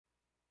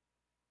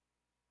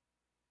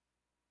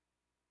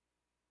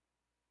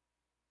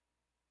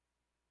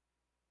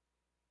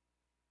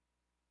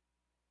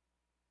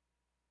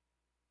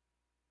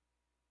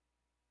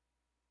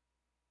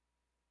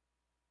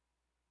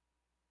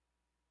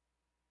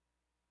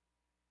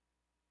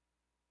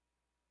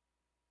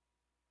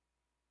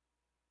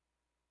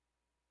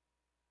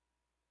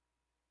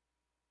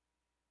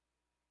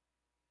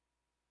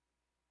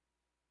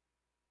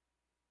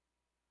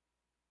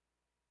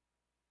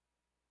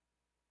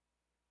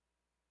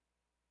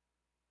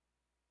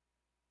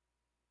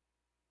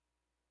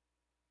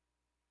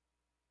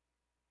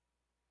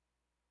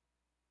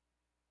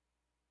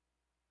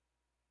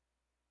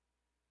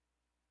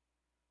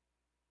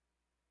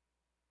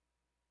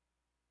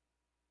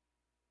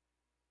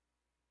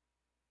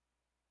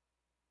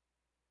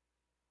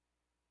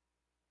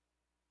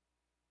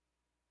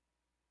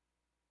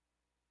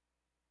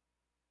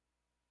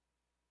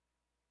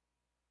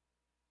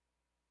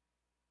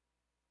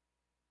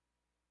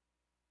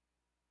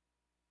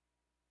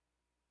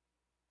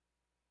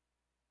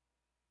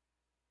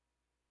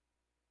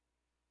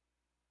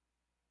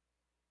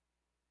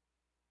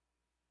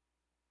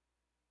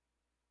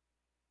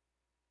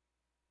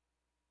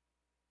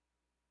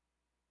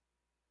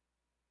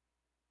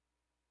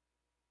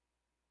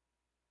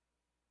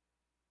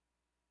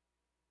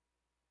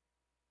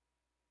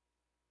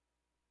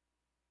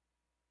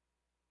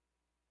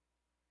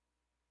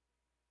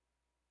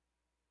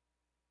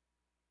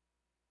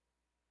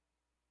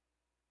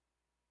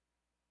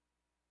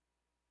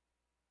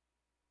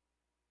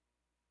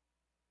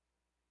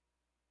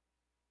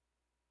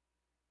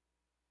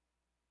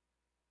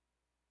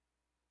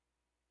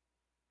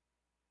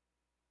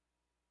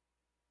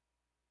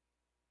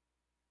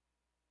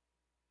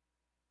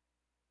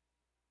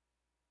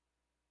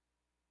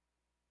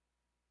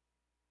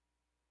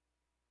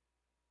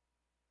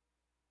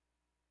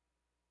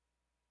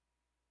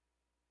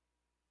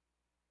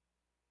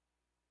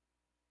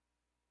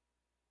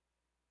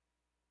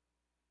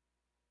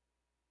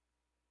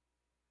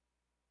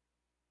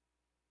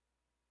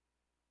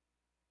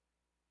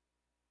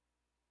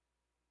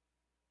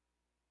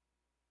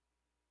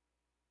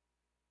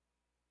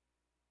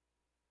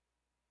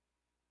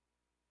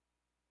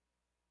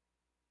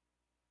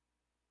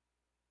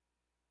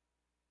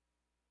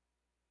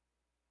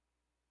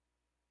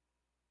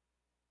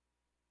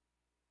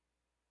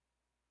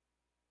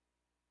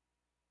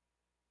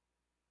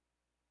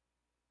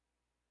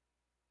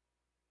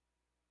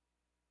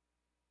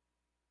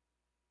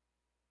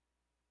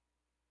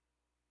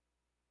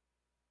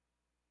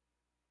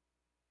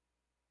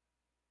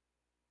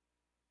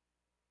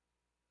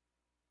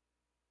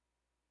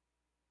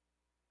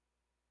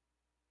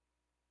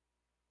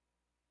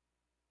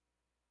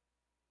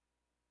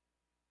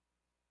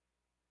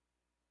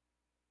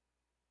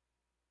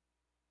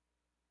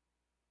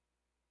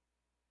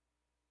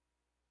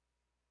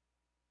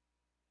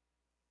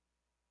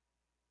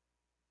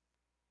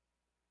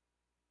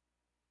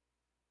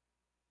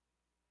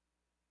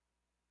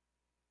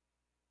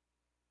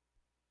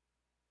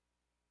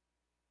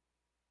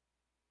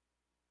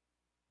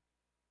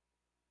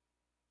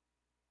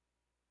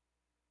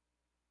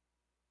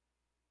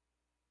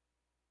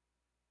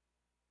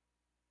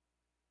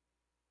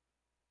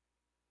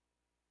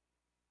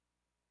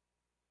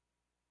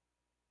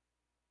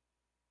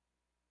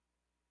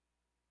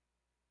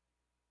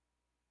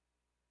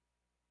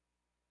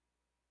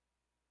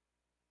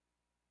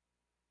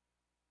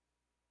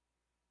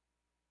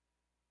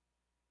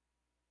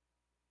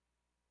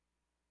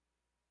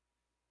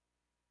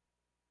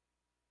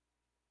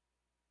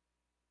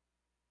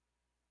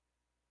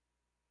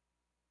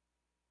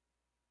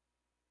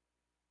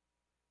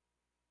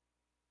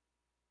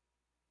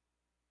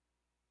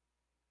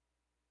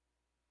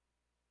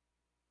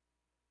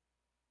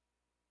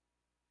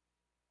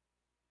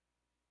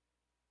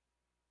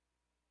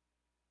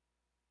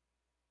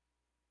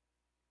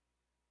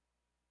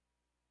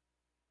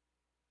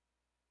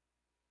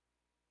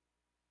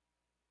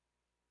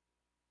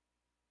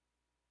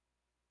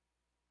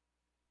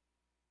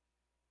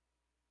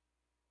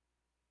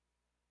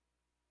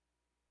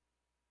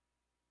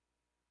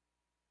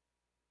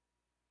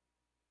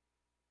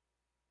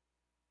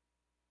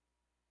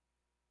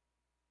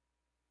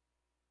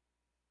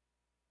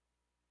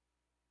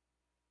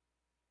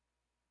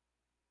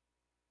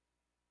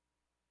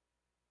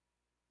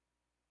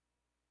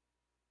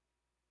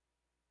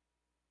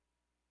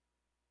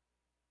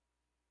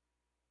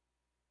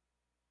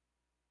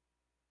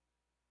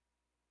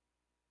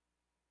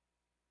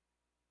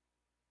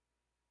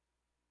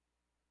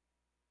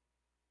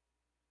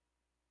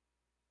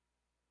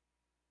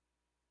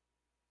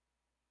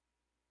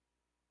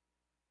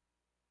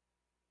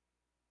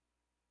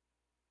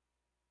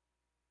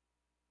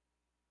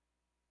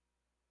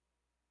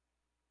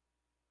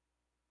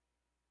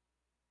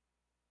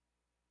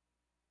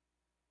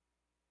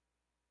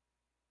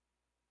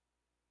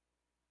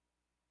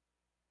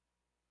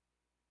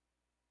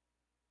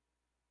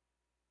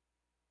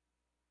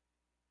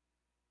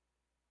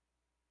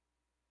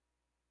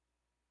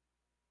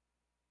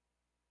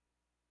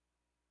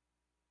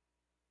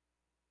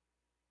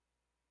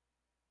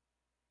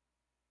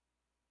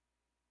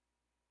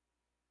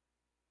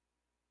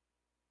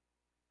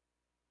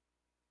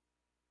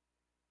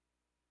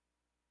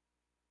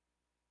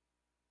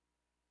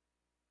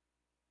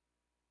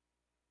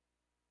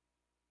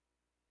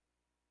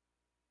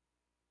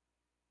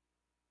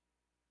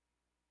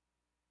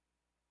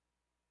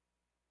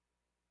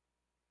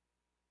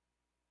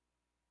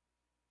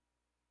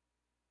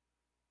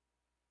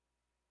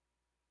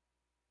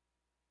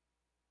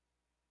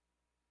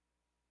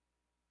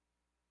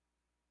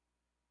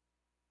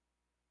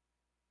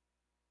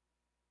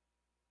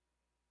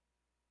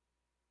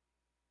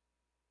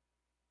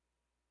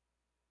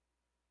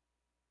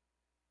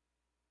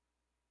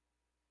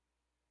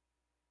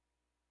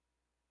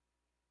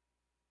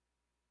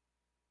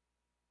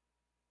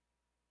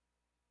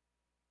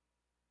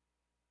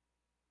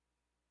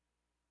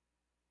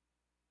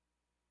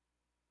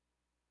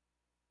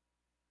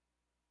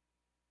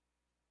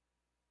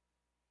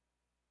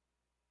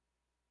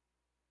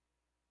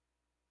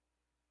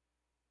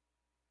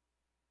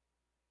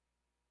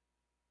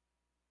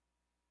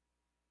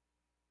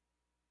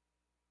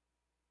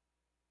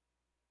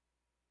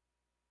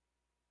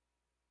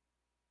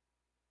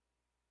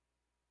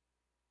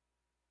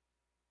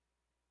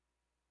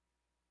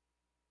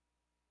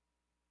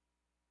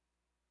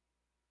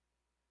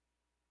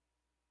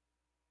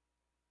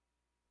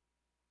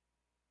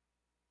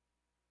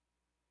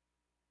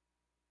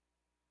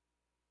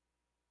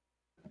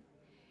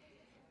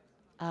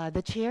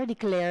The chair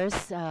declares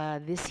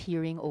this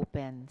hearing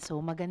open. So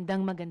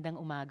magandang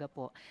umaga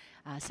po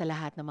sa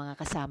lahat ng mga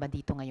kasama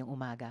dito ngayong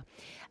umaga.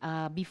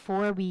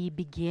 Before we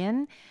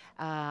begin,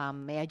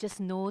 may I just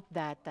note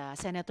that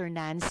Senator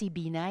Nancy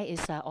Binay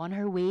is on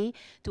her way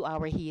to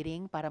our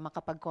hearing para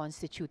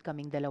makapag-constitute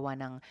kaming dalawa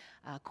ng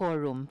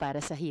quorum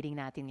para sa hearing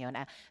natin yon.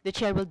 The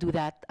chair will do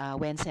that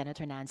when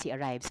Senator Nancy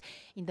arrives.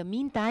 In the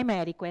meantime,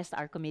 I request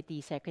our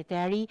committee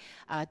secretary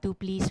to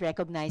please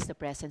recognize the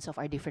presence of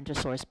our different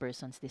resource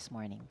persons this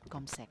morning.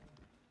 Comsec.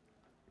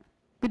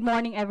 Good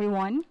morning,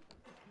 everyone.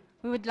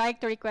 We would like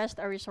to request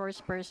our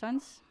resource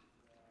persons.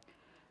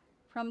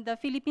 From the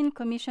Philippine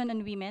Commission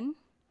on Women,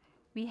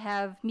 we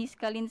have Ms.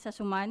 Kalin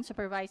Sasuman,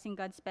 Supervising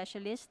God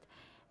Specialist,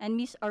 and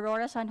Ms.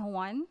 Aurora San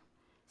Juan,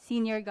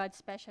 Senior God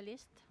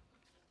Specialist.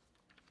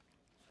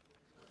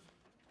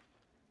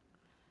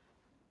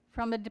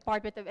 From the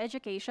Department of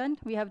Education,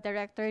 we have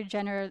Director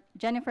General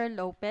Jennifer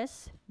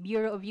Lopez,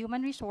 Bureau of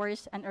Human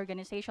Resource and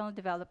Organizational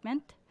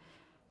Development.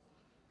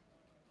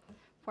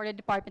 For the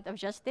Department of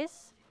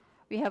Justice,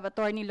 we have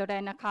Attorney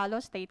Lorena Calo,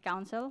 State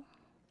Counsel.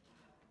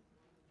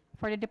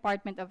 For the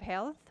Department of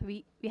Health,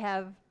 we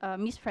have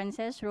Ms.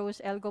 Frances Rose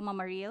Elgo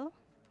Mamaril.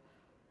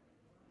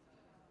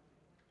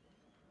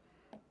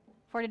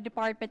 For the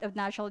Department of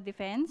National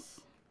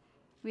Defense,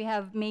 we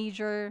have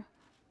Major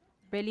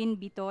Brelin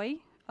Bitoy,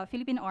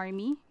 Philippine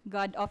Army,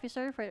 God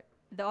Officer for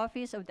the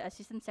Office of the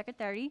Assistant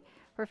Secretary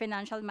for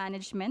Financial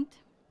Management.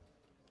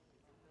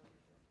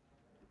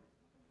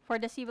 For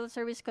the Civil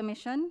Service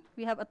Commission,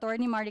 we have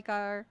Attorney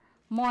Maricar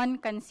Mon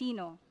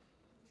Cancino.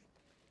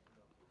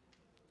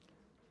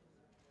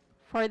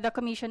 For the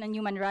Commission on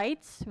Human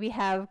Rights, we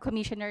have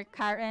Commissioner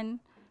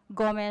Karen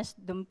Gomez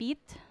Dumpit.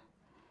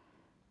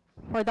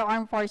 For the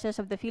Armed Forces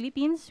of the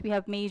Philippines, we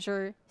have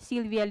Major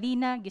Silvia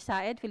Lina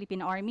Gisaed,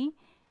 Philippine Army,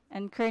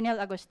 and Colonel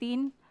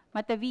Agustin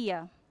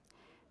Matavia,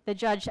 the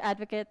Judge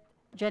Advocate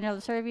General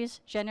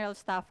Service, General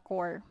Staff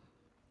Corps.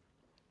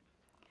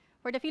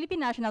 For the Philippine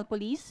National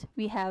Police,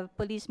 we have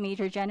Police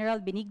Major General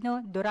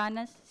Benigno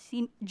Doranas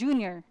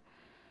Jr.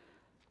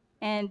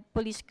 and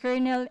Police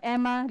Colonel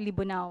Emma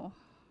Libunao.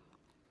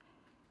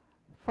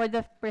 For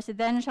the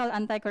Presidential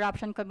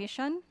Anti-Corruption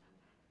Commission,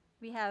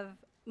 we have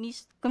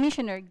Ms.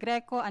 Commissioner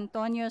Greco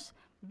Antonios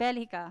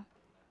Belhica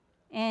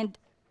and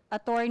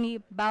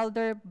Attorney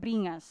Balder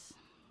Bringas.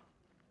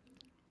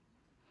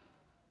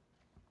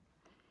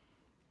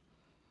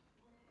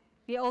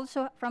 We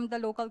also, from the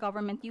local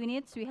government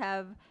units, we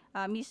have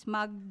Ms.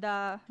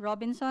 Magda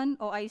Robinson,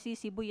 OIC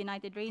Cebu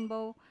United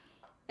Rainbow,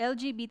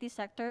 LGBT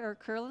sector or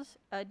CURLS.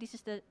 This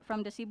is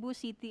from the Cebu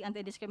City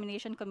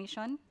Anti-Discrimination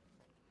Commission.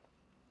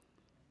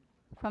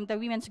 From the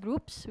women's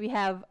groups, we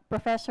have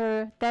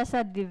Professor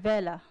Tessa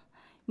Divela,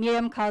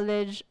 Miriam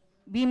College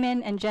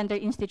Women and Gender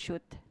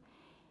Institute,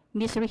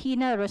 Ms.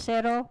 Regina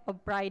Rosero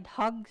of Pride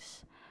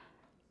Hugs,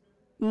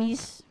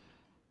 Ms.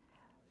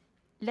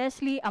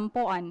 Leslie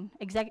Ampoan,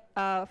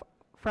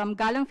 from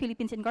Galang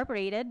Philippines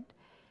Incorporated.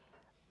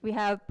 We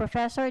have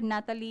Professor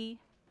Natalie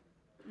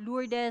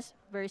Lourdes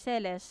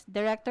Verceles,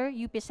 Director,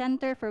 UP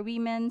Center for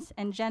Women's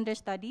and Gender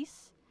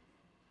Studies.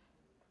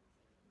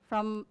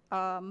 From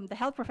the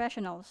health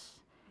professionals,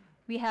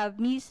 we have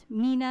Ms.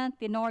 Mina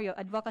Tenorio,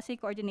 Advocacy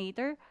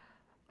Coordinator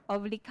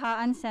of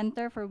Likhaan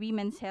Center for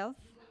Women's Health.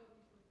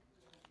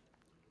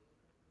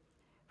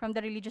 From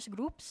the religious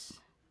groups,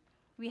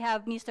 we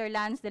have Mr.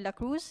 Lance de la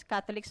Cruz,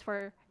 Catholics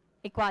for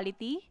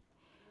Equality,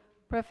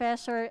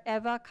 Professor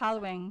Eva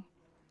Calweng,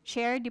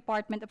 Chair,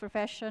 Department of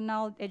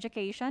Professional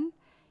Education,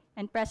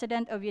 and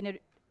President of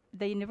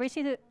the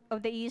University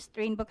of the East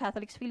Rainbow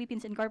Catholics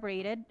Philippines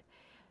Incorporated.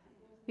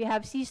 We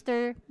have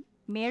Sister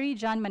Mary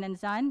John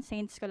Mananzan,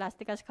 St.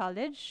 Scholastica's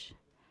College,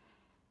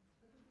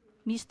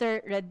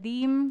 Mr.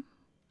 Radim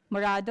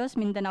Morados,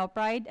 Mindanao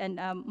Pride and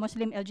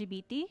Muslim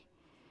LGBT.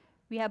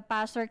 We have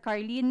Pastor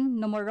Carlene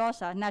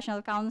Nomorosa,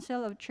 National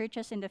Council of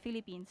Churches in the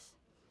Philippines.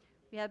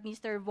 We have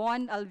Mr.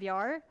 Von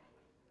Alviar,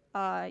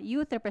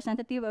 Youth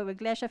Representative of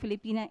Iglesia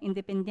Filipina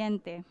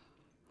Independiente.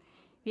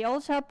 We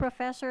also have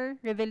Professor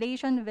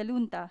Revelation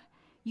Velunta,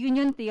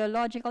 Union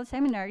Theological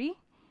Seminary,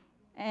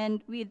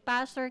 and with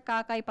Pastor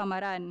Kakay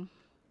Pamaran.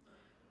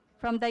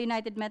 From the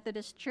United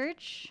Methodist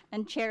Church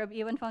and Chair of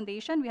Iwan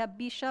Foundation, we have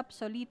Bishop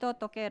Solito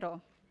Toquero.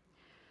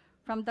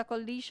 From the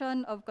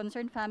Coalition of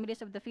Concerned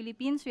Families of the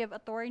Philippines, we have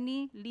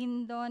Attorney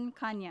Lyndon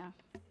Kanya.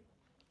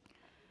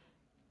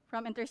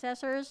 From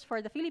Intercessors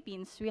for the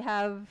Philippines, we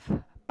have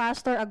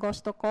Pastor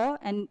Agosto Co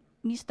and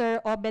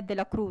Mr. Obed de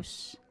la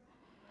Cruz.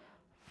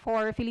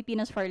 For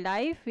Filipinos for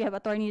Life, we have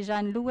Attorney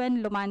Jean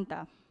Luen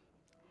Lumanta.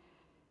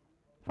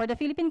 For the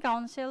Philippine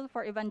Council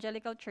for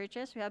Evangelical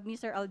Churches, we have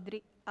Mr.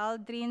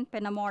 Aldrin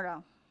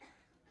Penamora.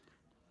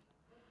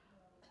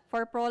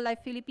 For Pro-Life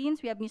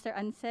Philippines, we have Mr.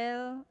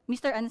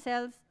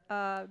 Ansel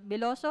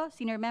Beloso,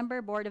 Senior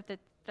Member, Board of the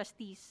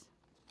Trustees.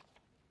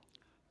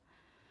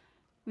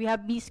 We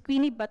have Ms.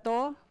 Queenie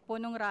Bato,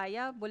 Punong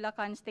Raya,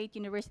 Bulacan State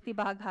University,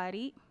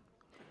 Bahaghari.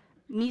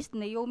 Ms.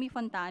 Naomi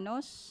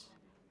Fontanos,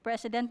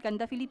 President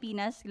Ganda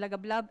Filipinas,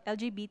 Lagablab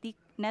LGBT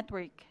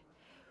Network.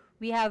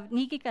 We have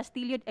Nikki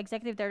Castillo,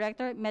 Executive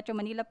Director, Metro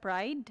Manila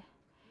Pride.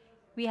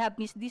 We have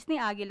Ms. Disney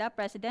Aguila,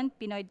 President,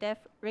 Pinoy Deaf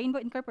Rainbow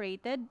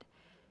Incorporated,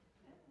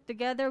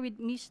 together with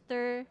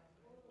Mr.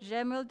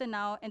 Gemel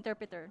Danao,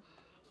 Interpreter.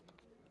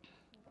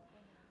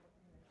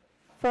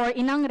 For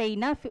Inang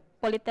Reyna,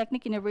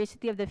 Polytechnic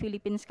University of the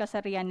Philippines,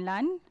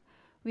 Kasarianlan,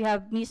 we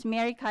have Ms.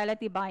 Mary Kyla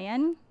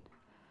Tibayan.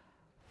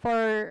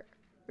 For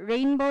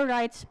Rainbow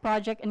Rights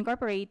Project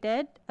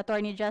Incorporated,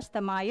 Attorney Jess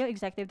Tamayo,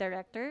 Executive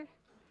Director.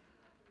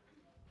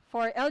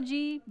 For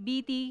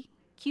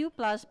LGBTQ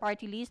plus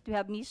party list, we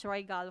have Ms.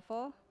 Roy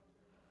Galfo.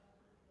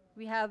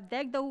 We have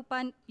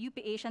Degdaupan UP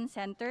Asian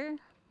Center.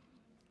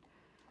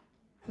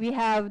 We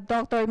have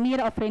Dr.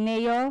 Mira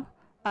Ofreneo,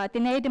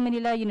 Ateneo de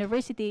Manila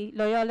University,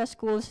 Loyola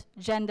Schools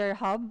Gender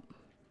Hub.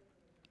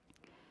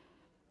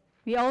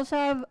 We also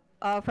have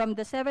from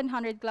the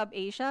 700 Club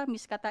Asia,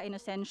 Ms. Kata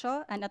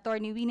Inocencio and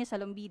Attorney Winnie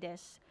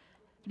Salombides,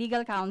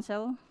 Legal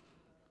Counsel.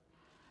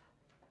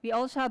 We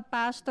also have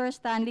Pastor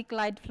Stanley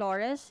Clyde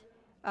Flores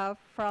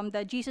from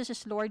the Jesus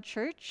is Lord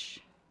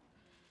Church,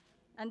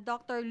 and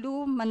Dr.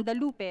 Lou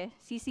Mandalupe,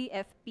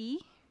 CCFP.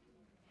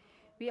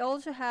 We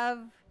also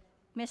have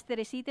Ms.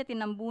 Teresita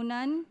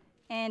Tinambunan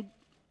and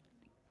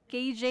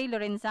KJ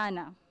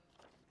Lorenzana.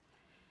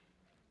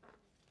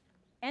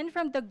 And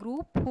from the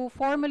group who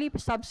formally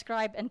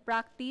subscribe and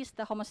practice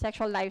the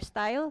homosexual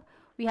lifestyle,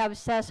 we have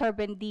Cesar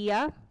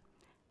Bendia,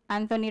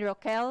 Anthony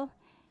Roquel,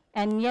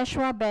 and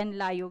Yeshua Ben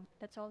Layub.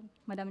 That's all,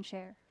 Madam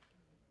Chair.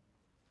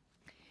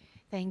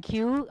 Thank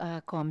you,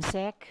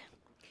 Comsec.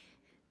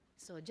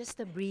 So just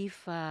a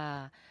brief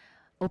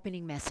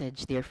opening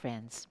message, dear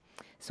friends.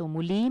 So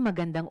muli,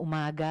 magandang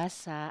umaga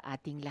sa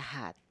ating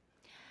lahat.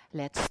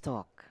 Let's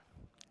talk.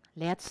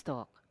 Let's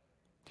talk.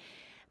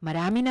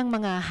 Marami ng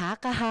mga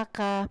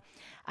haka-haka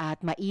at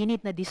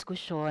mainit na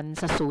diskusyon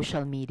sa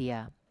social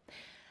media.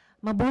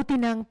 Mabuti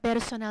ng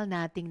personal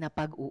nating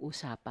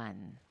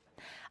napag-uusapan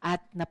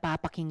at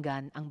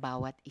napapakinggan ang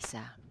bawat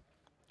isa.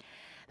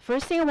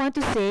 First thing I want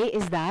to say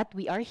is that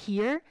we are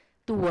here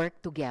to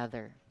work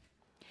together.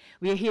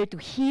 We are here to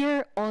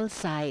hear all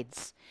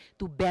sides,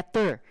 to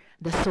better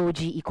the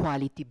SOGI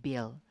Equality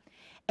Bill,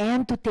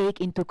 and to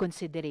take into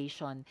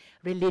consideration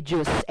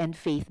religious and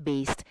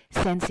faith-based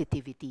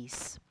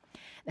sensitivities.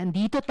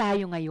 Nandito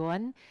tayo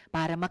ngayon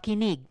para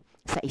makinig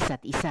sa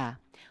isa't isa,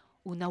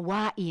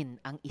 unawain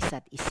ang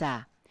isa't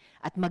isa,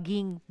 at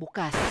maging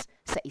bukas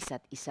sa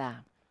isa't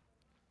isa.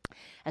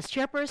 As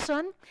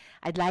chairperson,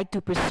 I'd like to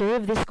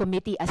preserve this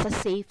committee as a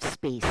safe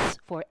space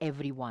for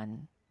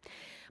everyone.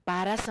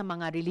 Para sa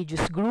mga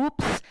religious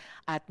groups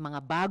at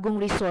mga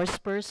bagong resource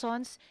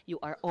persons, you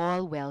are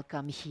all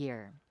welcome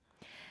here.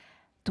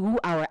 To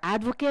our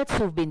advocates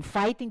who've been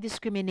fighting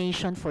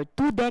discrimination for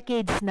 2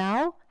 decades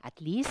now, at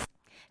least,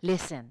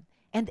 listen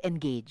and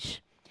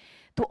engage.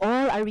 To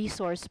all our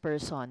resource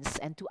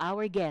persons and to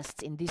our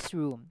guests in this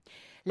room,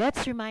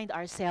 let's remind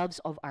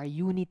ourselves of our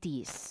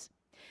unities,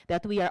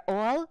 that we are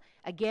all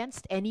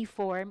against any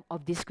form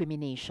of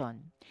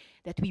discrimination,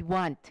 that we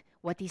want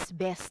what is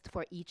best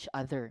for each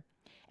other,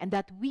 and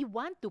that we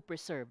want to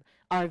preserve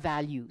our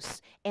values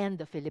and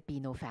the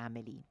Filipino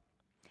family.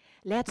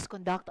 Let's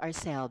conduct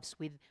ourselves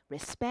with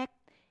respect,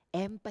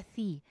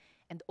 empathy,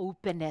 and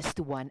openness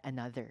to one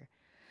another.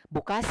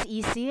 Bukas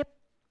isip,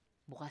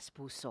 bukas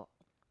puso.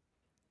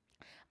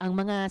 Ang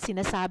mga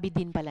sinasabi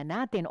din pala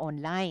natin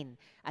online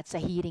at sa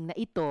hearing na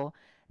ito,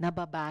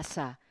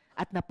 nababasa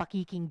at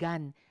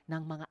napakikinggan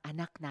ng mga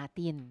anak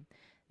natin,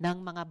 ng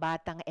mga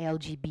batang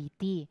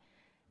LGBT,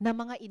 ng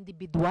mga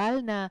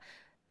individual na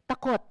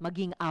takot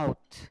maging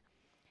out.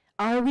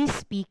 Are we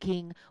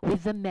speaking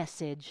with the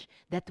message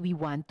that we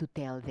want to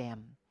tell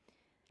them?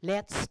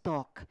 Let's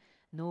talk,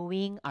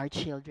 knowing our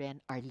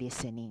children are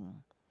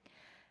listening.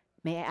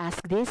 May I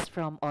ask this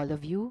from all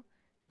of you,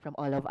 from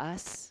all of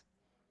us?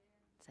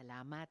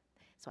 Salamat.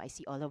 So I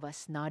see all of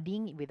us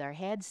nodding with our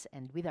heads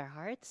and with our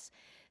hearts.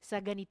 Sa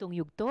ganitong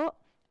yugto,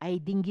 ay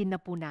dinggin na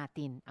po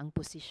natin ang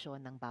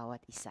posisyon ng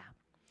bawat isa.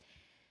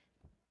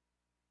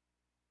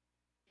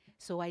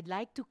 So I'd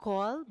like to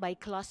call by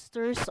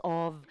clusters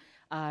of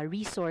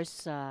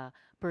resource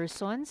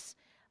persons,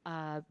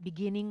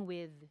 beginning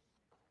with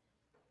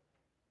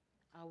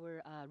our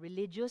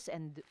religious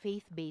and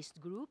faith-based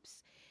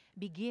groups,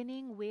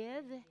 beginning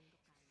with,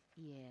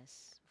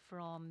 yes,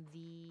 from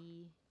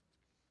the,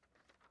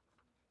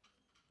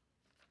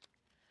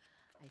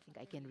 I think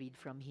I can read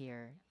from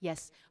here.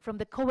 Yes, from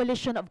the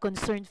Coalition of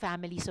Concerned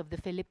Families of the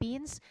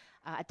Philippines,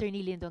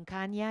 Attorney Lyndon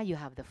Canya, you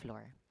have the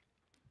floor.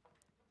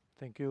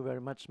 Thank you very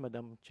much,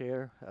 Madam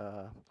Chair.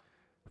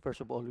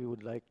 First of all, we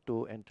would like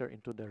to enter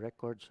into the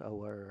records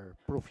our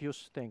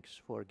profuse thanks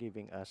for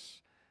giving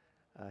us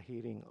a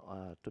hearing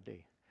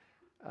today.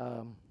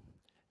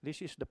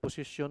 This is the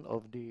position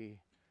of the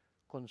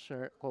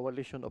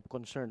Coalition of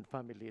Concerned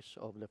Families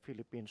of the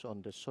Philippines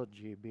on the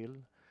SOGI bill.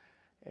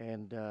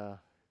 And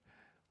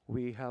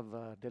we have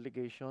a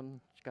delegation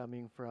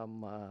coming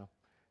from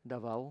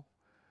Davao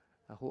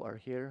who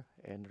are here,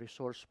 and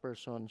resource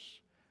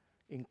persons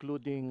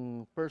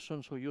including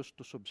persons who used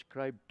to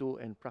subscribe to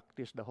and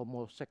practice the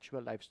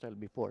homosexual lifestyle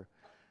before.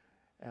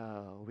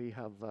 We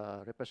have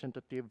a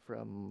representative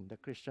from the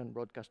Christian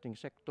broadcasting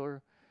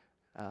sector,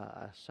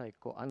 a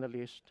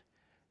psychoanalyst,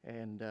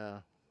 and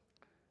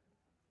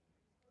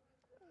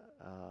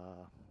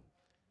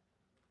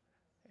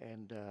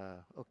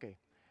okay.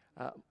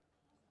 Uh,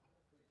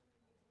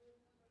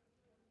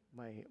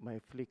 my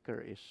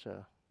flicker is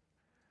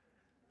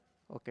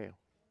okay.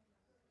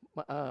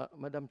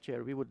 Madam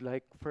Chair, we would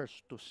like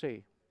first to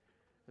say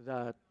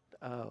that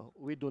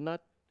we do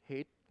not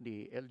hate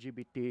the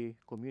LGBT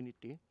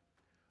community.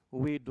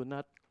 We do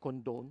not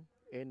condone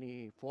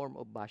any form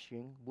of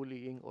bashing,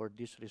 bullying, or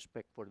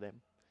disrespect for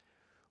them.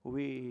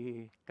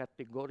 We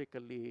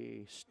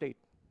categorically state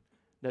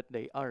that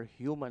they are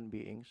human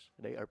beings,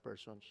 they are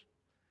persons.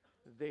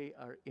 They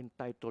are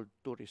entitled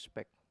to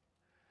respect.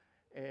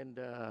 And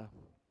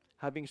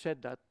having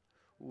said that,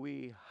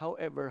 we,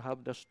 however,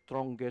 have the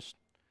strongest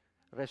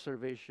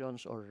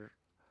reservations or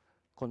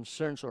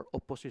concerns or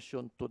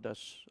opposition to the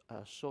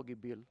SOGI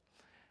bill.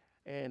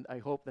 And I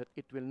hope that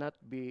it will not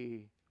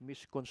be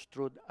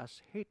misconstrued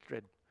as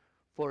hatred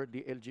for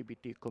the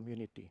LGBT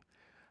community.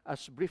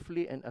 As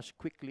briefly and as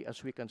quickly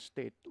as we can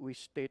state, we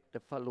state the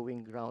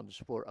following grounds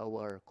for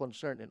our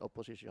concern and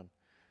opposition.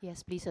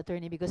 Yes, please,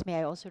 Attorney, because may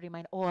I also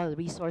remind all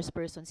resource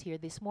persons here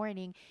this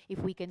morning if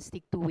we can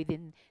stick to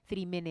within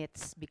 3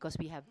 minutes because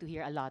we have to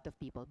hear a lot of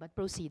people. But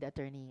proceed,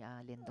 Attorney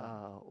Lindon.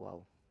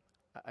 Wow.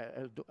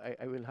 I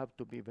will have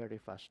to be very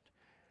fast.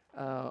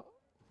 I'll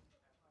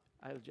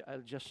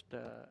just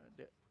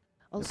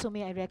Also,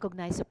 may I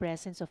recognize the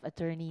presence of of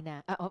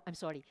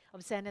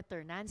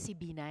Senator Nancy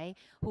Binay,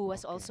 who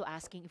was Okay. also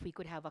asking if we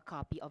could have a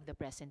copy of the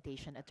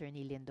presentation,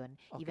 Attorney Lindon,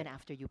 even Okay.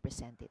 after you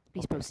present it.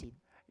 Please Okay. proceed.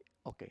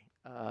 Okay.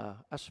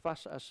 As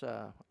fast as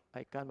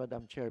I can,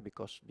 Madam Chair,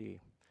 because the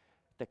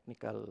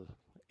technical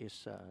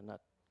is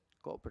not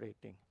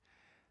cooperating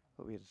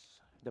with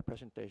the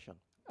presentation.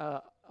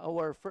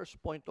 Our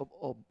first point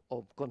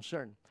of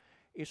concern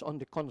is on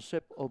the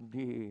concept of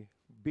the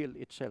bill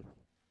itself,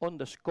 on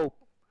the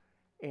scope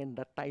and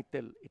the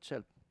title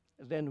itself.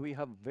 Then we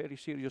have very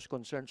serious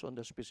concerns on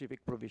the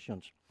specific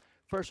provisions.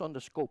 First, on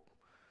the scope.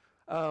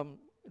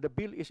 The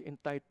bill is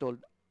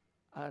entitled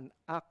An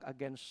Act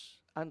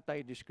Against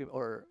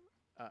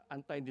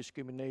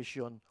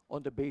Anti-Discrimination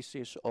on the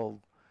basis of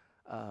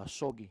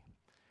SOGI.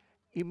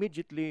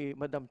 Immediately,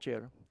 Madam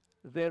Chair,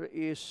 there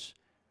is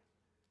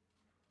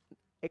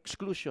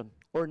exclusion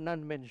or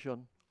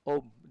non-mention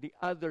of the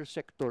other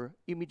sector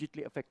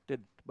immediately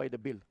affected by the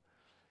bill.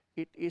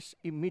 It is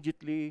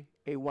immediately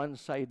a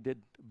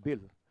one-sided bill,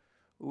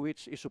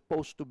 which is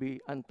supposed to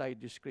be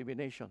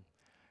anti-discrimination.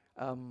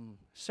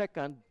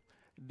 Second,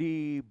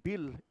 the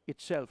bill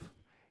itself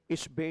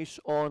is based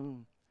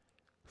on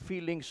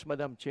feelings,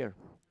 Madam Chair.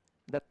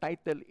 The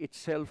title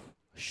itself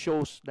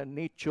shows the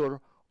nature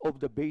of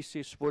the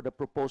basis for the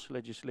proposed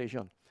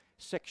legislation.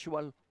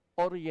 Sexual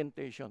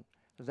orientation,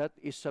 that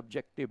is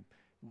subjective.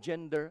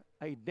 Gender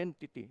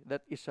identity,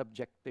 that is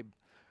subjective.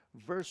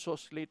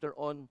 Versus later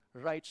on,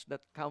 rights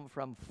that come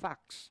from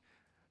facts.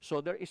 So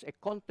there is a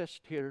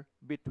contest here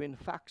between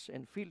facts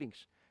and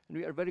feelings. And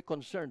we are very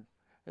concerned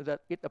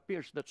that it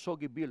appears that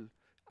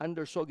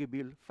under SOGI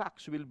bill,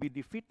 facts will be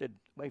defeated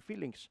by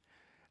feelings.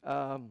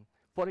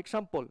 For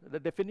example, the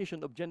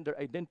definition of gender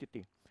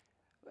identity.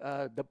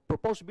 The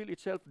proposed bill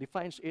itself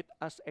defines it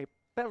as a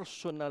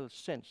personal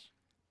sense.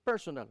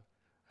 Personal.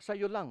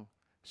 Sa'yo lang.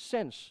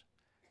 Sense.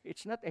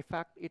 It's not a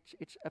fact,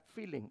 it's a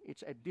feeling,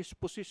 it's a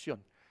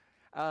disposition.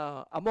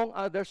 Among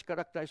others,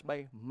 characterized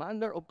by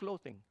manner of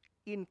clothing,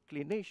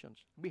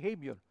 inclinations,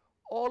 behavior,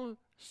 all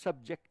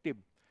subjective.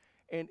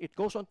 And it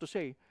goes on to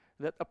say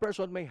that a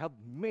person may have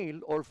male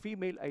or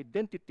female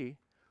identity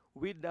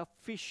with the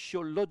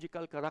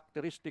physiological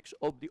characteristics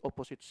of the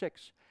opposite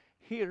sex.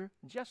 Here,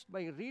 just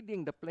by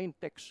reading the plain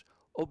text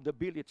of the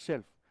bill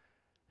itself,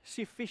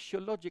 si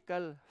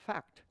physiological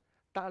fact,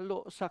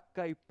 talo sa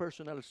kay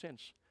personal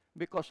sense.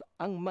 Because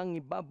ang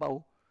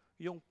mangibabaw,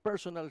 yung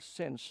personal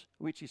sense,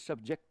 which is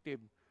subjective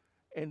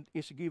and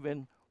is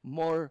given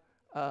more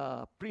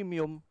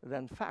premium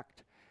than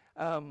fact.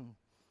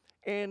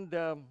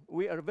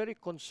 We are very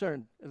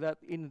concerned that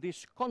in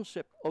this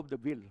concept of the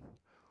bill,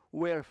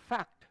 where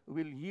fact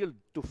will yield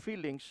to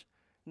feelings,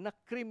 na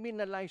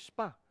criminalize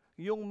pa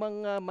yung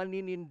mga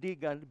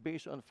maninindigan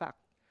based on fact.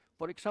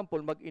 For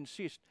example,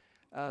 mag-insist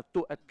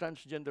to a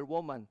transgender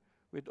woman,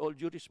 with all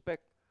due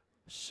respect,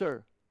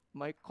 sir,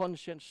 my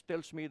conscience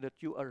tells me that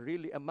you are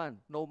really a man,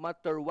 no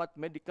matter what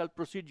medical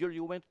procedure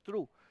you went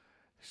through.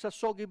 Sa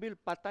SOGI bill,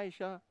 patay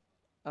siya,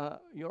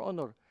 Your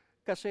Honor.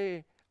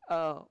 Kasi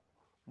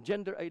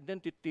gender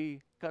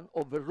identity can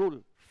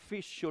overrule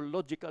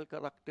physiological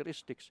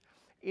characteristics.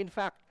 In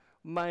fact,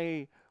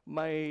 may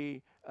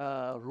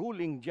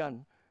ruling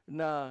dyan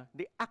na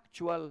the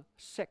actual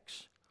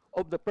sex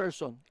of the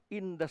person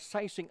in the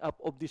sizing up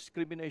of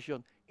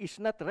discrimination is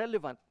not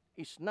relevant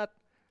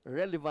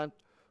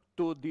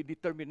to the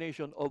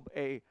determination of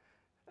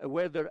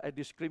whether a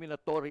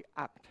discriminatory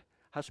act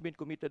has been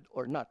committed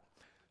or not.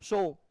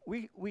 So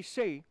we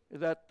say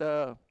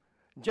that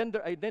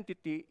gender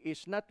identity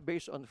is not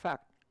based on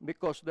fact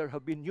because there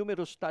have been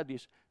numerous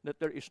studies that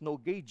there is no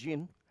gay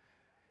gene,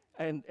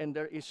 and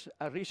there is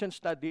a recent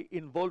study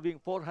involving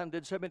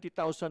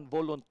 470,000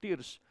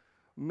 volunteers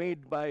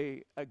made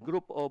by a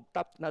group of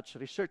top-notch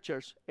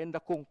researchers, and the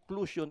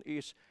conclusion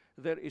is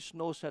there is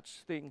no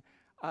such thing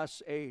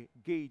as a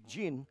gay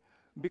gene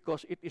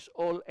because it is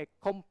all a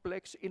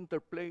complex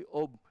interplay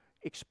of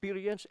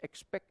experience,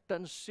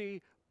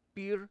 expectancy,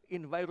 peer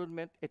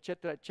environment,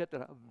 etc.,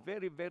 etc.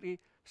 Very, very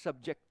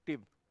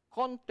subjective.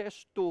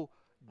 Contest to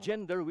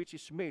gender, which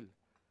is male,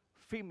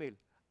 female,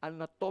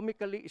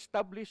 anatomically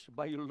established,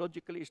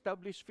 biologically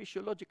established,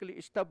 physiologically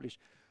established.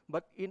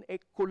 But in a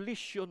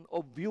collision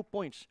of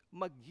viewpoints,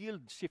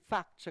 mag-yield si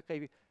fact sa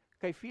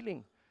kay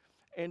feeling.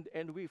 And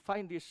we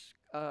find this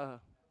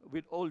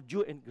with all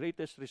due and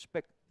greatest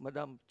respect,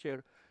 Madam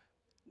Chair,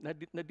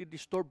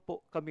 nadidisturb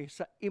po kami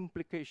sa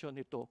implication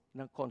nito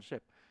ng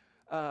concept.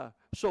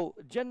 So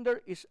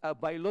gender is a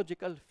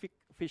biological,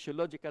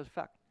 physiological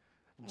fact.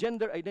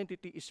 Gender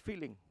identity is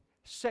feeling.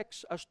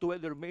 Sex as to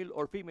whether male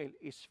or female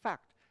is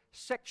fact.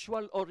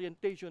 Sexual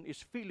orientation is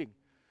feeling.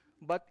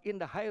 But in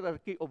the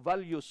hierarchy of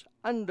values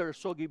under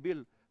Sogi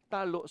Bill,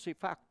 talo si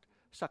fact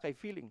sa kay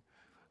feeling.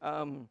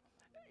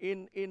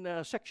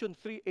 In Section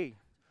 3A,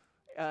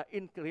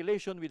 in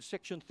relation with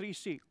Section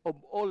 3C of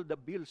all the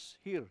bills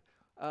here,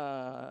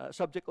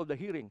 subject of the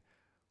hearing,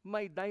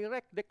 my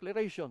direct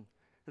declaration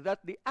that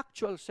the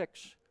actual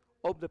sex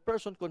of the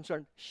person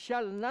concerned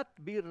shall not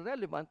be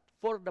relevant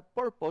for the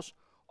purpose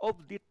of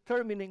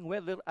determining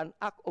whether an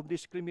act of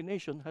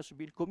discrimination has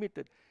been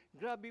committed.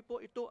 Grabe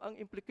po ito ang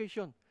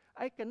implication.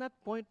 I cannot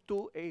point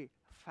to a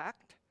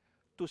fact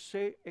to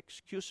say,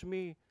 excuse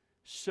me,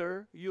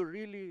 sir, you're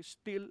really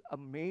still a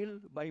male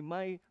by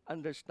my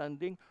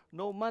understanding.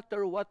 No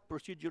matter what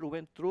procedure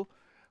went through,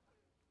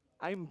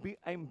 I'm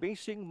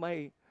basing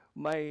my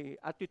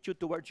attitude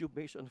towards you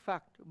based on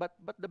fact. But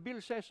the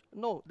bill says,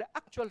 no, the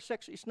actual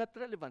sex is not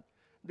relevant.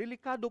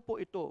 Delikado po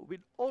ito,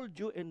 with all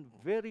due and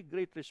very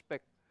great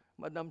respect,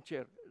 Madam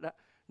Chair.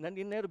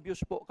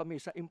 Naninervyos po kami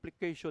sa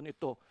implication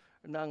ito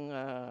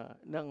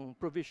ng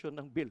provision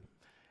ng bill.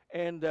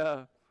 And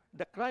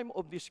the crime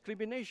of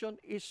discrimination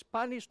is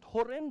punished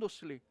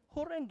horrendously,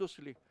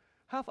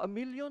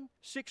 500,000,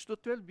 6 to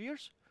 12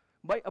 years,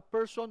 by a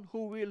person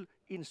who will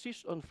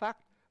insist on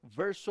fact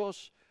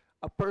versus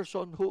a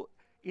person who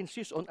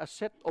insists on a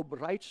set of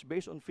rights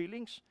based on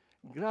feelings.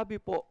 Grabe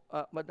po,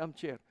 Madam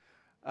Chair.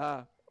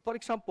 For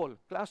example,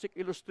 classic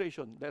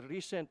illustration, the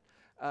recent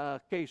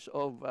case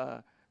of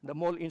the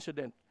mall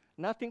incident.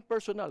 Nothing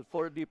personal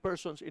for the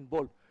persons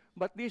involved,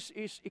 but this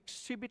is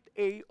Exhibit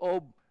A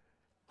of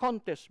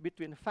contest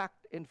between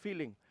fact and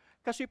feeling.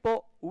 Kasi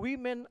po,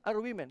 women are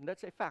women.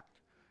 That's a fact.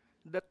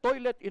 The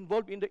toilet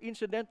involved in the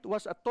incident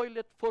was a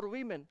toilet for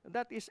women.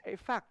 That is a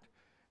fact.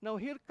 Now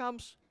here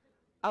comes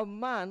a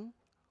man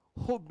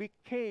who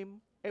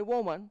became a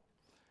woman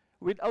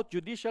without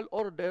judicial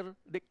order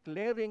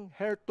declaring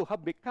her to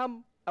have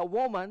become a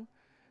woman,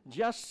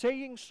 just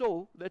saying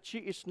so that she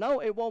is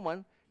now a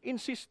woman,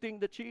 insisting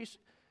that she is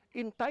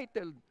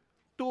entitled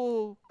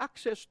to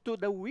access to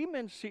the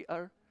women's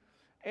CR.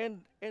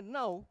 And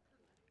now,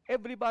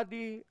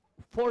 everybody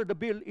for the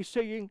bill is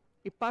saying,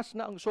 ipas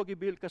na ang Sogi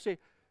Bill kasi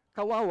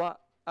kawawa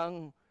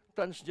ang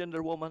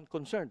transgender woman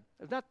concerned.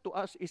 That to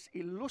us is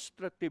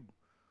illustrative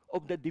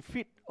of the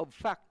defeat of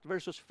fact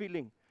versus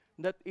feeling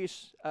that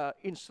is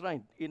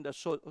enshrined in the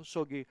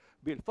Sogi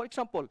Bill. For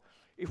example,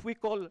 if we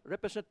call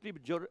Representative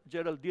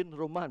Geraldine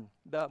Roman,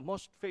 the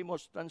most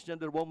famous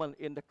transgender woman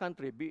in the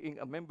country, being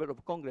a member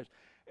of Congress,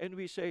 and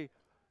we say,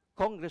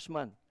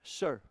 Congressman,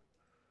 sir,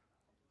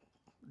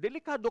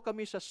 delikado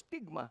kami sa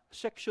stigma,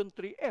 Section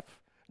 3F.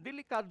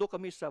 Delikado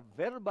kami sa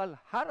verbal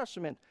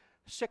harassment,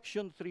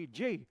 Section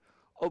 3J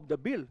of the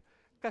bill.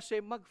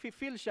 Kasi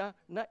mag-feel siya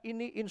na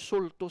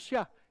iniinsulto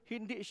siya.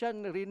 Hindi siya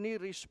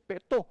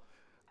rinirespeto.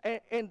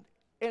 And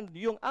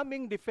yung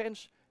aming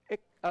defense,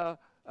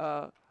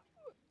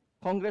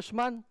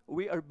 Congressman,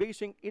 we are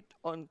basing it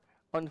on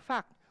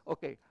fact.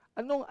 Okay,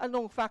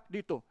 anong fact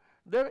dito?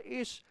 There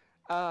is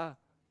a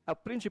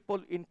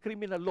principle in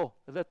criminal law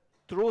that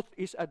truth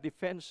is a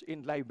defense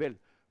in libel.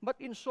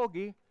 But in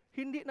Sogi,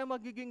 hindi na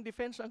magiging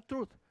defense ang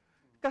truth.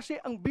 Kasi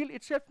ang bill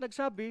itself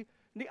nagsabi,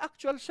 the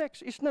actual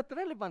sex is not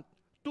relevant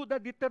to the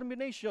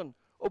determination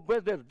of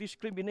whether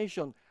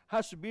discrimination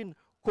has been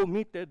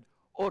committed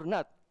or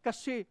not.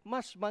 Kasi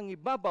mas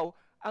mangibabaw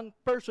ang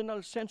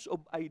personal sense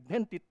of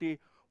identity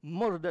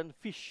more than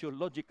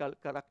physiological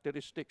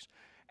characteristics.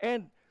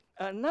 And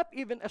not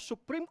even a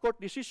Supreme Court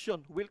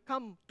decision will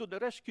come to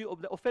the rescue of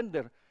the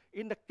offender.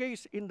 In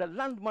the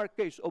landmark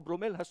case of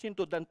Romel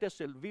Jacinto Dantes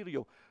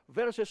Silverio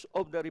versus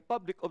of the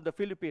Republic of the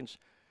Philippines,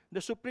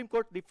 the Supreme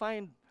Court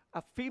defined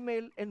a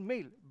female and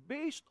male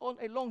based on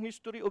a long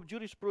history of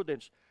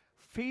jurisprudence.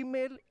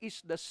 Female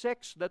is the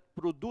sex that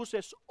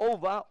produces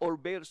ova or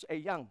bears a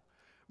young.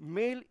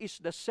 Male is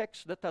the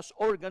sex that has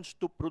organs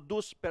to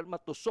produce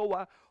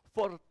spermatozoa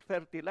for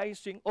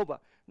fertilizing ova.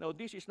 Now,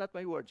 this is not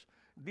my words.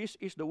 This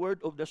is the word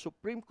of the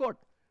Supreme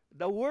Court.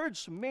 The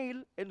words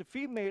male and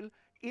female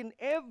in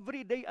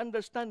everyday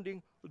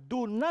understanding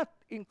do not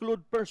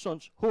include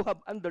persons who have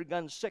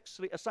undergone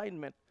sex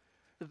reassignment.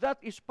 That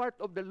is part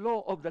of the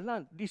law of the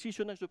land,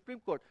 decision ng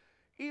Supreme Court.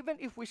 Even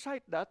if we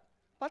cite that,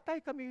 patay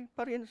kami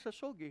pa rin sa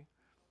SOGI.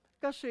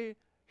 Kasi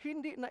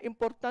hindi na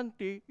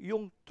importante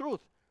yung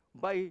truth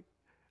by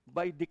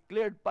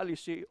declared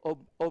policy of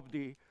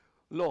the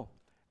law.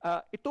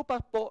 Ito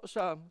pa po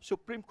sa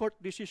Supreme Court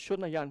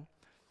decision na yan,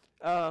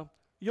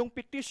 yung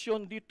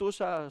petition dito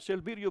sa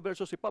Silverio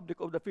versus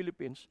Republic of the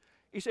Philippines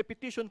is a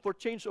petition for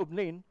change of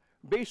name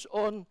based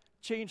on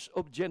change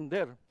of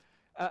gender.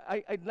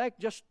 I'd like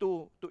just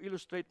to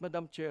illustrate,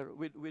 Madam Chair,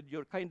 with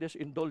your kindest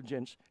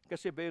indulgence,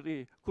 kasi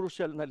very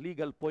crucial na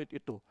legal point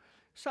ito.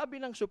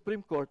 Sabi ng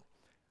Supreme Court,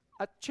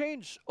 a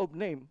change of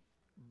name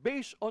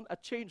based on a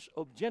change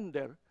of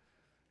gender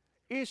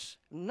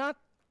is not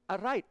a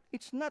right.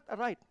 It's not a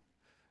right.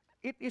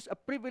 It is a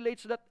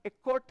privilege that a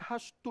court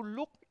has to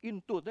look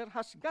into. There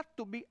has got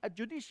to be a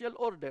judicial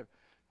order.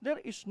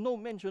 There is no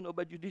mention of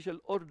a judicial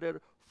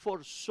order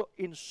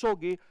in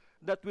SOGI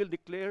that will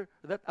declare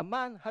that a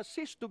man has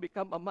ceased to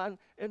become a man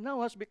and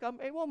now has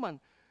become a woman.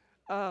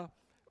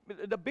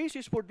 The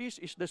basis for this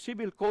is the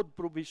Civil Code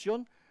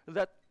provision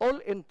that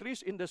all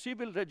entries in the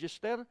civil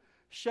register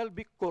shall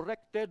be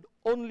corrected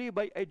only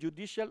by a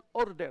judicial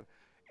order.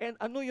 And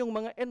ano yung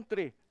mga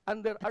entry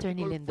under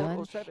Attorney Article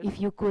Lyndon, 407? if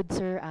you could,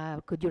 sir,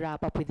 could you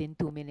wrap up within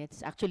 2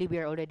 minutes? Actually, we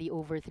are already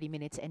over 3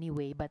 minutes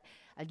anyway, but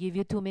I'll give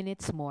you 2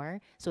 minutes more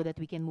so that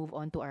we can move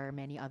on to our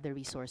many other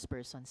resource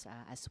persons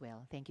as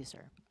well. Thank you,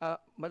 sir.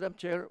 Madam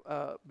Chair,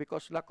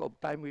 because lack of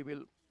time,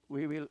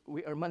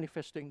 we are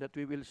manifesting that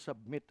we will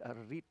submit a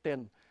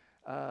written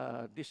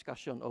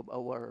discussion of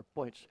our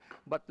points.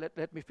 But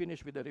let me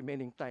finish with the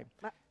remaining time.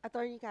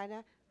 Attorney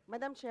Cana,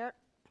 Madam Chair,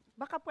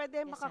 baka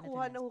pwede Yes,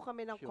 makakuha Senator na ho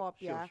kami ng Sure,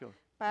 kopya sure.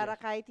 para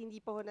Yes. kahit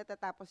hindi pa ho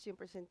natatapos yung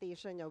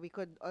presentation niyo, we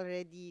could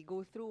already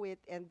go through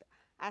it and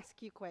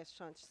ask you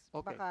questions.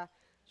 Okay. Baka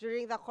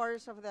during the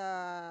course of the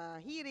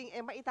hearing,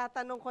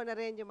 maitatanong ko na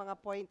rin yung mga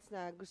points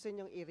na gusto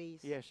nyong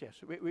i-raise. Yes,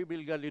 we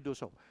will gladly do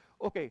so.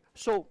 Okay,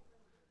 so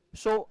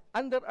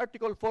under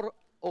Article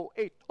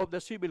 408 of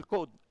the Civil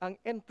Code, ang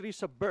entry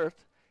sa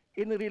birth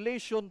in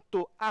relation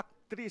to Act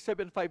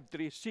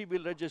 3753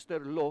 Civil Register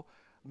Law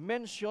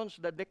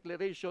mentions the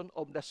declaration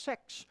of the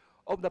sex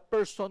of the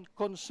person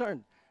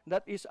concerned.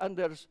 That is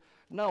under.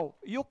 Now,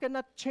 you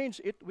cannot change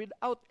it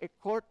without a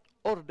court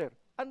order.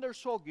 Under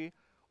SOGI,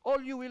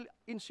 all you will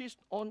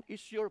insist on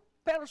is your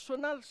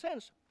personal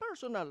sense,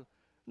 personal,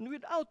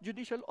 without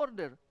judicial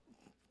order.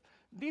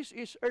 This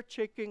is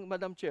earth-shaking,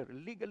 Madam Chair,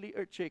 legally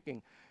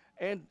earth-shaking.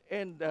 And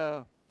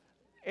the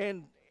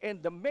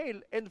male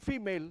and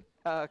female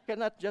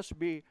cannot just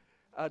be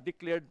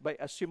declared by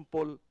a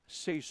simple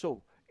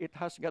say-so. It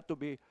has got to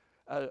be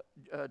a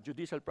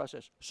judicial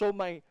process. So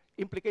my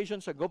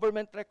implications sa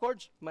government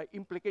records, my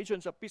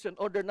implications sa peace and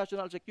order,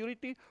 national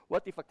security,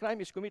 what if a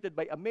crime is committed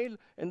by a male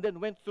and then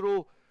went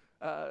through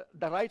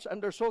the rights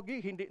under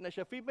SOGI, hindi na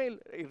siya female,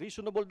 a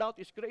reasonable doubt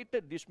is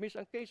created, dismiss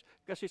ang case,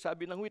 kasi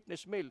sabi ng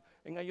witness male,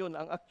 ngayon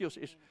ang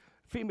accused is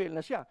female na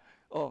siya.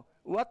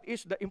 What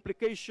is the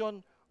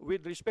implication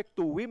with respect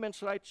to women's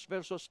rights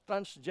versus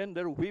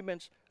transgender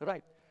women's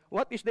right?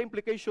 What is the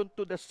implication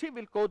to the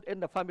Civil Code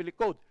and the Family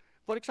Code?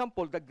 For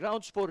example, the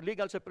grounds for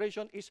legal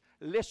separation is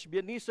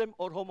lesbianism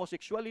or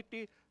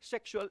homosexuality,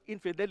 sexual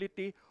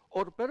infidelity,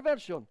 or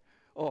perversion.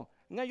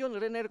 Ngayon,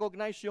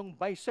 re-recognize yung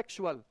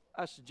bisexual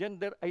as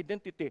gender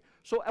identity.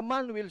 So a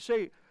man will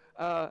say,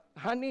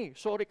 honey,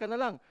 sorry ka na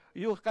lang.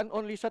 You can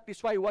only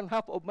satisfy one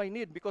half of my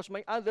need because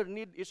my other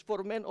need is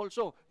for men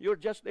also.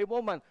 You're just a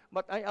woman,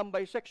 but I am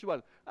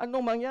bisexual.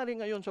 Anong mangyari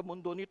ngayon sa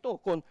mundo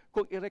nito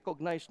kung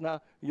i-recognize na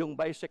yung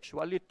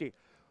bisexuality?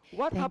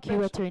 What Thank happens?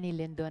 you, Attorney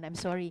Lyndon. I'm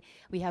sorry,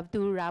 we have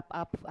to wrap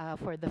up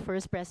for the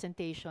first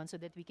presentation so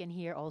that we can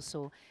hear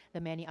also the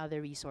many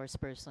other resource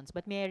persons.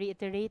 But may I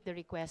reiterate the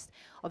request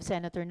of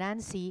Senator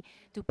Nancy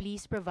to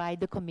please provide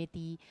the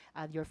committee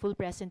your full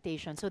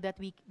presentation so that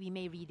we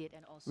may read it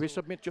and also We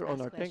submit, Your ask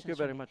Honor. Thank you questions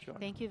very from it. much, Your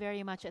Honor. Thank you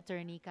very much,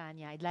 Attorney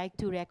Kanya. I'd like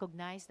to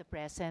recognize the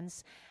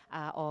presence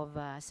of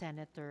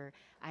Senator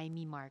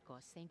Amy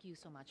Marcos. Thank you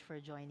so much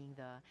for joining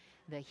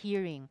the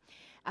hearing.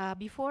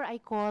 Before I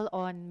call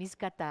on Ms.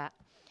 Kata,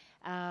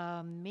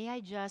 may I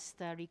just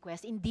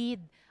request, indeed,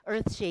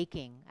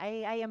 earth-shaking.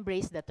 I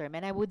embrace the term,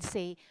 and I would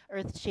say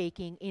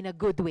earth-shaking in a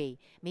good way.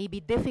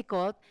 Maybe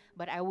difficult,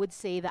 but I would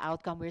say the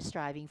outcome we're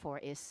striving for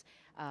is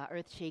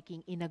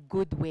earth-shaking in a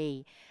good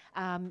way.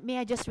 May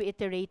I just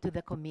reiterate to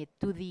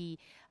the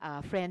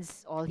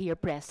friends all here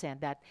present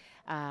that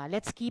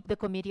let's keep the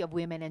Committee of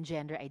Women and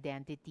Gender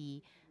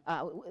Identity,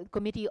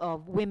 Committee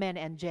of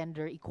Women and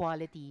Gender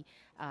Equality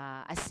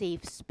a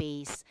safe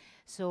space.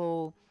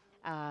 So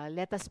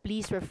let us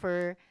please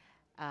refer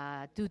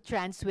to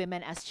trans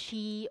women as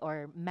she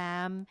or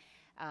ma'am,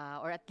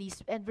 or at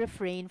least, and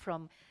refrain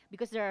from,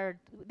 because there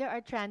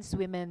are trans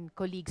women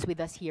colleagues with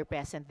us here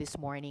present this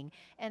morning,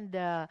 and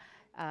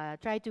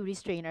try to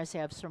restrain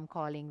ourselves from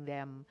calling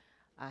them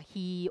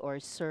he or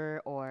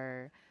sir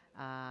or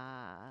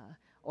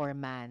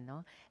man.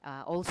 No?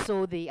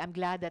 Also, I'm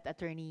glad that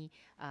Attorney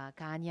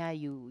Kanya,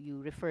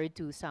 you referred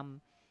to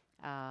some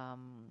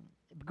um,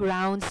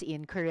 grounds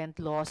in current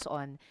laws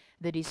on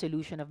the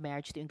dissolution of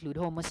marriage to include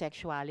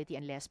homosexuality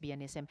and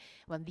lesbianism,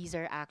 when these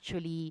are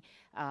actually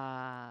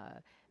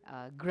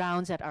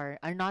grounds that are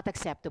not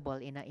acceptable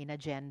in a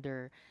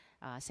gender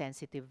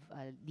sensitive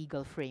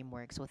legal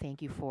framework. So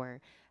thank you for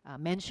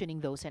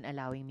mentioning those and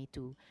allowing me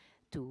to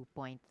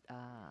point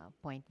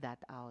that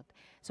out.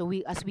 So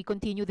as we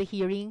continue the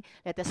hearing,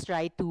 let us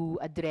try to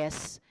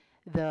address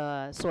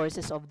the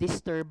sources of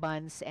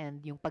disturbance and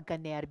yung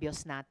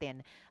pagka-nervyos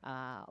natin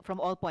from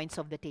all points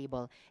of the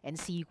table, and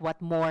see what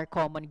more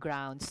common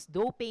grounds,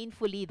 though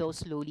painfully, though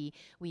slowly,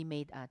 we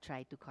may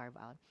try to carve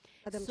out.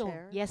 Madam So,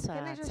 Chair, yes,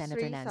 can I just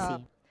Senator raise Nancy.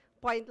 a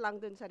point lang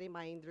dun sa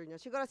reminder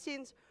nyo? Siguro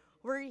since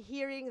we're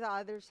hearing the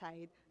other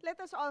side, let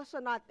us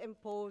also not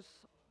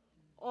impose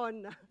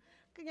on,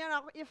 kanya na,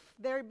 if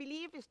their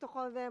belief is to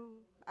call them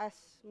as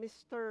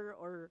Mr.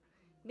 or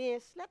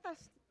Miss, let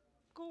us,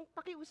 kung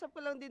pakiusap ko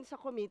lang din sa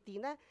committee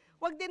na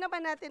wag din naman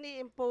natin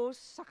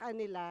i-impose sa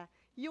kanila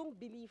yung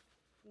belief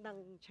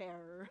ng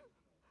chair.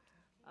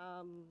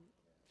 Um,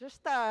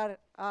 just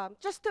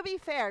to be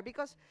fair,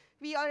 because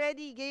we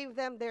already gave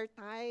them their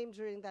time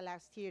during the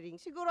last hearing.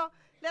 Siguro,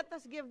 let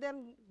us give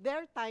them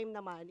their time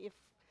naman. If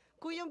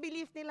kung yung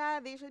belief nila,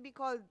 they should be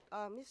called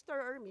Mr.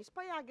 or Miss,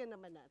 payagan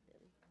naman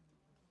natin.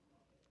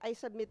 I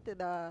submit to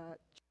the...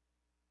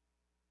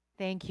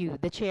 Thank you.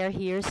 The chair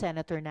here,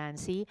 Senator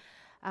Nancy.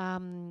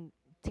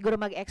 Siguro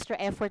mag-extra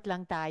effort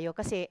lang tayo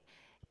kasi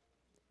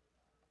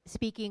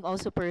speaking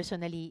also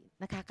personally,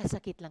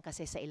 nakakasakit lang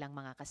kasi sa ilang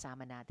mga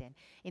kasama natin.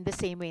 In the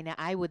same way na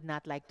I would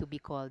not like to be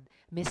called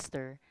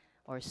Mr.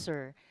 or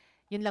Sir.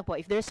 Yun lang po,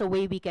 if there's a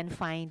way we can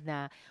find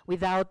na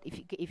without,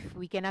 if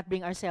we cannot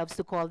bring ourselves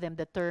to call them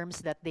the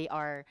terms that they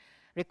are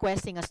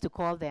requesting us to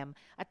call them,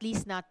 at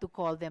least not to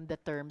call them the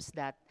terms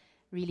that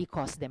really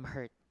cause them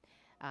hurt.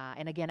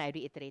 And again, I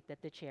reiterate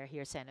that the chair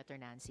here, Senator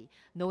Nancy.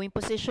 No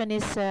imposition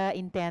is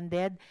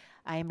intended.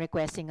 I'm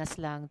requesting us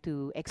lang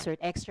to exert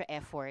extra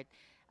effort,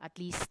 at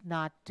least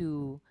not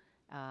to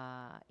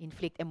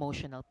inflict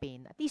emotional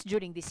pain, at least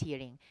during this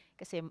hearing.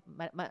 Kasi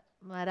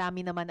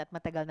marami naman at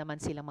matagal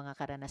naman silang mga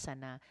karanasan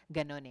na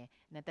ganon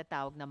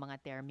natatawag na mga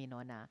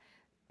termino na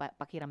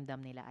pakiramdam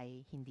nila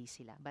ay hindi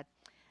sila. But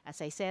as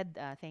I said,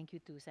 thank you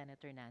to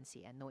Senator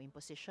Nancy, and no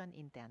imposition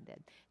intended,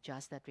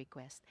 just that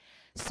request.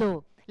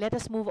 So let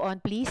us move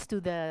on, please,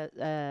 to the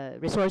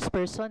resource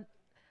person.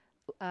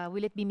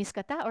 Will it be Ms.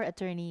 Cata or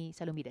Attorney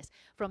Salumides?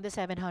 From the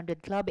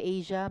 700 Club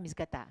Asia, Ms.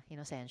 Cata,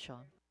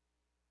 Inocencio.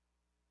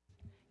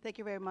 Thank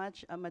you very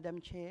much,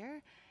 Madam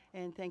Chair.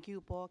 And thank you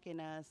po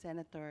kina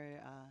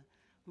Senator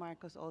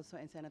Marcos also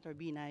and Senator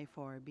Binay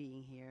for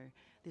being here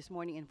this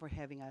morning and for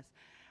having us.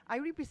 I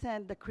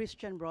represent the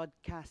Christian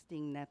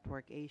Broadcasting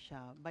Network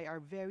Asia. By our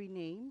very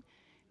name,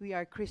 we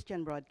are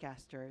Christian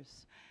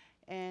broadcasters.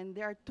 And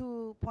there are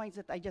 2 points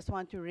that I just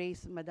want to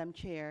raise, Madam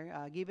Chair,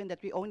 given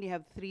that we only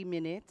have 3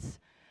 minutes.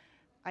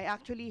 I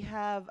actually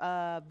have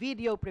a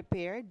video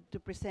prepared to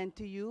present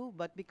to you,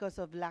 but because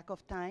of lack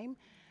of time,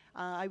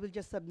 I will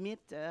just submit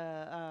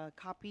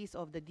copies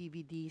of the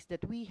DVDs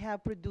that we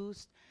have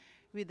produced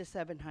with the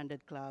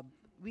 700 Club.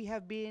 We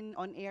have been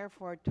on air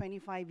for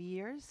 25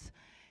 years,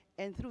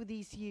 and through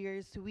these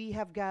years, we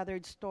have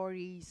gathered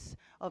stories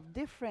of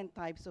different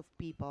types of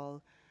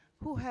people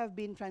who have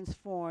been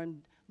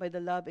transformed by the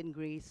love and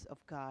grace of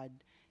God,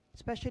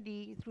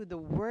 especially through the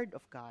Word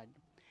of God.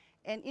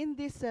 And in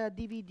this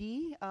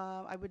DVD,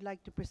 I would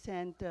like to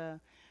present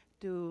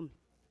to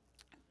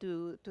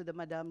the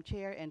Madam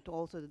Chair and to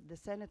also the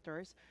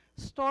senators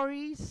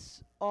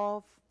stories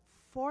of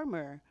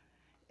former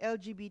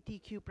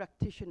LGBTQ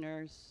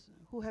practitioners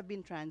who have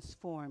been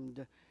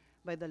transformed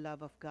by the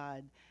love of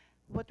God.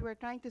 What we're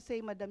trying to say,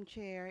 Madam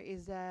Chair,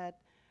 is that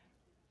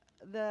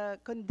the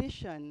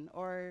condition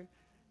or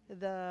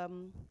the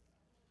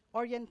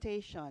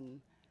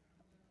orientation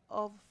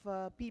of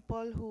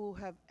people who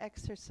have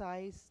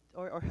exercised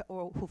or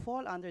who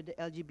fall under the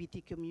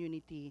LGBT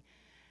community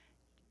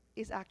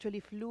is actually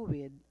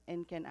fluid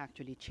and can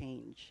actually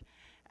change,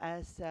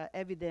 as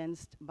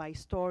evidenced by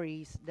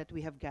stories that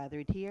we have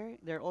gathered here.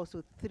 There are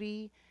also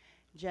 3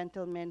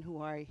 gentlemen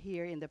who are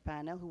here in the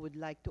panel who would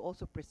like to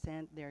also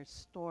present their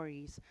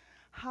stories,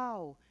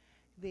 how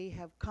they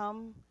have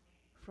come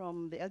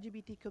from the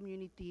LGBT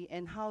community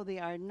and how they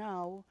are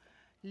now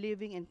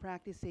living and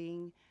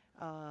practicing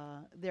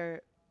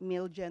their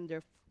male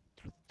gender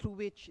through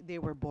which they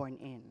were born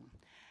in.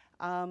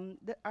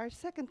 Our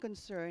second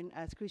concern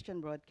as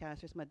Christian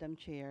broadcasters, Madam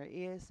Chair,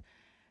 is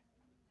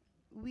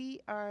we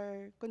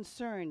are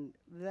concerned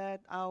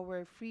that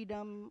our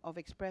freedom of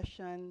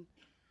expression,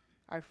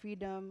 our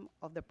freedom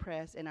of the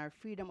press, and our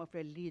freedom of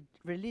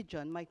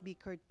religion might be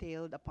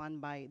curtailed upon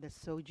by the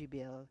SOGI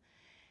bill,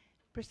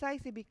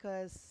 precisely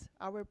because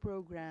our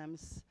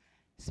programs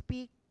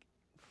speak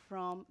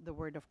from the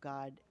Word of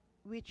God,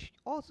 which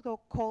also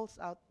calls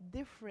out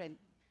different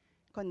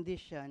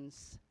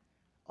conditions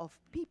of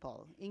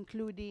people,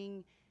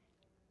 including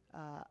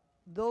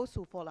those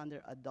who fall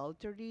under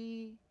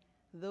adultery,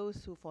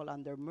 those who fall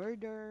under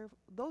murder,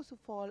 those who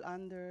fall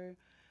under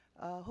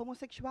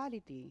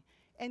homosexuality.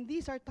 And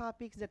these are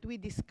topics that we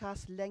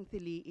discuss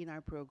lengthily in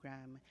our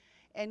program.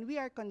 And we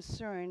are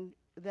concerned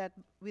that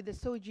with the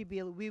SOGI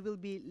bill, we will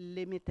be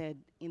limited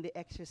in the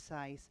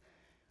exercise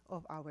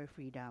of our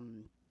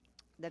freedom.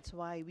 That's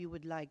why we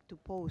would like to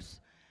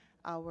pose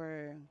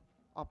our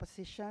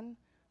opposition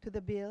to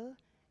the bill.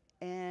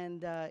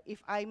 And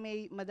if I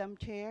may, Madam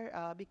Chair,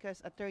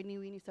 because Attorney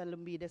Winnie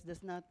Salumbides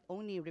does not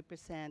only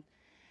represent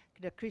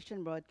the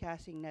Christian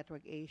Broadcasting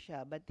Network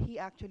Asia, but he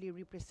actually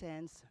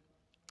represents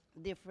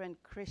different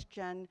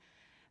Christian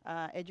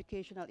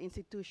educational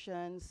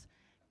institutions,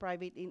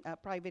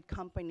 private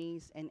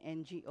companies, and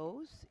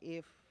NGOs,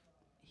 if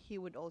he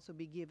would also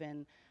be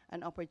given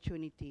an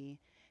opportunity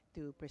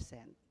to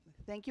present.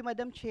 Thank you,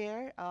 Madam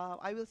Chair.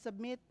 I will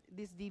submit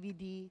this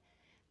DVD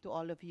to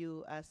all of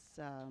you as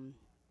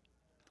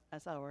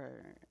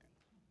our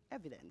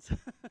evidence.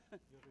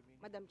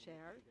 Madam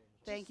Chair.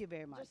 Thank you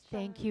very much.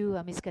 Thank you,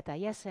 Ms. Kata.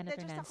 Yes, Senator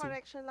Just a Nancy.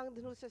 correction lang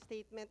dun sa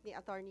statement ni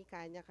Attorney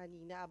Kanya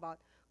kanina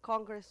about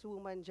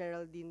Congresswoman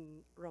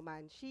Geraldine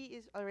Roman. She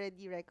is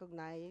already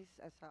recognized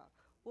as a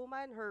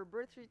woman. Her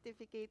birth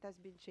certificate has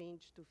been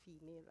changed to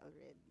female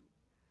already.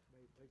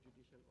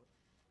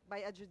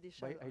 By a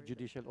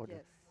judicial order.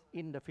 Yes. Yes.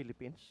 In the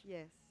Philippines?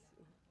 Yes.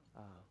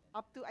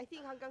 Up to, I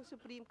think hanggang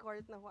Supreme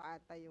Court na ho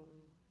ata yung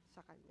sa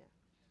kanya.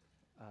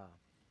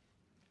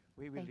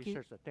 We will Thank you.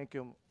 research that. Thank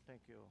you,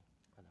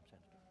 Madam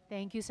Senator.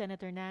 Thank you,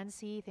 Senator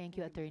Nancy. Thank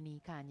you, Attorney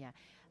Kanya.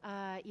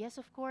 Yes,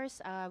 of course,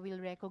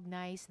 we'll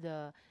recognize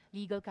the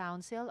Legal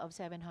Counsel of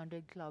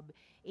 700 Club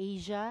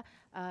Asia.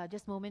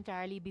 Just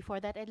momentarily before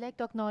that, I'd like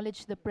to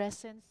acknowledge the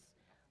presence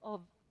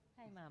of,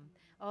 hi ma'am,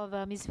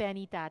 of Ms.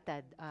 Fanny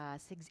Tatad,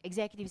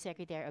 Executive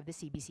Secretary of the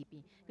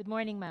CBCP. Good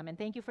morning, ma'am, and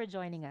thank you for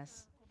joining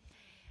us.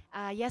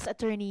 Yes,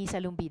 Attorney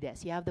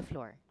Salumbides, you have the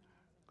floor.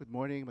 Good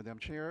morning, Madam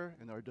Chair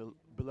and our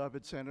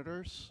beloved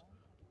senators.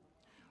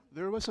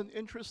 There was an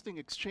interesting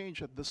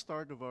exchange at the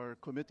start of our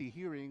committee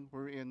hearing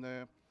wherein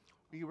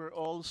we were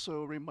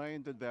also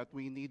reminded that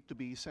we need to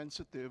be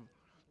sensitive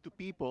to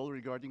people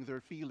regarding their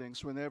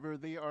feelings whenever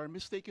they are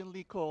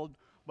mistakenly called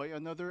by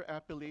another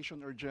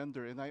appellation or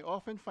gender. And I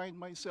often find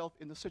myself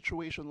in a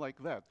situation like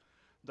that.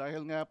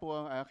 Dahil nga po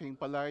ang aking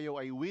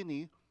palayaw ay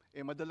Winnie,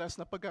 madalas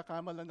na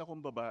pagkakamalan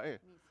akong babae.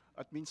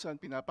 At minsan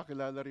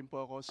pinapakilala rin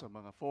po ako sa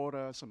mga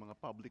fora, sa mga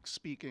public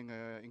speaking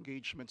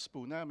engagements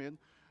po namin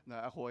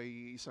na ako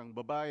ay isang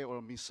babae o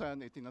minsan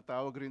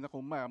tinatawag rin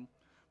akong ma'am.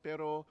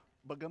 Pero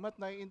bagamat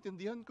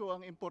naiintindihan ko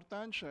ang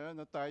importansya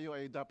na tayo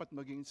ay dapat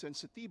maging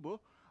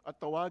sensitibo at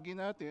tawagin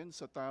natin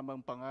sa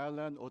tamang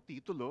pangalan o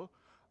titulo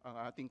ang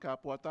ating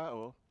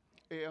kapwa-tao,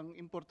 ang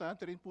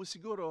importante rin po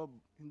siguro,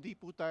 hindi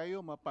po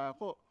tayo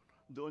mapako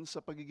doon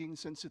sa pagiging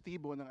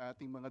sensitibo ng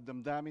ating mga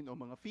damdamin o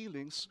mga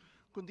feelings,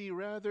 kundi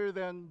rather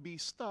than be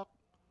stuck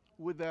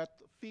with that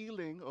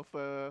feeling of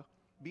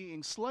being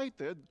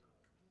slighted,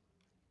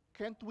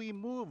 can't we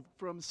move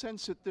from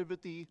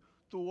sensitivity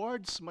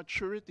towards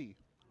maturity,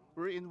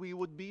 wherein we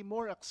would be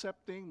more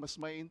accepting, mas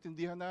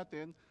maiintindihan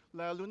natin,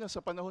 lalo na sa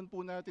panahon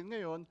po natin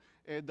ngayon,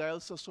 dahil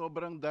sa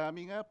sobrang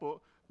dami nga po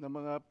ng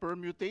mga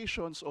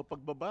permutations o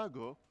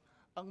pagbabago,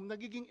 ang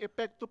nagiging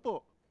epekto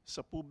po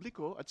sa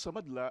publiko at sa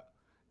madla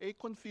ay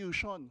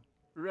confusion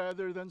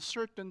rather than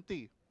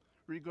certainty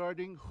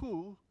regarding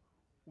who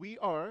we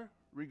are,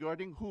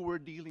 regarding who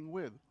we're dealing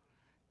with.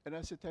 And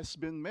as it has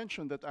been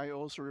mentioned that I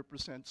also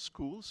represent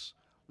schools,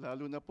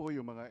 lalo na po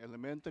yung mga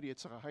elementary at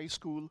saka high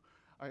school.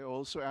 I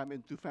also am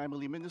into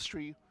family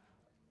ministry.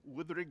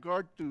 With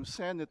regard to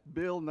Senate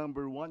Bill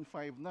number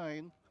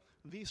 159,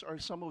 these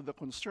are some of the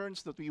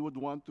concerns that we would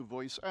want to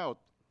voice out.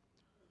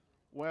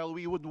 While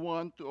we would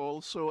want to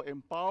also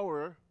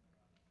empower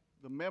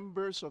the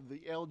members of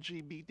the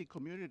LGBT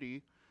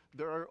community,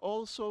 there are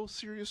also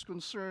serious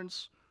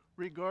concerns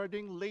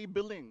regarding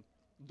labeling.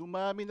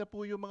 Dumami na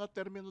po yung mga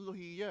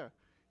terminolohiya.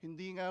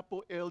 Hindi nga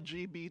po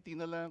LGBT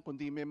na lang,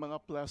 kundi may mga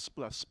plus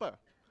pa.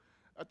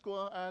 At kung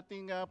ang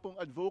ating nga pong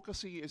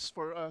advocacy is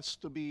for us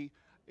to be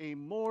a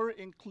more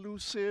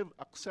inclusive,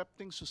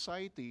 accepting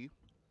society,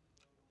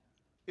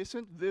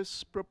 isn't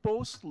this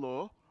proposed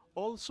law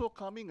also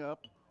coming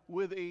up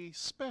with a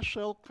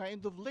special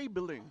kind of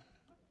labeling?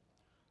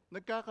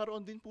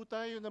 Nagkakaroon din po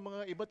tayo ng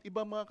mga iba't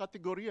ibang mga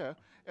kategorya,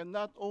 and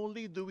not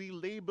only do we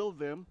label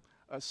them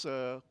as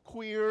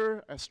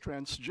queer, as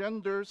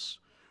transgenders,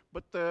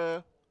 but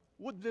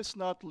would this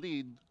not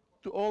lead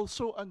to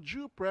also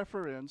undue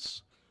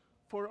preference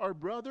for our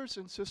brothers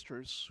and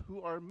sisters who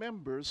are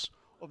members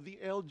of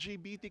the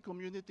LGBT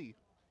community?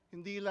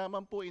 Hindi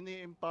lamang po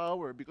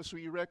ini-empower because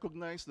we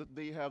recognize that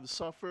they have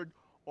suffered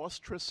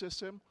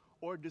ostracism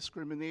or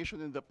discrimination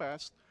in the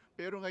past,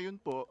 pero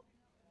ngayon po,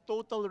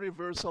 total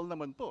reversal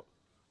naman po,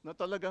 na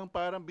talagang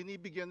parang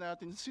binibigyan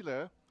natin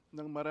sila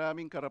ng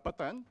maraming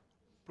karapatan,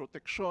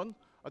 proteksyon,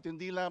 at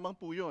hindi lamang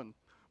po yun.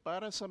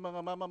 Para sa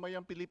mga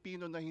mamamayang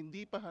Pilipino na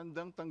hindi pa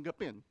handang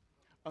tanggapin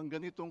ang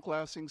ganitong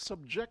klaseng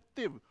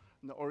subjective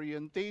na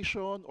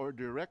orientation or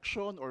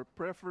direction or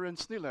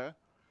preference nila,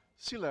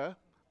 sila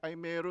ay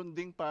meron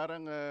ding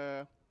parang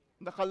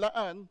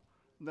nakalaan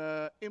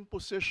na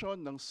imposition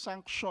ng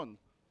sanction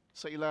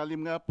sa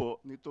ilalim nga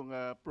po nitong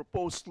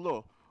proposed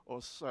law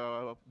o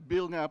sa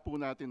bill nga po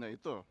natin na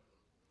ito.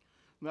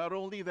 Not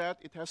only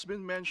that, it has been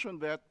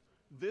mentioned that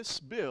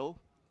this bill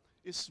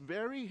is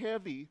very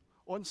heavy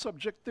on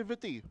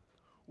subjectivity.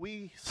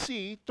 We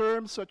see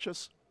terms such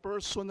as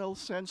personal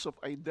sense of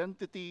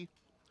identity,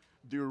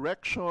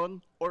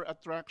 direction, or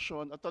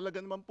attraction. At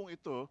talaga naman pong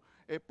ito,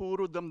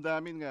 puro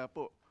damdamin nga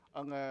po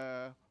ang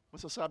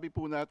masasabi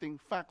po nating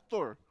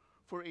factor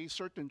for a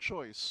certain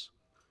choice.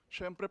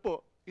 Siyempre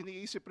po,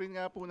 iniisip rin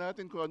nga po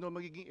natin kung ano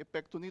magiging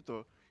epekto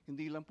nito,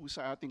 hindi lang po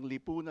sa ating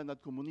lipunan at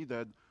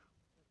komunidad,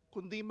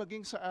 kundi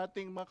maging sa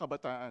ating mga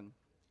kabataan,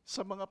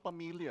 sa mga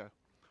pamilya.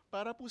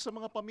 Para po sa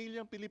mga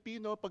pamilyang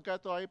Pilipino, pagka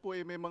tayo po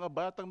ay may mga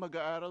batang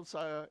mag-aaral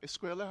sa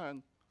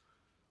eskwelahan,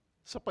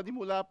 sa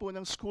panimula po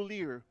ng school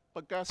year,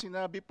 pagka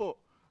sinabi po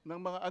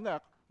ng mga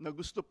anak na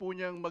gusto po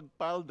niyang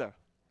magpalda,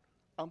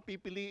 ang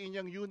pipiliin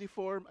niyang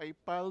uniform ay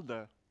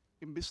palda,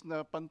 imbis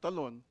na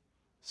pantalon,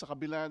 sa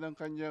kabila ng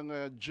kanyang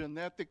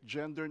genetic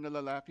gender na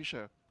lalaki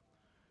siya.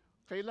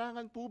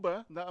 Kailangan po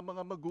ba na ang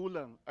mga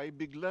magulang ay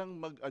biglang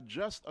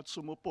mag-adjust at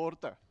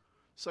sumuporta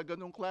sa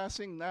ganong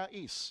klaseng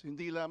nais?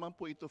 Hindi lamang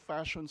po ito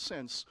fashion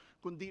sense,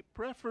 kundi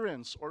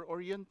preference or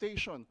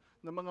orientation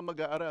ng mga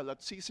mag-aaral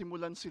at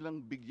sisimulan silang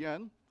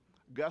bigyan,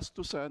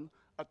 gastusan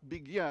at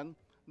bigyan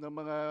ng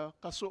mga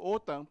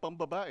kasuotang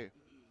pambabae.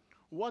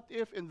 What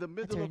if in the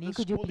middle Attorney, of the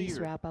could you school please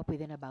year, wrap up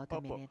within about a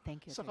Opo. minute?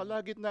 Thank you, sa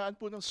Attorney. kalagitnaan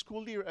po ng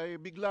school year ay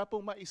bigla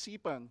pong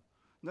maisipan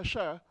na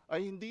siya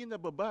ay hindi na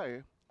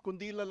babae,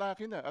 kundi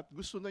lalaki na at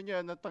gusto na niya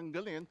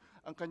natanggalin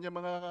ang kanyang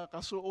mga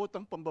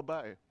kasuotang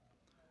pambabae.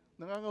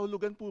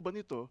 Nangangahulugan po ba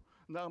nito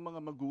na ang mga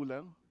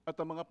magulang at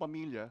ang mga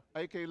pamilya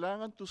ay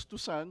kailangan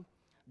tustusan,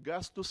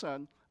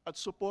 gastusan at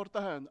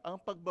suportahan ang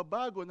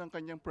pagbabago ng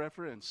kanyang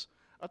preference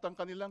at ang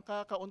kanilang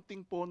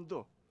kakaunting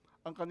pondo,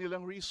 ang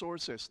kanilang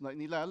resources na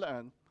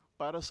inilalaan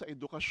para sa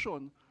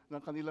edukasyon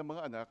ng kanilang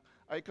mga anak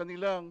ay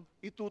kanilang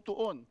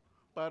itutuon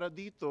para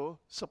dito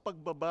sa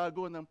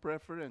pagbabago ng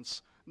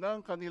preference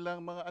ng kanilang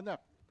mga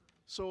anak.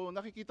 So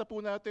nakikita po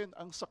natin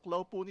ang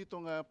saklaw po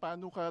nitong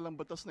panukalang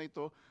batas na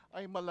ito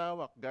ay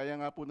malawak. Gaya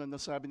nga po na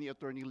nasabi ni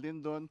Attorney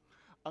Lyndon,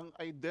 ang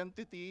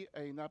identity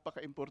ay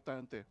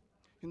napaka-importante.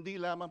 Hindi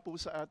lamang po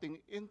sa ating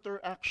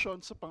interaction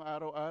sa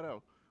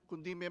pang-araw-araw,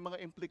 kundi may mga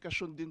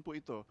implikasyon din po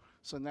ito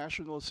sa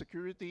national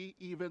security,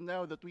 even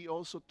now that we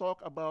also talk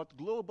about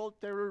global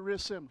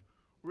terrorism,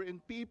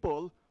 wherein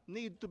people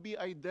need to be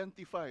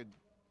identified.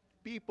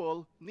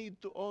 People need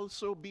to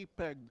also be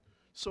pegged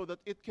so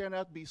that it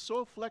cannot be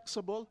so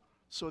flexible,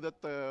 so that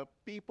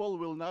people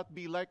will not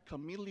be like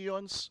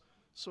chameleons.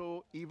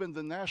 So even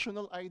the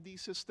national ID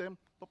system,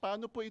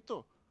 paano po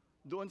ito?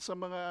 Doon sa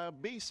mga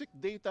basic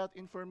data at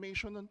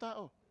information ng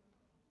tao.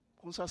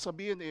 Kung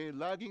sasabihin,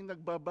 laging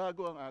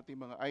nagbabago ang ating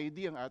mga ID,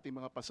 ang ating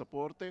mga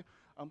pasaporte,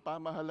 ang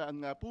pamahalaan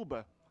nga po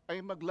ba ay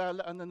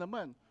maglalaan na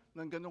naman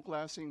ng ganong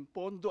klaseng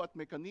pondo at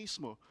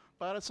mekanismo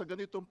para sa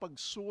ganitong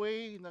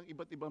pag-sway ng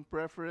iba't ibang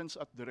preference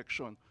at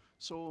direksyon.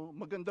 So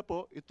maganda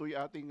po, ito'y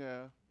ating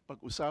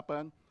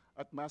pag-usapan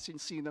at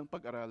masinsinang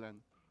pag-aralan.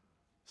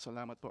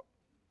 Salamat po.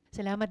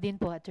 Salamat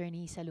din po,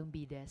 Attorney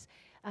Salumbides.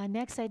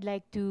 Next, I'd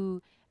like to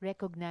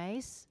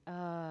recognize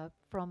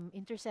from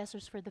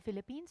Intercessors for the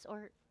Philippines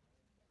or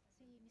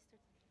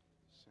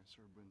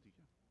Cesar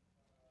Buendia.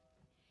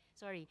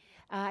 Sorry.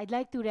 I'd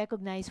like to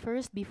recognize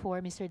first, before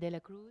Mr. De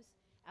La Cruz,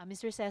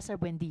 Mr. Cesar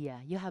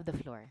Buendia. You have the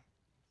floor.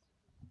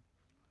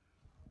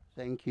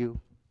 Thank you,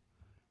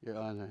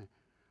 Your Honor.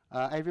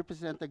 I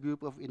represent a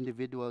group of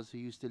individuals who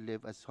used to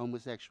live as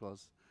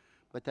homosexuals,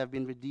 but have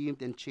been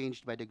redeemed and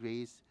changed by the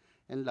grace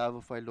and love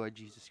of our Lord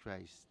Jesus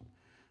Christ.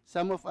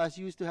 Some of us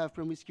used to have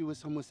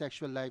promiscuous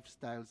homosexual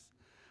lifestyles,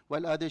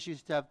 while others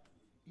used to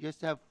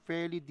have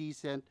fairly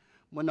decent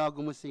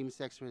monogamous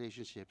same-sex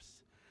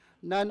relationships.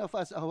 None of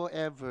us,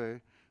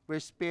 however, were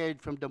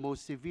spared from the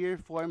most severe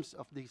forms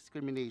of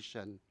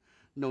discrimination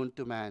known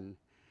to man.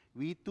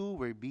 We too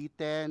were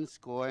beaten,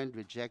 scorned,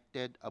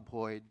 rejected,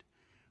 abhorred.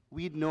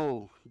 We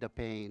know the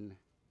pain.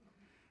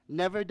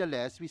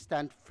 Nevertheless, we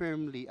stand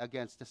firmly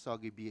against the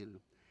Soggy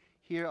Bill.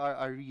 Here are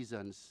our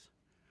reasons.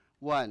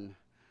 1.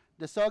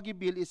 The Soggy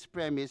Bill is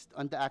premised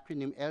on the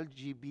acronym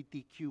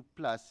LGBTQ+,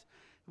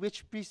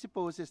 which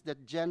presupposes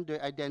that gender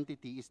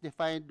identity is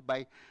defined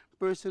by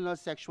personal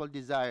sexual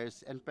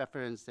desires and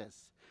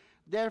preferences.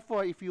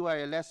 Therefore, if you are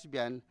a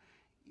lesbian,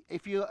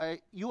 you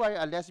are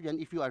a lesbian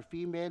if you are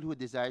female who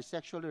desires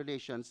sexual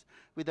relations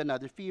with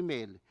another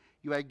female.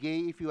 You are gay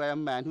if you are a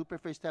man who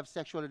prefers to have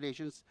sexual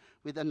relations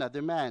with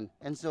another man,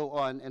 and so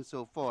on and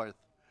so forth.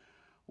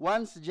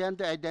 One's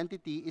gender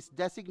identity is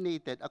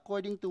designated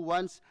according to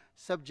one's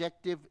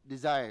subjective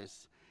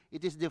desires.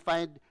 It is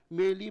defined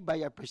merely by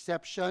a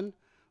perception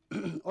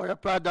or a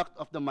product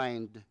of the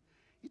mind.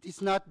 It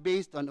is not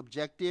based on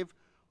objective,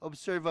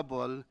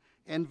 observable,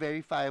 and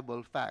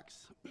verifiable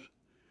facts.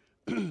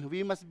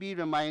 We must be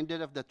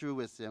reminded of the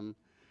truism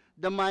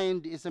The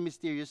mind is a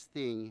mysterious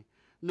thing.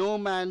 No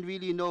man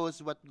really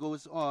knows what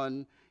goes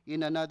on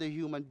in another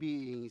human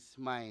being's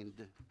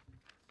mind.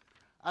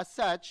 As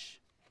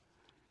such,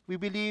 we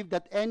believe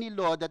that any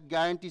law that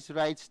guarantees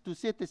rights to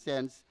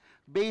citizens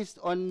based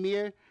on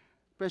mere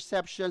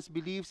perceptions,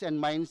 beliefs,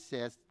 and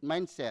mindsets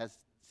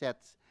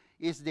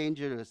is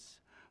dangerous.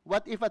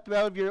 What if a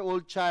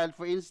 12-year-old child,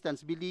 for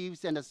instance,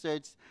 believes and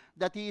asserts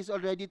that he is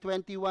already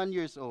 21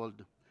 years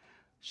old?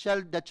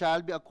 Shall the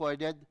child be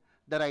accorded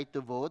the right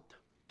to vote,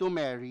 to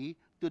marry,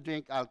 to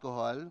drink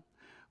alcohol?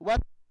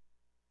 What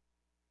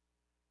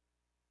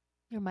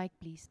Your mic,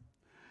 please.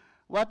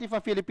 What if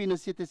a Filipino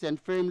citizen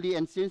firmly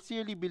and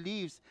sincerely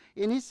believes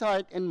in his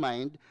heart and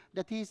mind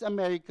that he is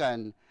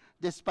American,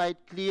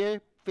 despite clear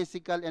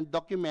physical and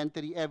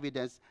documentary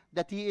evidence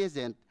that he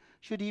isn't?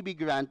 Should he be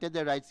granted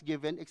the rights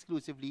given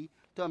exclusively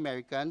to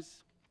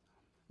Americans?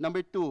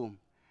 Number two,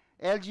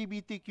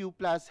 LGBTQ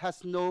plus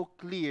has no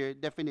clear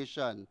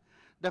definition.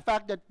 The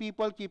fact that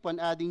people keep on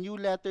adding new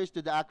letters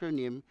to the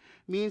acronym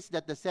means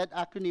that the said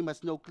acronym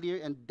has no clear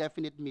and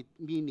definite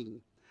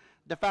meaning.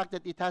 The fact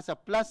that it has a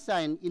plus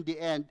sign in the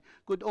end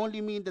could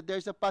only mean that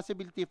there's a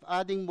possibility of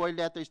adding more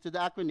letters to the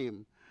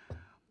acronym.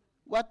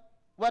 What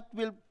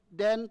will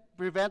then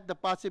prevent the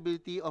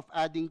possibility of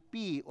adding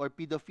P or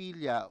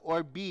pedophilia,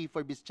 or B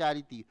for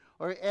bestiality,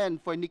 or N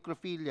for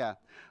necrophilia?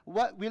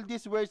 What, will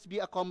these words be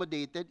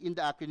accommodated in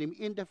the acronym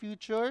in the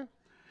future?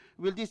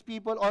 Will these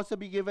people also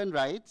be given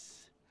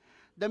rights?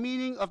 The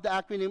meaning of the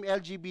acronym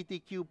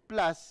LGBTQ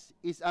plus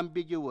is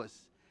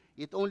ambiguous.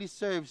 It only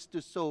serves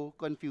to sow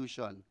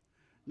confusion.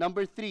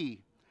 Number three,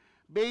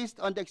 based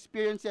on the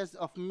experiences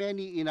of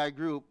many in our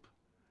group,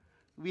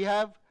 we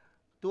have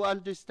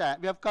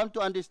come to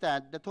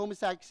understand that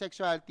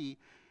homosexuality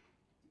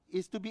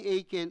is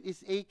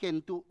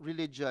akin to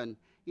religion,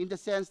 in the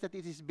sense that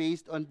it is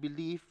based on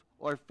belief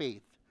or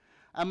faith.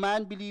 A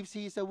man believes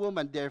he is a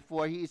woman,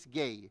 therefore he is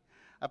gay.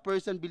 A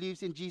person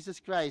believes in Jesus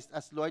Christ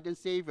as Lord and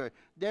Savior,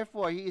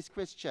 therefore he is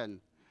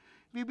Christian.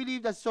 We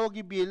believe that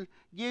SOGI bill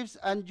gives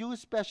undue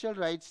special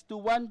rights to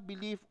one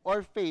belief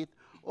or faith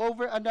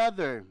over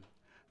another.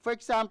 For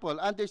example,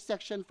 under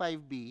Section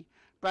 5B,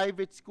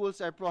 private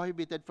schools are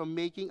prohibited from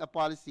making a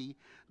policy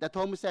that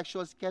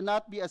homosexuals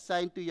cannot be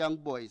assigned to young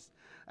boys,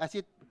 as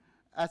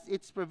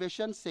its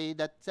provisions say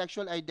that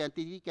sexual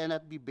identity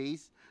cannot be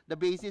the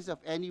basis of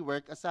any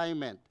work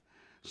assignment.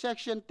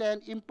 Section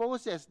 10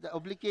 imposes the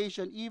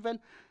obligation even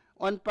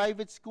on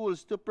private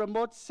schools to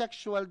promote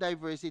sexual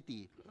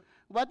diversity.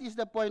 What is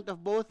the point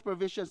of both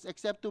provisions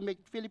except to make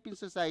Philippine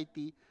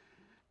society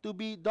to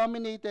be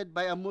dominated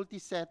by a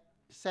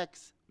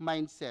multi-sex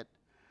mindset?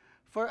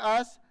 For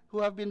us,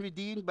 who have been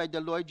redeemed by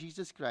the Lord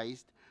Jesus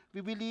Christ,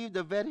 we believe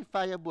the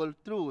verifiable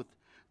truth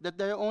that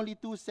there are only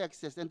two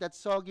sexes and that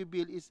SOGI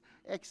bill is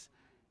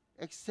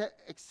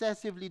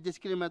excessively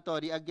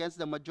discriminatory against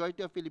the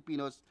majority of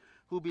Filipinos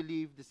who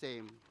believe the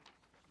same.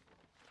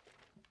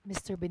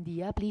 Mr.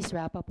 Buendia, please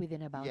wrap up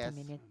within about a Yes.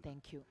 minute.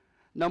 Thank you.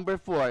 Number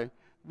four,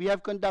 we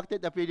have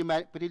conducted a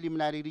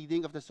preliminary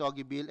reading of the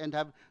SOGI bill and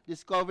have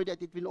discovered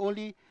that it will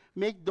only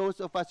make those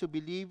of us who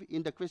believe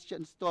in the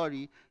Christian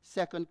story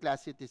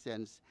second-class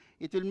citizens.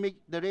 It will make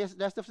the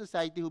rest of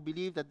society who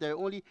believe that there are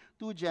only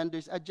two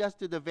genders adjust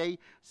to the very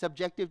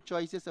subjective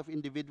choices of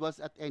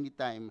individuals at any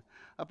time.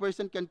 A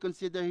person can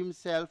consider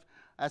himself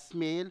as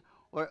male,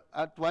 or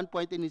at one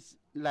point in his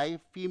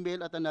life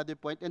female at another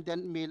point, and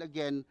then male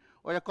again,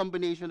 or a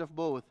combination of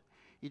both.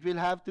 It will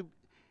have to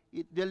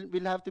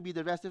be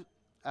the rest of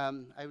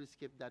I will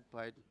skip that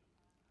part.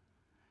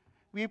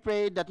 We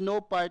pray that no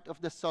part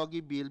of the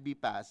SOGI bill be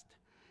passed.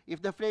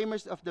 If the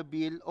framers of the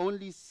bill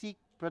only seek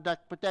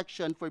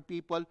protection for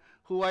people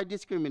who are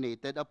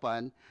discriminated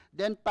upon,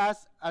 then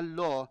pass a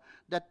law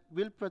that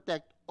will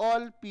protect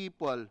all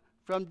people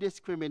from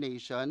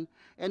discrimination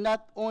and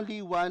not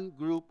only one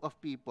group of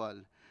people.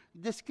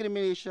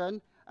 Discrimination,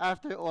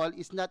 after all,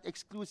 is not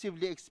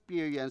exclusively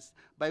experienced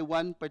by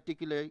one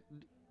particular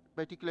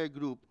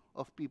group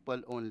of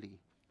people only.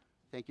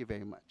 Thank you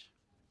very much.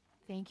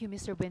 Thank you,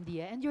 Mr.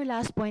 Buendia. And your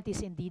last point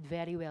is indeed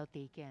very well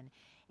taken.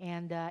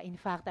 And in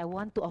fact, I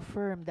want to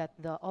affirm that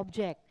the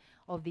object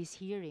of this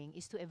hearing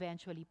is to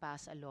eventually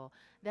pass a law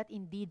that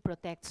indeed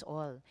protects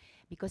all,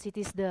 because it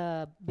is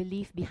the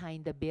belief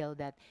behind the bill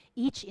that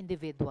each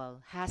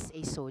individual has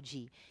a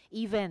SOGI,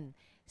 even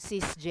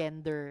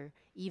cisgender,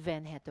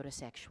 even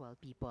heterosexual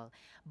people,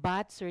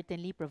 but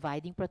certainly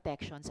providing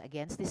protections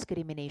against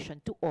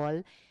discrimination to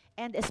all,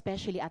 and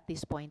especially at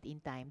this point in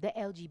time, the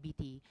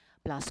LGBT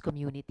plus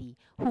community,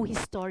 who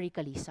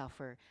historically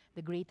suffer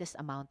the greatest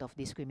amount of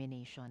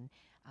discrimination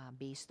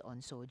based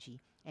on SOGI.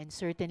 And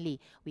certainly,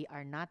 we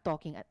are not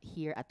talking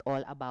here at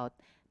all about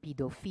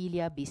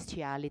pedophilia,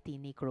 bestiality,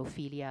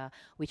 necrophilia,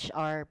 which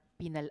are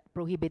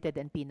prohibited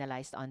and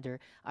penalized under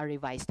our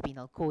revised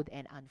penal code,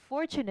 and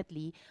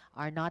unfortunately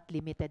are not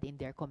limited in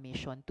their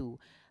commission to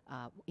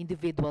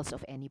individuals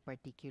of any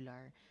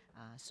particular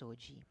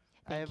SOGI.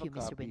 I have Thank you,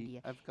 a Mr. copy.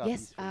 Buendia. I have copies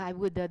Yes, for you. I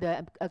would.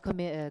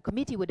 The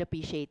committee would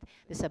appreciate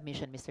the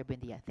submission, Mr.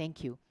 Buendia.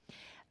 Thank you.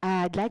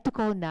 I'd like to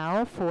call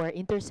now for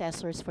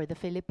Intercessors for the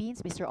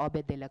Philippines, Mr.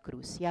 Obed de la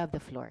Cruz. You have the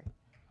floor.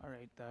 All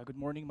right. Good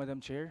morning,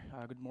 Madam Chair.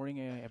 Good morning,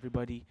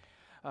 everybody.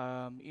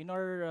 In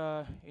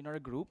our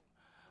group,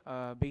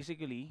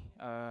 basically,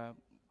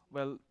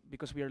 well,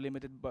 because we are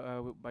limited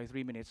by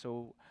 3 minutes,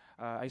 so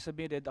I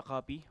submitted a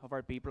copy of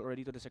our paper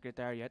already to the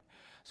Secretariat.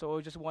 So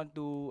I just want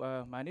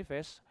to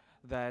manifest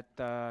that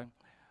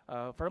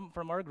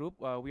from our group,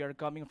 we are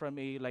coming from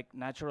a like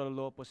natural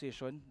law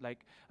position,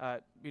 like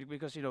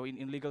because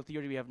in legal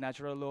theory we have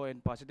natural law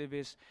and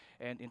positivist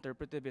and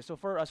interpretivist. So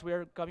for us, we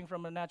are coming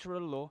from a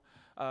natural law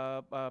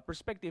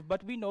perspective,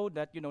 but we know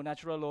that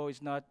natural law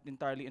is not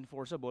entirely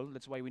enforceable.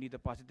 That's why we need a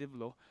positive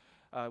law.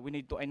 We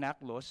need to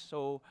enact laws.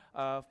 So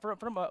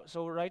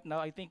so right now,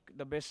 I think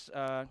the best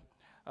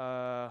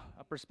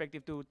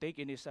perspective to take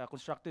in is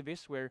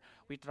constructivist, where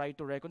we try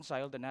to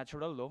reconcile the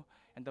natural law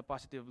and the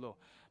positive law.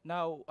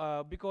 Now,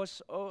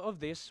 because of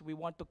this, we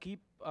want to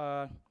keep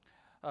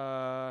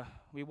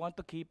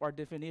our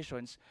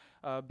definitions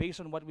based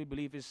on what we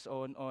believe is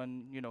on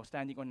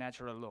standing on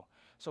natural law.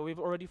 So we've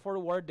already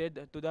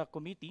forwarded to the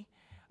committee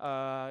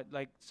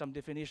like some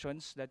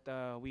definitions that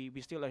we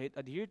still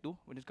adhere to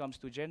when it comes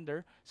to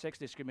gender, sex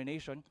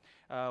discrimination,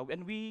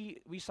 and we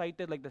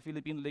cited like the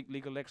Philippine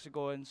legal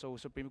lexicon, so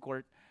Supreme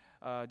Court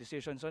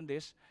decisions on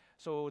this,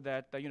 so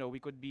that we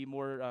could be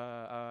more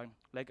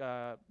like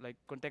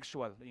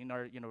contextual in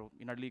our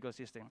in our legal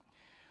system.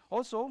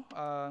 Also,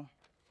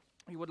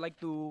 we would like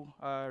to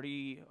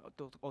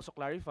also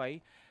clarify,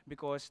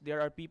 because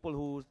there are people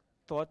who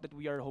thought that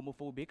we are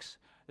homophobics,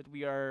 that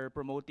we are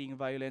promoting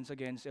violence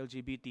against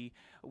LGBT.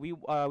 We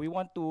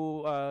want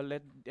to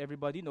let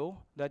everybody know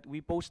that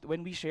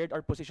when we shared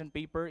our position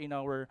paper in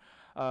our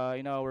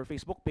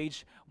Facebook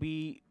page,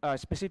 we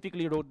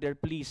specifically wrote there,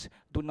 please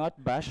do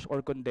not bash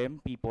or condemn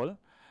people,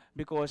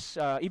 because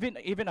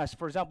even us,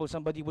 for example,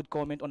 somebody would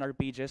comment on our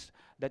pages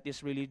that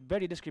is really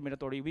very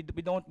discriminatory. We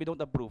don't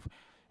approve.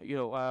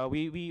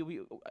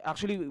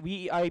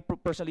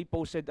 Personally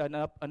posted an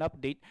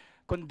update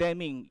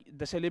condemning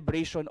the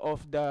celebration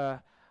of the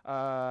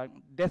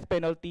death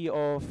penalty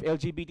of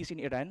LGBTs in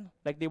Iran.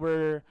 Like they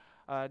were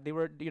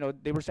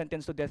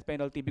sentenced to death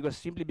penalty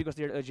simply because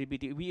they're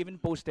LGBT. We even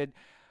posted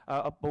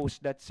a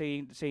post that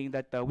saying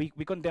that we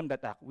condemn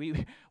that act.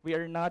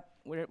 We're not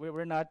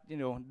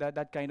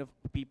that kind of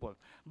people.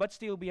 But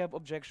still, we have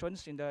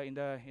objections in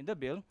the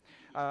bill.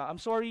 I'm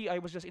sorry, I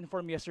was just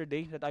informed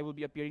yesterday that I will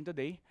be appearing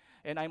today,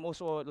 and I'm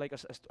also like a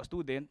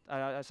student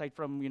aside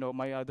from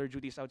my other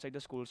duties outside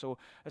the school. So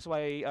that's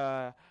why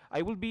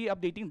I will be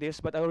updating this,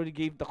 but I already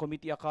gave the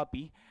committee a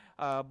copy.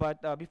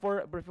 But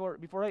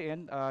before I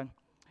end,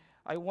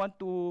 I want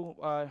to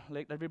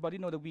let everybody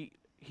know that we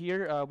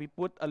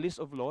put a list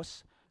of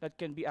laws that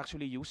can be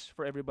actually used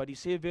for everybody,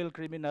 civil,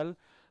 criminal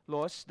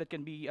laws that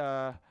can be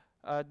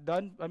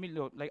done. I mean,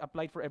 like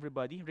applied for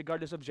everybody,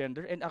 regardless of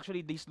gender. And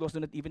actually, these laws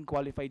do not even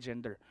qualify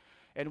gender.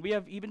 And we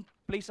have even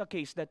placed a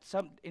case that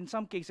in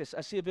some cases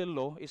a civil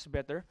law is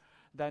better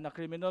than a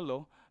criminal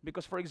law,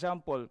 because, for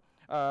example,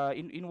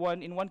 in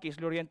one case,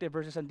 Loriente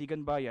versus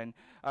Andigan Bayan,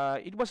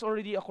 it was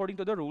already according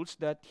to the rules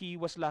that he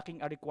was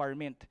lacking a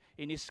requirement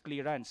in his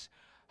clearance.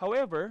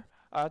 However,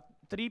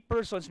 3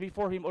 persons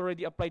before him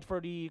already applied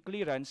for the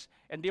clearance,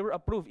 and they were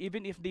approved,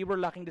 even if they were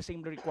lacking the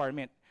same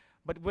requirement.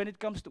 But when it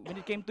came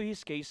to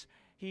his case,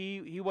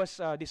 he was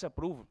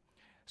disapproved.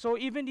 So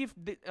even if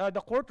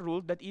the court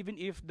ruled that even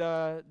if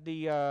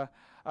the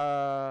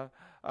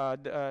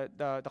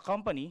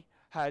company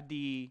had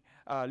the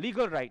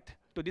legal right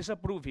to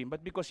disapprove him,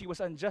 but because he was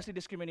unjustly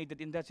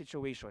discriminated in that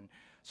situation,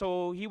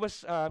 so he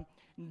was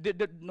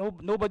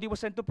nobody was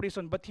sent to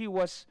prison, but he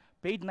was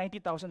paid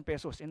 90,000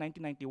 pesos in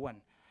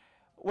 1991.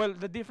 Well,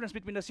 the difference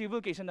between a civil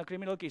case and a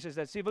criminal case is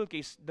that civil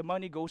case, the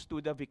money goes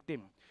to the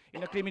victim.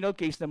 In a criminal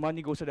case, the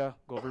money goes to the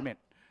government.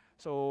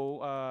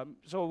 So,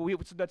 so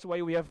that's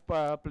why we have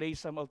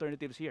placed some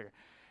alternatives here.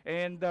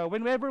 And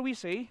whenever we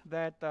say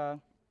that,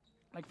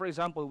 like for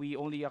example, we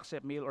only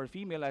accept male or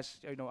female as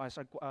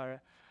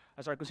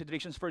as our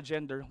considerations for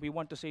gender, we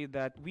want to say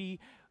that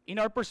in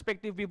our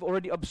perspective, we've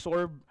already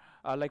absorbed,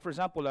 like for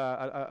example,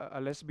 a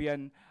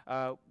lesbian.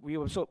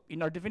 So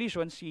in our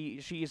definitions,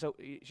 she's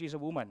a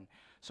woman.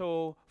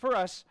 So for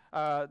us,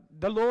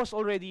 the laws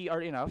already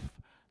are enough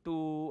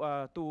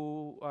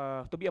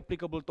to be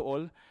applicable to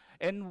all.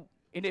 And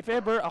if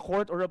ever a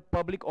court or a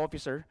public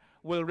officer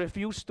will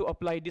refuse to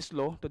apply this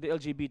law to the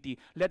LGBT,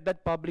 let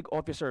that public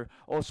officer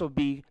also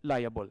be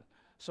liable.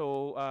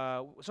 So,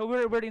 so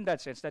we're in that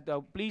sense that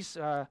please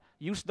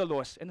use the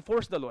laws,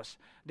 enforce the laws.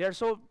 They are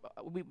so,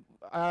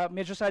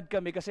 medyo sad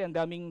kami kasi ang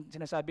daming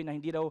sinasabi na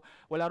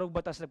wala raw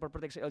batas na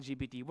protect sa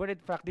LGBT. Where in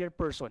fact, they're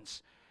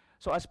persons.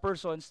 So as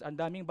persons, ang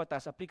daming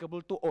batas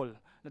applicable to all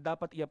na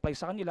dapat i-apply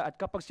sa kanila, at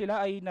kapag sila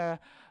ay na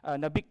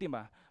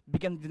biktima,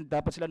 bigyan din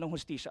dapat sila ng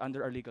hustisya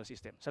under our legal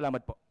system.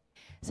 Salamat po.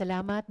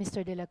 Salamat,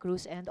 Mr. De La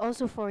Cruz, and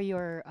also for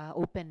your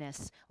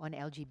openness on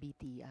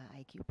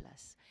LGBTIQ+.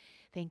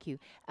 Thank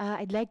you.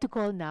 I'd like to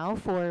call now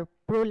for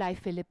Pro-Life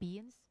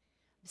Philippines,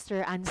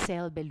 Mr.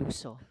 Ansel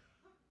Beluso.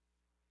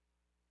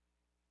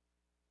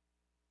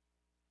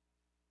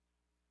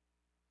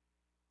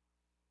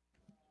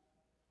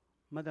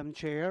 Madam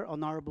Chair,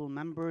 honorable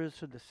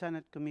members of the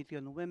Senate Committee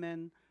on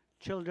Women,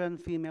 Children,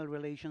 Female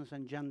Relations,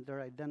 and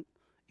Gender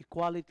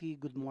Equality,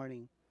 good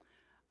morning.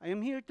 I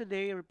am here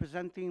today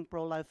representing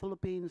Pro-Life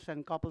Philippines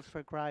and Couples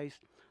for Christ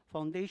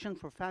Foundation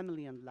for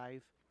Family and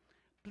Life.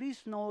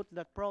 Please note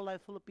that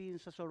Pro-Life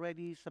Philippines has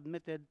already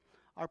submitted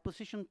our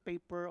position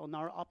paper on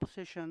our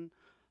opposition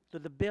to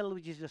the bill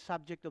which is the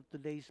subject of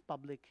today's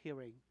public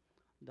hearing,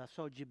 the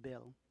SOGI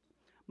bill.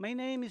 My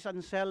name is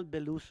Ansel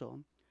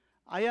Beluso.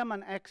 I am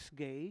an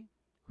ex-gay,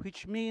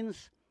 which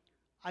means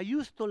I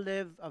used to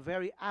live a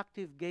very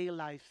active gay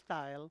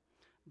lifestyle,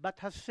 but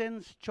have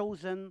since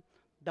chosen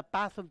the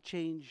path of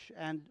change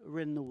and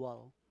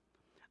renewal.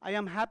 I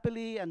am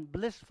happily and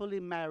blissfully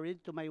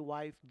married to my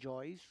wife,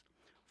 Joyce,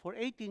 for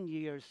 18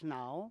 years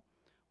now.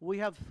 We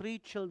have 3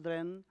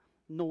 children,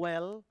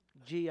 Noel,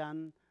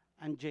 Gian,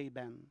 and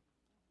Jaben.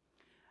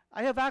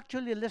 I have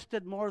actually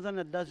listed more than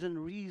a dozen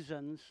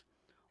reasons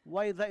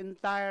why the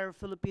entire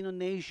Filipino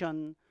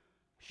nation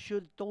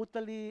should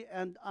totally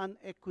and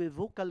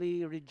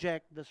unequivocally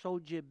reject the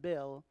SOGI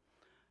bill,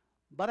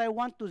 but I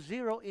want to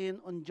zero in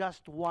on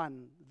just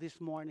one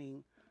this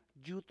morning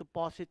due to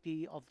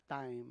paucity of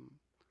time.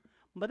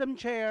 Madam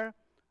Chair,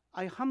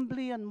 I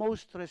humbly and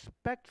most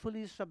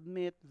respectfully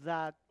submit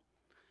that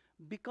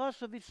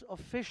because of its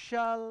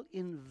official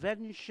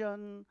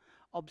invention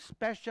of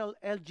special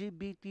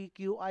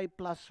LGBTQI+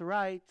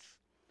 rights,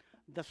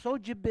 the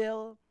SOGI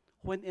bill,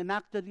 when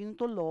enacted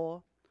into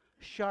law,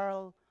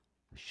 shall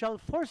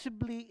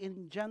forcibly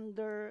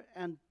engender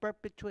and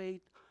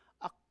perpetuate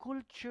a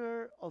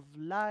culture of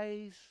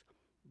lies,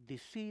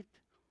 deceit,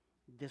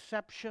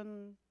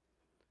 deception,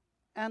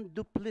 and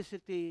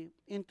duplicity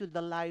into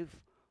the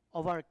life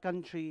of our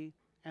country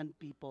and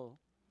people.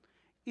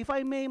 If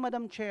I may,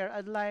 Madam Chair,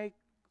 I'd like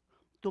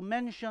to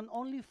mention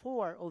only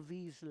 4 of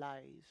these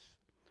lies.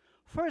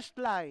 First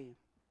lie: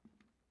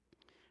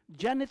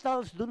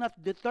 genitals do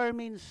not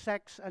determine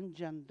sex and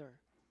gender.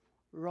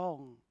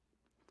 Wrong.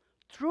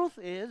 Truth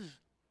is,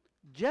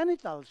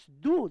 genitals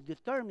do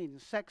determine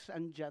sex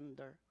and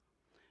gender.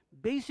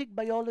 Basic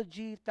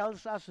biology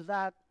tells us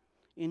that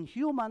in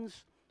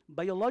humans,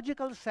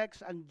 biological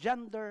sex and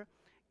gender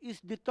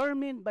is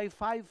determined by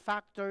 5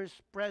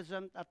 factors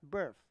present at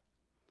birth: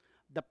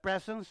 the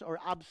presence or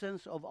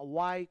absence of a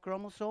Y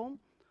chromosome,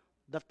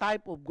 the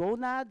type of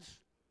gonads,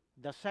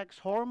 the sex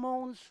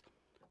hormones,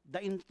 the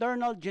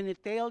internal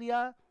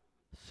genitalia,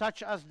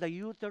 such as the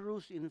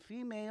uterus in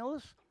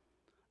females,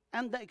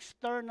 and the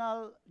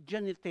external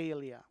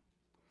genitalia.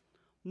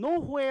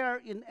 Nowhere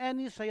in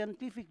any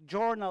scientific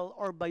journal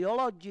or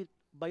biology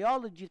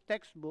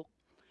textbook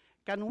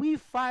can we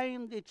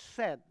find it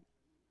said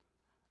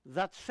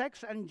that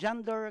sex and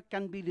gender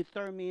can be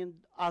determined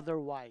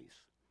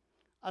otherwise.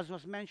 As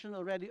was mentioned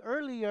already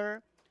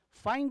earlier,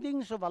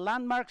 findings of a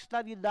landmark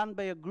study done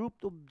by a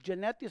group of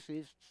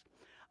geneticists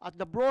at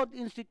the Broad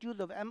Institute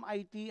of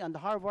MIT and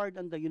Harvard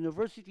and the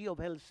University of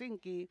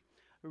Helsinki,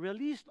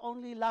 released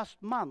only last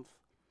month,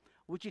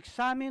 which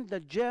examined the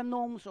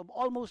genomes of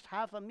almost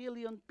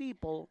 500,000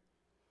 people,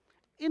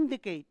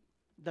 indicate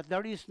that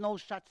there is no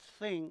such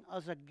thing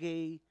as a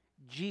gay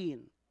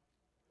gene.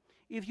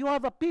 If you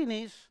have a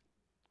penis,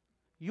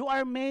 you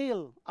are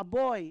male, a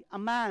boy, a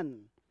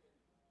man.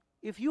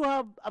 If you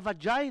have a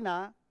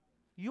vagina,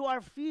 you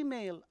are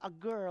female, a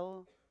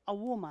girl, a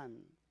woman.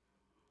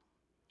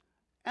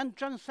 And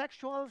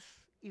transsexuals,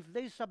 if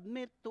they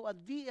submit to a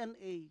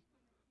DNA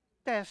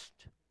test,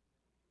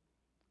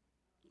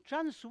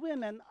 trans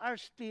women are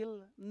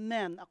still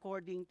men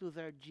according to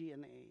their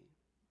DNA.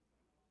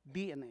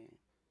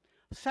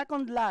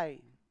 Second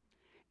lie: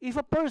 if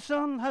a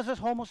person has a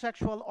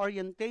homosexual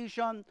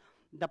orientation,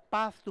 the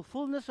path to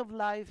fullness of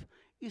life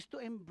is to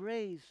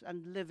embrace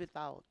and live it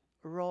out.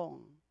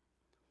 Wrong.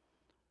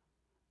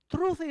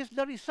 Truth is,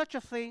 there is such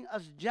a thing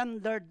as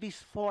gender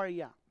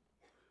dysphoria.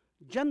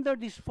 Gender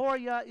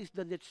dysphoria is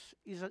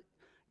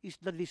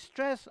the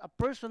distress a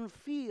person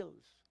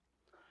feels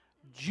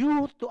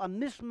due to a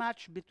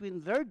mismatch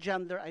between their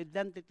gender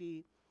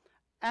identity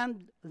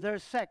and their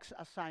sex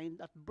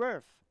assigned at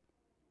birth.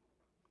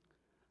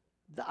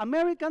 The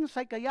American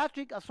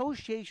Psychiatric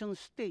Association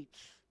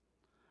states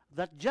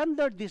that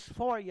gender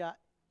dysphoria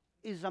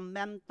is a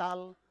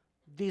mental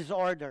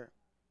disorder.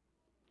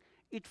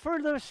 It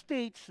further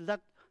states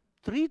that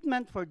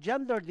treatment for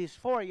gender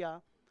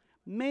dysphoria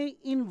may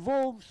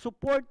involve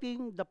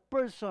supporting the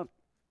person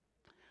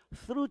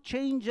through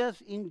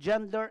changes in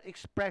gender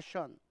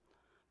expression.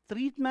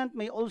 Treatment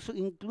may also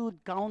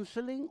include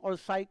counseling or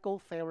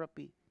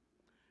psychotherapy.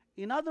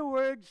 In other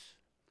words,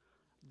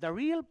 the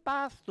real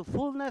path to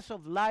fullness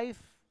of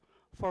life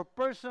for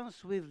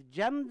persons with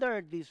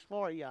gender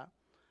dysphoria,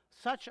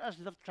 such as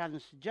the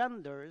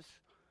transgenders,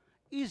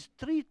 is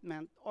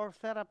treatment or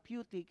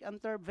therapeutic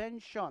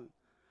intervention,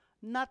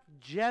 not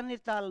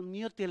genital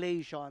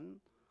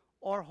mutilation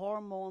or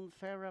hormone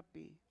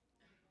therapy.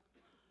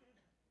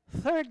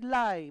 Third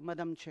lie,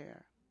 Madam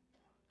Chair: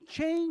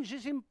 change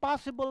is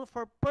impossible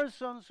for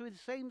persons with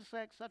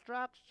same-sex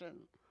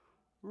attraction.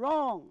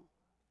 Wrong.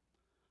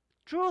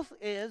 Truth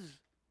is,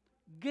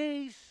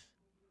 gays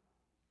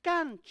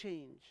can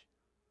change.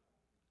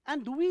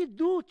 And we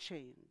do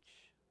change.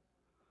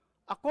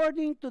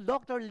 According to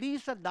Dr.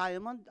 Lisa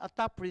Diamond, a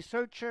top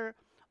researcher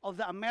of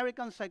the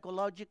American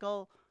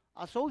Psychological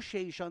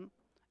Association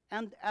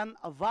and an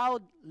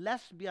avowed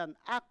lesbian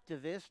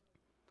activist,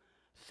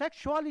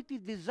 sexuality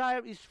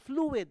desire is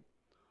fluid.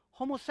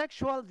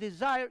 Homosexual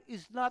desire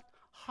is not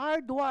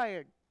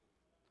hardwired.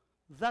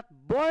 That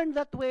born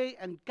that way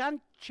and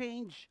can't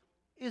change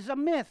is a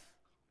myth.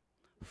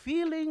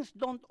 Feelings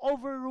don't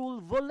overrule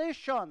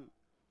volition.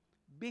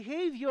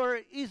 Behavior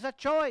is a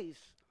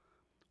choice.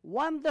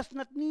 One does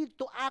not need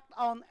to act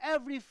on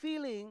every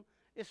feeling,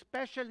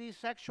 especially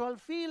sexual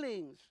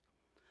feelings.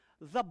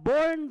 The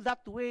born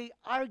that way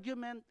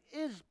argument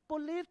is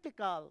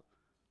political,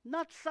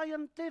 not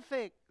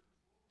scientific.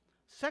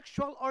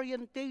 Sexual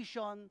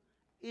orientation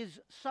is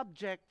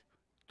subject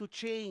to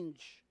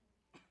change.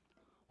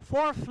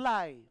 Fourth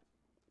lie,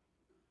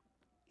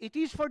 it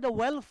is for the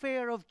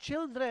welfare of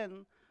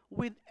children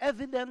with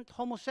evident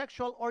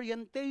homosexual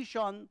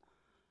orientation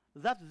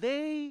that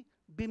they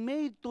be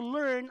made to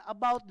learn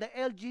about the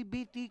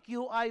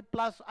LGBTQI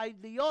plus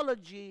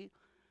ideology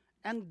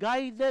and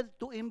guided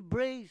to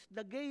embrace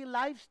the gay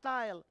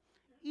lifestyle,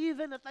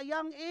 even at a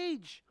young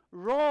age.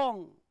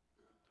 Wrong.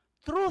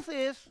 Truth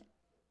is,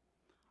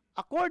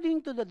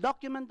 according to the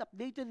document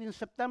updated in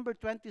September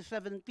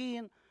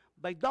 2017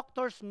 by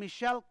Doctors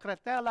Michelle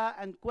Cretella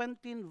and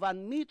Quentin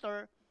Van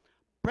Meter,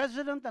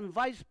 President and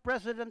Vice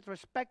President,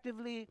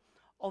 respectively,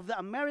 of the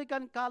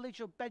American College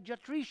of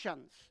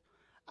Pediatricians,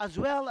 as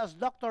well as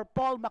Dr.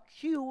 Paul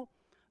McHugh,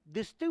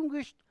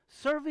 Distinguished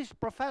Service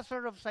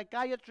Professor of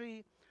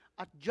Psychiatry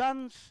at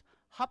Johns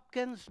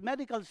Hopkins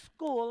Medical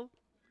School,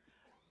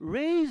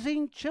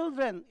 raising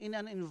children in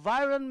an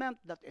environment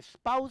that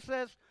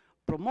espouses,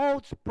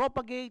 promotes,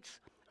 propagates,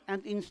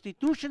 and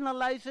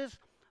institutionalizes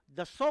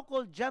the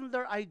so-called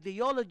gender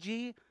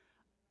ideology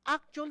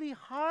actually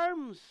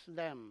harms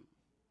them.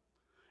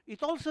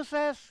 It also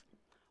says,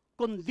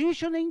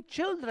 conditioning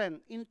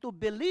children into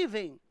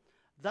believing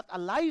that a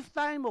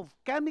lifetime of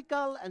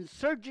chemical and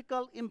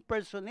surgical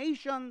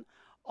impersonation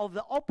of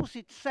the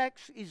opposite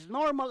sex is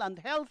normal and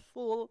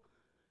healthful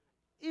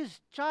is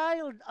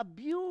child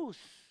abuse.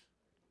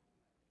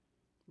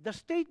 The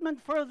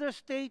statement further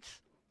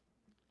states,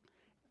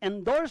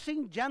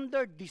 endorsing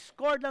gender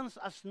discordance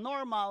as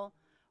normal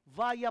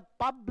via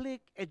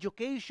public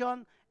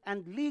education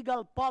and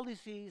legal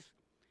policies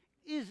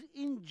is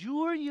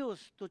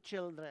injurious to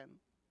children.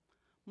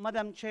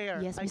 Madam Chair,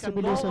 Yes, I Mr. can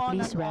go Veloso, on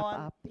please and wrap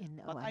on, up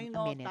in but one, I a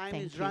know minute. time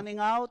Thank is you. running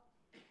out.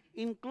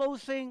 In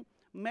closing,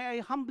 may I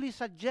humbly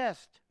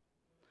suggest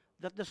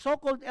that the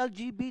so-called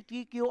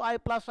LGBTQI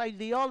plus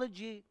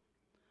ideology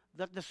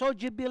that the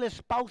SOGI bill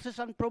espouses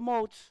and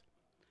promotes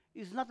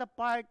is not a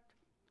part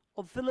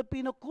of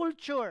Filipino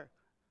culture.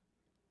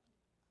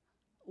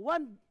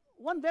 One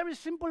very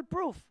simple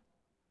proof.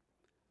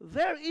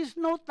 There is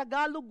no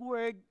Tagalog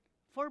word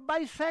for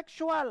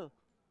bisexual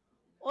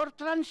or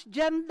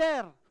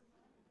transgender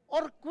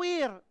or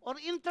queer or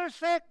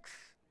intersex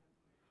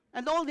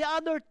and all the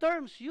other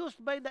terms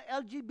used by the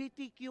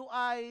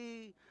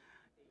LGBTQI,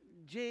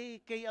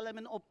 J,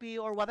 KLMNOP,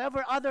 or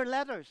whatever other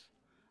letters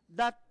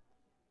that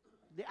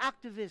the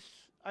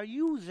activists are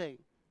using.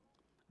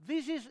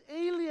 This is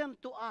alien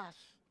to us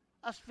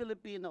as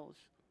Filipinos.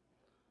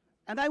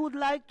 And I would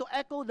like to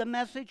echo the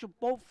message of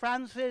Pope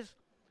Francis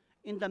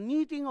in the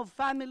meeting of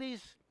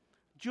families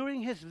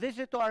during his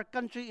visit to our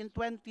country in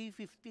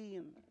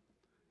 2015.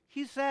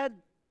 He said,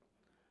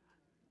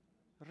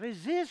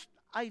 resist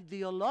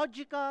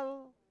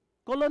ideological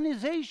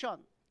colonization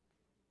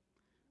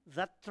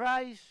that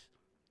tries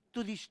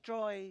to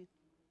destroy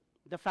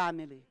the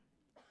family.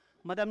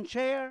 Madam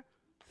Chair,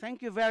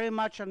 thank you very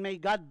much, and may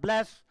God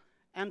bless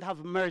and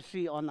have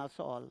mercy on us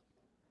all.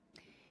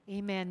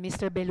 Amen,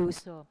 Mr.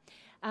 Beluso.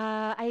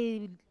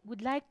 I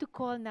would like to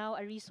call now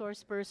a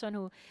resource person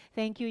who,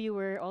 thank you, you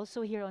were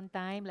also here on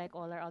time like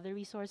all our other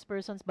resource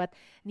persons, but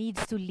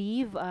needs to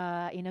leave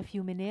in a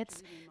few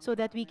minutes so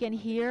that we can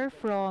hear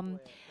from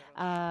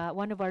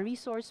one of our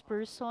resource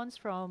persons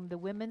from the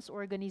women's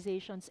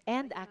organizations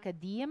and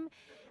academe.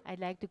 I'd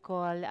like to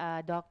call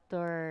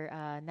Dr.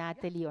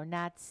 Natalie or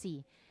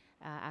Natsi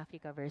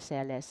Africa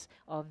Verceles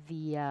of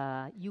the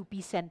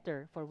UP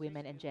Center for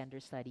Women and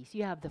Gender Studies.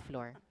 You have the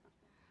floor.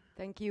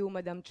 Thank you,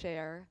 Madam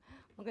Chair.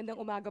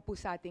 Magandang umaga po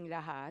sa ating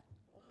lahat.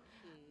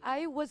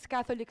 I was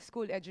Catholic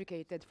school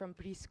educated from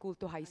preschool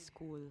to high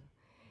school.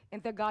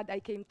 And the God I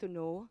came to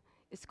know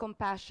is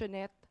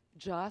compassionate,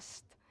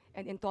 just,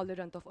 and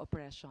intolerant of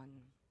oppression.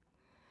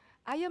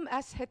 I am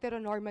as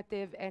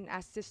heteronormative and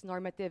as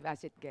cisnormative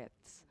as it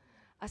gets.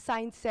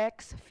 Assigned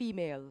sex,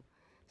 female.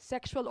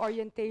 Sexual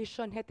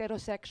orientation,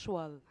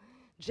 heterosexual.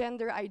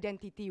 Gender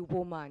identity,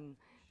 woman.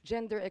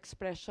 Gender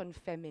expression,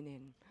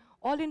 feminine.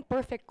 All in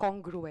perfect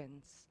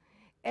congruence.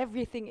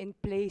 Everything in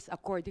place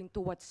according to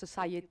what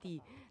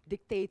society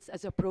dictates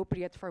as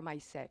appropriate for my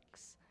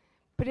sex.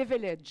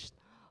 Privileged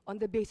on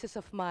the basis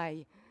of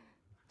my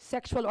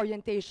sexual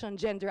orientation,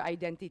 gender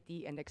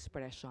identity, and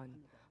expression.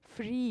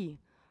 Free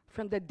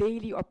from the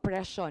daily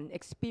oppression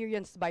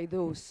experienced by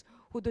those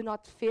who do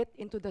not fit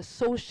into the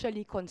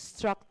socially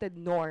constructed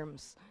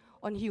norms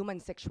on human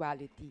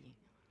sexuality.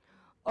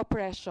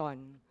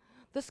 Oppression.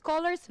 The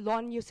scholars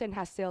Lonius and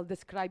Hassel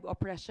describe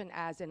oppression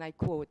as, and I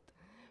quote,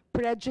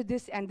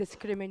 prejudice and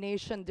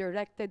discrimination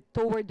directed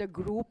toward the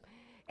group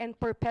and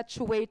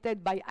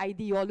perpetuated by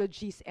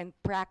ideologies and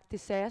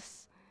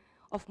practices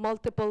of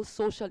multiple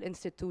social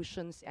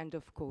institutions, end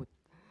of quote.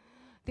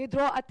 They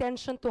draw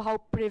attention to how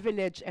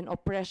privilege and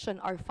oppression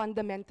are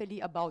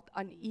fundamentally about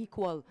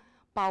unequal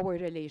power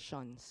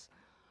relations.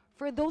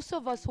 For those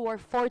of us who are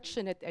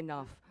fortunate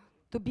enough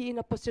to be in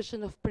a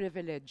position of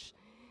privilege,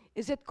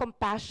 is it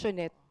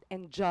compassionate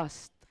and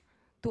just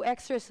to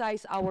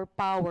exercise our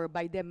power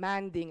by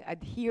demanding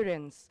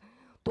adherence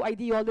to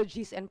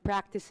ideologies and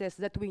practices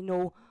that we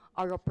know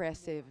are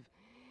oppressive?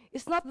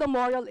 Is not the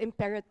moral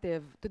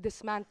imperative to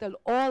dismantle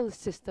all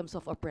systems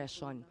of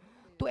oppression,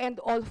 to end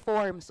all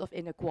forms of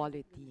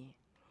inequality?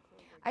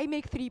 I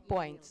make 3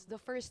 points. The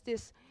first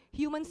is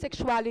human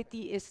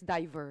sexuality is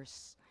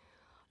diverse.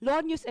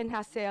 Lonius and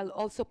Hassel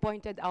also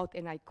pointed out,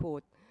 and I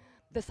quote,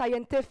 the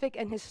scientific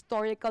and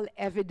historical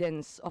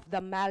evidence of the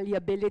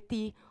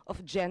malleability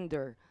of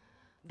gender,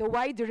 the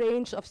wide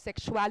range of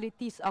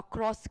sexualities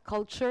across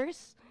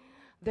cultures,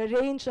 the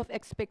range of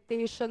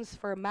expectations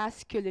for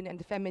masculine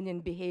and feminine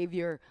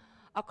behavior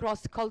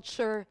across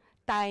culture,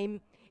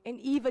 time, and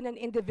even an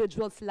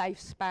individual's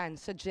lifespan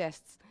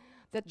suggests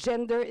that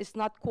gender is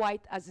not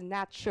quite as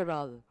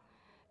natural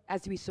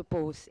as we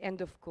suppose,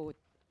 end of quote.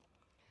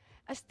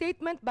 A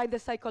statement by the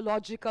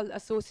Psychological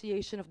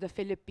Association of the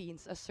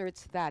Philippines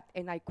asserts that,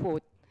 and I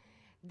quote,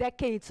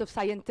 decades of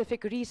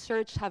scientific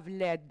research have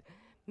led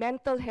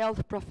mental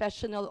health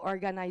professional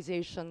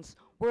organizations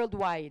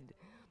worldwide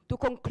to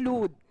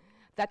conclude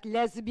that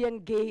lesbian,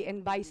 gay,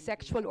 and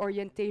bisexual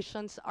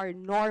orientations are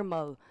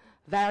normal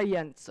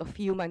variants of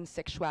human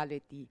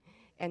sexuality,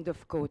 end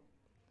of quote.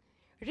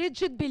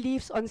 Rigid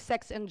beliefs on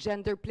sex and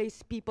gender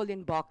place people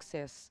in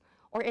boxes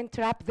or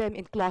entrap them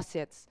in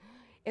closets,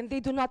 and they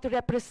do not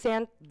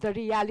represent the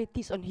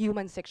realities on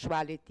human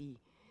sexuality.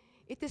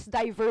 It is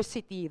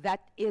diversity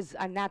that is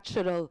a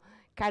natural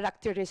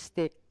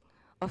characteristic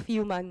of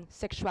human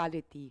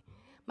sexuality.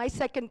 My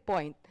second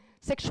point,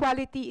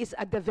 sexuality is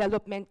a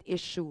development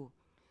issue.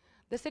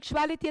 The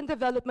Sexuality and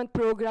Development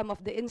Program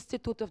of the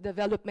Institute of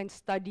Development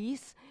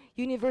Studies,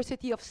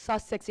 University of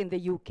Sussex in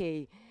the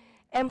UK,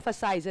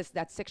 emphasizes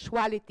that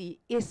sexuality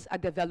is a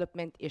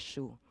development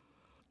issue.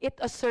 It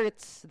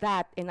asserts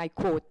that, and I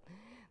quote,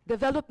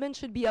 development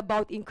should be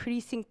about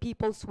increasing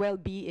people's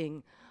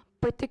well-being,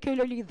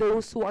 particularly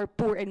those who are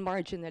poor and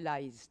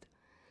marginalized.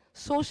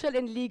 Social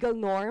and legal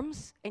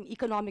norms and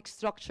economic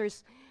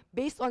structures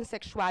based on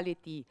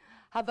sexuality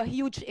have a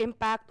huge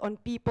impact on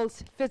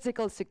people's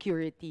physical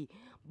security,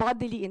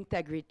 bodily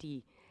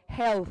integrity,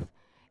 health,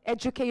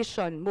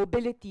 education,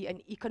 mobility,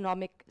 and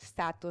economic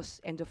status,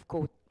 end of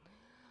quote.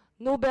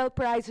 Nobel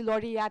Prize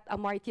laureate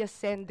Amartya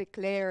Sen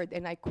declared,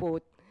 and I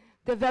quote,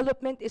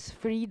 development is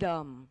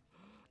freedom.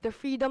 The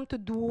freedom to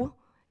do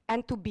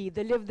and to be,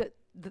 to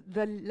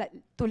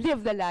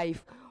live the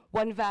life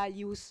one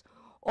values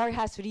or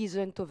has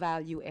reason to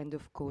value, end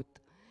of quote.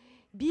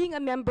 Being a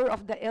member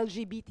of the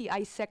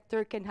LGBTI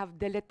sector can have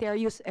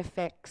deleterious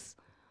effects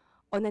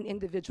on an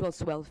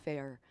individual's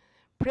welfare.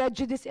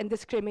 Prejudice and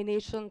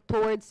discrimination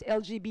towards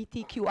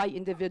LGBTQI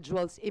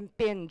individuals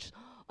impinge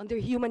on their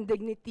human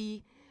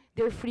dignity,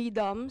 their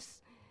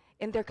freedoms,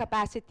 and their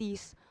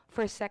capacities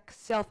for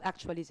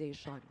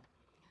self-actualization.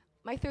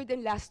 My third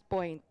and last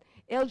point,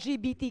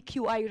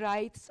 LGBTQI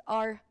rights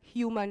are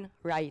human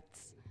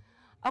rights.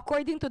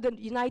 According to the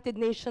United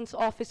Nations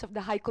Office of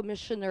the High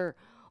Commissioner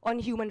on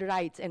Human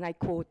Rights, and I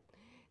quote,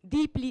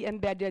 deeply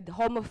embedded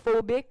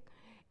homophobic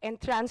and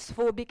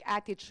transphobic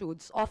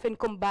attitudes, often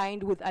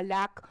combined with a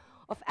lack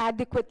of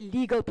adequate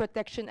legal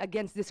protection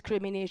against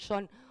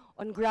discrimination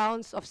on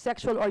grounds of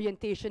sexual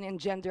orientation and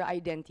gender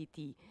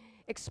identity,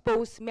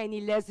 expose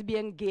many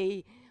lesbian,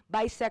 gay,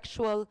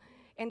 bisexual,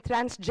 and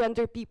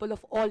transgender people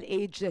of all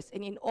ages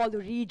and in all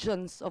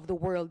regions of the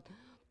world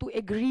to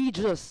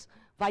egregious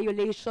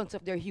violations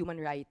of their human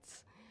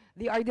rights.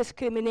 They are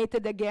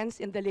discriminated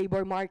against in the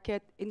labor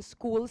market, in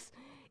schools,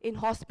 in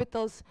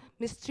hospitals,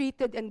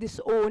 mistreated and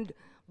disowned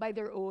by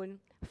their own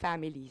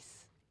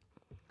families.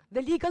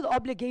 The legal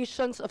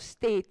obligations of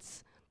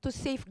states to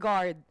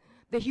safeguard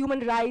the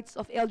human rights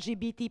of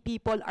LGBT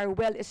people are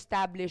well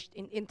established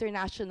in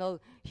international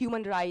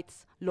human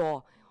rights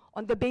law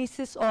on the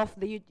basis of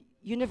the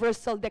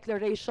Universal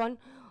Declaration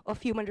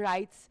of Human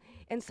Rights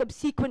and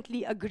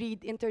subsequently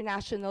agreed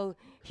international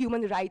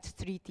human rights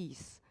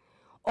treaties.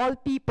 All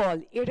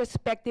people,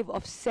 irrespective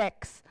of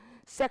sex,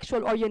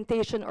 sexual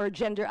orientation, or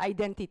gender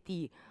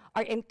identity,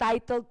 are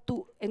entitled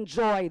to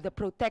enjoy the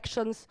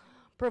protections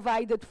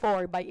provided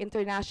for by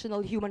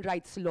international human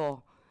rights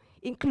law,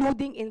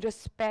 including in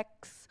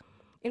respect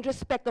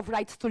of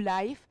rights to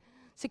life,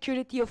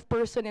 security of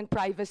person and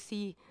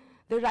privacy,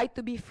 the right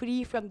to be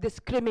free from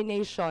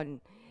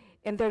discrimination,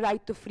 and the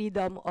right to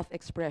freedom of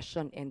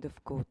expression, end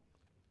of quote.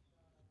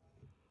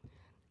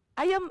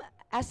 I am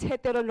as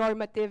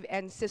heteronormative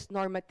and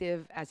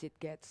cisnormative as it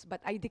gets,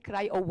 but I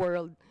decry a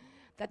world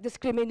that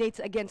discriminates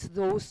against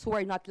those who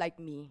are not like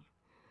me.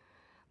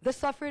 The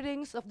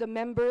sufferings of the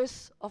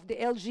members of the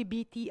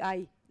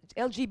LGBTQI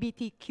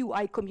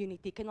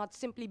community cannot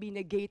simply be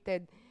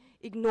negated,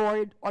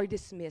 ignored, or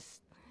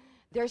dismissed.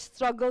 Their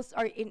struggles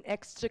are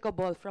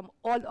inextricable from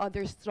all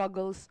other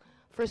struggles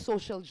for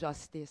social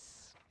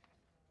justice.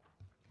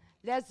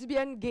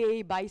 Lesbian,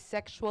 gay,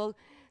 bisexual,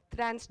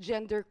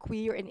 transgender,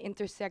 queer, and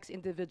intersex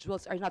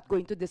individuals are not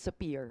going to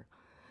disappear,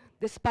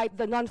 despite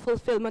the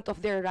non-fulfillment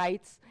of their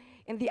rights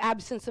and the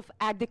absence of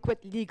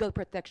adequate legal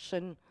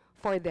protection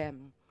for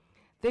them.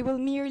 They will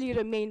merely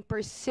remain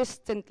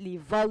persistently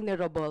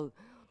vulnerable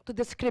to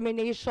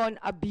discrimination,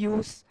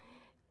 abuse,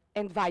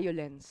 and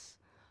violence.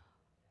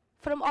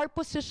 From our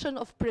position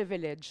of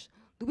privilege,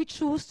 do we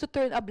choose to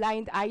turn a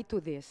blind eye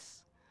to this?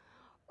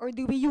 Or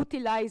do we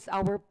utilize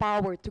our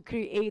power to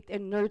create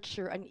and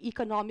nurture an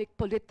economic,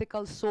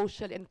 political,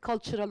 social, and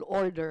cultural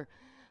order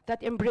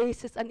that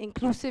embraces an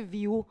inclusive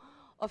view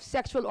of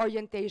sexual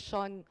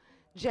orientation,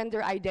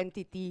 gender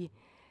identity,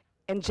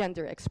 and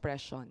gender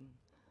expression?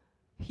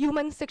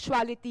 Human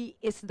sexuality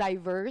is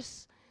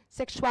diverse.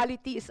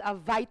 Sexuality is a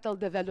vital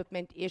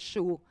development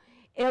issue.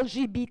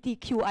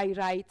 LGBTQI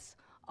rights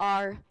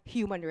are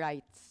human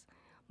rights.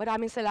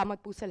 Maraming salamat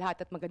po sa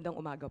lahat at magandang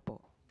umaga po.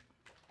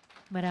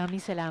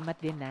 Maraming salamat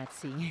din,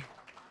 Natsi.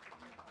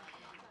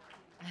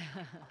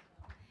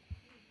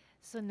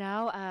 So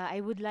now,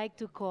 I would like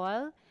to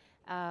call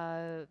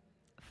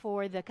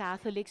for the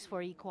Catholics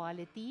for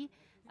Equality,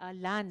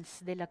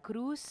 Lance de la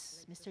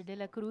Cruz, Mr. de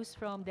la Cruz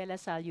from De La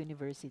Salle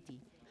University.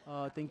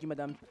 Thank you,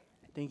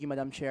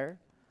 Madam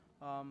Chair.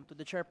 To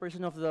the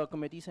chairperson of the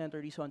committee, Senator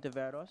Rizzo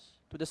Ontiveros,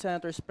 to the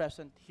senators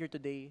present here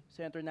today,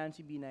 Senator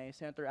Nancy Binay,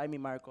 Senator Amy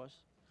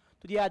Marcos,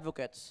 to the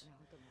advocates,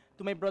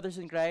 to my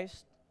brothers in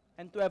Christ,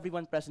 and to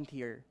everyone present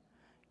here,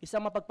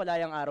 isang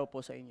mapagpalayang araw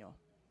po sa inyo.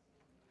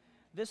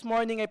 This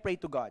morning, I pray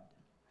to God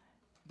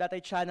that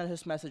I channel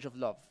His message of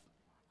love.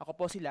 Ako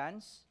po si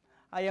Lance.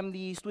 I am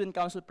the Student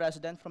Council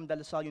President from De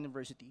La Salle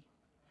University,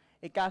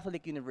 a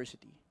Catholic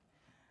university.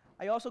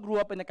 I also grew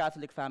up in a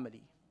Catholic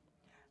family.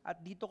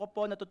 At dito ko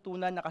po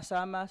natutunan na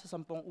kasama sa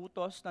 10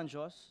 utos ng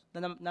Diyos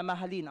na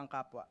mahalin ang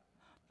kapwa,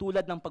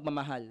 tulad ng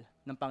pagmamahal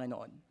ng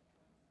Panginoon.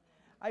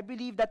 I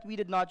believe that we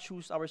did not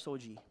choose our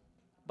soji,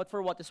 but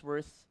for what it's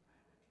worth,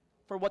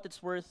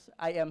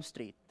 I am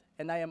straight,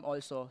 and I am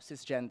also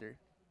cisgender.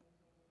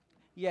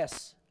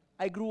 Yes,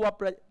 I grew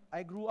up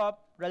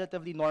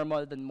relatively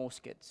normal than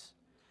most kids.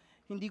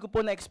 Hindi ko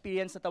po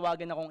na-experience na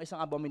tawagan akong isang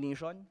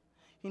abomination.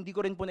 Hindi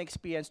ko rin po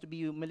na-experience to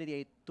be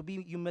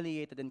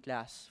humiliated in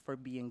class for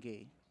being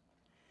gay.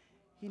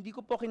 Hindi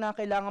ko po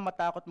kinakailangan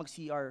matakot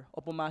mag-CR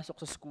o pumasok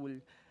sa school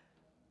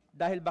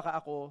dahil baka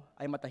ako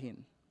ay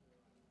matahin.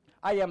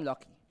 I am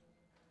lucky.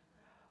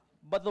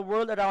 But the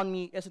world around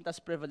me isn't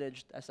as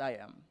privileged as I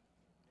am.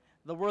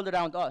 The world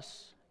around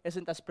us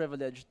isn't as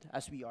privileged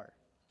as we are.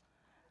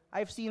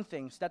 I've seen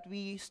things that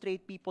we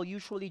straight people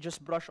usually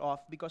just brush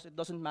off because it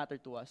doesn't matter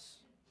to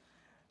us.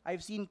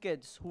 I've seen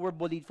kids who were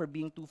bullied for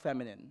being too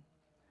feminine.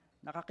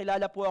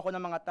 Nakakilala po ako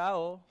ng mga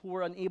tao who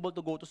were unable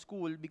to go to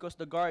school because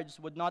the guards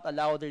would not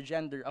allow their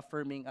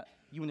gender-affirming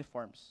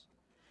uniforms.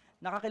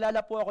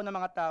 Nakakilala po ako ng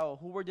mga tao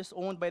who were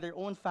disowned by their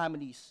own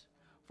families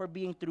for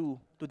being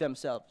true to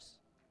themselves.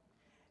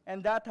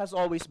 And that has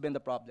always been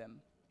the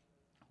problem.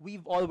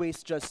 We've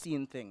always just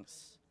seen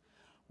things.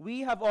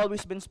 We have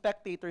always been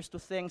spectators to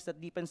things that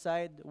deep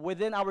inside,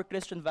 within our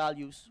Christian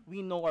values,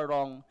 we know are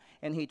wrong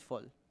and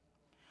hateful.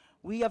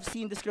 We have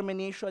seen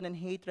discrimination and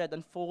hatred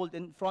unfold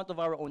in front of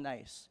our own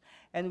eyes,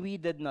 and we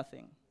did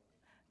nothing.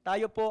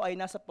 Tayo po ay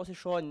nasa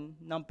posisyon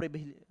ng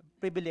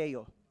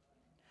pribileyo.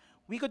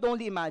 We could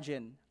only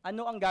imagine,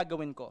 ano ang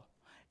gagawin ko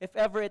if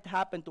ever it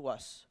happened to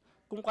us?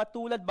 Kung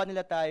katulad ba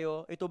nila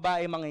tayo, ito ba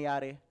ay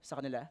mangyayari sa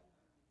kanila?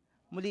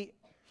 Muli,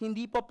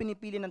 hindi po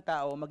pinipili ng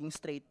tao maging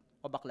straight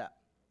o bakla.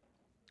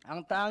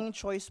 Ang tanging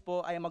choice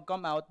po ay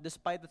mag-come out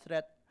despite the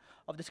threat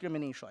of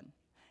discrimination,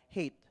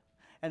 hate,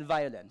 and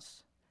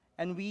violence.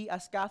 And we,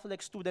 as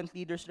Catholic student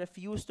leaders,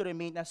 refuse to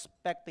remain as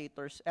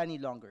spectators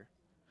any longer.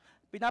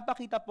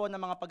 Pinapakita po ng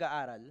mga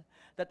pag-aaral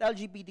that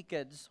LGBT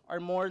kids are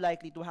more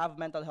likely to have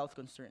mental health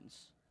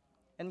concerns.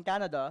 In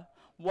Canada,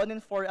 1 in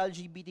 4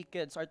 LGBT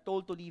kids are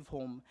told to leave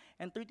home,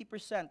 and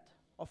 30%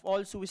 of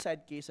all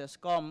suicide cases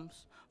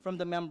comes from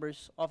the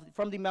members of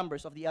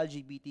the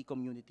LGBT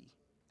community.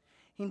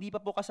 Hindi pa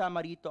po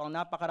kasama rito ang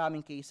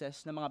napakaraming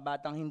cases ng mga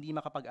batang hindi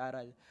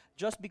makapag-aral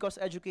just because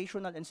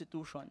educational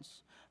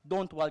institutions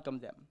don't welcome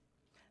them.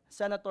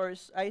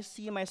 Senators, I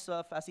see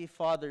myself as a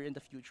father in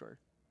the future,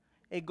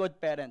 a good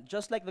parent,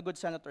 just like the good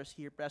senators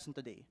here present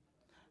today.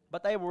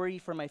 But I worry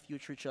for my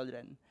future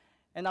children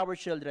and our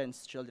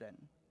children's children.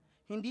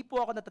 Hindi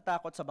po ako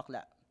natatakot sa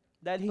bakla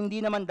dahil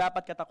hindi naman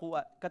dapat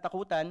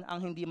katakutan ang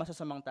hindi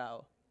masasamang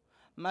tao.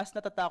 Mas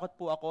natatakot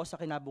po ako sa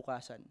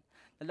kinabukasan.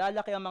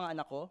 Nalalaki ang mga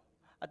anak ko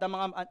at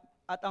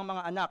ang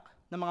mga anak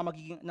ng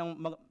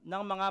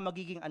mga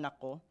magiging anak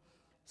ko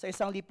sa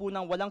isang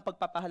lipunang walang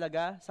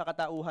pagpapahalaga sa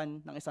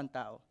katauhan ng isang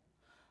tao.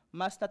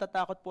 Mas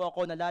natatakot po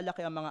ako na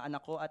lalaki ang mga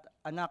anak ko at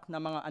anak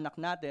ng mga anak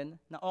natin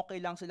na okay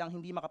lang silang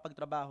hindi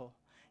makapagtrabaho,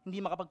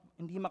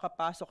 hindi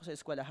makapasok sa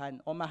eskwelahan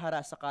o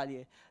maharas sa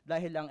kalye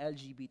dahil lang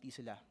LGBT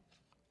sila.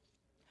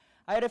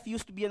 I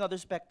refuse to be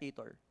another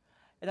spectator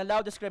and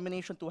allow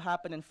discrimination to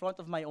happen in front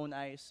of my own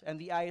eyes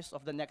and the eyes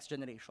of the next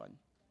generation.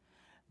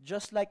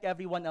 Just like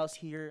everyone else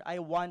here, I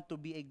want to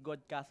be a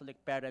good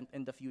Catholic parent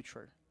in the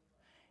future.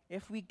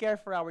 If we care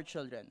for our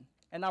children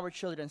and our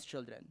children's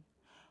children,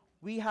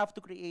 we have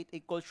to create a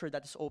culture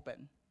that is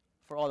open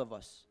for all of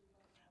us.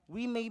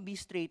 We may be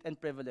straight and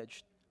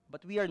privileged,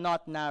 but we are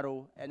not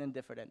narrow and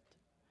indifferent.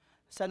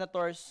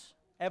 Senators,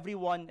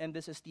 everyone in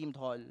this esteemed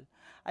hall,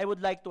 I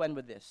would like to end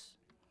with this.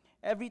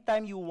 Every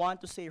time you want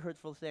to say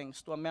hurtful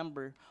things to a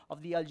member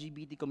of the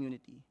LGBT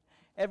community,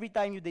 every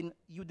time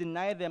you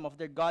deny them of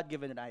their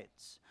God-given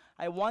rights,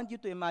 I want you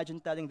to imagine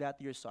telling that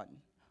to your son,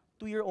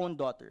 to your own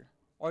daughter,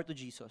 or to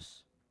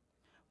Jesus.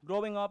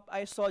 Growing up,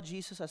 I saw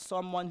Jesus as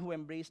someone who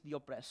embraced the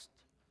oppressed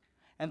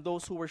and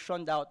those who were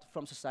shunned out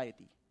from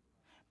society,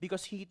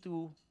 because he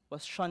too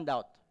was shunned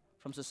out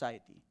from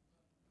society.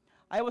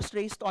 I was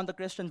raised on the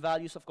Christian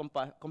values of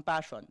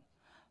compassion,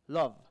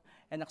 love,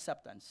 and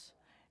acceptance.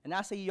 And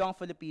as a young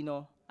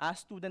Filipino, as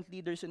student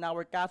leaders in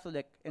our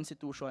Catholic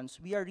institutions,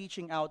 we are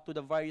reaching out to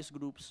the various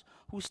groups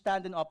who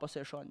stand in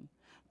opposition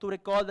to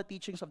recall the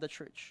teachings of the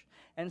Church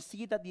and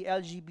see that the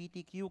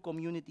LGBTQ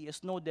community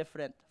is no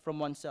different from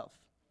oneself.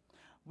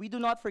 We do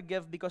not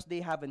forgive because they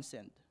haven't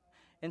sinned.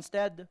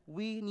 Instead,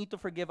 we need to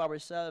forgive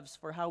ourselves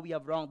for how we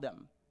have wronged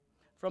them.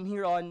 From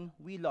here on,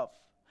 we love,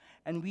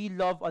 and we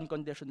love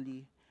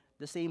unconditionally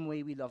the same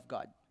way we love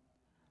God.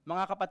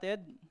 Mga kapatid,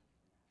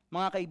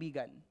 mga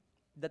kaibigan,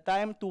 the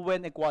time to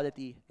win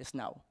equality is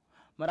now.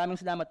 Maraming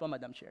salamat po,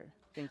 Madam Chair.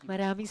 Thank you.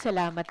 Maraming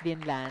salamat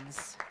din,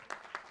 Lance.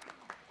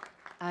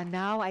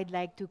 Now, I'd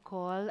like to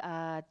call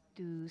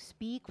to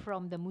speak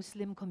from the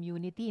Muslim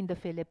community in the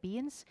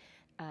Philippines,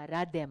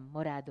 Radem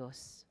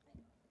Morados.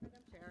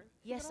 Madam Chair.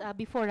 Yes,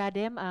 before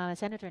Radem,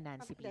 Senator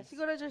Nancy, please.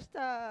 Siguro just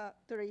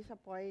to raise a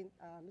point,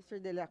 Mr.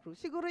 De La Cruz,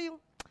 siguro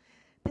yung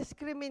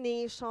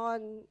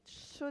discrimination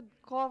should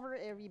cover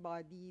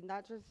everybody,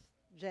 not just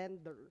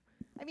gender.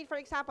 I mean, for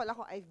example,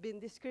 ako, I've been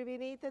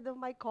discriminated of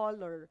my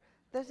color.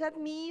 Does that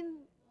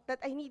mean that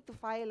I need to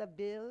file a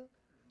bill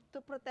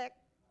to protect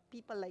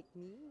people like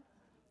me?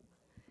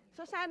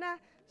 So sana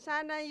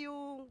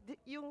yung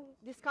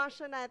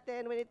discussion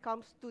natin when it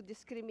comes to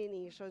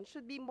discrimination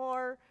should be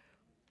more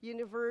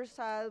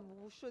universal,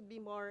 should be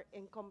more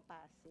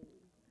encompassing.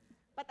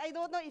 But I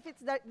don't know if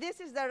this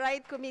is the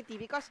right committee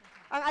because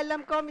ang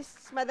alam ko,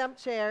 Madam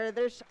Chair,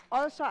 there's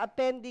also a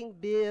pending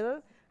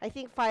bill, I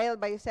think filed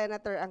by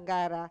Senator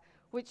Angara,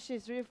 which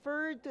is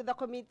referred to the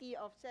committee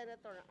of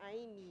Senator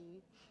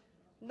Aimee,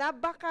 na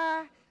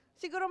baka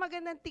siguro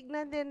magandang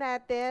tignan din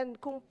natin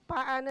kung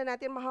paano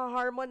natin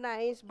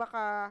ma-harmonize,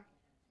 baka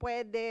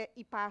pwede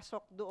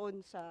ipasok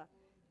doon sa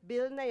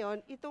bill na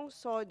yon itong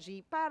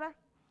SOGI para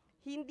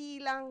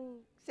hindi lang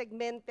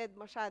segmented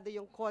masyado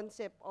yung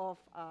concept of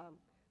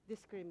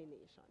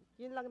discrimination.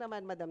 Yun lang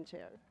naman, Madam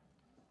Chair.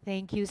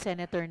 Thank you,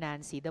 Senator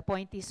Nancy. The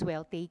point is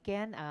well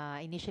taken.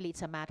 Initially,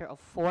 it's a matter of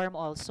form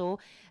also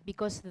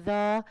because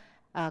the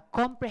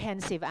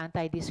comprehensive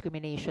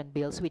anti-discrimination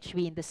bills, which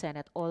we in the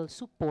Senate all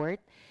support,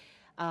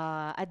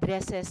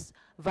 addresses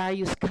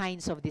various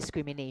kinds of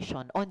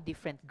discrimination on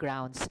different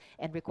grounds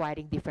and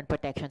requiring different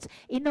protections.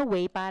 In a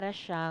way, para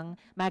siyang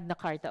Magna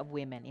Carta of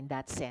Women in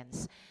that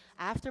sense.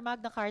 After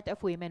Magna Carta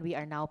of Women, we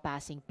are now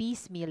passing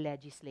piecemeal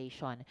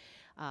legislation,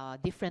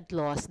 different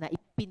laws na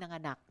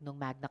ipinanganak ng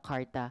Magna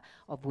Carta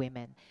of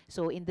Women.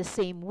 So in the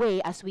same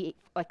way as we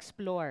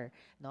explore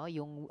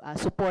yung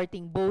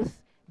supporting both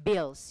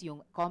bills,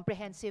 yung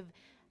comprehensive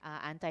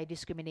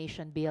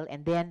anti-discrimination bill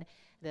and then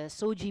the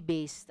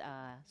SOGI-based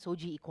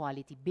SOGI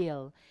equality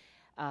bill,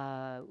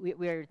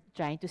 we're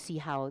trying to see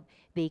how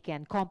they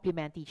can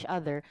complement each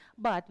other,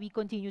 but we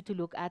continue to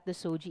look at the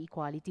SOGI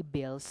equality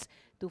bills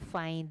to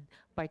find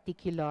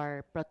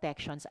particular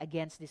protections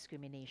against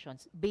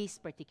discriminations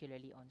based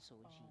particularly on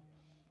SOGI.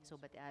 So,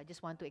 but I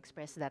just want to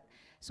express that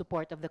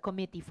support of the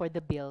committee for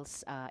the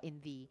bills in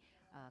the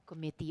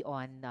Committee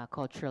on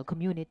Cultural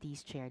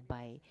Communities chaired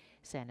by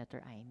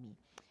Senator Aimee.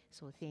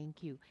 So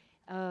thank you.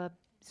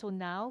 So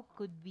now,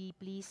 could we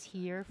please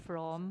hear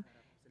from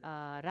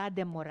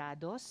Radem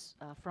Morados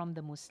from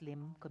the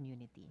Muslim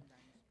community?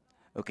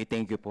 Okay,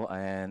 thank you po,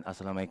 and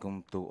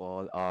assalamualaikum to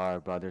all our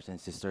brothers and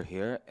sisters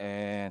here,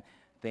 and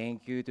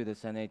thank you to the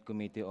Senate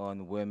Committee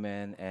on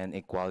Women and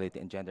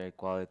Equality and Gender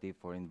Equality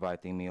for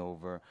inviting me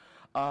over.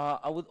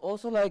 I would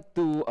also like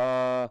to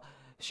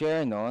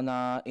share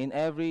na in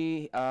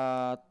every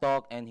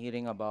talk and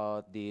hearing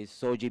about the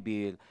SOGI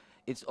bill,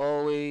 it's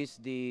always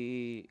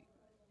the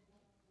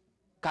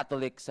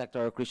Catholic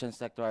sector or Christian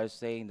sector are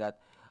saying that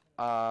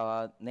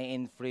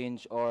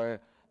na-infringe or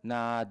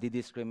na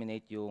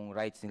discriminate yung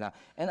rights nila.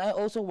 And I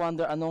also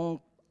wonder I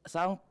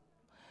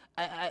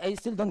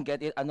still don't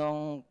get it,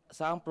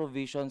 saang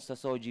provisions sa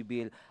SOGI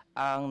bill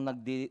ang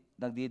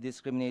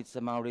nagdi-discriminate sa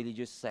mga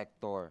religious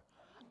sector.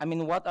 I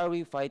mean, what are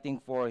we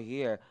fighting for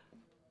here?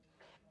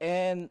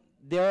 And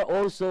there are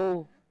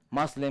also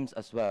Muslims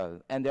as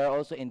well, and there are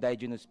also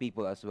indigenous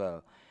people as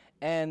well.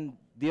 And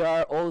there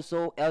are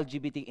also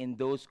LGBT in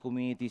those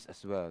communities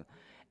as well.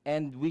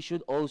 And we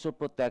should also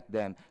protect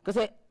them.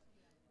 Kasi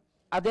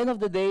at the end of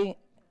the day,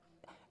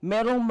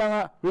 merong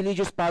mga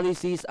religious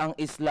policies ang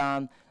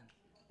Islam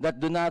that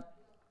do not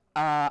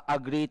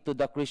agree to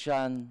the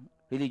Christian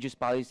religious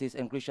policies,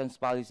 and Christian's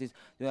policies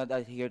do not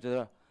adhere to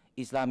the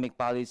Islamic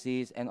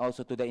policies and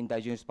also to the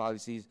indigenous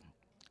policies.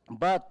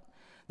 But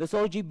the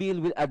SOGI bill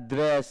will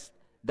address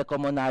the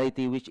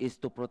commonality, which is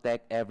to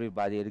protect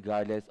everybody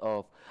regardless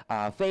of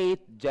faith,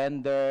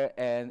 gender,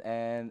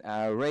 and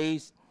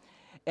race.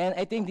 And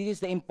I think this is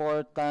the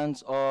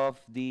importance of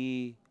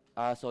the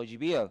SOGI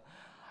bill.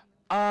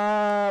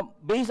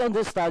 Based on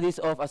the studies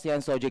of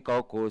ASEAN SOGI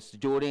caucus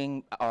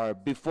during or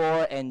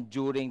before and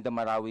during the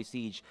Marawi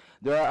siege,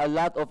 there are a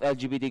lot of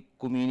LGBT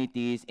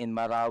communities in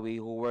Marawi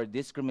who were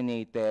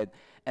discriminated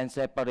and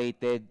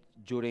separated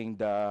during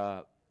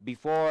the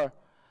before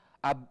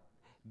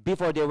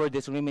they were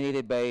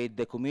discriminated by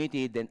the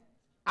community. Then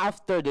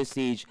after the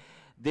siege,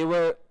 they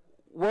were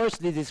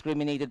worstly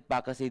discriminated pa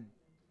kasi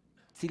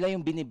sila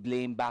yung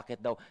biniblame bakit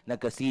daw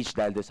nagka-siege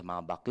dahil doon sa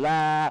mga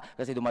bakla,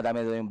 kasi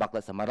dumadami daw yung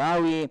bakla sa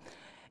Marawi.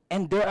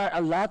 And there are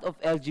a lot of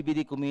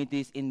LGBT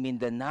communities in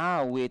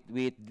Mindanao with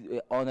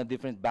on a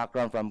different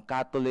background, from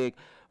Catholic,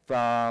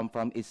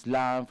 from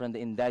Islam, from the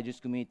indigenous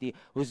community,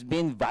 who's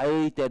been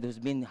violated, who's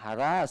been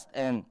harassed.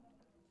 And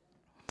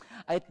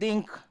I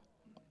think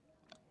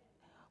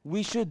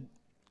we should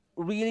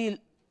really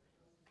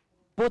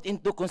put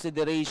into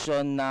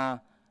consideration na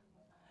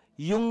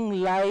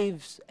yung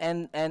lives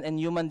and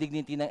human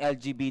dignity ng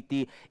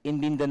LGBT in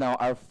Mindanao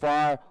are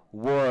far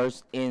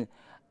worse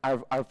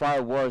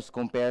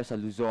compared sa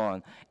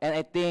Luzon. And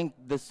I think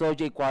the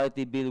SOGI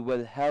Equality Bill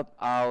will help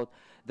out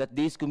that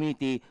this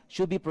community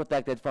should be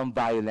protected from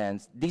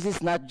violence. This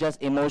is not just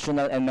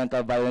emotional and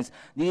mental violence,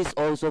 this is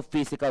also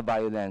physical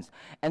violence.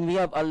 And we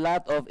have a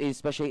lot of,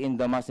 especially in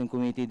the Muslim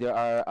community, there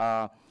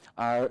are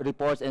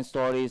reports and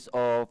stories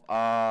of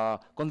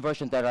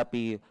conversion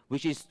therapy,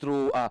 which is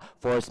through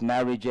forced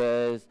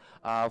marriages,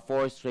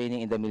 forced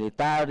training in the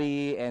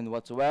military, and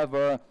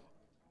whatsoever,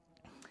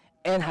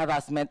 and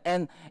harassment.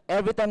 And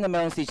every time na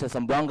mayroong siege sa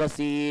Zamboanga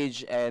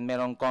siege, and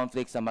mayroong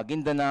conflict sa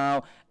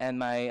Maguindanao, and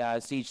may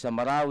siege sa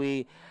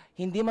Marawi,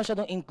 hindi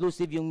masyadong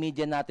inclusive yung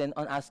media natin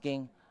on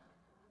asking,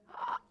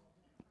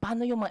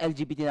 paano yung mga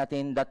LGBT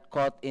natin that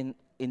caught in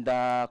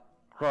the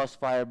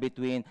crossfire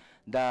between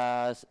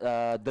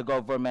the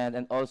government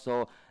and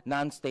also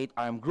non-state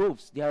armed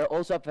groups. They are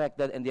also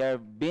affected, and they are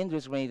being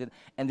discriminated,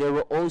 and they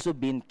were also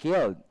being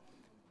killed.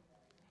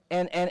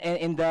 And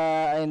in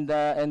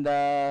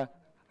the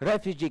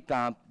refugee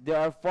camp, there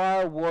are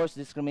far worse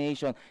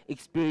discrimination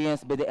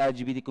experienced by the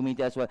LGBT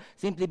community as well,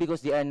 simply because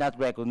they are not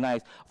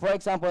recognized. For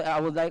example, I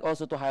would like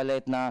also to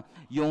highlight na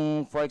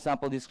yung, for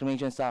example,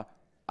 discrimination sa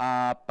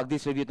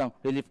pag-distribute ng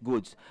relief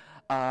goods.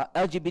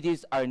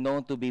 LGBTs are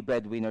known to be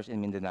breadwinners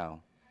in Mindanao.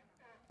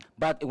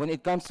 But when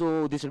it comes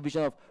to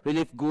distribution of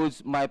relief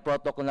goods, my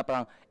protocol na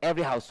parang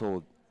every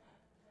household.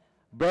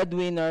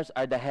 Breadwinners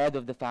are the head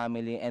of the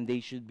family, and they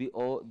should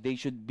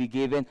be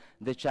given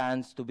the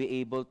chance to be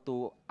able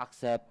to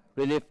accept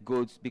relief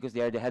goods because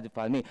they are the head of the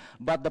family.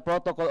 But the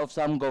protocol of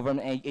some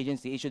government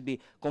agency, it should be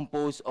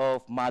composed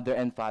of mother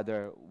and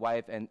father,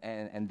 wife and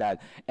dad.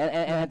 And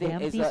I think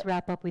Madam, it's please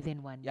wrap up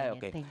within 1 minute. Yeah,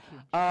 okay. Thank you.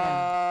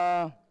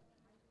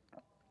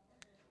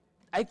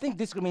 I think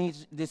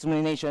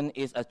discrimination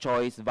is a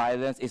choice,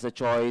 violence is a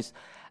choice,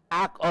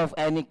 act of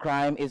any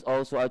crime is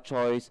also a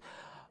choice.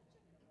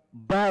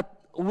 But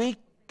we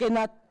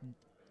cannot,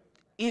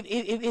 if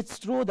it's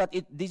true that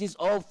this is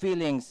all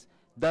feelings,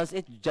 does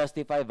it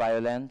justify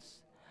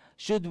violence?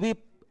 Should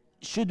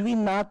we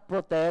not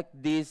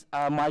protect these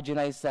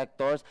marginalized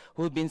sectors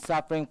who've been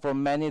suffering for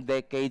many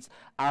decades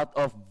out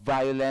of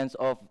violence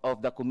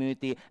of the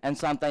community and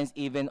sometimes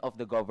even of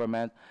the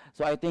government?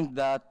 So I think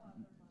that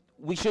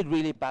we should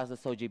really pass the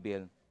SOGI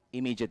bill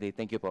immediately.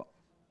 Thank you po.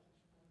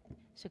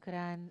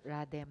 Shukran,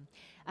 Radem.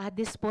 At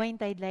this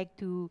point, I'd like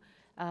to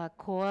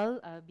call,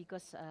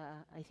 because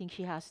I think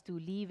she has to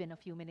leave in a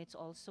few minutes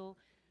also,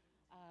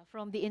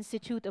 from the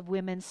Institute of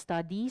Women's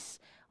Studies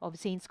of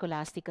St.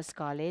 Scholastica's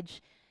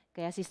College.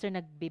 Kaya sister,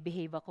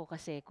 nagbe-behave ako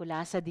kasi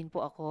kulasa din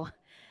po ako.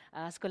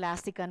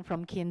 Scholastican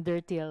from kinder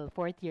till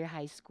 4th year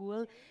high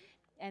school.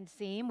 And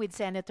same with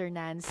Senator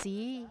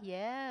Nancy.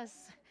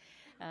 Yes.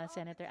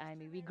 Senator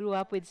Amy. We grew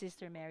up with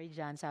Sister Mary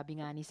John,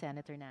 sabi nga ni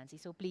Senator Nancy.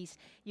 So please,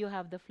 you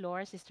have the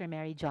floor, Sister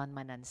Mary John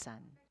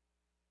Manansan.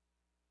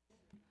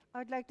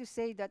 I'd like to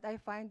say that I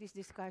find these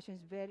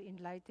discussions very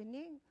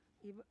enlightening,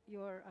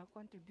 your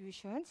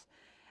contributions.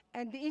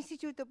 And the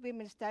Institute of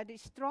Women's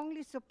Studies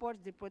strongly supports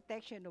the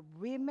protection of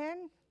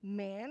women,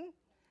 men,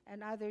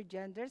 and other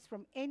genders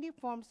from any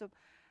forms of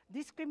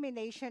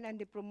discrimination and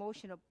the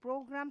promotion of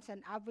programs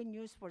and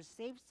avenues for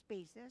safe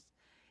spaces,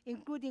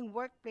 including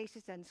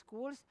workplaces and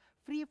schools,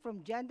 free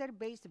from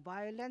gender-based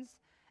violence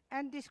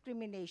end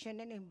discrimination,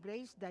 and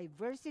embrace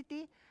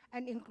diversity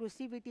and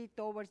inclusivity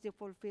towards the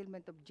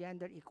fulfillment of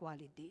gender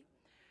equality.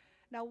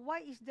 Now,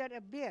 why is there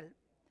a bill?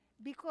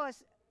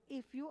 Because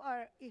if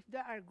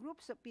there are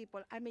groups of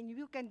people, I mean,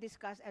 you can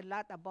discuss a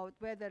lot about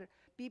whether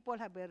people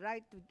have a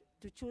right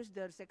to choose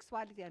their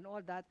sexuality and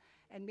all that,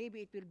 and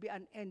maybe it will be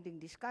an ending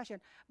discussion.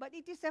 But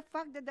it is a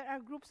fact that there are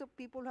groups of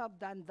people who have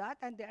done that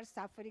and they are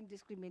suffering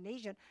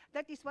discrimination.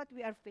 That is what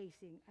we are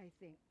facing, I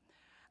think.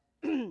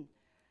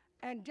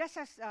 And just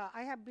as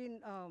I have been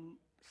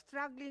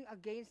struggling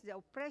against the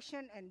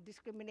oppression and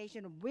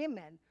discrimination of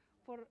women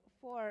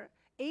for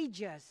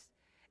ages,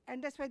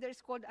 and that's why there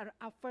is called an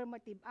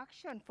affirmative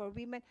action for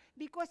women,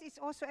 because it's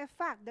also a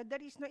fact that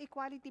there is no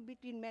equality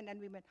between men and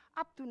women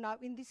up to now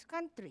in this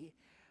country.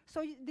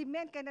 So the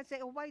men cannot say,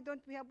 oh, why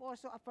don't we have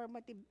also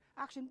affirmative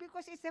action?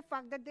 Because it's a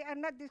fact that they are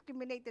not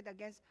discriminated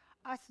against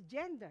as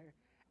gender.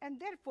 And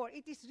therefore,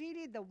 it is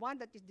really the one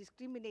that is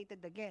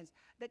discriminated against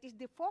that is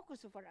the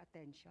focus of our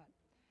attention.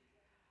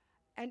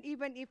 And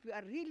even if we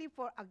are really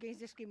against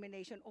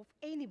discrimination of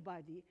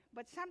anybody,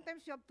 but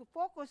sometimes you have to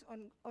focus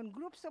on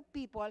groups of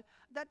people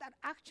that are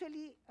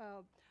actually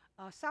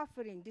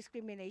suffering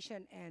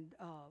discrimination and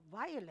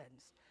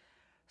violence.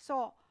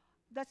 So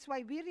that's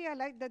why we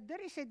realize that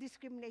there is a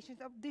discrimination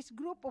of this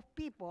group of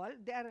people.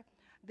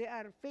 They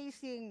are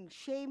facing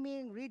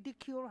shaming,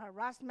 ridicule,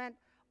 harassment,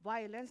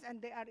 violence,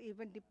 and they are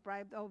even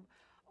deprived of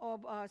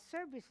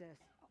services,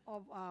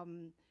 of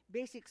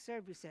basic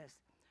services.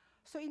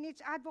 So in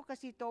its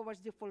advocacy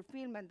towards the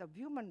fulfillment of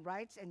human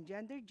rights and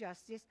gender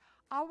justice,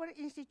 our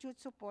institute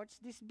supports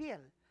this bill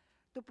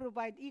to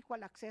provide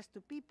equal access to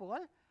people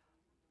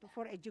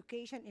for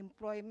education,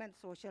 employment,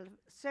 social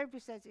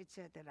services,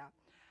 etc.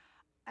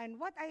 And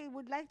what I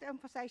would like to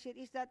emphasize here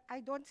is that I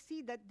don't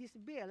see that this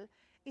bill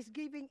is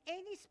giving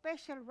any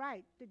special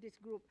right to this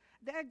group.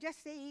 They are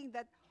just saying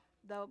that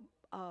the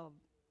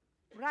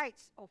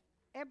rights of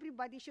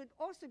everybody should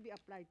also be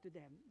applied to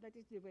them. That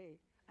is the way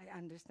I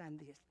understand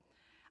this.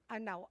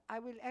 And now, I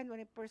will end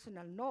on a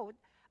personal note.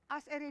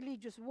 As a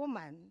religious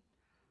woman,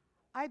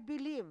 I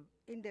believe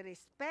in the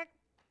respect,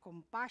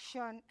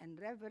 compassion, and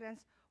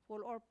reverence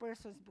for all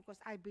persons because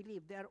I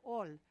believe they are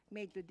all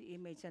made to the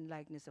image and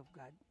likeness of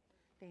God.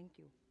 Thank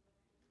you.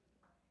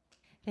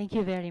 Thank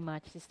you very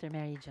much, Sister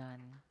Mary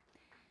John.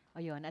 O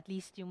yun, at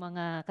least yung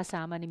mga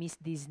kasama ni Miss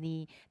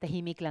Disney,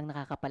 tahimik lang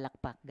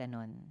nakakapalakpak,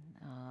 ganon.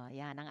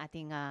 Yan, ang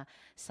ating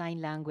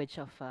sign language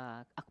of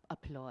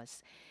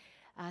applause.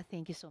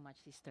 Thank you so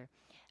much, Sister.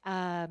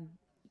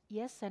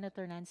 Yes,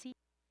 Senator Nancy?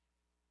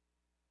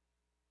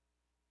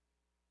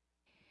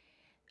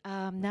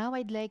 Now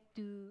I'd like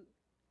to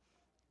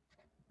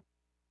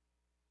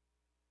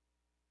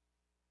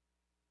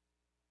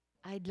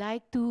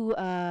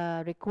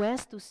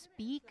request to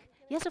speak.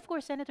 Yes, of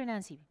course, Senator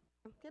Nancy.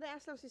 Can I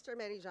ask lang, Sister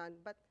Mary John,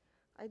 but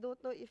I don't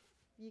know if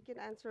you can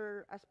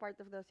answer as part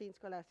of the St.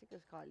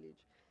 Scholastica's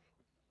College.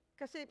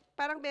 Kasi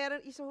parang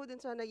meron, isa ho din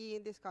sa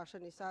naging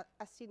discussion is a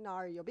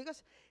scenario.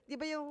 Because, di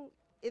ba yung,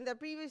 in the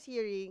previous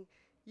hearing,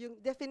 yung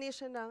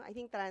definition ng, I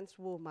think, trans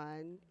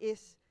woman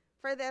is,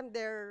 for them,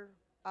 they're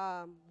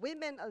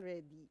women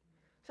already.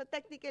 So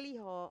technically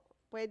ho,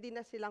 pwede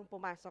na silang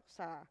pumasok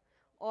sa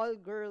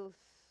all-girls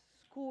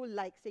school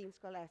like St.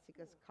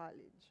 Scholastica's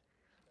College.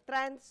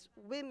 Trans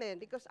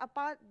women, because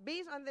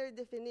based on their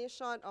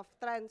definition of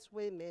trans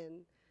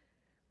women,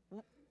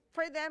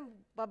 for them,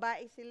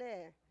 babae sila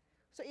eh.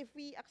 So if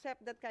we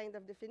accept that kind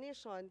of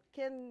definition,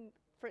 can,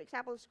 for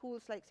example,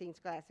 schools like St.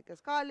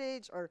 Scholastica's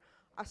College or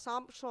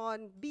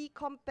Assumption be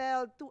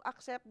compelled to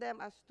accept them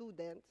as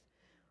students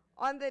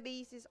on the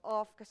basis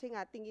of, kasi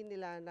nga tingin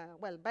nila na,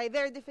 well, by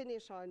their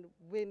definition,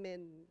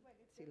 women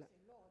sila.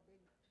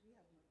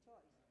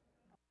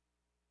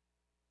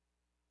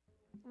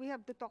 We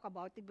have to talk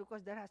about it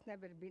because there has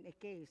never been a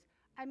case.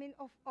 I mean,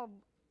 of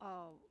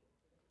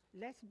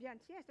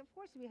lesbians, yes, of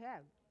course we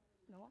have,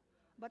 no?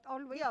 But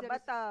always yeah,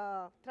 but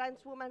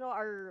trans women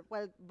are,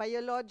 well,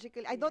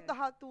 biologically, I don't know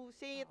how to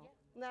say it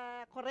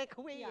na correct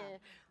way Yeah. eh.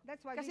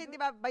 That's why Kasi di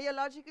ba,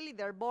 biologically,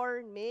 they're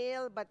born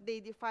male, but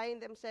they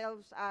define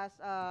themselves as,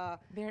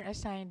 They're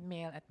assigned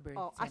male at birth.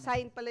 Senator.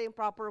 assigned pala yung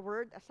proper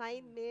word,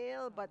 assigned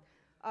male, but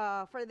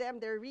for them,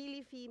 they're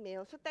really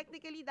female. So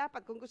technically,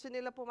 dapat, kung gusto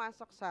nila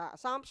pumasok sa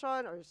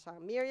Assumption or sa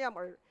Miriam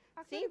or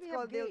actually Saints we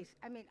have School, they'll- gays.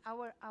 I mean,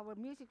 our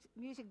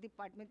music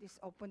department is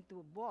open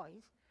to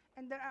boys,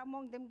 and there are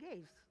among them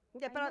gays.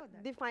 Hindi, I pero know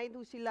that. defined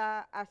ho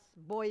sila as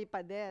boy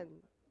pa din.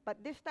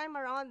 But this time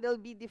around, they'll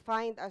be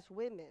defined as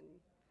women.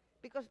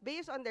 Because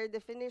based on their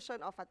definition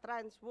of a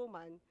trans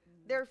woman,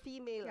 they're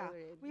female Yeah,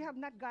 already. we have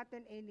not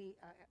gotten any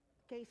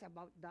case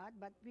about that,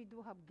 but we do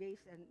have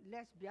gays and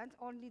lesbians.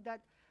 Only that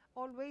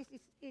always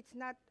it's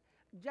not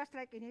just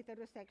like in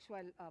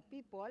heterosexual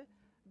people.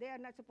 They are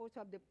not supposed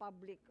to have the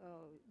public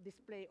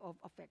display of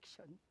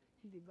affection.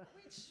 Di ba?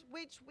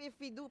 Which, if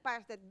we do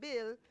pass that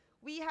bill,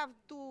 we have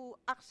to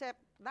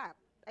accept that.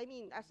 I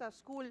mean, as a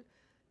school,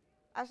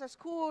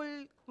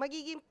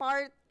 magiging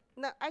part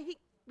na, I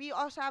think we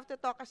also have to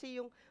talk kasi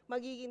yung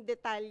magiging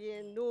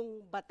detalye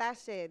nung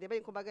batas eh. Di ba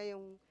yung kumbaga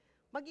yung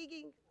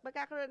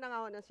magkakaroon na nga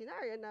ako ng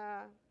scenario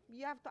na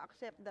you have to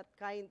accept that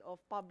kind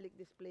of public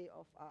display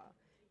of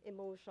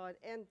emotion.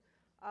 And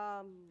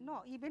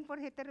No, even for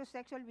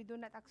heterosexual, we do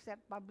not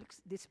accept public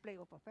display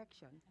of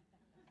affection.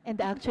 And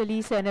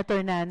actually,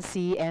 Senator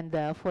Nancy, and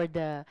for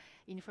the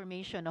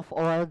information of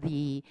all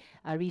the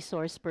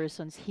resource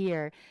persons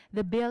here,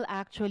 the bill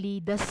actually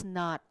does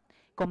not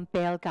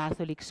compel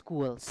Catholic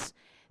schools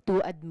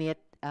to admit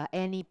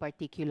any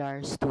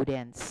particular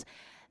students.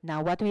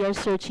 Now, what we are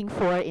searching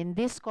for in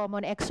this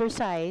common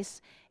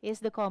exercise is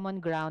the common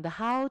ground,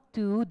 how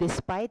to,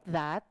 despite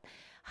that,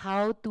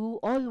 how to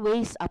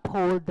always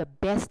uphold the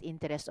best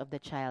interest of the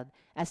child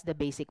as the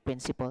basic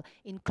principle,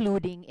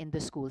 including in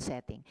the school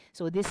setting.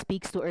 So this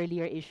speaks to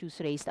earlier issues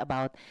raised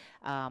about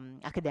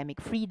academic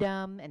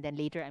freedom, and then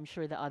later I'm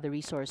sure the other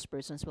resource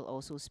persons will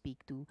also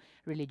speak to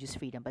religious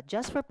freedom. But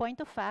just for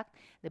point of fact,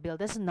 the bill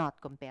does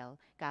not compel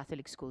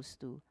Catholic schools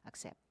to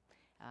accept.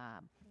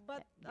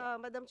 But,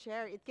 Madam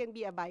Chair, it can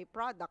be a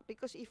byproduct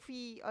because if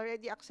we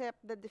already accept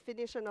the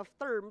definition of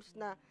terms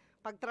na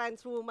pag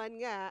trans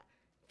woman nga,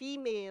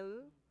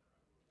 female,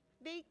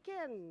 they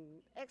can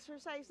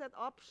exercise that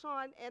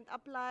option and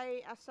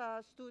apply as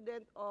a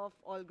student of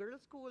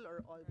all-girls school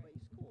or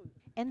all-boys school.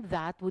 And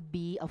that would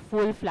be a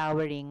full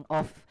flowering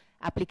of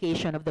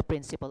application of the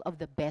principle of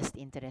the best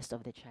interest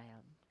of the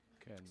child.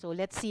 So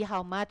let's see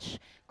how much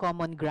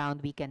common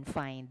ground we can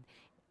find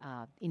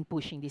in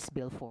pushing this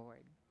bill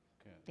forward.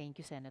 Thank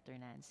you, Senator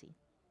Nancy.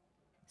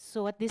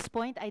 So at this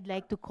point, I'd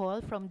like to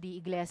call from the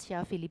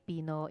Iglesia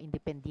Filipino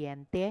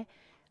Independiente,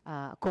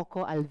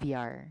 Coco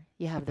Alviar.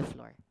 You have the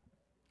floor.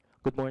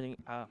 Good morning.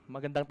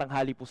 Magandang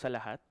tanghali po sa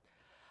lahat.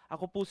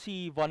 Ako po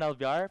si Von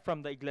Alviar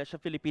from the Iglesia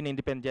Filipina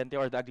Independiente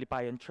or the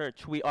Aglipayan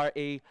Church. We are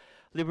a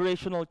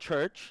liberational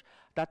church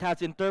that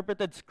has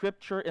interpreted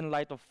scripture in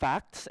light of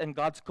facts and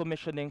God's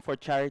commissioning for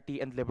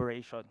charity and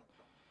liberation.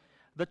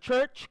 The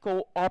church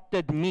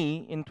co-opted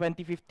me in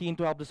 2015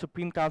 to help the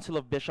Supreme Council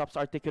of Bishops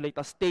articulate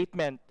a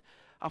statement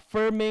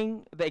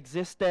affirming the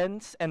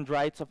existence and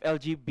rights of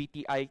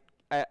LGBTIQ+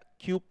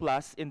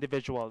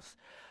 individuals.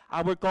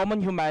 Our common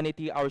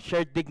humanity, our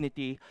shared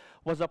dignity,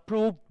 was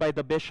approved by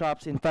the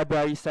bishops in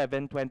February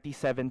 7,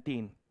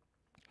 2017.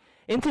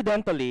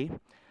 Incidentally,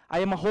 I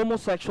am a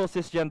homosexual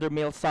cisgender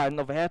male son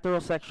of a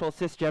heterosexual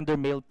cisgender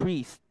male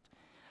priest.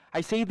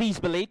 I say these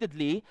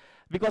belatedly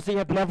because they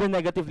have never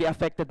negatively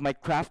affected my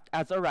craft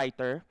as a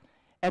writer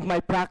and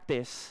my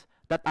practice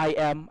that I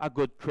am a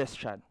good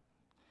Christian.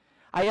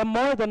 I am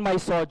more than my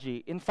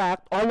soji. In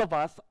fact, all of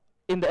us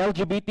in the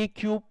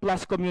LGBTQ+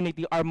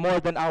 community are more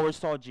than our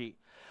soji.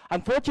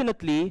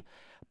 Unfortunately,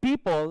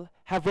 people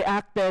have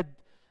reacted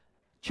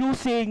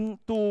choosing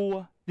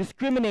to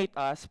discriminate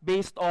us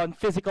based on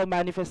physical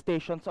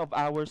manifestations of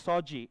our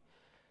soji.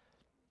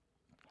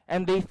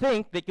 And they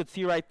think they could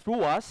see right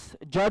through us,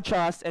 judge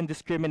us, and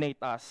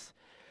discriminate us.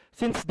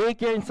 Since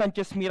daycare in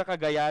Sanchez Mira,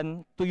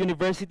 Cagayan to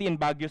university in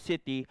Baguio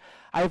City,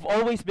 I've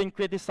always been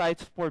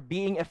criticized for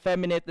being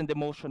effeminate and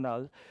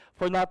emotional,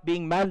 for not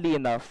being manly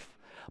enough.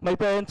 My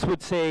parents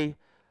would say,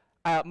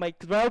 my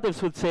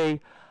relatives would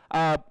say,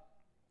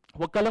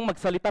 wag ka lang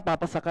magsalita,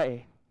 papasa ka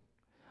eh.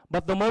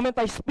 But the moment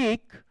I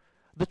speak,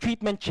 the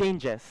treatment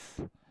changes.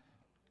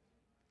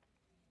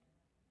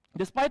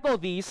 Despite all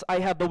these, I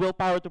have the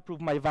willpower to prove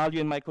my value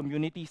in my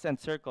communities and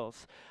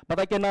circles, but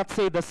I cannot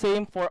say the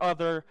same for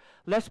other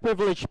less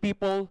privileged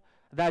people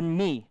than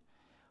me,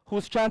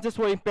 whose chances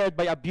were impaired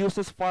by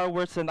abuses far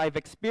worse than I've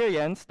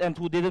experienced and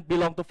who didn't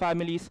belong to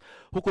families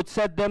who could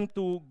send them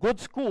to good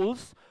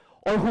schools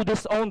or who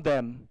disowned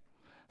them,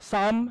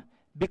 some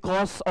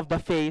because of the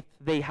faith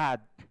they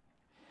had.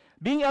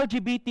 Being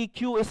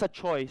LGBTQ is a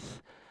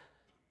choice.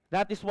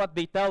 That is what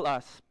they tell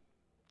us.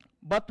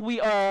 But we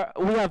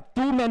have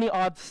too many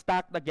odds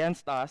stacked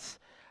against us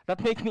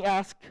that make me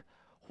ask,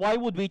 why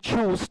would we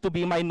choose to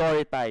be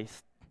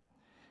minoritized?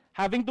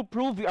 Having to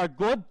prove we are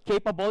good,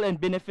 capable, and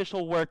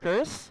beneficial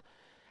workers,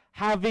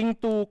 having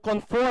to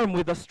conform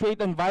with a straight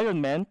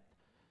environment,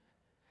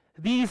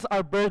 these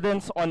are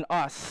burdens on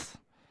us.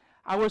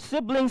 Our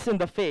siblings in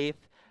the faith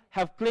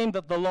have claimed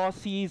that the law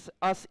sees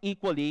us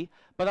equally,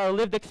 but our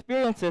lived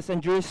experiences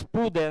and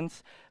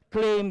jurisprudence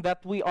claim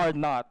that we are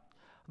not.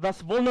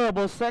 Thus,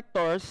 vulnerable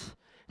sectors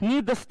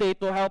need the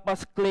state to help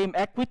us claim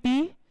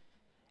equity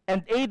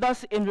and aid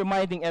us in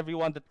reminding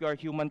everyone that we are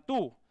human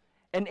too,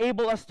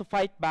 enable us to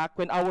fight back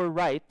when our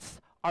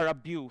rights are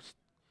abused.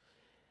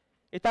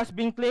 It has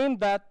been claimed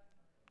that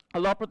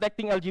a law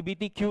protecting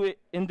LGBTQ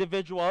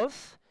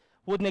individuals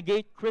would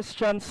negate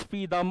Christians'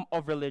 freedom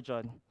of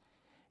religion.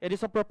 It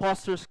is a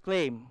preposterous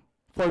claim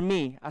for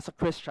me as a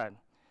Christian.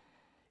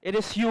 It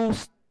is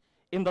used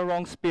in the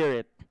wrong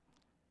spirit.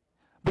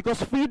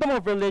 Because freedom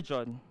of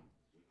religion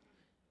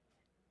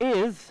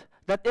is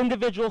that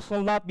individuals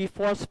will not be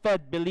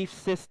force-fed belief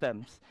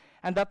systems,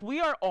 and that we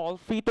are all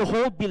free to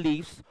hold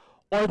beliefs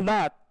or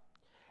not,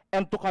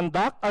 and to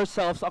conduct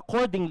ourselves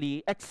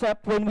accordingly,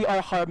 except when we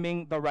are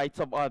harming the rights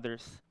of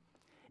others.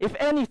 If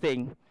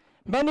anything,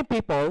 many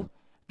people,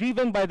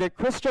 driven by their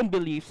Christian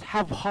beliefs,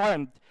 have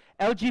harmed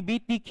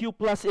LGBTQ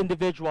plus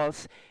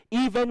individuals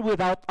even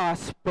without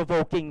us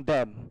provoking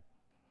them.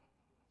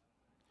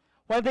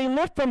 While they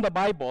lift from the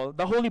Bible,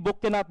 the Holy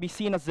Book cannot be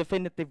seen as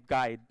definitive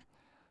guide.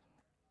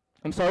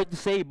 I'm sorry to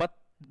say, but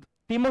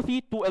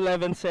Timothy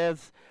 2:11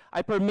 says,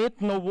 I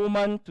permit no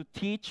woman to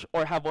teach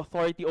or have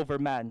authority over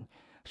man.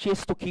 She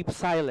is to keep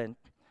silent.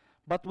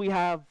 But we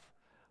have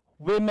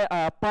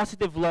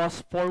positive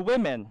laws for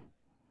women.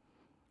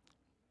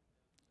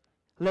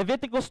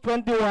 Leviticus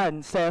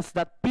 21 says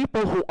that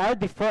people who are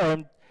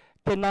deformed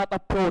cannot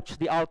approach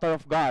the altar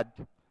of God.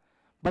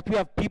 But we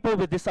have people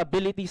with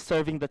disabilities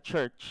serving the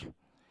church.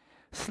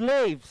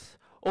 Slaves,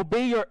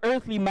 obey your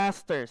earthly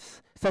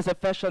masters, says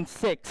Ephesians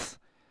 6.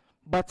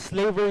 But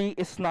slavery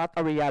is not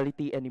a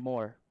reality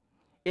anymore.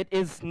 It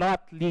is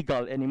not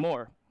legal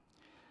anymore.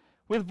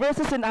 With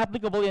verses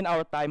inapplicable in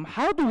our time,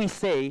 how do we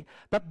say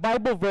that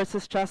Bible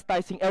verses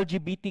chastising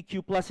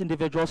LGBTQ plus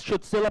individuals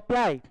should still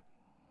apply?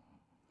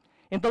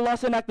 In the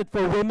laws enacted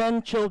for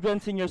women, children,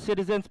 senior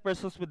citizens,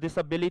 persons with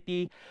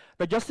disability,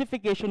 the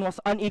justification was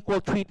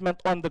unequal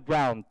treatment on the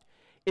ground.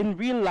 In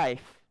real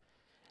life,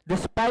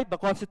 despite the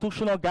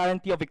constitutional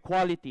guarantee of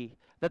equality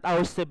that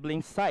our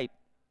siblings cite,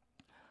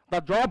 the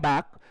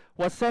drawback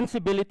was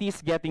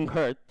sensibilities getting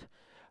hurt.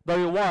 The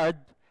reward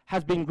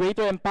has been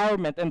greater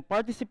empowerment and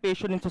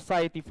participation in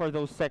society for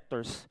those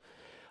sectors.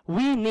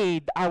 We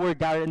need our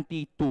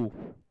guarantee too.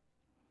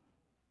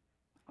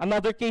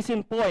 Another case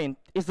in point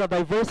is the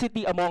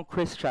diversity among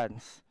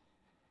Christians.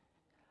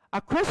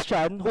 A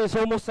Christian who is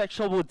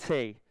homosexual would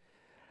say,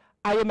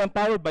 I am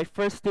empowered by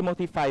 1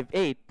 Timothy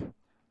 5:8,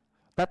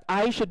 that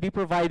I should be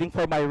providing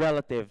for my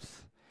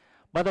relatives.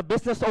 But a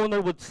business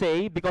owner would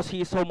say, because he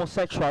is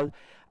homosexual,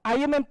 I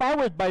am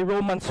empowered by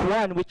Romans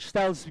 1, which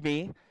tells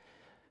me,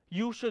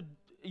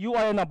 you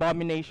are an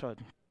abomination.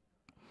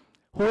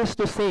 Who is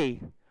to say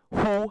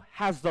who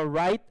has the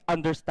right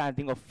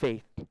understanding of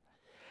faith?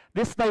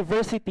 This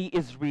diversity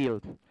is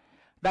real.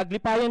 The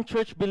Aglipayan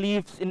Church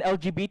believes in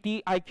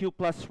LGBTIQ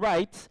plus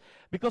rights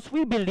because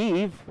we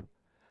believe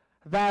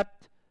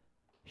that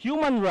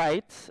human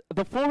rights,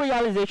 the full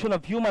realization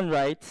of human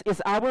rights,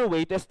 is our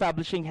way to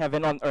establishing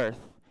heaven on earth.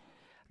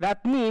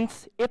 That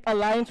means it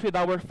aligns with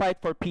our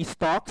fight for peace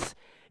talks,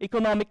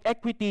 economic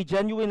equity,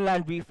 genuine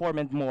land reform,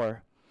 and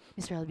more.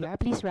 Mr. Alviar,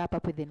 please wrap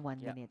up within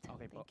 1 minute.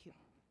 Okay, Thank you.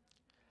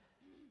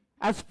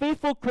 As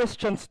faithful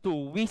Christians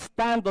too, we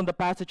stand on the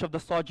passage of the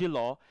Soji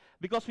Law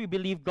because we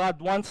believe God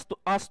wants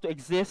us to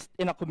exist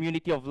in a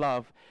community of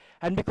love,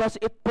 and because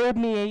it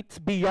permeates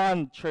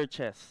beyond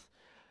churches.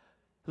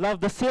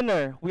 Love the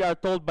sinner, we are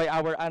told by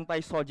our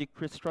anti-Soji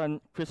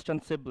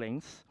Christian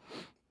siblings.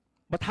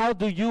 But how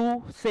do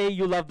you say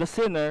you love the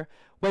sinner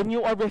when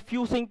you are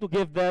refusing to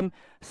give them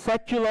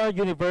secular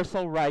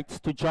universal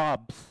rights to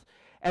jobs,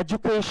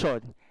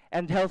 education,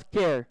 and health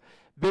care,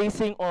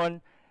 basing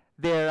on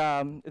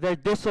their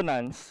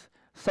dissonance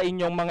sa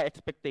inyong mga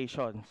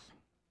expectations?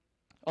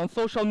 On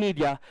social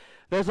media,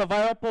 there's a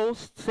viral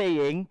post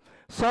saying,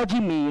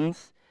 Soji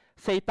means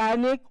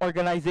satanic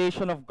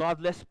organization of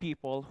godless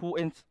people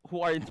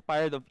who are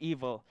inspired of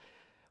evil,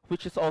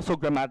 which is also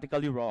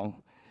grammatically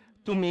wrong.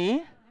 To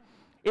me,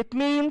 it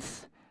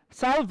means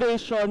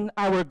salvation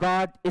our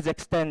God is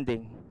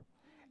extending,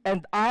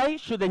 and I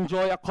should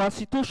enjoy a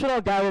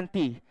constitutional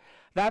guarantee,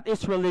 that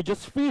is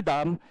religious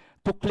freedom,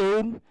 to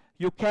claim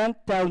you can't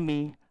tell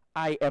me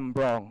I am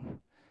wrong.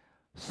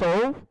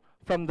 So,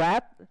 from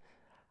that,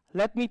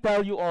 let me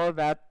tell you all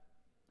that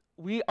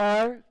we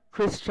are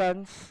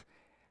Christians,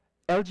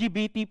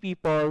 LGBT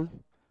people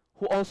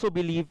who also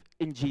believe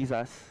in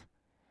Jesus.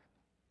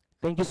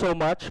 Thank you so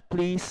much.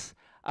 Please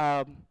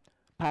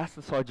pass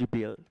the Soji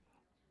bill.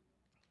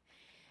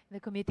 The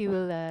committee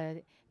will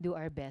do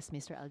our best,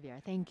 Mr.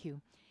 Alviar. Thank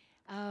you.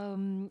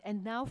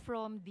 And now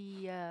from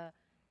the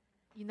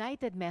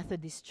United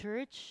Methodist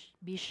Church,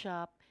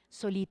 Bishop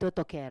Solito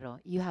Toquero.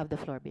 You have the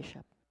floor,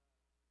 Bishop.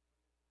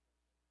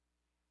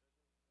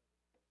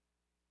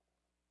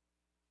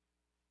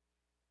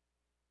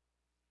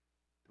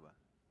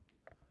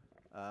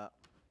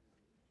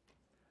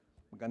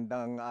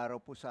 Magandang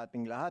araw po sa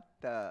ating lahat.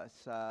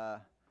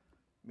 Sa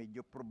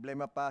medyo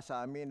problema pa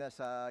sa amin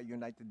sa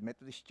United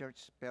Methodist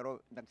Church,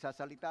 pero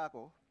nagsasalita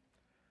ako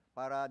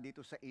para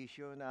dito sa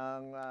issue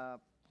ng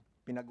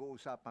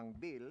pinag-uusapang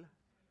bill.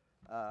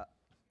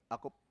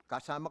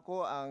 Kasama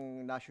ko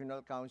ang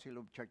National Council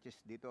of Churches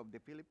dito of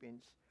the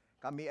Philippines.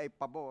 Kami ay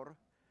pabor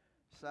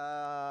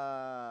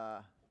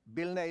sa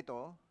bill na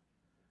ito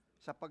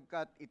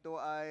sapagkat ito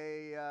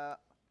ay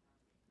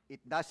it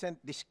doesn't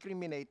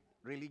discriminate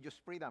religious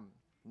freedom.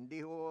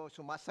 Hindi ho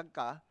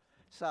sumasagka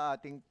sa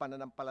ating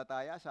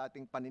pananampalataya, sa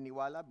ating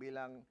paniniwala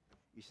bilang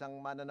isang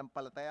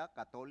mananampalataya,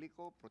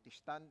 Katoliko,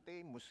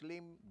 Protestante,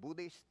 Muslim,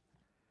 Buddhist.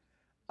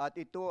 At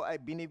ito ay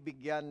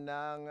binibigyan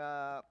ng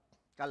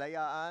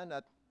kalayaan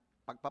at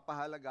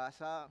pagpapahalaga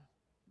sa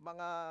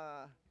mga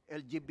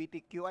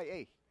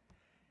LGBTQIA.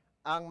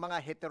 Ang mga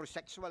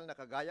heterosexual na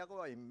kagaya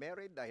ko, I'm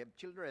married, I have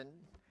children,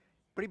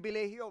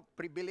 pribilehiyo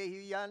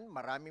yan,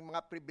 maraming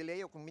mga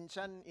pribilehiyo. Kung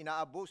minsan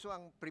inaabuso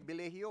ang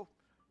pribilehiyo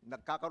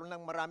nagkakaroon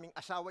ng maraming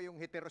asawa yung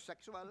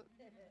heterosexual.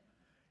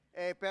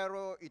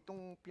 Pero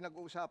itong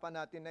pinag-uusapan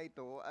natin na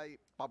ito ay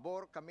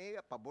pabor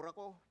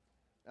ako.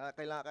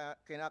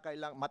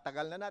 Kinakailang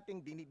matagal na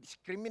nating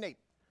dinidiscriminate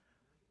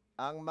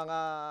ang mga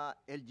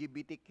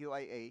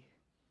LGBTQIA,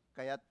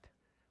 kaya't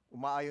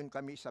umaayon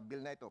kami sa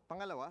bill na ito.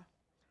 Pangalawa,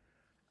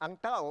 ang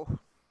tao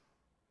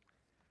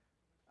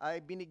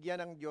ay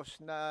binigyan ng Diyos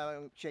na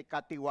siya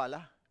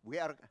katiwala.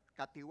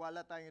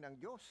 Katiwala tayo ng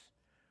Diyos.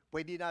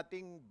 Pwede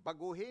nating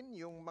baguhin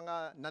yung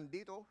mga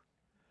nandito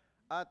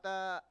at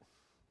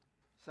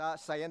sa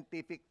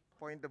scientific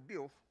point of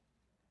view,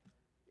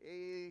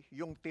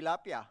 yung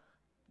tilapia,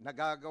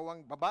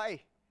 nagagawang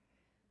babae.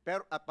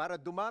 Pero para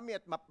dumami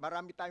at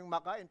marami tayong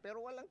makain,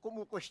 pero walang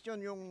kumu-question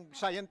yung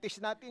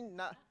scientist natin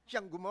na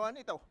siyang gumawa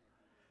nito.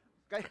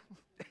 Kaya,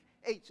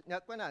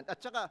 at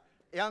saka,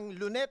 yung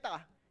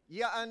luneta,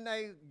 yaan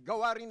ay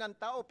gawa rin ng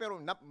tao,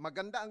 pero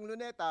maganda ang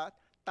luneta,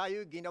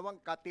 tayo ginawang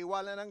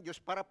katiwala ng Diyos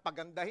para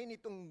pagandahin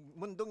itong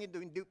mundong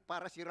ito, hindi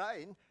para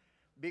sirain,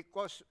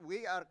 because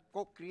we are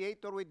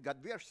co-creator with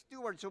God. We are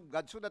stewards of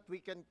God so that we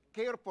can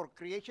care for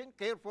creation,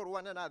 care for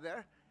one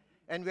another,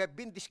 and we have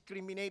been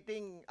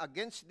discriminating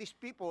against these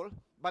people,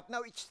 but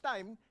now it's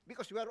time,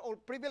 because we are all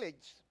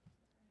privileged.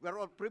 We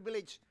are all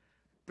privileged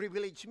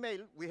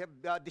male. We have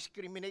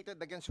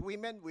discriminated against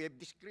women. We have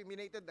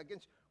discriminated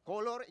against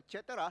color,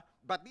 etc.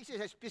 But this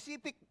is a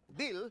specific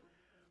bill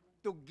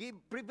to give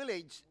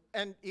privilege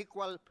and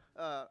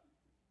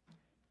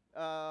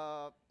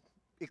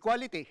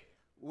equality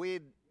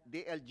with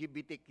the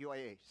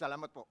LGBTQIA.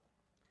 Salamat po.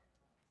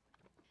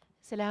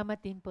 Salamat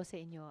din po sa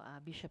inyo,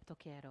 Bishop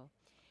Toquero.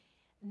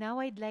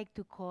 Now I'd like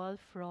to call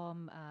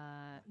from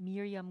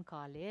Miriam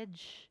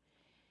College.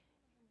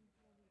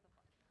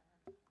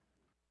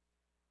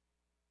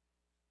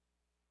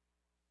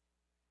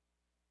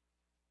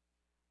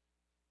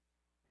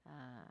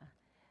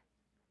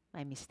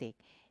 My mistake.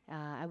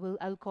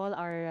 I'll call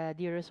our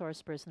dear resource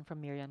person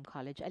from Miriam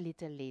College a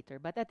little later.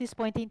 But at this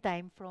point in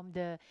time, from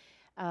the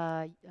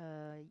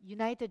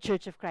United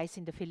Church of Christ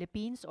in the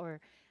Philippines,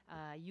 or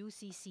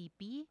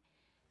UCCP,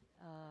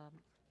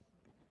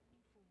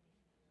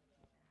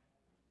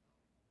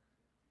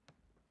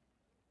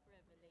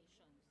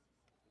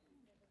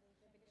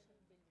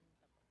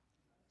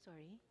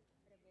 sorry?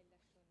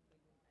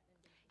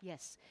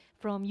 Yes,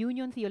 from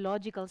Union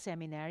Theological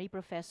Seminary,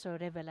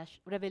 Professor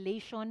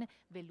Revelation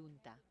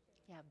Velunta.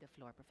 You have the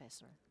floor,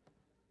 Professor.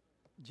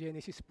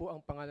 Genesis po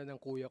ang pangalan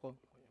ng kuya ko.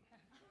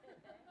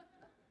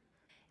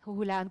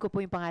 Huhulaan ko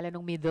po yung pangalan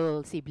ng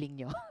middle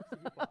sibling nyo.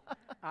 Sige po.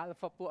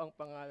 Alpha po ang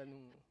pangalan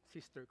ng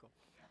sister ko.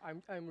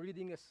 I'm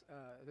reading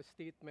the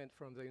statement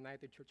from the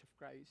United Church of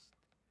Christ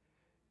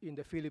in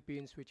the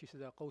Philippines, which is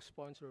the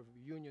co-sponsor of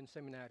Union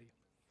Seminary.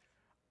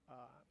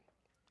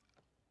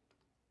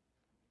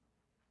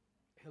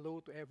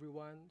 Hello to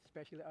everyone,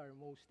 especially our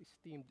most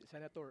esteemed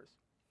senators.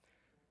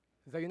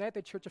 The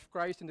United Church of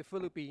Christ in the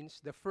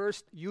Philippines, the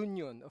first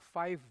union of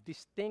 5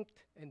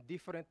 distinct and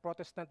different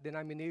Protestant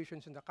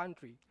denominations in the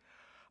country,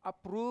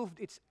 approved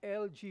its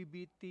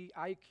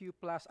LGBTIQ+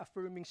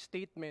 affirming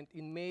statement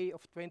in May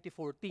of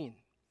 2014,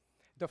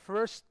 the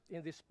first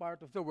in this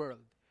part of the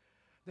world.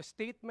 The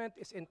statement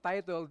is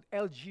entitled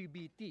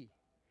LGBT,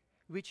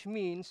 which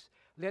means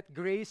let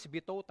grace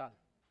be total.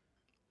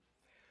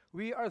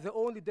 We are the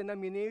only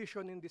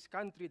denomination in this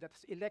country that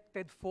has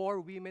elected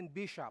 4 women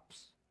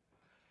bishops.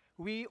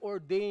 We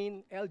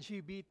ordain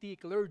LGBT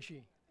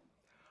clergy.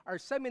 Our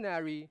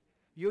seminary,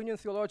 Union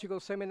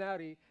Theological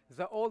Seminary,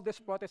 the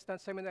oldest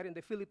Protestant seminary in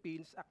the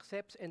Philippines,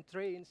 accepts and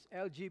trains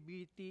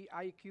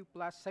LGBTIQ+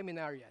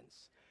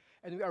 seminarians.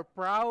 And we are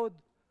proud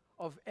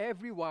of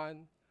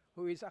everyone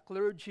who is a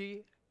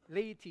clergy,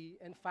 laity,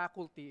 and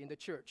faculty in the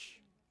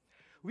church.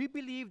 We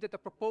believe that the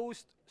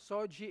proposed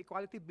SOGI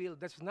Equality Bill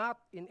does not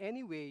in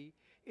any way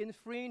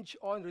infringe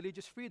on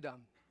religious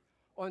freedom.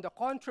 On the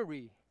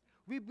contrary,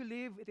 we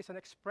believe it is an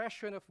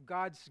expression of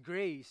God's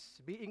grace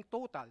being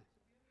total.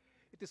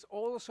 It is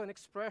also an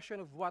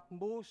expression of what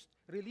most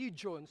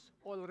religions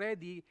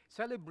already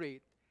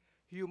celebrate: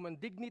 human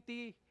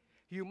dignity,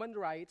 human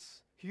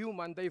rights,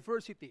 human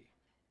diversity.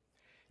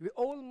 We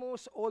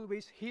almost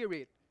always hear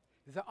it,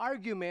 the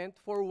argument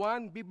for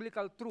one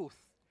biblical truth.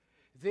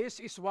 This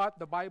is what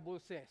the Bible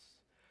says.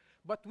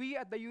 But we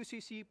at the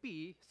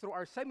UCCP, through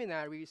our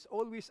seminaries,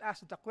 always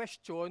ask the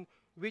question,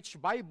 which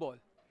Bible?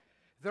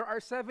 There are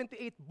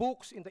 78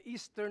 books in the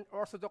Eastern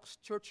Orthodox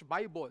Church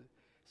Bible,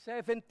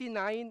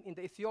 79 in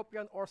the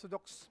Ethiopian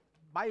Orthodox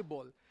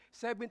Bible,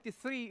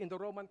 73 in the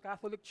Roman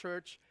Catholic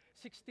Church,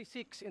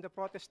 66 in the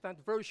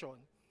Protestant version,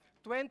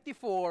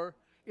 24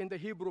 in the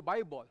Hebrew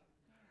Bible.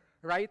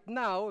 Right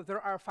now,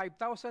 there are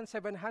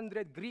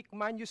 5,700 Greek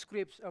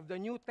manuscripts of the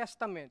New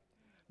Testament,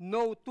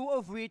 no 2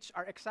 of which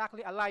are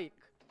exactly alike.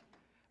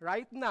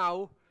 Right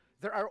now,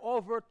 there are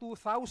over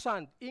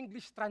 2,000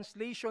 English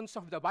translations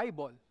of the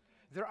Bible.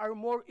 There are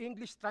more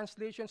English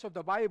translations of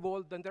the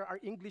Bible than there are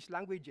English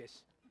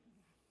languages.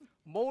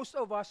 Most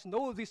of us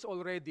know this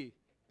already.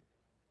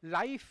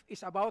 Life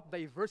is about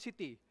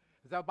diversity.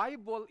 The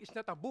Bible is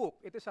not a book,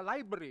 it is a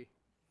library.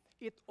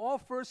 It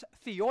offers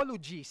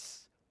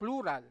theologies,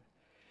 plural.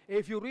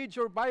 If you read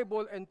your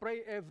Bible and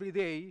pray every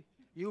day,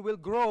 you will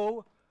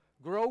grow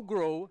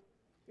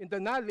in the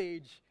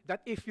knowledge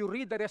that if you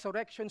read the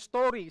resurrection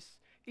stories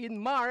in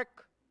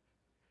Mark,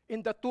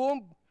 in the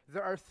tomb,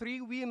 there are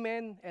 3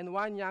 women and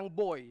 1 young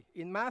boy.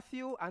 In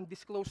Matthew,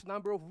 undisclosed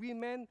number of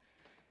women.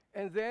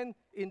 And then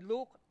in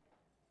Luke,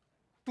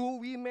 2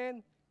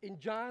 women. In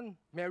John,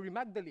 Mary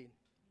Magdalene.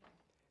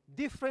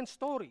 Different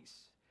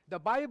stories. The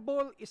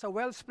Bible is a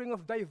wellspring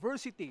of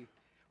diversity,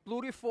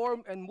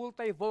 pluriform and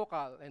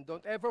multivocal. And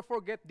don't ever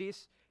forget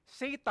this,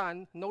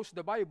 Satan knows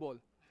the Bible.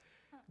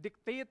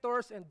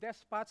 Dictators and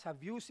despots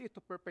have used it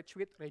to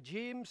perpetuate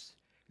regimes.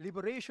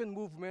 Liberation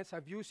movements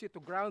have used it to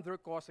ground their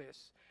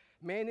causes.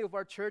 Many of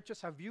our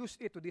churches have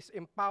used it to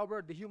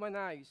disempower,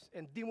 dehumanize,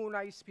 and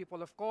demonize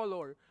people of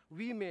color,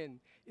 women,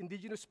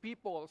 indigenous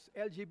peoples,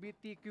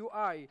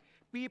 LGBTQI,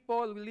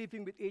 people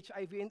living with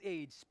HIV and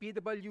AIDS,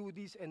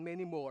 PWDs, and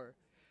many more.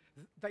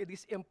 The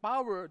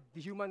disempowered,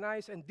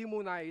 dehumanize, and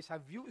demonize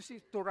have used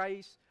it to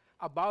rise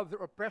above their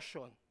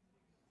oppression.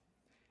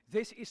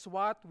 This is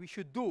what we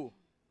should do.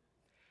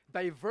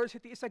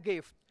 Diversity is a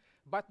gift,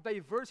 but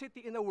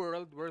diversity in a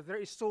world where there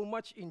is so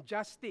much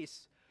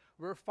injustice,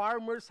 where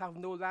farmers have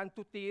no land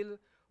to till,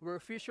 where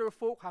fisher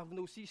folk have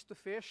no seas to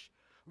fish,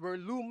 where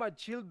Luma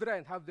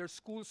children have their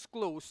schools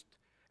closed,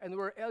 and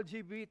where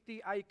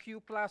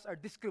LGBTIQ+ are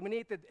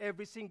discriminated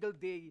every single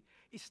day,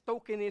 is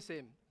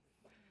tokenism.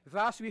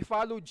 Thus, we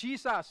follow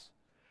Jesus,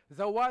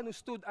 the one who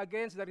stood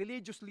against the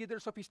religious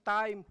leaders of his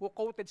time, who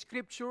quoted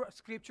scripture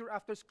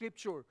after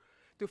scripture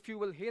to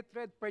fuel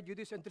hatred,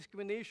 prejudice, and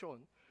discrimination,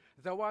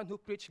 the one who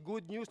preached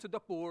good news to the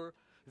poor,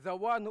 the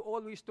one who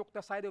always took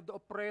the side of the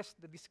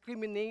oppressed, the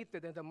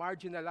discriminated, and the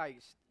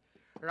marginalized.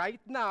 Right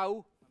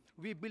now,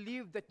 we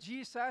believe that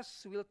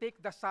Jesus will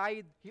take the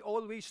side he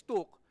always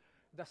took,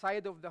 the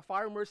side of the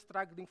farmers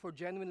struggling for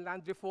genuine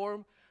land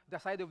reform, the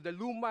side of the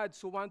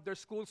Lumads who want their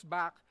schools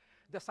back,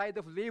 the side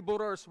of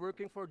laborers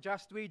working for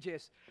just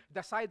wages,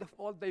 the side of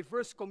all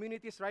diverse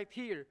communities right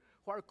here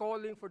who are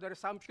calling for the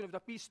resumption of the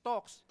peace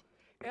talks.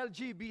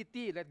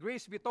 LGBT, let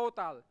grace be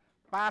total,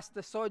 pass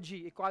the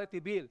SOGI Equality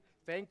Bill.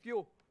 Thank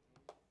you.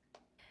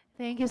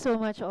 Thank you so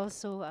much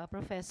also,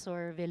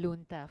 Professor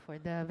Velunta, for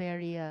the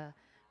very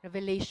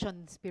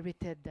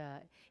revelation-spirited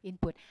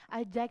input.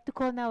 I'd like to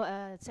call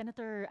now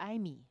Senator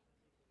Aimee.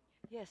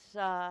 Yes,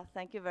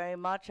 thank you very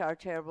much, our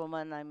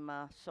chairwoman. I'm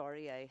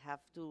sorry, I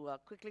have to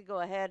quickly go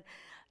ahead.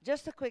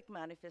 Just a quick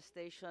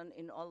manifestation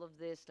in all of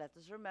this. Let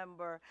us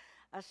remember,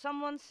 as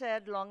someone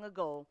said long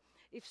ago,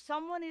 if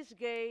someone is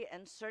gay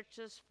and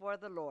searches for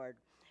the Lord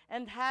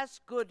and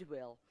has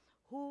goodwill,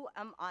 who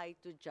am I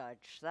to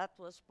judge? That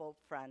was Pope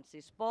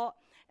Francis po,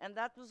 and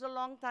that was a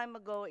long time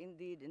ago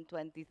indeed in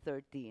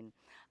 2013.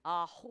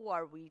 Who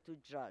are we to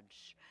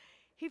judge?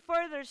 He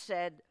further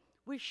said,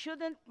 we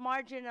shouldn't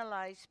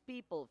marginalize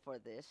people for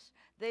this.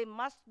 They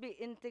must be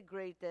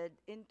integrated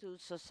into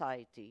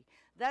society.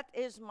 That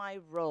is my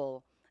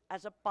role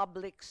as a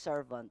public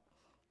servant,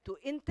 to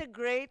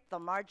integrate the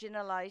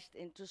marginalized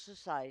into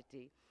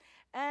society.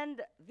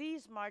 And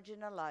these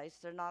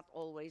marginalized are not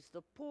always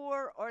the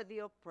poor or the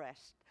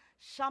oppressed.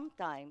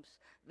 Sometimes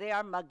they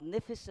are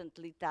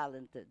magnificently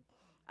talented.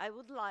 I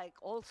would like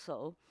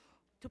also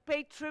to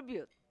pay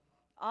tribute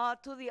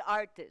to the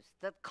artists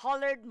that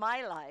colored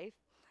my life,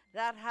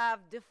 that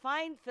have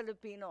defined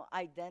Filipino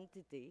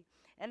identity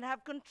and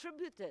have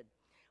contributed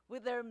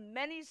with their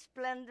many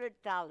splendid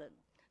talent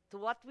to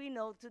what we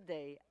know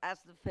today as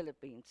the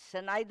Philippines.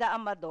 Zenaida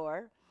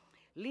Amador,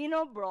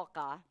 Lino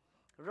Broca,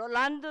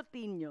 Rolando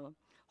Tino,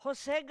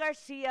 Jose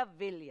Garcia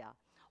Villa,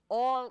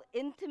 all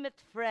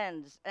intimate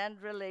friends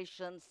and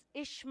relations,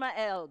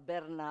 Ishmael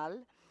Bernal,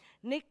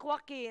 Nick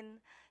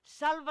Joaquin,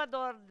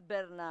 Salvador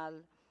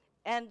Bernal,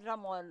 and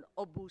Ramon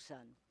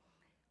Obusan.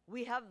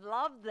 We have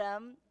loved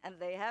them, and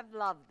they have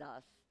loved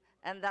us,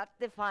 and that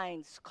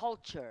defines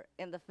culture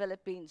in the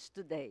Philippines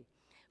today.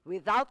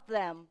 Without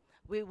them,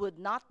 we would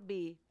not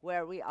be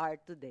where we are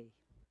today.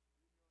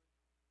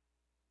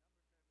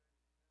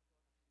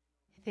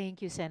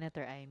 Thank you,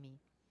 Senator Aimee.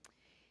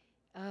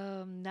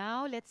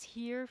 Now let's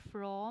hear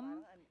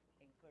from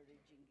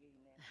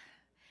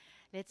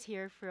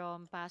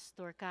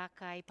Pastor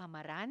Kakay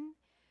Pamaran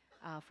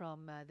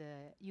from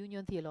the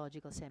Union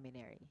Theological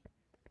Seminary.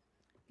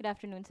 Good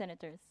afternoon,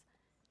 Senators.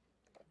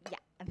 Yeah,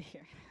 I'm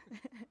here.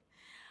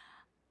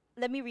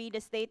 Let me read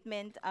a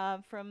statement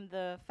from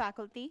the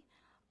faculty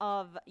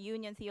of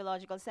Union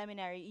Theological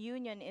Seminary.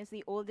 Union is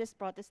the oldest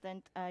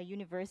Protestant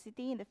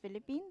university in the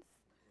Philippines.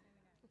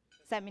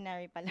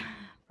 Seminary pala,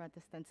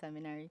 Protestant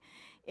seminary.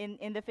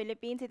 In the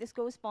Philippines, it is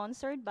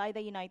co-sponsored by the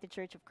United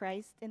Church of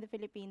Christ in the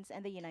Philippines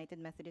and the United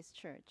Methodist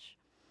Church.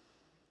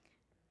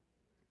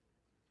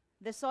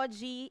 The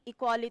SOGI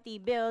Equality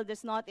Bill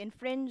does not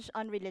infringe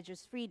on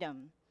religious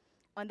freedom.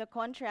 On the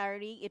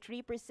contrary, it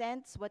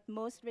represents what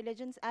most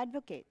religions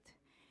advocate: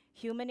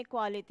 human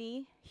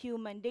equality,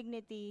 human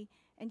dignity,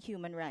 and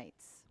human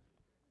rights.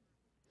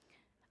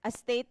 a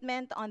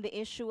statement on the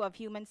issue of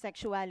human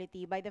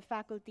sexuality by the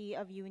faculty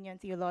of Union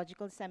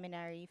Theological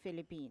Seminary,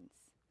 Philippines.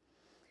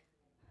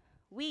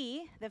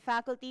 We, the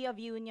faculty of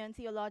Union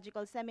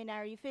Theological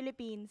Seminary,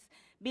 Philippines,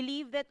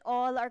 believe that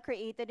all are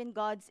created in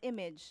God's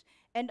image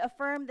and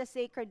affirm the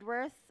sacred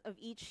worth of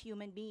each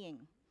human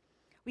being.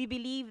 We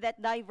believe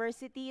that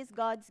diversity is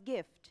God's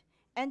gift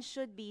and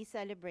should be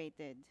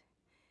celebrated.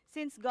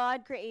 Since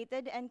God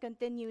created and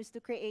continues to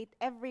create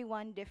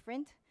everyone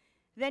different,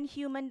 then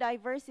human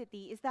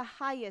diversity is the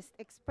highest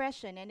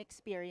expression and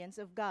experience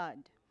of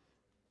God.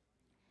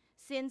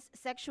 Since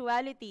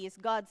sexuality is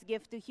God's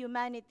gift to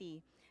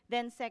humanity,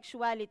 then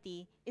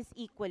sexuality is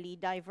equally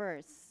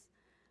diverse.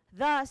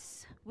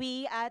 Thus,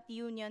 we at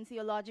Union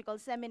Theological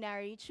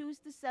Seminary choose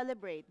to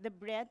celebrate the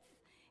breadth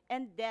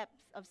and depth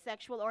of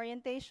sexual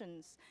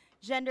orientations,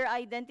 gender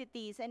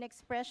identities, and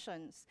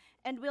expressions,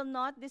 and will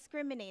not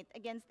discriminate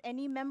against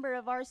any member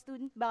of our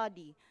student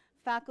body,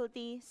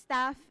 faculty,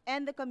 staff,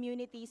 and the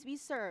communities we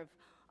serve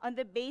on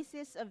the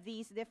basis of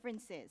these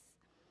differences.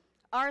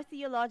 Our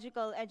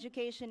theological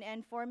education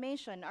and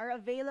formation are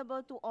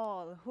available to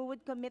all who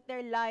would commit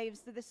their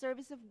lives to the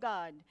service of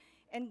God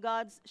and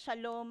God's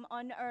shalom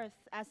on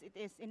earth as it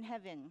is in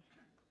heaven,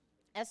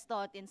 as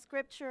taught in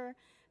Scripture,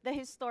 the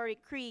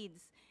historic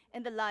creeds,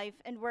 and the life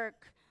and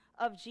work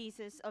of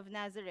Jesus of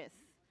Nazareth.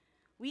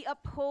 We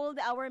uphold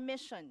our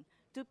mission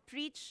to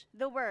preach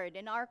the word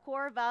and our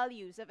core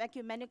values of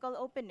ecumenical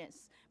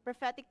openness,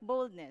 prophetic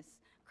boldness,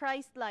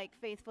 Christ-like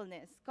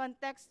faithfulness,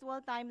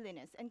 contextual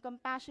timeliness, and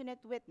compassionate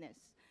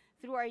witness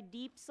through our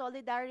deep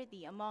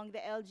solidarity among the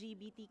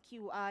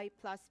LGBTQI+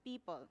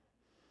 people.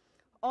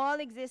 All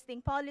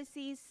existing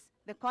policies,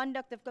 the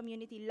conduct of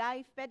community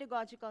life,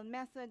 pedagogical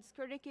methods,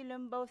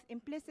 curriculum, both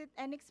implicit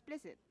and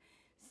explicit,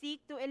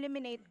 seek to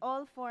eliminate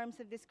all forms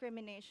of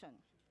discrimination.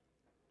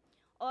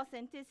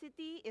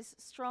 Authenticity is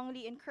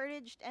strongly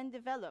encouraged and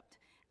developed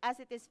as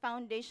it is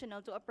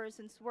foundational to a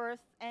person's worth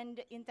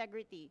and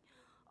integrity.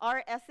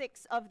 Our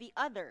ethics of the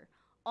other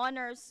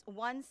honors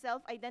one's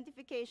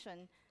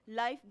self-identification,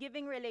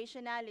 life-giving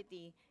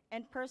relationality,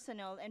 and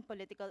personal and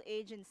political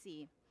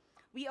agency.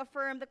 We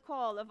affirm the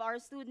call of our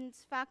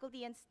students,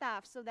 faculty, and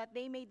staff so that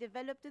they may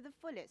develop to the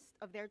fullest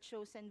of their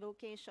chosen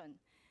vocation.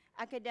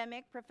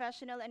 Academic,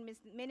 professional, and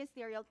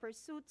ministerial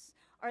pursuits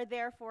are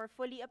therefore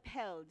fully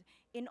upheld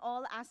in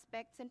all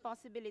aspects and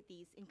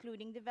possibilities,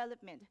 including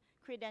development,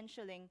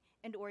 credentialing,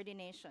 and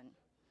ordination.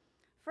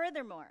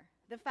 Furthermore,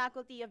 the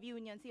faculty of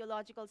Union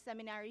Theological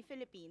Seminary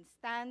Philippines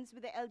stands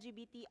with the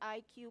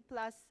LGBTIQ+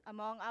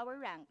 among our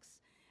ranks,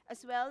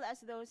 as well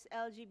as those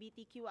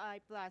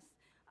LGBTQI+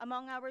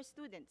 among our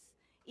students,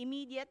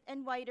 immediate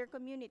and wider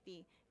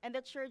community, and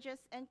the churches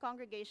and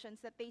congregations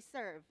that they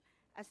serve,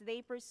 as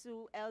they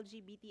pursue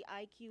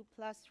LGBTIQ+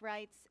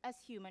 rights as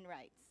human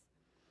rights.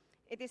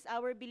 It is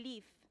our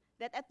belief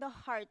that at the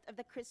heart of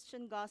the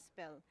Christian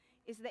gospel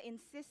is the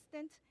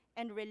insistent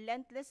and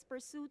relentless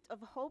pursuit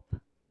of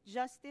hope,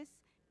 justice,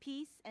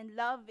 peace, and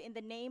love in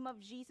the name of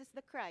Jesus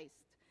the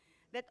Christ,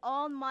 that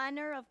all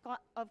manner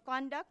of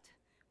conduct,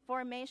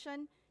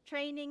 formation,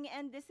 training,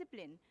 and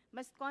discipline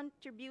must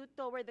contribute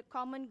toward the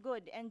common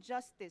good and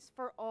justice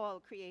for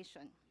all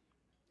creation.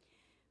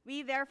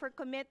 We therefore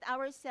commit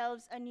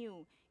ourselves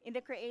anew in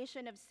the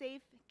creation of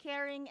safe,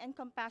 caring, and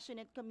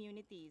compassionate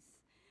communities.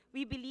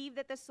 We believe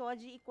that the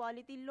SOGI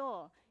equality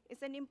law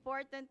is an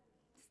important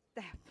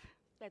step.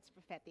 That's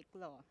prophetic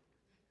law.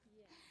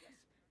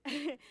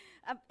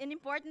 An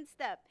important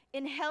step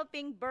in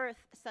helping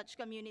birth such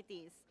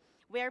communities,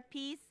 where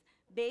peace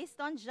based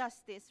on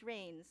justice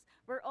reigns,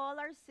 where all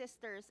are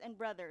sisters and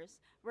brothers,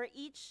 where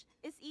each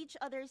is each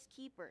other's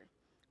keeper,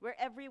 where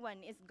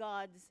everyone is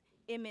God's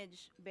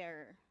image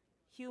bearer.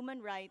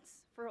 Human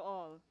rights for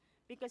all,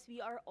 because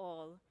we are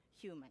all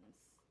humans,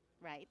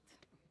 right?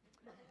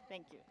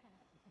 Thank you.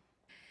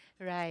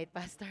 Right,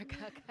 Pastor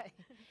Kakay.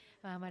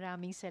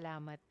 Maraming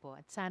salamat po.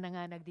 At sana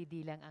nga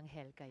nagdidilang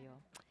anghel kayo.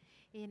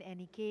 In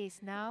any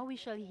case, now we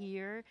shall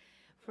hear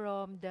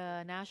from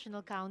the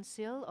National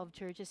Council of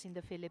Churches in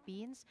the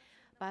Philippines,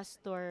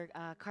 Pastor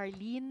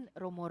Carlene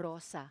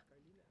Romorosa.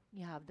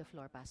 You have the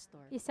floor,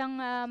 Pastor. Isang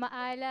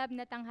maalab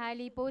na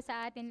tanghali po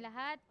sa atin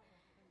lahat.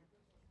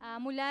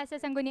 Mula sa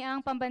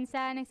Sangguniang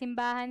Pambansa ng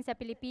Simbahan sa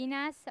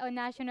Pilipinas o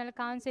National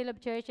Council of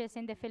Churches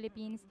in the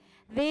Philippines,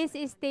 this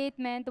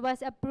statement was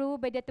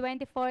approved by the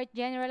 24th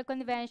General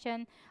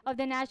Convention of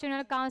the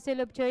National Council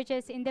of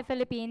Churches in the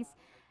Philippines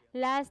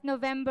last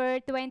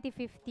November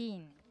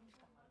 2015.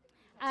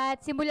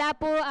 At simula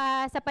po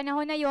sa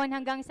panahon na yon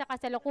hanggang sa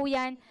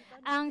kasalukuyan,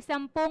 ang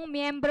 10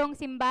 miyembrong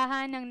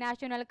simbahan ng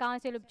National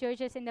Council of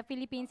Churches in the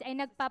Philippines ay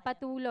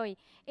nagpapatuloy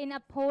in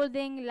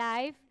upholding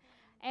life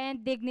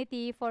and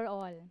dignity for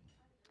all.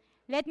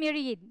 Let me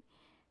read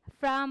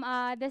from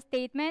the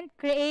statement,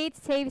 create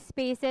safe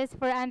spaces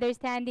for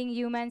understanding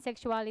human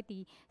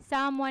sexuality.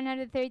 Psalm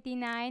 139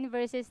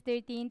 verses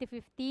 13 to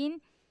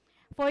 15.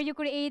 For you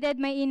created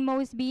my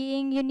inmost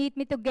being, you knit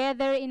me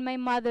together in my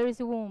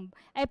mother's womb.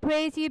 I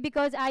praise you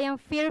because I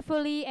am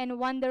fearfully and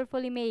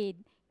wonderfully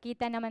made.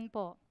 Kita naman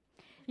po.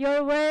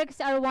 Your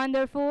works are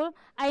wonderful.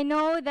 I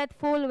know that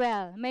full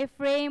well. My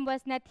frame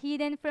was not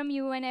hidden from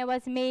you when I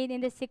was made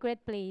in the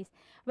secret place,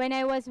 when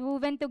I was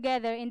woven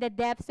together in the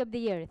depths of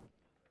the earth.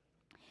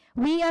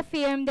 We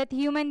affirm that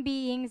human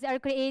beings are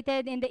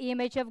created in the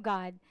image of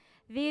God.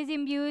 This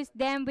imbues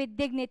them with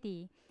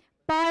dignity.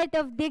 Part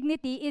of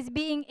dignity is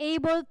being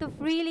able to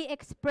freely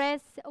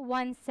express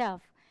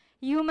oneself.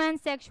 Human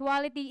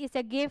sexuality is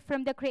a gift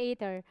from the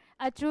Creator,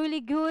 a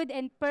truly good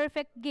and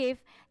perfect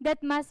gift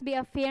that must be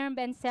affirmed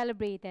and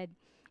celebrated.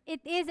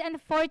 It is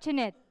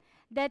unfortunate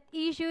that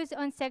issues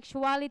on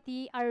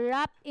sexuality are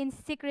wrapped in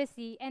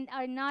secrecy and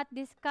are not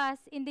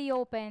discussed in the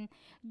open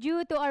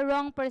due to a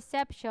wrong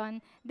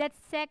perception that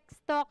sex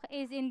talk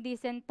is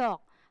indecent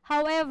talk.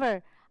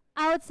 However,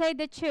 outside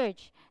the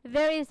church,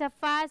 there is a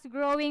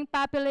fast-growing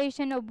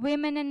population of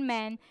women and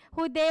men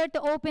who dare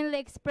to openly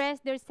express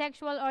their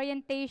sexual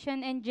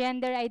orientation and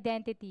gender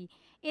identity.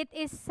 It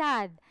is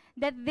sad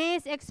that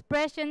these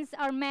expressions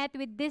are met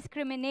with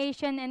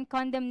discrimination and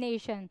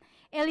condemnation,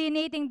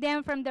 alienating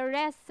them from the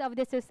rest of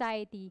the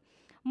society.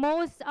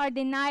 Most are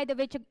denied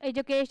of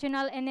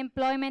educational and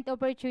employment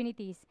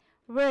opportunities.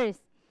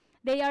 Worse,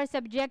 they are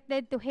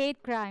subjected to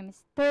hate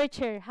crimes,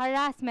 torture,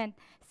 harassment,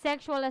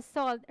 sexual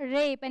assault,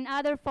 rape, and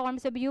other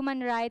forms of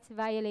human rights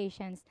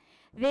violations.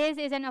 This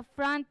is an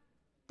affront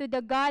to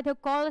the God who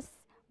calls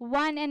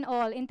one and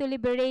all into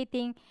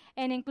liberating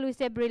and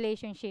inclusive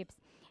relationships.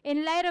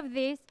 In light of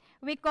this,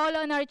 we call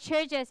on our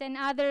churches and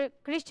other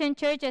Christian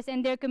churches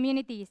and their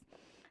communities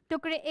to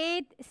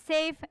create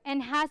safe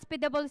and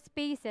hospitable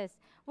spaces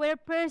where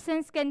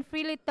persons can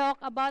freely talk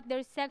about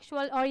their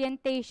sexual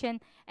orientation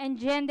and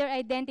gender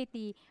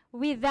identity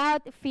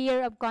without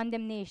fear of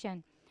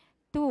condemnation.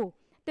 2,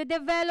 to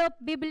develop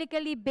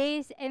biblically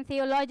based and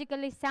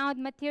theologically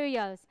sound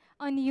materials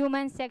on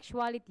human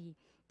sexuality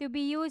to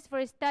be used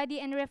for study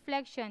and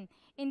reflection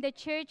in the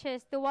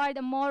churches toward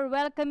a more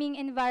welcoming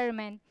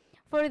environment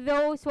for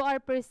those who are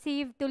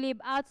perceived to live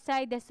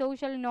outside the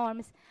social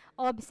norms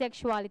of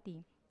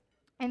sexuality.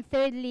 And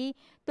thirdly,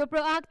 to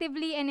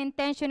proactively and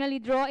intentionally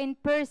draw in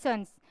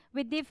persons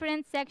with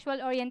different sexual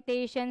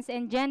orientations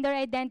and gender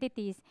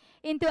identities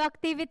into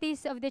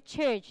activities of the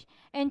church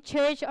and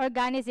church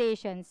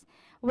organizations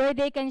where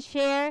they can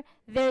share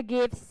their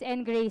gifts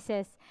and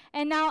graces.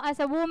 And now, as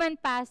a woman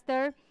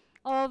pastor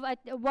of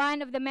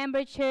one of the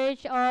member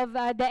church of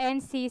the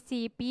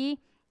NCCP,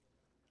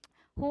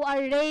 who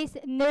are raised,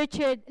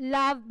 nurtured,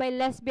 loved by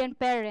lesbian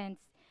parents,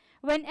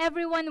 when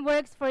everyone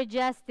works for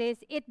justice,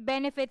 it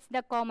benefits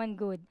the common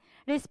good.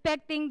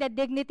 Respecting the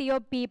dignity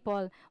of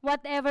people,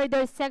 whatever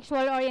their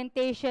sexual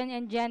orientation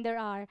and gender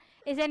are,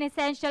 is an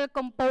essential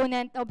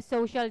component of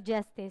social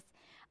justice.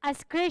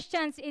 As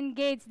Christians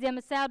engage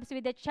themselves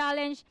with the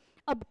challenge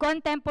of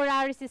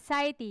contemporary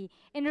society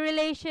in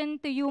relation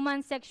to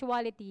human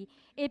sexuality,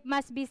 it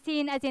must be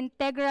seen as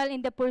integral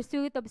in the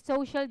pursuit of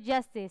social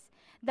justice,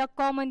 the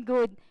common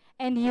good,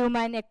 and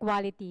human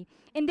equality.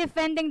 In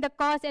defending the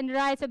cause and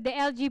rights of the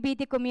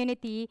LGBT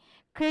community,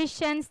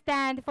 Christians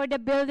stand for the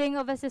building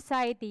of a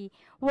society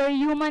where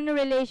human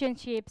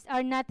relationships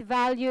are not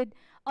valued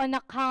on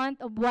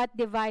account of what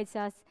divides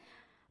us,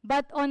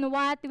 but on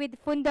what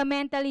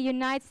fundamentally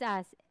unites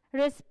us,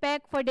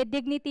 respect for the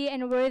dignity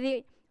and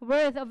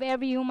worth of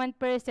every human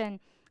person,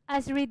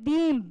 as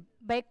redeemed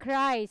by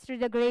Christ through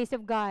the grace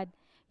of God.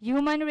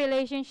 Human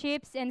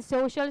relationships and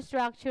social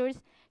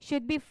structures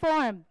should be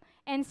formed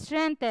and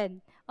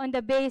strengthened on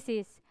the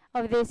basis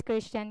of this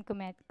Christian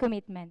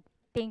commitment.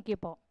 Thank you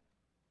po.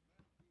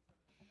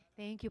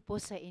 Thank you po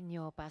sa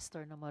inyo,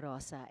 Pastor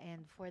Nomorosa,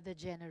 and for the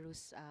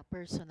generous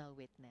personal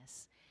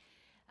witness.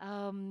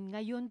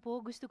 Ngayon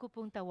po, gusto ko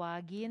pong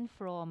tawagin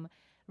from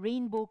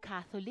Rainbow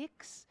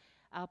Catholics,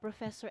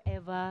 Professor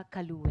Eva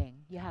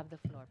Kaluweng. You have the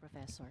floor,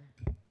 Professor.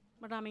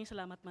 Maraming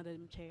salamat,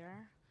 Madam Chair.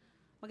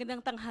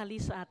 Magandang tanghali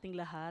sa ating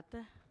lahat.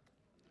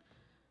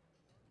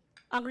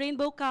 Ang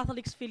Rainbow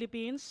Catholics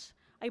Philippines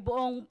ay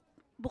buong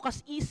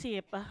bukas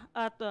isip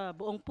at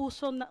buong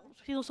puso na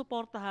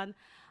sinusuportahan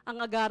ang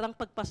agarang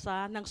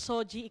pagpasa ng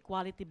SOGI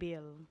Equality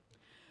Bill.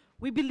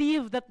 We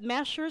believe that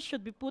measures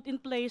should be put in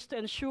place to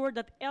ensure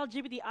that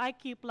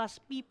LGBTIQ+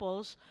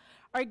 peoples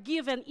are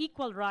given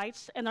equal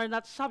rights and are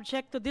not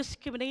subject to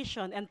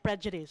discrimination and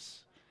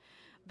prejudice.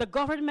 The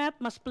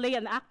government must play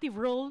an active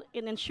role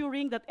in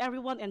ensuring that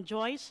everyone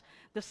enjoys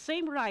the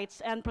same rights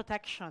and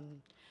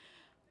protection.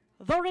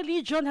 Though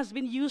religion has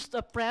been used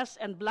to oppress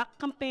and block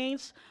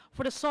campaigns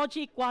for the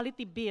SOGI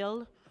Equality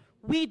Bill,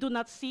 we do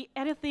not see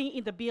anything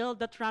in the bill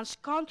that runs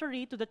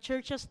contrary to the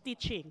Church's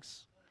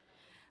teachings.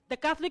 The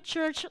Catholic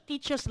Church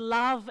teaches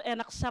love and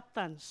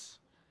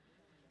acceptance.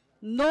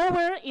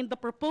 Nowhere in the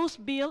proposed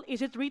bill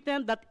is it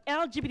written that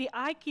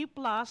LGBTIQ+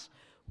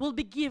 will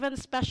be given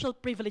special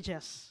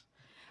privileges.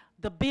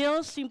 The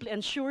bill simply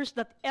ensures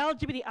that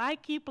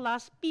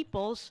LGBTIQ+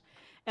 peoples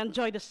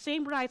enjoy the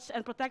same rights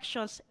and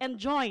protections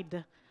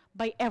enjoyed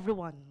by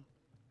everyone.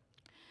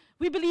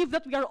 We believe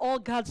that we are all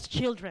God's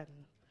children.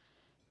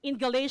 In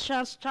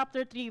Galatians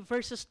chapter 3,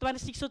 verses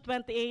 26 to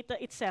 28,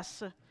 it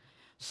says,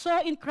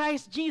 So in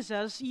Christ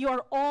Jesus, you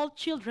are all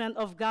children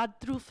of God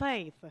through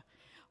faith.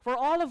 For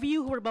all of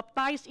you who were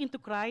baptized into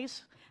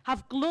Christ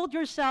have clothed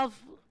yourselves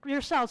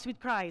with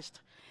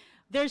Christ.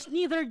 There's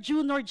neither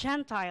Jew nor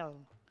Gentile,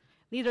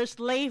 neither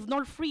slave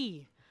nor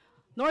free,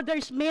 nor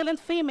there's male and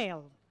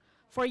female,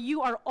 for you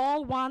are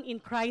all one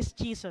in Christ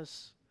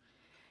Jesus.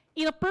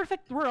 In a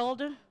perfect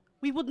world,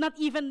 we would not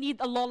even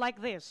need a law like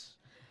this.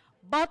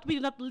 But we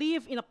do not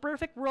live in a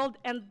perfect world,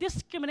 and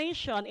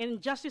discrimination and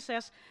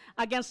injustices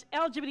against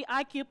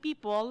LGBTIQ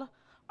people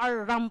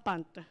are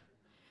rampant.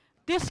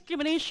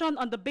 Discrimination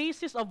on the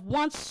basis of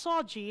one's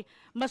SOGI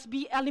must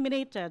be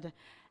eliminated,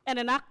 and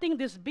enacting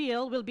this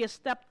bill will be a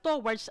step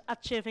towards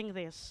achieving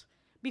this.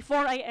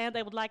 Before I end,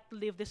 I would like to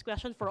leave this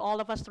question for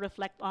all of us to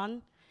reflect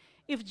on.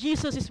 If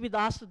Jesus is with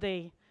us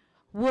today,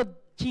 would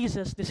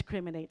Jesus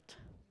discriminate?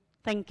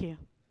 Thank you.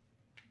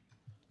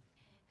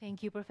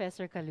 Thank you,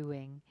 Professor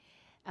Kalueng.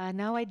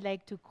 Now I'd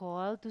like to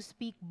call to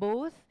speak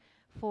both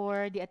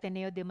for the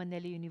Ateneo de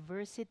Manila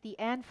University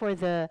and for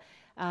the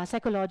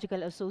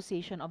Psychological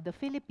Association of the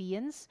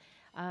Philippines,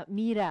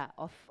 Mira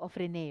of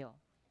Reneo.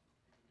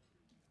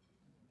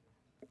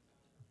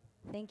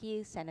 Thank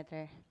you,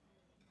 Senator.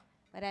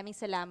 Maraming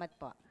salamat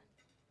po.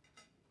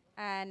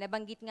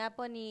 Nabanggit nga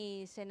po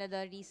ni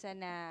Senador Risa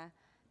na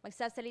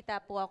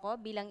magsasalita po ako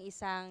bilang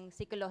isang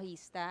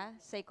psikolohista,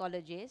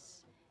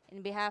 psychologist, in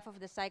behalf of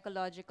the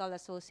Psychological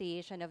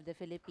Association of the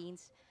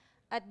Philippines,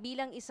 at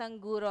bilang isang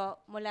guro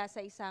mula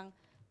sa isang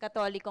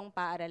katolikong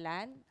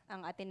paaralan,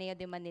 ang Ateneo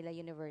de Manila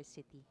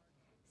University.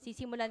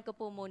 Sisimulan ko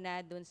po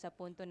muna dun sa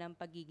punto ng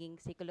pagiging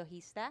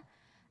psikolohista,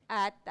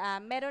 at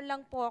meron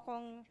lang po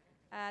akong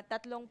 3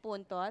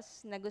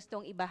 puntos na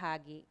gustong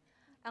ibahagi.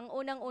 Ang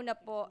unang-una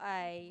po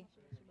ay,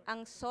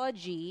 ang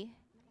SOGI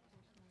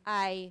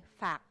ay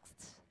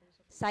facts,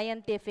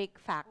 scientific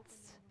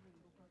facts.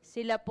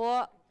 Sila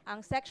po,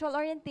 ang sexual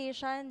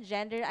orientation,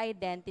 gender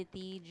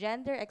identity,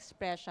 gender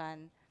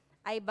expression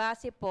ay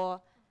base po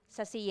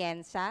sa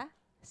siyensa,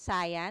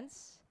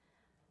 science,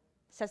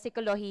 sa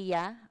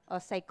psikolohiya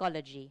o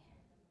psychology.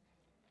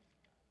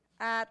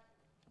 At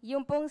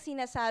yung pong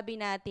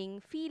sinasabi nating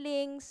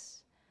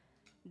feelings,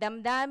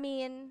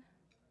 damdamin,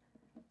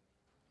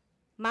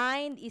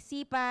 mind,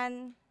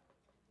 isipan,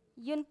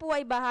 yun po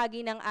ay bahagi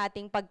ng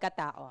ating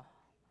pagkatao.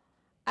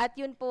 At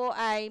yun po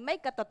ay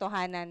may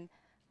katotohanan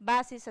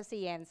base sa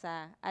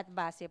siyensa at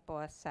base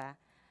po sa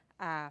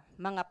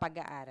mga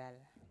pag-aaral.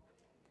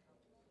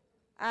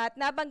 At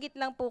nabanggit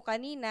lang po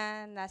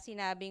kanina na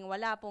sinabing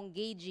wala pong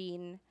gay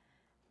gene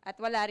at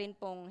wala rin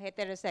pong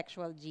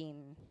heterosexual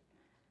gene.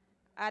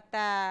 At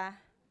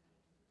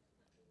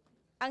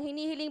ang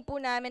hinihiling po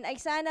namin ay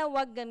sana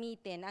wag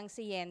gamitin ang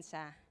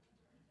siyensa,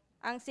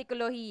 ang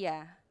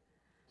psikolohiya,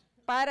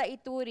 para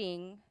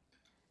ituring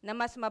na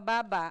mas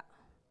mababa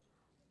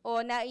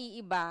o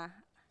naiiba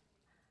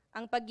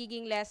ang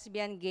pagiging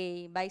lesbian,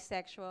 gay,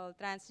 bisexual,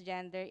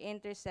 transgender,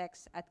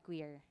 intersex, at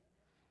queer.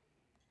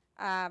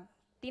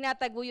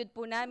 Tinataguyod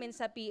po namin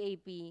sa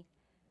PAP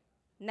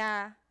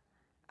na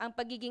ang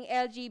pagiging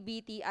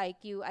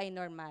LGBTIQ ay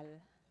normal.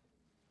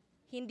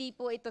 Hindi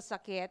po ito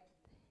sakit,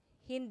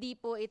 hindi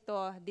po ito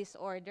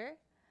disorder,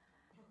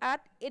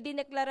 at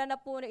idineklara na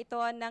po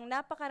ito ng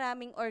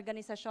napakaraming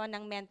organisasyon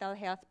ng mental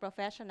health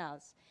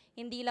professionals.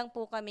 Hindi lang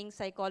po kaming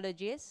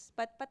psychologists,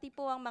 pati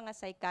po ang mga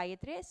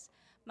psychiatrists,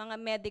 mga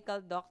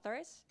medical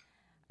doctors.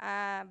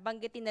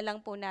 Banggitin na lang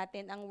po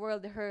natin ang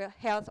World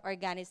Health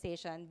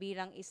Organization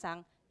bilang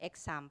isang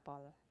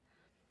example.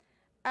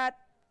 At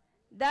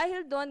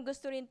dahil doon,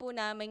 gusto rin po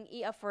namin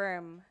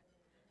i-affirm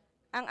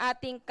ang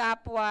ating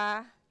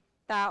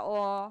kapwa-tao,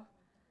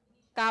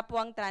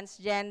 kapwang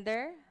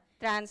transgender,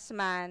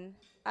 transman,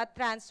 at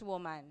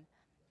transwoman.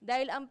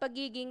 Dahil ang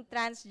pagiging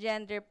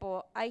transgender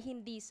po ay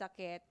hindi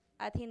sakit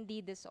at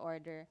hindi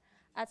disorder.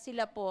 At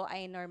sila po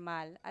ay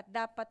normal at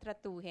dapat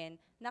tratuhin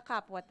na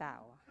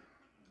kapwa-tao.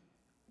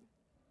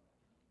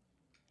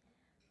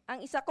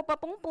 Ang isa ko pa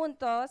pong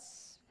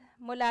puntos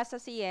mula sa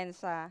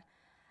siyensa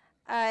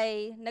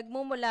ay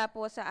nagmumula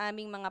po sa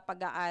aming mga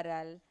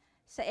pag-aaral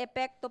sa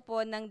epekto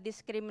po ng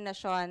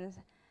diskriminasyon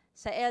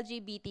sa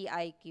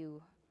LGBTIQ.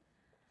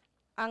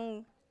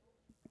 Ang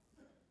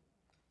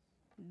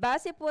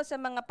base po sa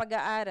mga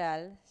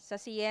pag-aaral sa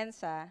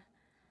siyensa,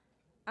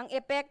 ang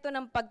epekto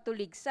ng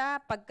pagtuligsa,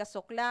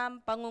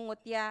 pagkasuklam,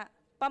 pangungutya,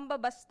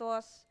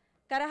 pambabastos,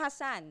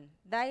 karahasan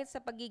dahil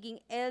sa pagiging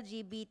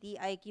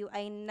LGBTIQ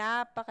ay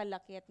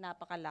napakalaki at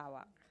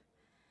napakalawak.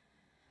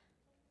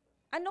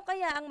 Ano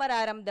kaya ang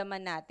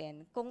mararamdaman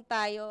natin kung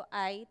tayo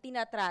ay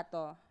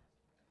tinatrato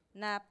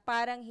na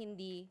parang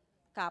hindi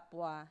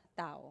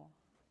kapwa-tao?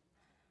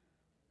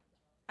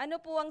 Ano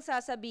po ang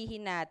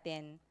sasabihin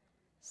natin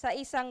sa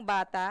isang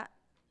bata,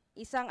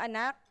 isang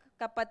anak,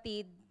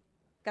 kapatid,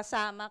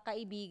 kasama,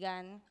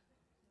 kaibigan,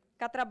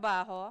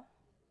 katrabaho,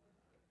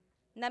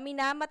 na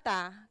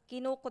minamata,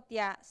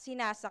 kinukutya,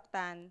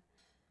 sinasaktan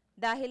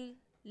dahil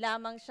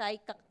lamang siya ay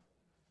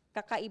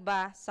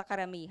kakaiba sa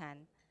karamihan?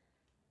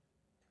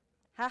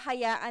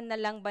 Hahayaan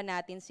na lang ba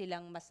natin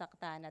silang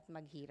masaktan at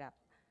maghirap?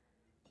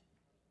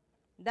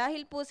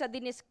 Dahil po sa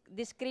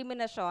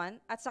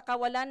diskriminasyon at sa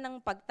kawalan ng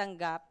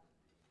pagtanggap,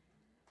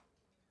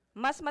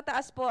 mas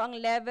mataas po ang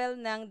level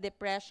ng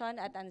depression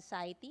at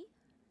anxiety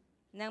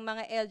ng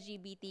mga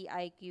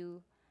LGBTIQ.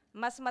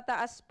 Mas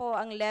mataas po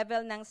ang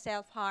level ng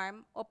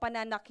self-harm o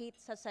pananakit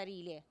sa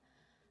sarili.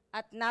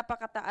 At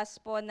napakataas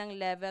po ng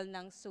level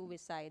ng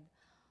suicide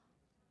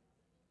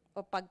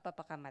o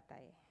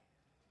pagpapakamatay.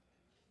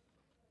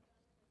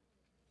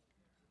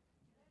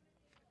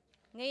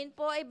 Ngayon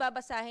po ay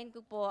babasahin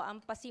ko po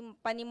ang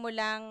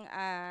panimulang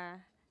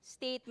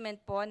statement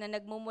po na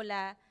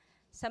nagmumula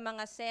sa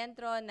mga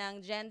sentro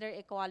ng gender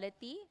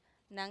equality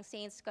ng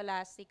Saint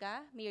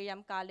Scholastica,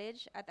 Miriam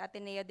College at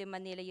Ateneo de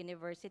Manila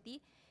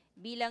University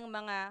bilang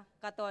mga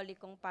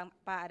Katolikong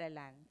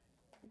paaralan.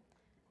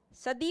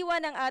 Sa diwa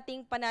ng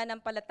ating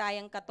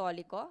pananampalatayang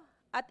Katoliko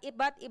at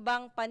iba't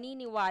ibang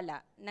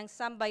paniniwala ng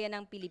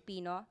sambayanang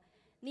Pilipino,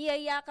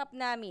 niyayakap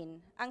namin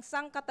ang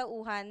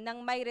sangkatauhan ng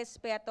may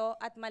respeto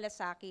at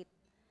malasakit.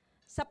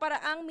 Sa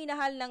paraang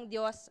minahal ng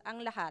Diyos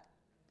ang lahat,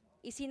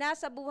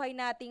 isinasabuhay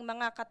nating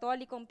mga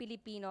Katolikong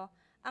Pilipino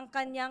ang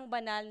kanyang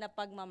banal na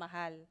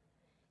pagmamahal.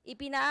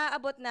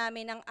 Ipinaaabot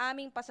namin ang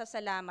aming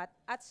pasasalamat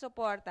at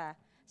suporta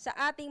sa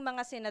ating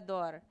mga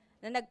senador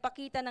na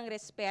nagpakita ng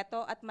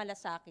respeto at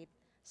malasakit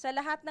sa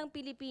lahat ng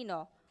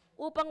Pilipino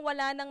upang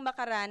wala nang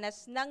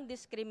makaranas ng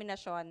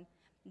diskriminasyon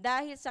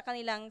dahil sa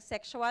kanilang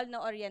sexual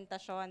na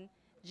orientasyon,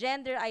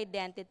 gender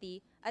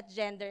identity, at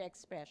gender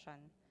expression.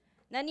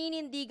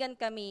 Naninindigan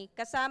kami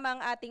kasama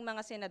ang ating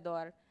mga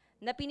senador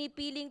na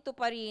pinipiling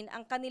tuparin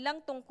ang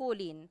kanilang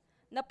tungkulin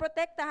na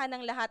protektahan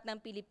ang lahat ng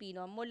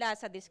Pilipino mula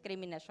sa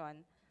diskriminasyon.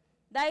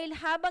 Dahil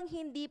habang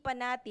hindi pa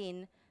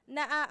natin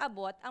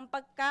naaabot ang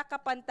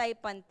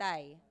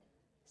pagkakapantay-pantay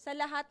sa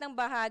lahat ng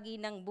bahagi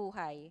ng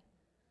buhay,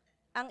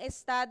 ang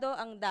Estado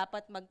ang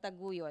dapat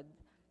magtaguyod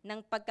ng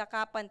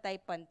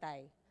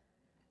pagkakapantay-pantay.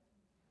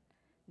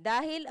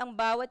 Dahil ang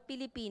bawat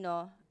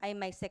Pilipino ay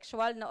may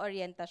sexual na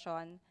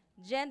orientasyon,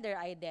 gender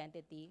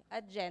identity,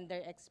 at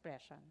gender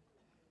expression.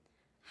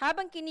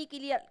 Habang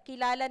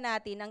kinikilala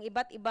natin ang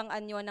iba't ibang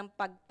anyo ng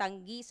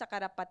pagtanggi sa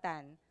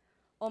karapatan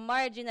o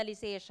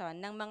marginalization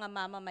ng mga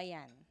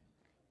mamamayan,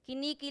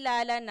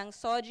 kinikilala ng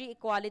SOGI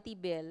Equality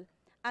Bill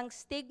ang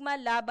stigma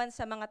laban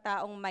sa mga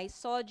taong may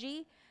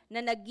SOGI na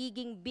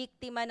nagiging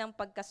biktima ng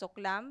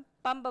pagkasuklam,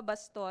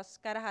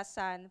 pambabastos,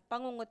 karahasan,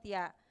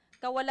 pangungutya,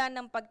 kawalan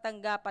ng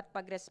pagtanggap at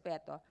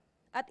pagrespeto,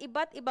 at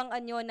iba't ibang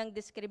anyo ng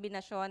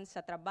diskriminasyon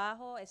sa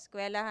trabaho,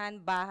 eskwelahan,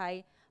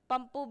 bahay,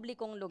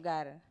 pampublikong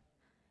lugar.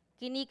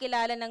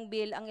 Kinikilala ng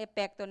bill ang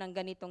epekto ng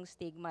ganitong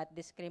stigma at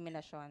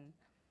diskriminasyon.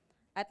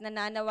 At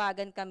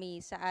nananawagan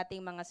kami sa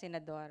ating mga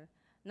senador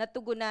na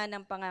tugunan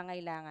ang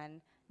pangangailangan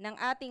ng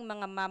ating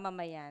mga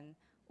mamamayan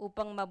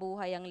upang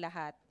mabuhay ang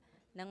lahat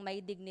ng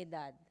may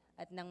dignidad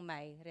at ng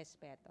may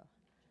respeto.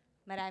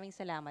 Maraming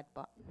salamat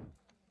po.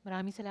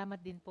 Maraming salamat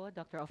din po,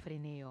 Dr.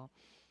 Ofreneo.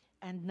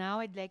 And now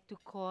I'd like to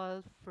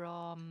call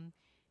from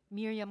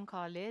Miriam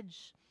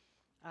College,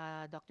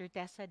 Dr.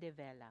 Tessa De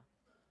Vela.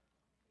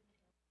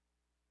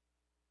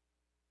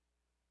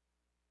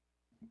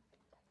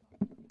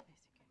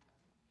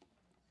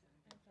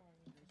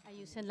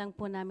 Ayusin lang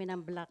po namin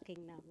ang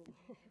blocking namin.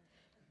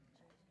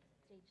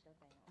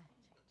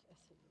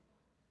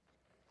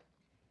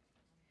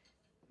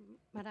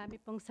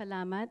 Marami pong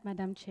salamat,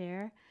 Madam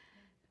Chair.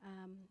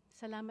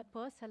 Salamat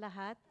po sa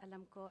lahat.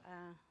 Alam ko,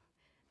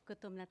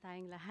 gutom na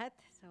tayong lahat.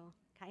 So,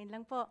 kain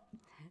lang po.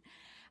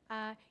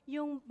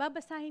 Yung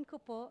babasahin ko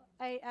po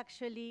ay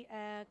actually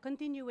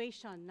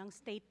continuation ng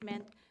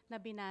statement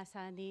na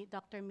binasa ni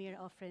Dr. Mir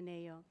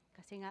Ofreneo.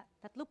 Kasi nga,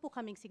 tatlo po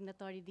kaming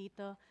signatory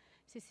dito.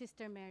 Si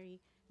Sister Mary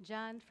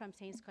John from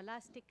Saint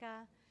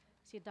Scholastica,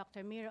 si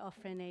Dr. Mir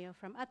Ofreneo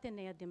from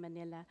Ateneo de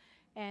Manila,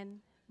 and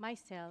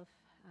myself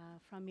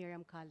from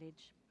Miriam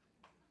College.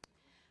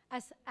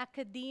 As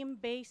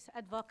academe-based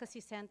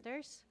advocacy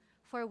centers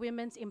for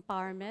women's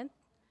empowerment,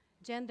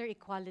 gender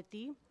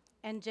equality,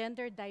 and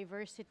gender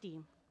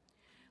diversity,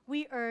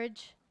 we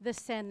urge the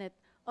Senate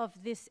of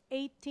this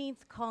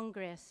 18th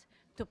Congress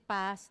to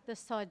pass the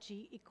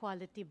SOGI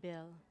Equality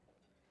Bill.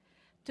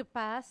 To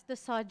pass the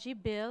SOGI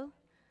Bill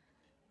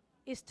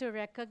is to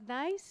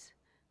recognize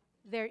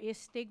there is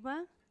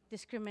stigma,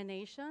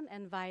 discrimination,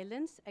 and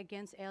violence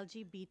against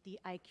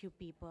LGBTIQ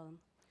people.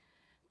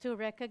 To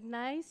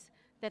recognize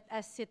that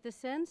as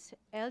citizens,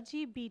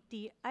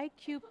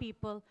 LGBTIQ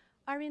people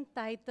are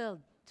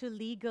entitled to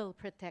legal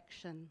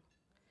protection.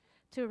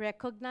 To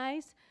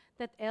recognize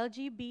that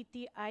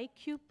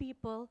LGBTIQ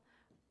people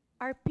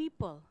are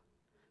people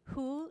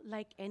who,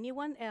 like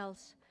anyone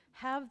else,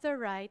 have the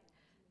right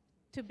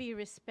to be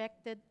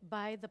respected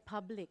by the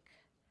public,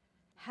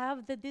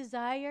 have the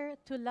desire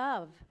to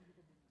love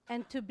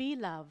and to be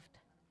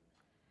loved,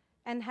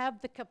 and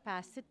have the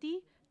capacity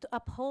to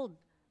uphold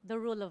the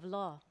rule of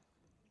law.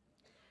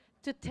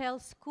 To tell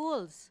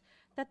schools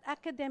that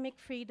academic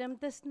freedom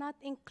does not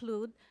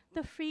include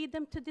the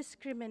freedom to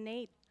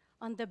discriminate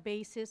on the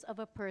basis of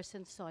a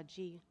person's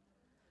SOGI,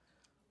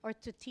 or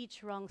to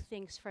teach wrong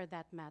things for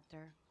that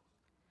matter.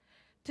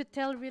 to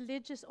tell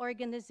religious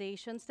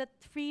organizations that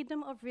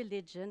freedom of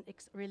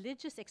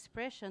religious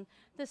expression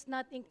does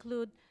not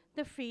include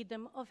the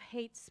freedom of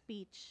hate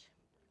speech.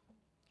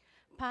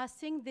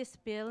 Passing this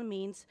bill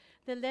means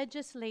the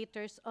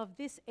legislators of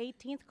this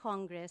 18th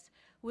Congress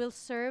will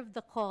serve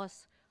the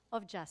cause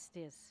of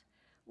justice,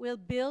 will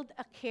build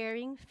a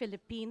caring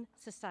Philippine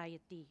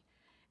society,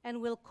 and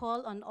will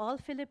call on all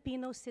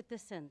Filipino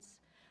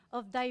citizens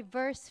of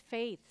diverse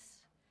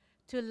faiths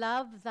to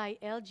love thy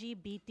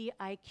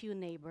LGBTIQ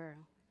neighbor.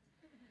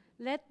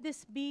 Let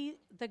this be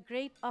the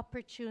great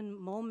opportune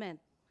moment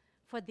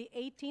for the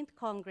 18th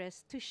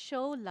Congress to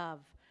show love,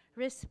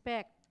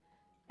 respect,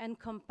 and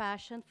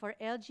compassion for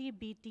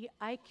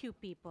LGBTIQ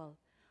people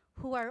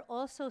who are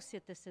also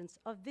citizens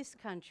of this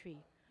country,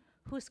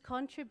 whose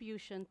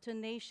contribution to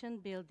nation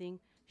building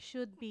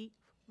should be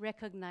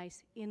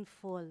recognized in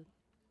full.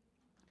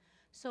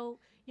 So,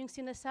 yung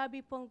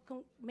sinasabi pong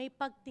kung may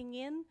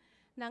pagtingin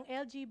ng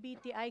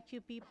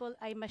LGBTIQ people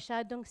ay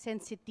masyadong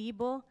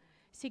sensitibo,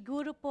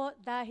 siguro po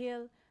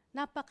dahil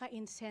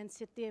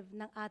napaka-insensitive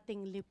ng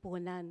ating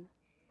lipunan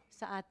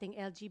sa ating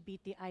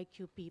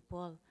LGBTIQ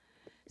people.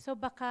 So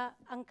baka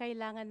ang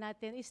kailangan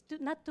natin is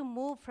not to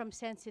move from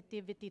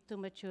sensitivity to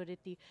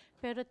maturity,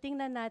 pero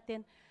tingnan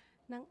natin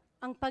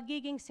ang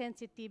pagiging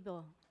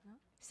sensitibo, no?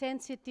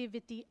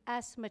 Sensitivity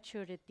as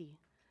maturity.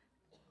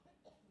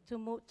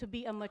 To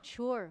be a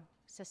mature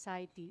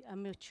society, a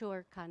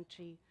mature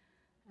country,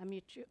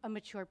 a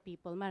mature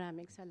people.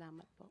 Maraming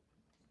salamat po.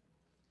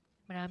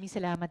 Maraming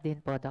salamat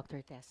din po,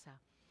 Dr. Tessa.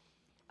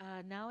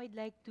 Now I'd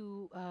like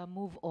to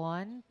move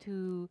on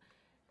to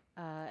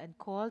and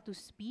call to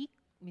speak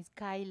Ms.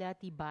 Kyla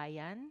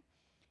Tibayan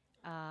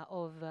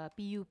of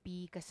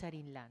PUP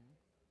Casarinlan.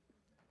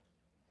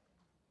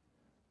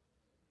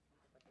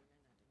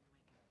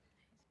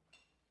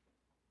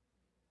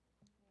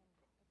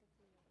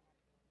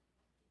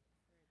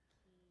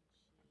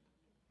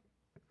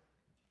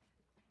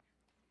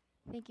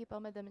 Thank you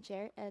po, Madam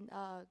Chair, and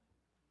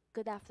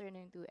good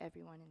afternoon to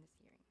everyone in this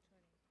hearing.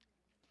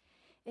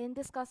 In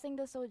discussing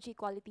the SOGI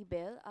Quality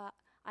Bill,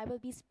 I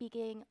will be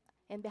speaking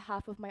in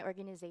behalf of my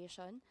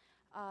organization.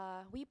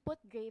 We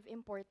put grave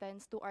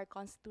importance to our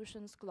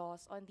Constitution's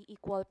clause on the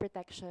equal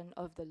protection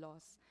of the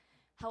laws.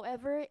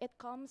 However, it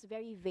comes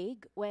very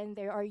vague when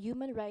there are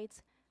human rights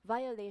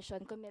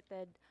violations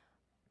committed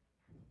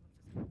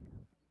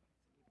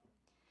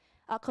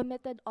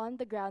on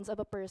the grounds of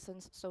a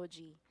person's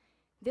SOGI.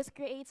 This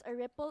creates a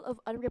ripple of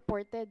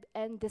unreported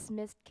and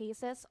dismissed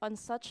cases on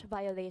such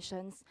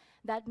violations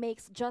that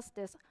makes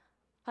justice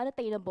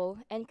unattainable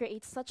and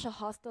creates such a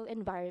hostile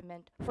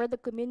environment for the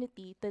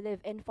community to live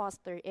and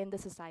foster in the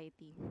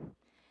society.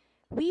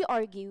 We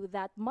argue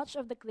that much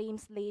of the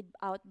claims laid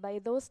out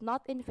by those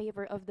not in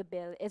favor of the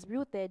bill is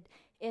rooted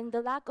in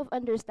the lack of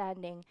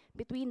understanding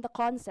between the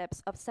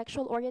concepts of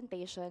sexual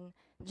orientation,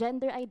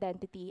 gender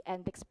identity,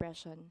 and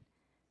expression,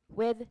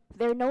 with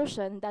their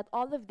notion that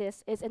all of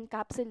this is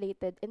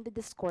encapsulated in the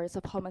discourse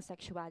of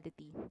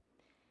homosexuality.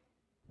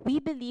 We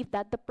believe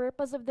that the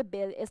purpose of the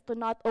bill is to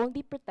not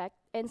only protect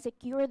and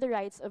secure the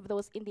rights of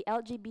those in the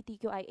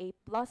LGBTQIA+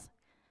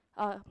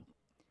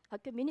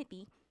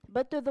 community,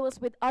 but to those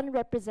with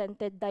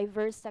unrepresented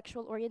diverse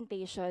sexual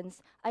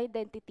orientations,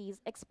 identities,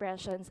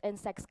 expressions, and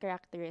sex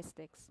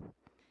characteristics.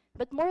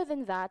 But more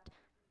than that,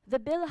 the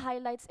bill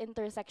highlights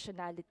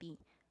intersectionality,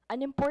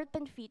 an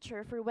important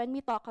feature for when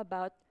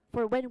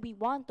we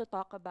want to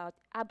talk about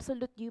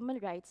absolute human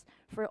rights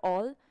for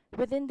all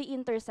within the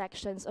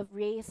intersections of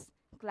race,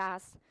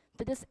 class,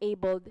 the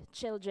disabled,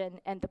 children,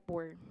 and the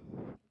poor.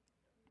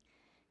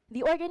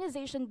 The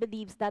organization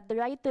believes that the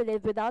right to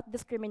live without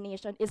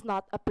discrimination is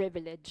not a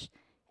privilege,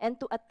 and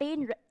to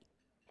attain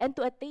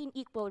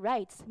equal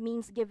rights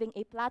means giving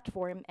a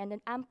platform and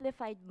an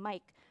amplified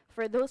mic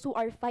for those who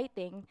are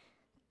fighting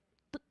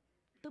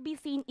to be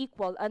seen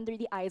equal under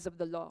the eyes of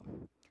the law,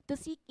 to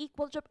seek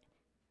equal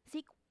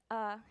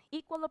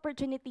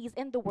opportunities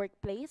in the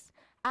workplace,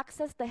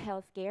 access to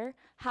healthcare,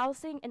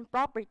 housing, and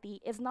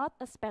property is not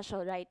a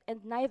special right,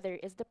 and neither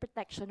is the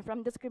protection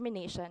from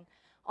discrimination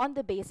on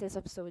the basis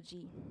of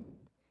SOGI.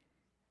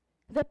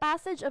 The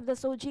passage of the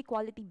SOGI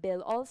Quality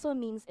Bill also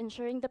means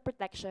ensuring the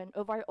protection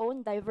of our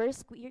own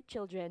diverse queer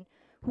children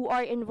who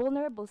are in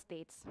vulnerable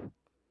states.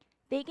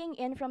 Taking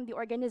in from the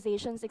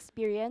organization's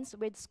experience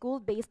with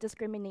school-based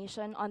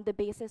discrimination on the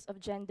basis of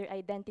gender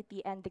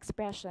identity and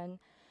expression,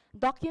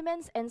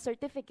 documents and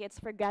certificates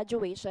for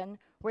graduation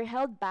were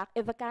held back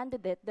if a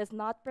candidate does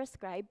not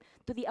prescribe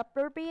to the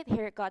appropriate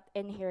haircut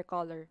and hair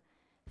color,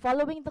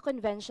 following the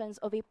conventions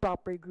of a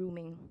proper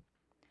grooming.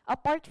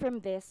 Apart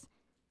from this,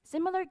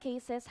 similar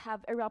cases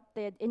have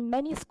erupted in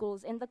many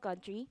schools in the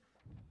country,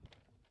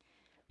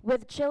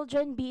 with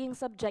children being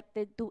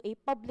subjected to a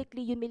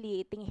publicly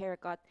humiliating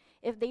haircut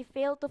if they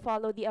fail to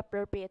follow the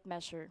appropriate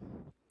measure.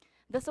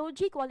 The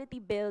SOGI Quality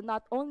Bill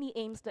not only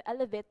aims to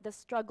elevate the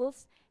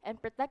struggles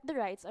and protect the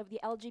rights of the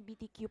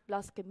LGBTQ+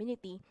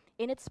 community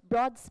in its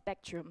broad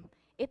spectrum,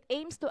 It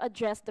aims to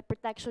address the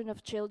protection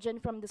of children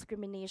from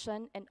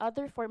discrimination and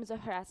other forms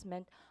of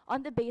harassment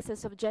on the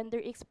basis of gender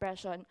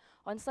expression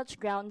on such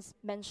grounds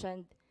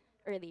mentioned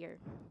earlier,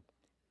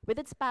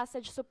 with its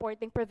passage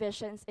supporting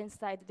provisions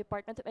inside the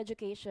Department of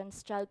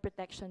Education's Child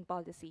Protection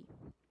Policy.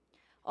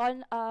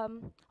 On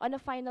a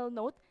final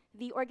note,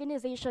 the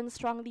organization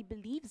strongly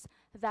believes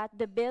that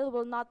the bill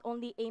will not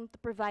only aim to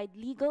provide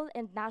legal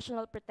and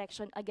national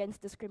protection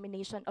against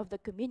discrimination of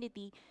the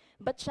community,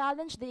 but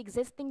challenge the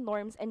existing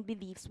norms and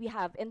beliefs we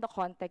have in the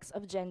context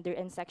of gender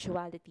and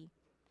sexuality.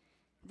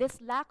 This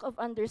lack of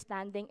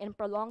understanding and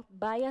prolonged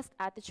biased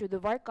attitude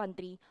of our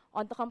country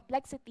on the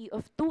complexity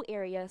of two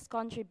areas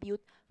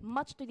contribute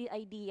much to the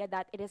idea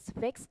that it is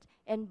fixed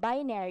and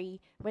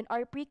binary when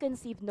our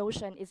preconceived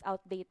notion is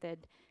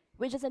outdated,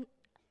 which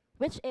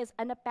is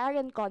an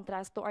apparent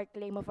contrast to our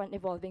claim of an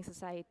evolving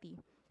society,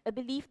 a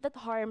belief that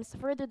harms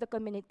further the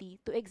community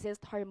to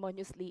exist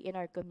harmoniously in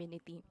our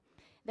community.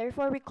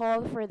 Therefore, we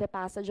call for the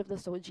passage of the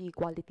SOGI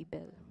Equality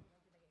Bill.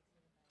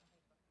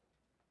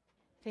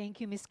 Thank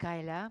you, Ms.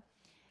 Kyla.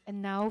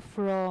 And now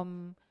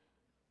from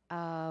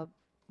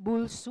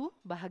Bulsu,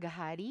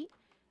 Bahagahari,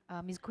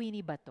 Ms.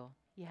 Queenie Bato,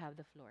 you have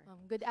the floor.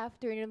 Good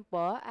afternoon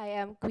po. I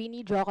am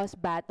Queenie Jocos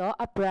Bato,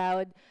 a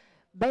proud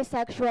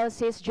bisexual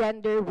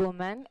cisgender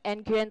woman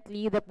and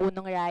currently the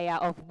punong raya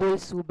of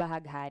Bulsu,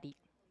 Bahaghari.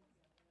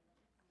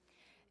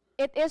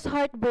 It is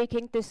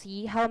heartbreaking to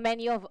see how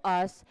many of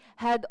us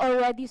had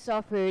already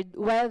suffered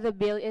while the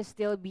bill is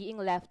still being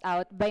left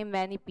out by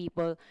many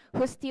people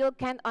who still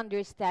can't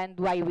understand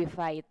why we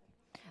fight.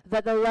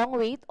 That the long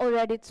wait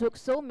already took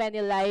so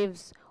many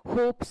lives,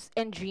 hopes,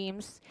 and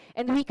dreams,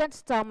 and we can't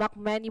stomach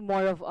many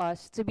more of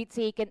us to be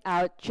taken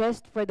out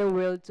just for the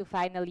world to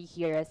finally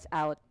hear us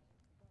out.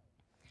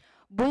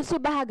 Bulsu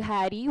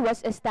Bahaghari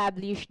was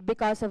established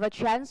because of a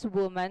trans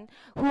woman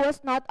who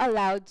was not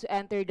allowed to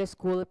enter the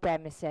school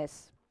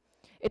premises.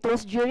 It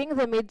was during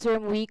the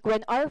midterm week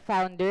when our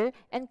founder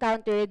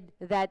encountered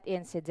that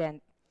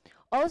incident.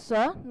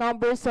 Also,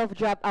 numbers of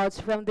dropouts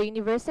from the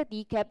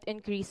university kept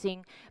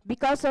increasing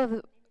because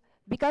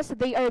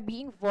they are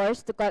being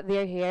forced to cut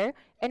their hair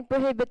and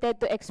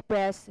prohibited to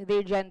express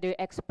their gender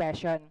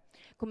expression.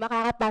 Kung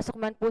makakapasok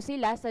man po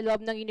sila sa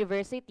loob ng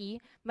university,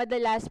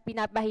 madalas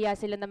pinapahiya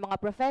sila ng mga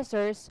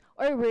professors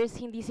or worse,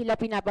 hindi sila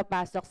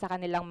pinapapasok sa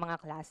kanilang mga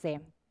klase.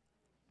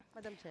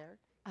 Madam Chair.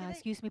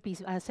 Excuse me,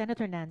 please.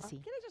 Senator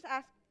Nancy. Can I just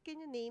ask, can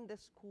you name the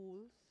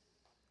schools?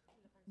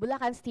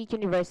 Bulacan State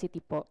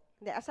University po.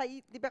 Hindi,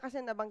 di ba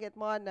kasi nabanggit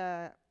mo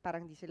na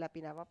parang hindi sila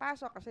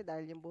pinapapasok kasi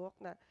dahil yung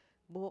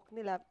buhok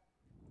nila,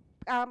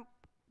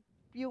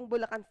 yung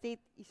Bulacan State,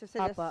 isa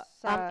sila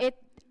sa...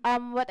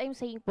 What I'm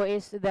saying po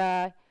is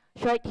the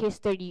short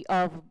history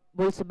of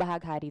Bulsu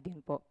Bahaghari din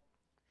po.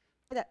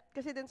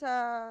 Kasi din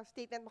sa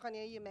statement mo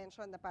kanina, you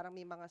mentioned na parang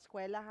may mga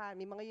eskwelahan,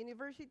 may mga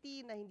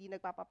university na hindi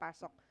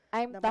nagpapapasok.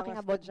 I'm talking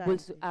about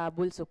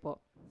Bulsu po.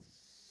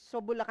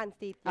 So, Bulacan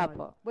State yun.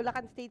 Apo.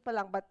 Bulacan State pa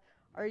lang, but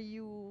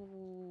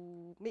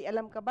may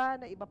alam ka ba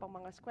na iba pang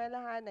mga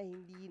eskwelahan na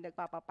hindi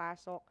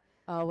nagpapapasok?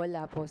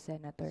 Wala po,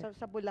 Senator.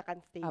 Sa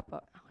Bulacan State?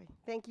 Apo. Okay.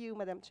 Thank you,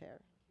 Madam Chair.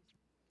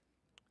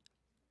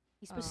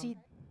 Please proceed.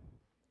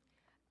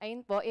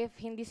 Ayun po, if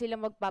hindi sila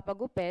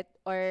magpapagupit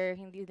or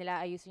hindi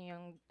nila ayusin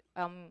yung,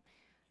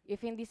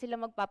 if hindi sila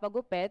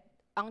magpapagupit,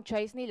 ang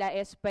choice nila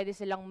is pwede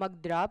silang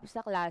mag-drop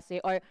sa klase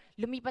or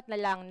lumipat na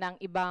lang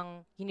ng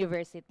ibang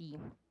university.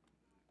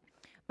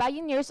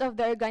 Pioneers of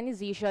the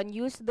organization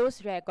used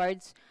those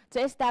records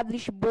to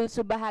establish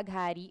Bulsu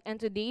Bahaghari,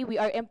 and today we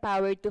are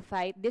empowered to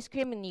fight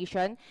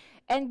discrimination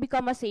and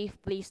become a safe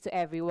place to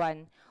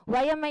everyone.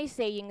 Why am I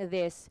saying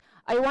this?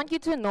 I want you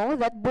to know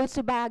that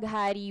Bulsu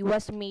Bahaghari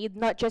was made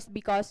not just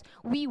because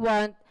we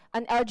want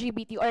an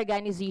LGBT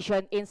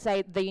organization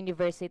inside the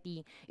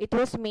university. It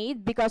was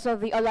made because of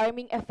the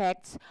alarming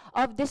effects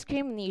of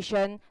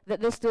discrimination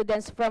that the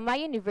students from my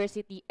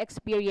university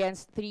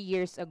experienced 3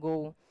 years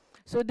ago.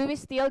 So do we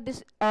still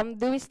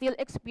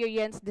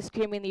experience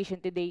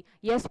discrimination today?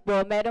 Yes po,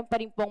 meron pa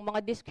rin pong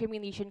mga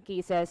discrimination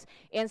cases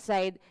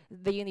inside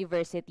the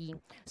university.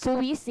 So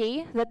we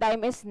say the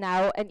time is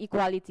now and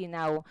equality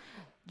now.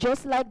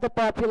 Just like the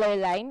popular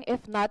line,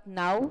 if not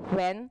now,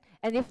 when?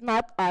 And if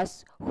not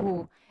us,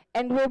 who?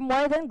 And we're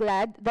more than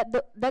glad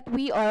that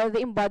we are the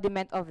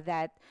embodiment of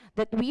that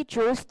we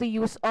chose to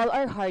use all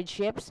our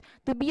hardships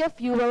to be a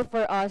fuel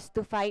for us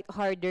to fight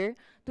harder,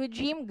 to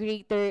dream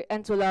greater,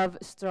 and to love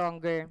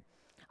stronger.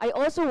 I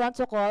also want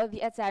to call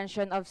the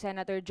attention of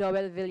Senator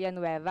Joel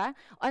Villanueva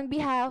on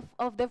behalf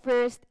of the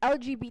first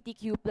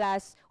LGBTQ+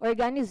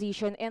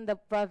 organization in the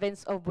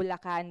province of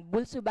Bulacan,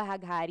 Bulsu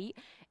Bahaghari,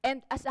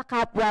 and as a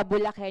kapwa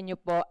Bulakenyo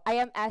po,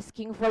 I am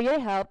asking for your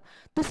help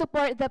to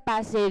support the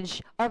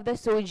passage of the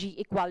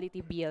SOGI Equality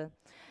Bill.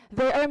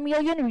 There are a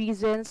million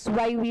reasons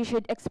why we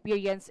should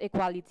experience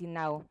equality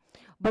now.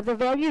 But the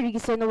very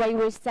reason why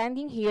we're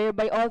standing here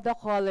by all the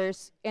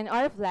colors in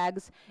our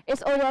flags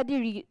is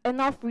already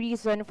enough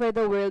reason for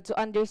the world to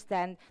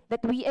understand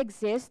that we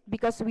exist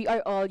because we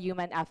are all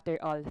human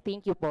after all.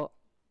 Thank you po.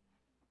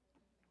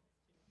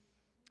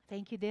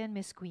 Thank you din,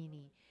 Ms.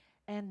 Queenie.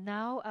 And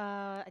now,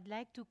 I'd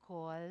like to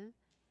call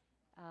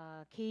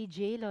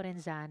KJ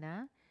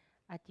Lorenzana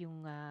at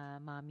yung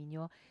mami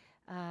nyo.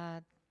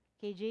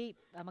 KJ,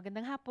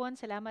 magandang hapon.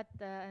 Salamat,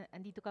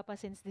 andito ka pa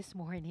since this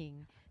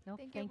morning. No?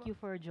 Thank you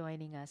for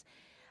joining us.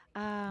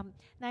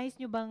 Nais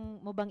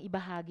mo bang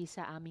ibahagi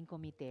sa aming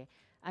komite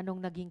anong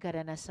naging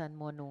karanasan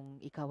mo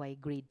nung ikaw ay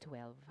grade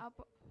 12?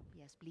 Apo.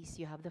 Yes, please,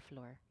 you have the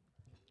floor.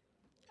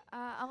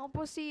 Ako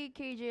po si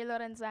KJ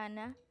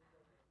Lorenzana,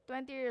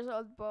 20 years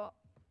old po.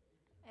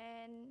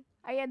 And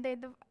I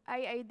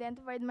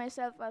identified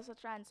myself as a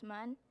trans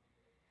man.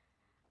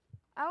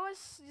 I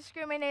was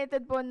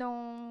discriminated po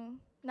nung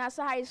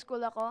nasa high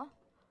school ako,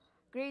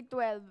 grade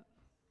 12,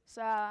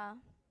 sa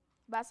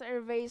Basa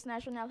Hervais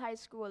National High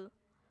School.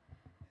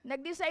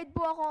 Nag-decide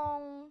po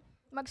akong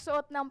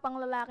magsuot ng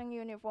panglalaking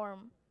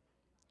uniform.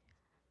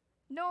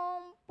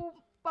 Nung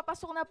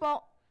papasok na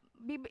po,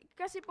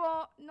 kasi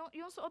po,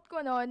 yung suot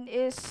ko noon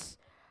is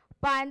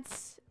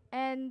pants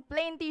and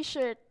plain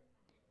t-shirt.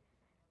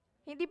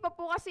 Hindi pa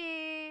po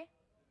kasi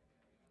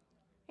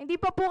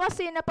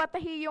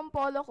napatahi yung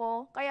polo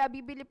ko, kaya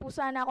bibili po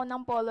sana ako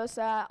ng polo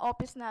sa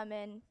office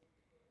namin.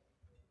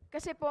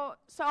 Kasi po,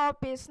 sa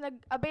office,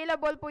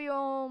 available po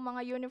yung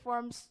mga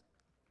uniforms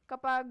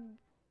kapag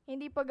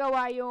hindi pa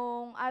gawa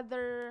yung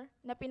other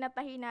na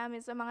pinatahi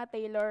namin sa mga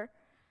tailor.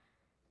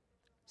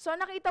 So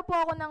nakita po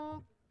ako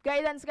ng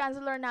guidance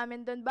counselor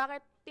namin doon.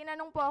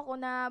 Tinanong po ako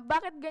na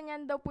bakit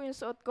ganyan daw po yung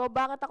suot ko,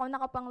 bakit ako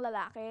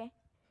nakapanglalaki.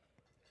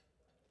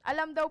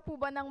 Alam daw po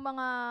ba ng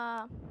mga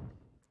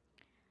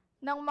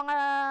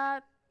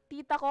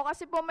tita ko,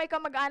 kasi po may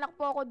kamag-anak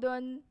po ako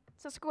doon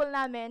sa school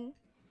namin.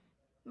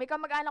 May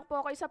kamag-anak po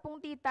ako, isa pong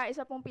tita,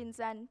 isa pong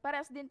pinsan.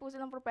 Parehas din po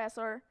silang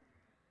professor.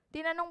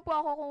 Tinanong po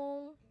ako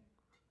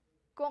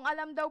kung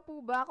alam daw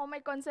po ba, kung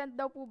may consent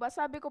daw po ba.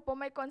 Sabi ko po,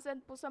 may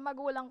consent po sa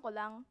magulang ko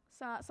lang,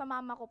 sa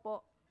mama ko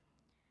po.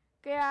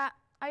 Kaya,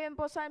 ayun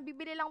po,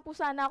 bibili lang po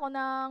sana ako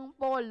ng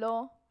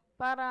polo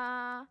para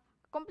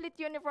complete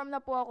uniform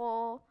na po ako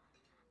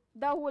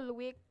the whole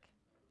week.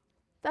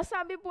 Tapos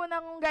sabi po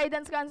ng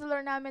guidance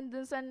counselor namin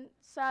dun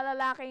sa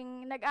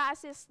lalaking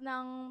nag-a-assist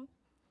ng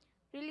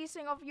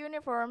releasing of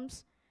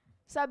uniforms,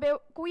 sabi,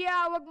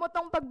 kuya, wag mo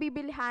tong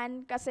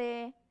pagbibilhan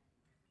kasi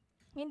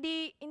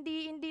hindi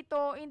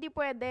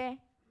pwede.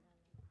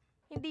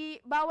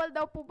 Bawal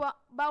daw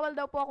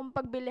po akong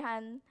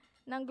pagbilihan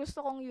ng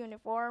gusto kong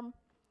uniform.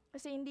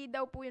 Kasi hindi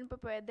daw po yun pa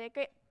pwede.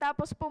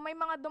 Tapos po may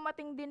mga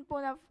dumating din po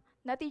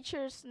na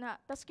teachers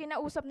na, tapos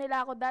kinausap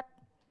nila ako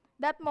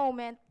that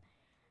moment.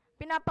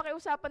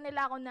 Pinapakiusapan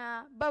nila ako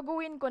na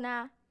baguhin ko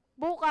na.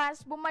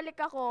 Bukas, bumalik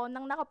ako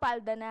nang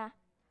nakapalda na.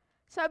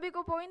 Sabi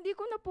ko po, hindi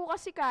ko na po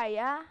kasi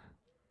kaya.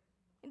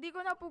 Hindi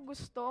ko na po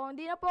gusto.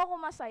 Hindi na po ako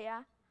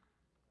masaya.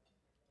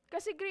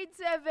 Kasi grade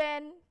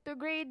 7 to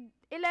grade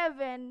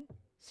 11,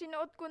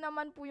 sinuot ko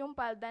naman po yung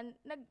palda.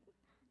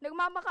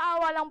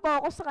 Nagmamakaawa lang po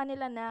ako sa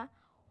kanila na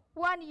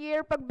 1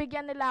 year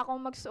pagbigyan nila akong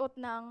magsuot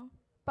ng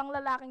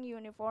panglalaking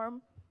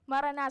uniform.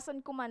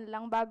 Maranasan ko man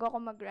lang bago ako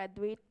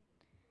mag-graduate.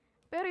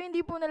 Pero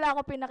hindi po nila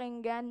ako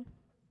pinakinggan.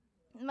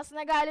 Mas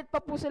nagalit pa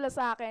po sila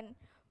sa akin.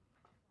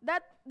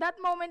 That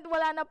moment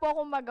wala na po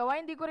akong magawa.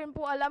 Hindi ko rin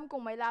po alam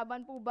kung may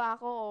laban po ba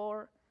ako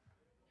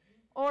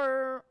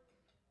or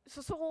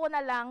susuko ko na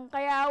lang.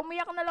 Kaya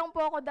umiyak na lang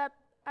po ako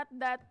at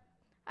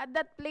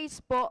that place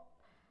po.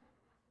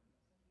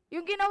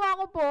 Yung ginawa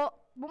ko po,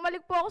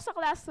 bumalik po ako sa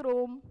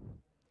classroom.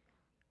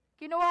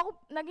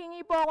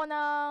 Naghingi po ako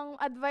ng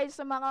advice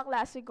sa mga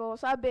klase ko.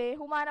 Sabi,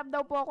 humanap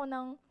daw po ako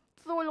ng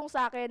tulong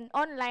sa akin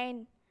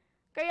online.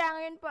 Kaya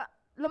ngayon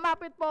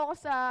lumapit po ako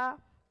sa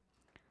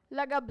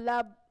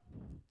Lagablab,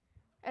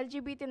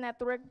 LGBT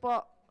network po.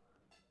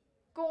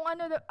 Kung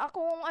ano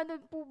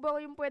po ba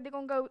yung pwede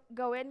kong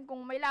gawin,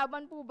 kung may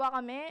laban po ba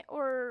kami,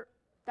 or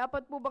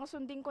dapat po bang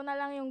sundin ko na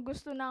lang yung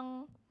gusto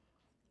ng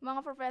mga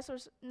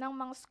professors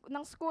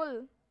ng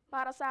school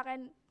para sa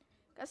akin.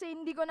 Kasi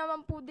hindi ko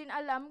naman po din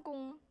alam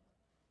kung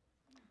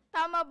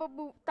tama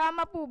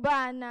po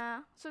ba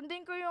na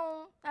sundin ko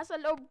yung nasa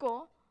loob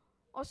ko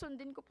o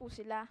sundin ko po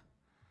sila.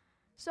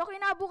 So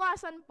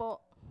kinabukasan po,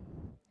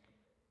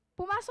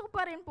 pumasok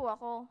pa rin po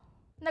ako.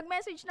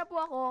 Nag-message na po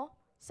ako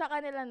sa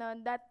kanila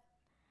noon that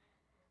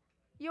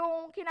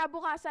yung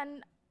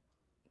kinabukasan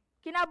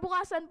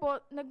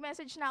po,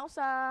 nag-message na ako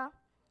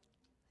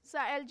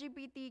sa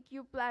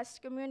LGBTQ+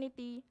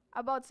 community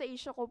about sa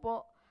issue ko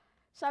po.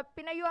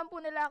 Pinayuhan po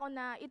nila ako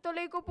na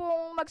ituloy ko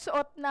pong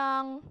magsuot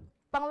ng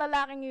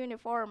panglalaking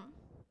uniform.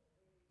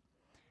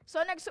 So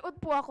nagsuot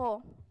po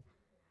ako.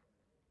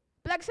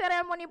 Flag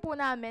ceremony po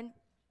namin,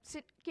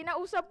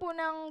 kinausap po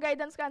ng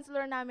guidance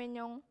counselor namin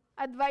yung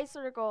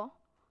advisor ko.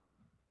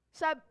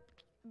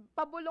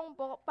 Pabulong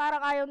po,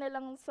 parang ayaw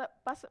nilang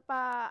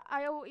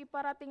ayaw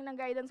iparating ng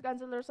guidance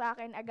counselor sa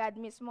akin agad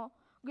mismo.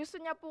 Gusto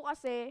niya po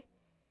kasi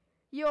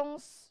yung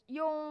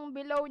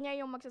below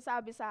niya yung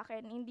magsasabi sa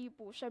akin, hindi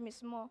po siya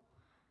mismo.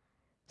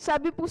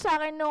 Sabi po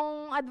sa akin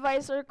nung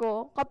advisor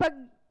ko, kapag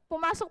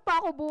pumasok pa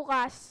ako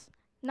bukas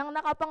ng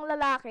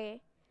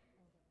nakapanglalaki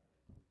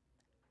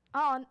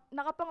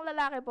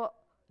po,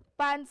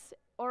 pants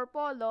or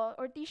polo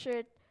or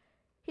t-shirt,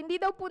 hindi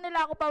daw po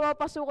nila ako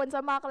papapasukan sa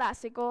mga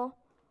klase ko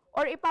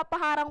or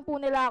ipapaharang po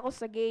nila ako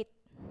sa gate.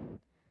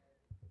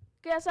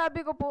 Kaya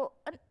sabi ko po,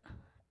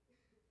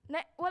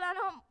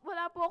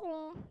 wala po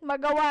akong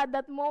magawa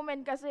that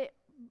moment kasi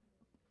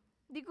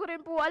di ko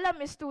rin po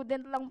alam,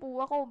 student lang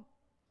po ako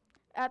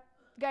at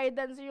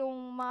guidance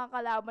yung mga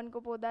kalaban ko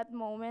po that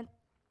moment.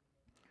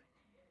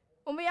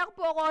 Umiyak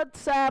po ako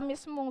sa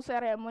mismong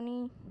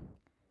ceremony.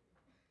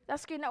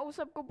 Tapos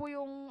kinausap ko po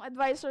yung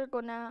advisor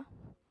ko na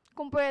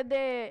kung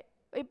pwede,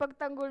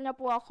 ipagtanggol na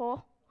po ako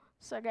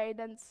sa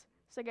guidance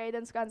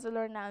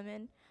counselor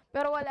namin.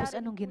 Pero wala Tapos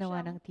rin anong po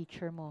ginawa siyang- ng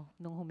teacher mo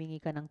nung humingi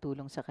ka ng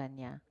tulong sa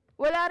kanya?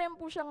 Wala rin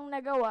po siyang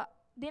nagawa.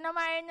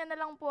 Dinamayan niya na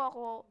lang po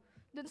ako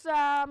dun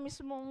sa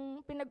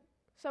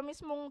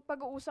mismong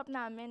pag-uusap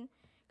namin.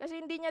 Kasi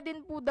hindi niya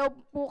din po daw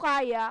po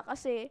kaya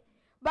kasi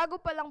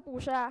bago pa lang po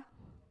siya.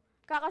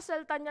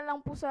 Kakasalta niya lang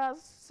po sa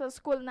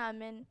school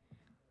namin.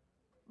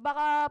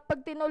 Baka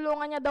pag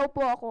tinulungan niya daw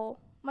po ako,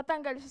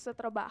 matanggal siya sa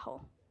trabaho.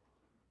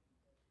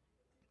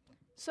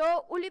 So,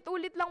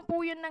 ulit-ulit lang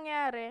po yun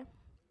nangyari.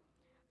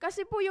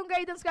 Kasi po yung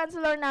guidance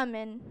counselor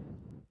namin,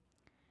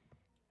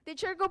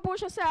 teacher ko po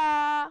siya sa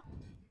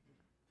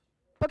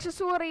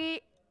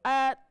pagsusuri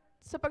at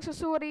sa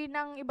pagsusuri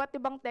ng iba't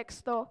ibang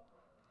teksto.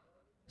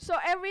 So,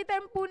 every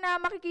time po na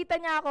makikita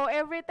niya ako,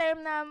 every time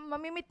na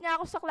mamimit niya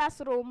ako sa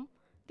classroom,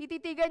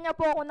 tititigan niya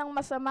po ako ng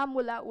masama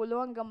mula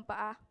ulo hanggang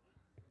paa.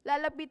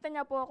 Lalapitan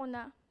niya po ako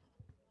na,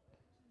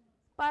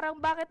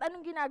 parang bakit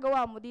anong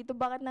ginagawa mo dito?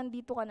 Bakit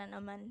nandito ka na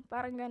naman?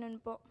 Parang ganun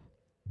po.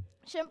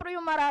 Siyempre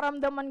yung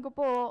mararamdaman ko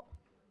po,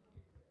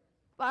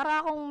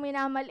 para akong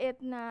minamaliit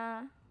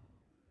na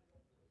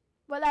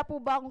wala po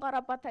ba akong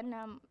karapatan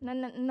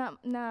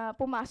na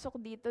pumasok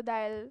dito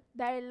dahil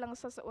lang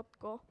sa suot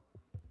ko.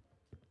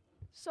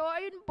 So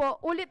ayun po,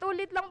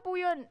 ulit-ulit lang po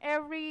yun.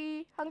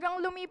 Hanggang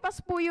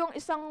lumipas po yung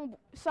isang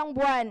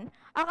buwan.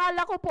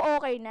 Akala ko po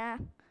okay na.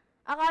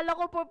 Akala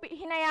ko po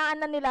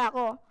hinayaan na nila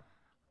ako.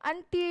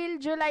 Until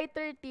July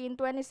 13,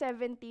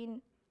 2017,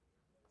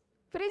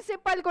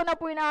 principal ko na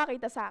po yung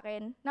nakakita sa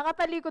akin.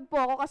 Nakatalikod po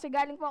ako kasi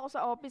galing po ako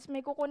sa office.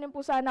 May kukunin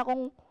po sana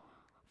akong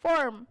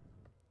form.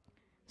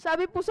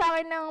 Sabi po sa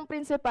akin ng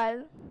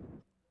principal,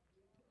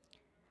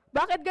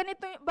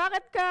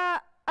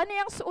 ano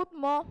yung suot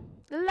mo?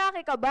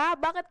 Lalaki ka ba?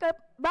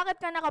 Bakit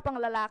ka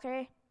nakapang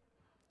lalaki?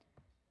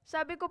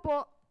 Sabi ko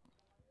po,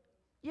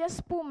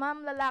 yes po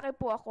ma'am, lalaki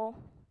po ako.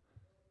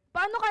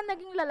 Paano ka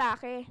naging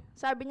lalaki?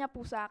 Sabi niya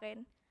po sa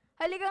akin.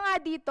 Halika nga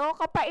dito,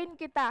 kapain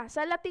kita,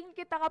 salatin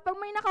kita. Kapag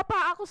may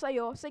nakapa ako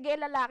sa'yo, sige,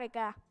 lalaki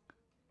ka.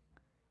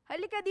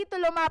 Halika dito,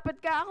 lumapit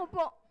ka. Ako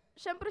po,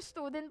 syempre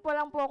student po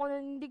lang po ako,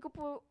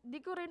 hindi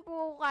ko rin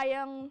po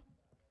kayang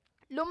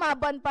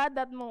lumaban pa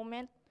that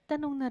moment.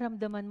 Tanong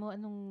naramdaman mo,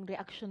 anong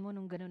reaksyon mo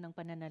nung gano'n ang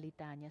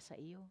pananalita niya sa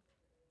iyo?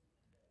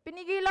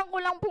 Pinigilan ko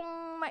lang pong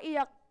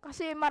maiyak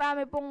kasi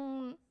marami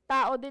pong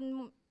tao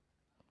din,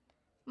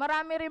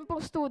 marami rin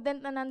pong student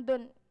na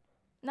nandun.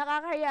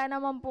 Nakakaya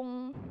naman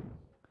pong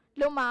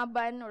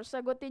lumaban or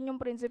sagutin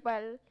yung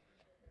principal.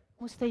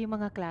 Musta yung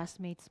mga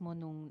classmates mo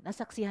nung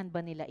nasaksihan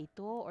ba nila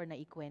ito or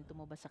naikwento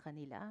mo ba sa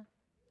kanila?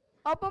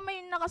 Opo,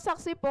 may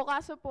nakasaksi po,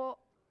 kaso po,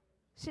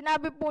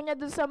 sinabi po niya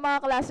dun sa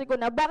mga klase ko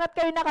na, bakit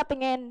kayo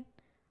nakatingin?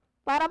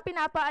 Parang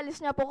pinapaalis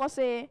niya po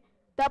kasi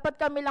dapat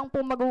kami lang po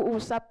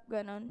mag-uusap,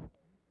 ganon.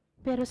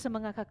 Pero sa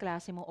mga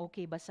kaklase mo,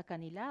 okay ba sa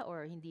kanila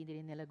or hindi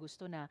rin nila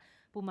gusto na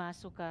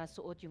pumasok ka,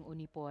 suot yung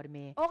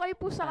uniforme? Okay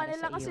po sa para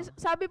kanila sa kasi iyo?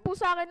 sabi po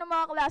sa akin ng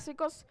mga klase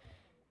ko,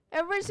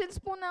 ever since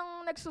po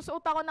nang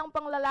nagsusuot ako ng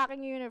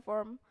panglalaking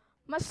uniform,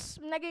 mas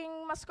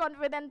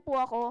confident po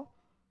ako,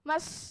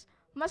 mas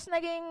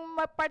naging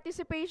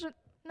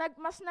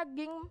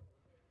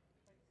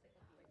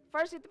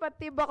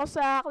participative ako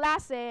sa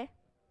klase,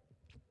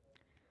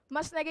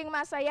 mas naging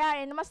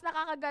masayain, mas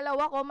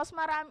nakakagalaw ako, mas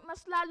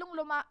lalong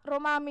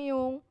rumami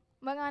yung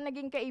mga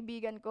naging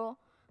kaibigan ko.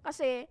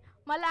 Kasi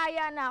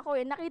malaya na ako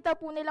nakita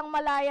po nilang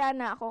malaya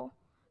na ako.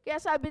 Kaya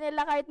sabi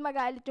nila kahit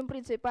magalit yung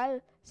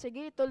principal,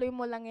 sige, tuloy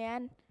mo lang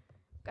yan.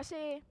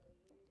 Kasi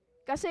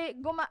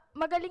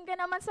magaling ka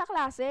naman sa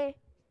klase.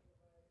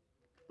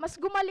 Mas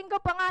gumaling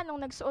ka pa nga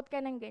nung nagsuot ka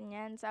ng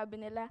ganyan, sabi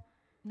nila.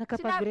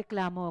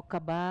 Nakapagreklamo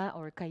ka ba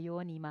or kayo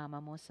ni mama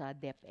mo sa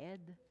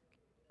DepEd?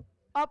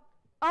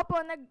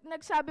 Opo,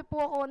 nagsabi po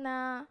ako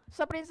na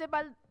sa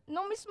principal,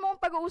 nung mismong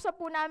pag-uusap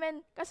po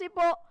namin, kasi po,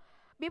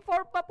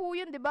 before pa po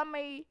yun, di ba,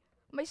 may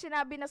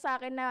sinabi na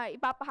sa akin na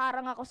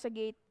ipapaharang ako sa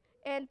gate.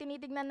 And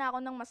tinitignan na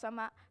ako ng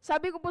masama.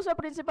 Sabi ko po sa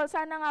principal,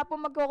 sana nga po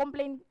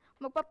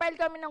magpa-file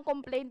kami ng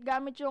complaint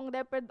gamit yung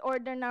DepEd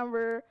Order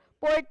number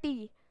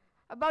 40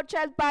 about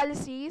child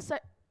policy,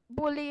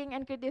 bullying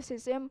and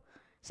criticism.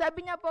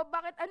 Sabi niya po,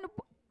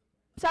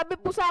 sabi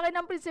po sa akin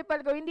ng principal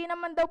ko, hindi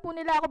naman daw po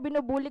nila ako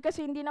binubully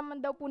kasi hindi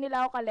naman daw po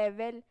nila ako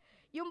ka-level.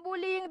 Yung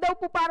bullying daw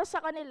po para sa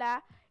kanila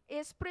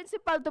is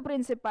principal to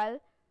principal,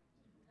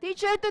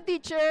 teacher to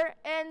teacher,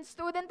 and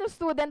student to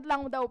student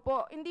lang daw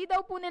po. Hindi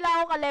daw po nila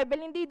ako ka-level,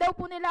 hindi daw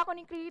po nila ako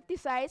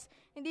ni-criticize,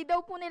 hindi daw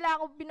po nila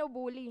ako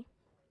binubully.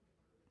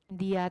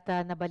 Hindi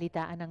yata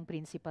nabalitaan ng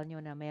principal nyo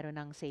na meron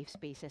ng Safe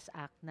Spaces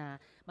Act na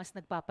mas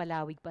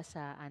nagpapalawig pa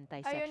sa Ayun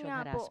anti-sexual nga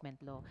po. harassment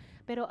law.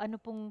 Pero ano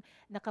pong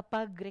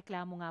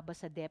nakapagreklamo nga ba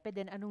sa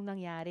DepEd? And anong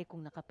nangyari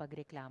kung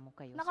nakapagreklamo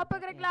kayo sa DepEd?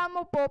 Nakapagreklamo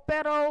po,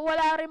 pero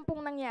wala rin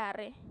pong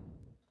nangyari.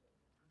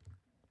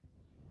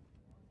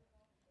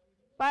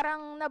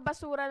 Parang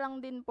nabasura lang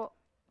din po.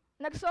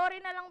 Nag-sorry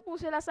na lang po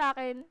sila sa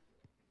akin.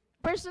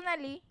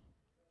 Personally,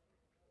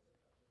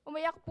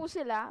 umiyak po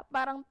sila.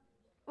 Parang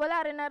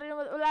wala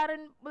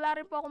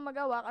rin po akong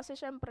magawa kasi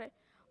syempre,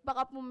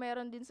 baka po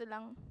meron din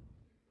silang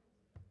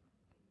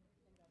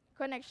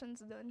connections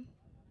doon.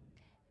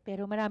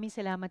 Pero maraming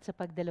salamat sa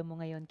pagdalo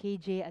mo ngayon,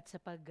 KJ, at sa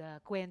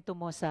pagkwento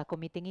mo sa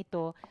committee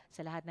ito,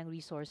 sa lahat ng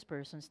resource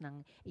persons ng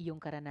iyong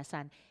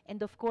karanasan.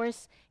 And of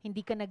course,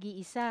 hindi ka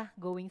nag-iisa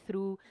going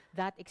through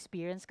that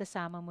experience,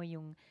 kasama mo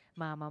yung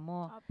mama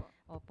mo.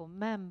 Opo,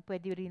 ma'am,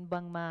 pwede rin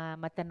bang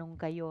matanong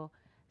kayo,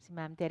 si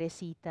Ma'am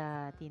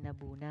Teresita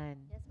Tinabunan?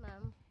 Yes,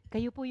 ma'am.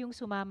 Kayo po yung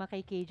sumama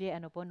kay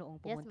KJ, ano po, noong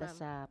pumunta ma'am.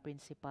 sa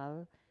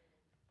principal?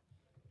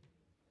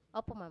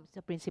 Opo, ma'am. Sa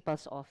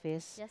principal's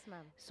office? Yes,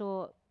 ma'am.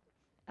 So,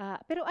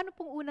 pero ano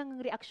pong unang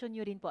reaksyon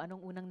nyo rin po?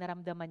 Anong unang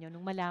naramdaman nyo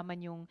nung malaman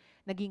yung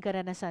naging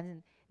karanasan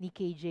ni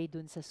KJ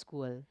dun sa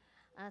school?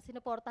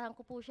 Sinuportahan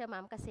ko po siya,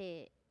 ma'am,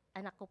 kasi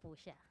anak ko po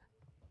siya.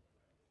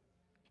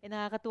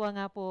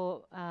 Nakakatuwa nga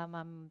po,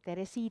 Ma'am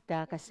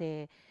Teresita,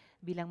 kasi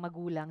bilang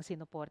magulang,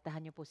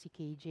 sinuportahan niyo po si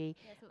KJ.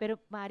 Pero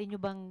maaari niyo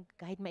bang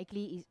kahit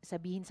maikli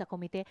sabihin sa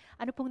komite,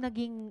 ano pong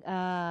naging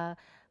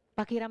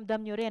pakiramdam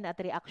niyo rin at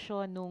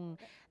reaksyon nung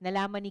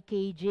nalaman ni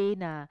KJ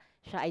na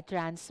siya ay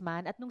trans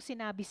man at nung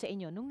sinabi sa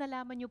inyo, nung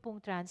nalaman niyo pong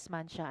trans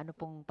man siya, ano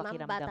pong Ma'am,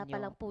 pakiramdam bata niyo? pa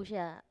lang po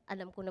siya.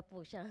 Alam ko na po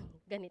siya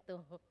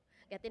ganito.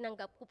 Kaya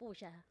tinanggap ko po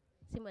siya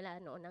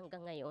simula noon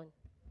hanggang ngayon.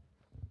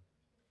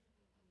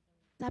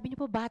 Sabi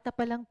niyo po, bata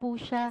pa lang po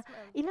siya.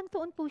 Ilang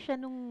taon po siya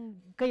nung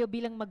kayo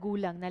bilang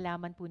magulang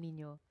nalaman po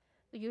ninyo?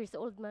 2 years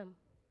old, ma'am.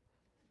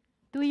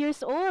 2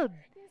 years old?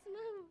 Yes,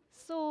 ma'am.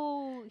 So,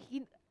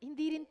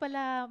 hindi rin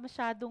pala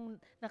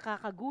masyadong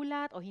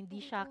nakakagulat o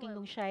hindi shocking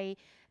nung siya'y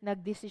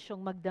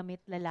nagdesisyong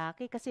magdamit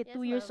lalaki? Kasi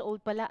 2 years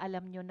old pala,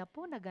 alam niyo na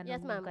po na ganun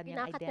Yes, yung ma'am. kanyang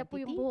Pinakat niya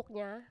po identity. yung buhok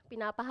niya.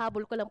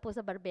 Pinapahabol ko lang po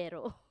sa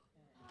barbero.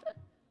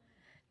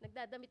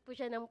 Nagdadamit po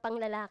siya ng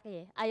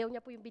panglalaki. Ayaw niya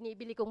po yung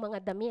binibili kong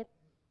mga damit.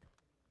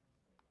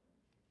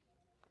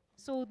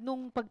 So,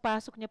 nung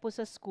pagpasok niya po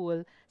sa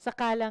school,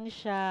 saka lang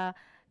siya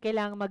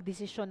kailangang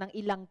magdesisyon ng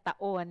ilang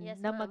taon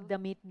Yes, na ma'am.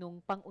 magdamit nung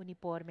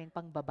pang-uniformeng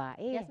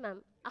pang-babae. Yes, ma'am.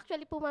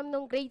 Actually po, ma'am,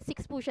 nung grade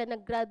 6 po siya,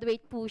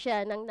 nag-graduate po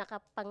siya ng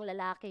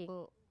nakapanglalaking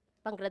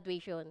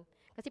pang-graduation.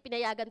 Kasi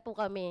pinayagan po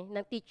kami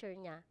ng teacher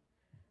niya.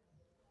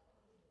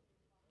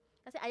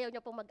 Kasi ayaw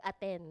niya po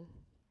mag-attend.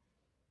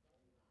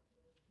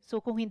 So,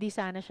 kung hindi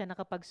sana siya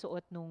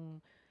nakapagsuot nung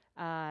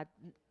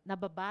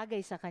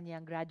nababagay sa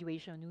kanyang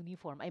graduation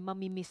uniform, ay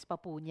mamimiss pa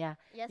po niya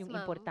Yes, yung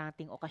ma'am.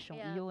 importanteng okasyong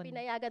Kaya iyon.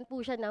 pinayagan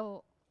po siya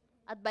ng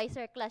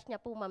advisor class niya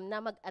po, ma'am,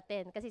 na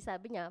mag-attend. Kasi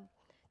sabi niya,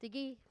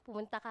 sige,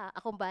 pumunta ka,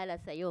 akong bahala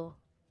sa'yo.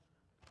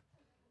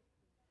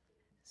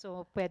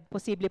 So,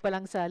 posible pa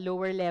lang sa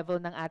lower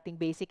level ng ating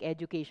basic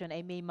education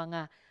ay may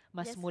mga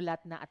mas Yes.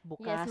 mulat na at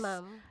bukas Yes,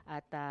 ma'am.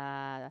 at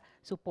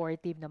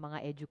supportive na mga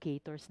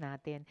educators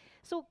natin.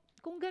 So,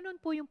 kung ganun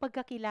po yung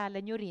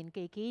pagkakilala nyo rin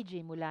kay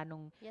KJ mula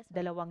nung Yes,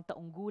 ma'am. 2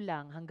 taong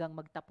gulang hanggang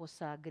magtapos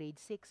sa grade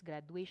 6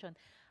 graduation,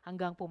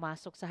 hanggang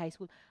pumasok sa high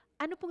school,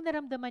 ano pong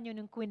naramdaman nyo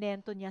nung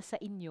kwento niya sa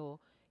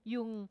inyo,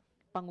 yung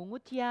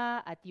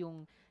pangungutya at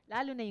yung,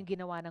 lalo na yung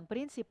ginawa ng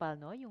principal,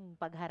 no? Yung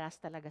pagharas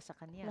talaga sa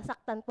kanya?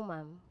 Nasaktan po,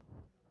 ma'am.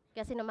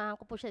 Kasi namahan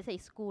ko po siya sa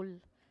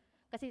school.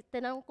 Kasi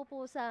tinanong ko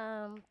po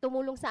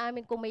tumulong sa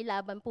amin kung may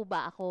laban po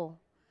ba ako.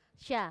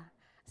 Siya.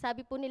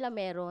 Sabi po nila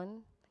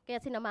meron.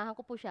 Kaya sinamahan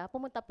ko po siya.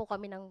 Pumunta po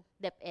kami ng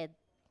DepEd.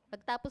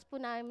 Pagtapos po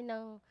namin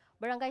ng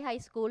Barangay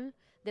High School,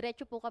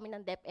 diretso po kami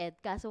ng DepEd.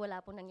 Kaso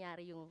wala po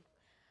nangyari yung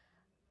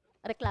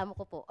reklamo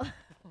ko po.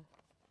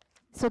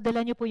 So,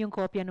 dala niyo po yung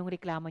kopya ng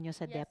reklamo niyo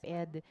sa Yes,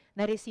 DepEd.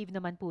 Na-receive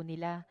naman po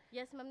nila.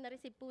 Yes, ma'am,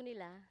 na-receive po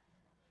nila.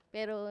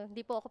 Pero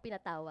hindi po ako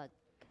pinatawag.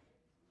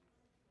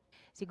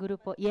 Siguro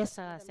po, yes,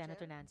 Madam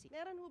Senator Chair, Nancy.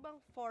 Meron ho bang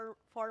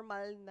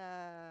formal na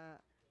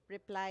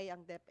reply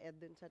ang DepEd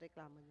dun sa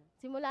reklamo niyo?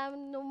 Simula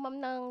nung ma'am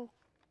nang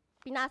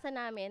pinasa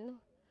namin,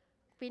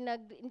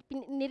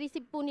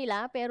 nireceive po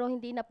nila, pero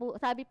hindi na po,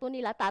 sabi po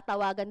nila,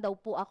 tatawagan daw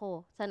po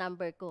ako sa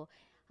number ko.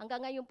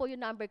 Hanggang ngayon po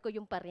yung number ko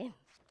yung pa rin.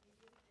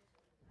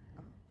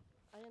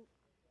 Ayan,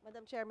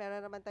 Madam Chair,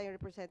 meron naman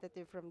tayong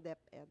representative from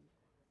DepEd.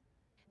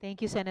 Thank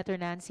you, Senator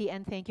Nancy,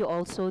 and thank you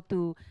also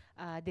to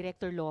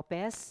Director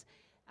Lopez.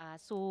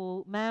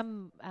 So,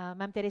 Ma'am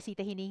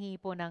Teresita, hinihingi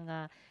po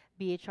ng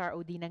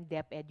BHROD ng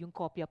DepEd yung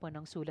kopya po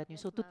ng sulat niyo.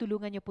 So,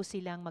 tutulungan niyo po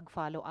silang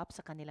mag-follow up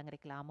sa kanilang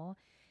reklamo.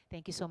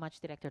 Thank you so much,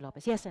 Director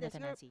Lopez. Yes,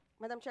 Senator Nancy.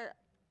 Madam Chair,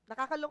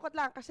 nakakalungkot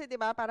lang kasi 'di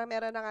ba, parang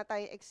meron na nga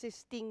tayong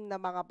existing na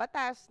mga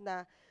batas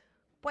na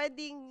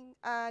pwedeng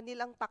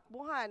nilang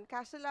takbuhan.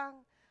 Kaso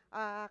lang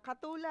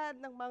katulad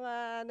ng mga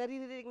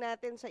naririnig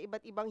natin sa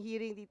iba't ibang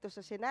hearing dito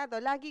sa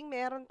Senado, laging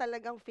meron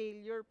talagang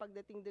failure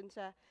pagdating dun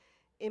sa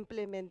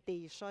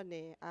implementation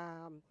eh.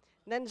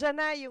 Nandyan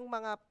na yung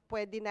mga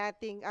pwede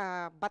nating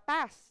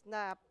batas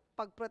na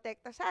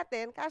pagprotekta sa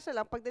atin, kaso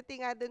lang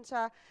pagdating nga dun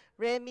sa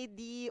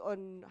remedy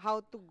on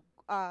how to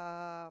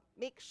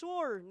make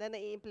sure na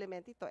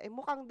nai-implement ito, eh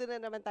mukhang doon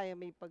na naman tayo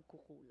may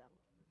pagkukulang.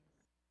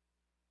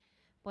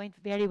 Point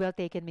very well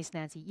taken, Miss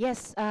Nancy.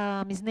 Yes,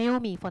 Ms.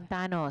 Naomi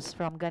Fontanos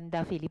from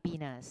Ganda,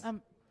 Filipinas.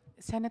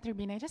 Senator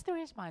Binay, just to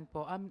respond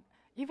po,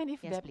 even if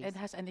Yes, DepEd please.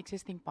 has an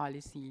existing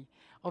policy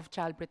of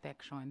child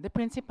protection, the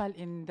principal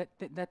in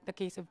the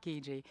case of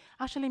KJ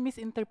actually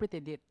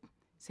misinterpreted it,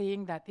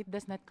 saying that it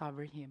does not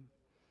cover him.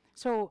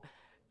 So,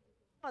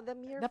 The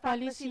mere the fact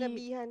na policy-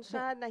 sinabihan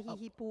siya,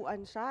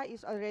 nahihipuan siya,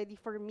 is already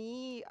for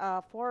me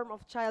a form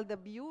of child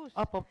abuse.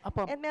 Opo,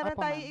 And meron opo,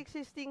 tayo ma'am.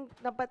 existing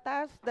na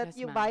batas that Yes,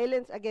 yung ma'am.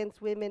 violence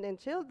against women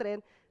and children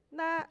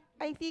na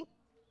I think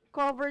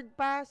covered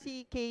pa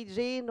si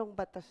KJ nung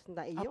batas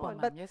na Opo, iyon.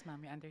 ma'am. But Yes,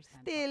 ma'am, we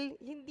understand. still,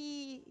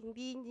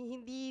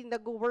 hindi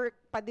nag-work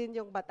pa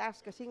din yung batas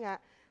kasi nga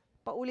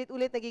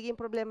paulit-ulit nagiging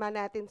problema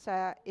natin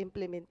sa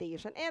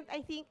implementation. And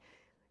I think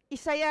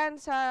isa yan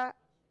sa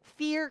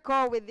fear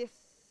ko with this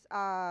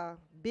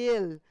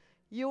bill,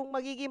 yung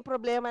magiging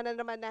problema na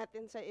naman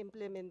natin sa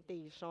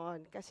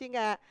implementation. Kasi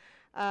nga,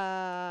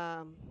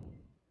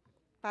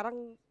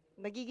 parang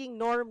nagiging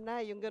norm na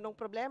yung ganong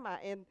problema.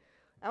 And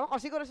ako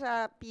siguro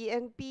sa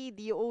PNP,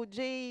 DOJ,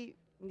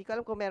 hindi ko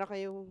alam kung meron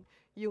kayong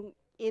yung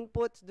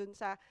inputs dun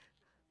sa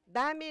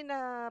dami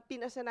na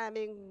pinasa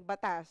naming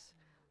batas.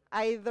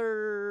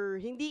 Either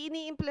hindi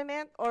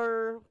ini-implement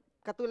or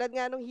katulad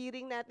nga nung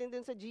hearing natin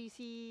dun sa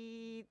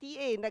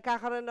GCTA,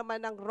 nagkakaroon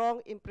naman ng wrong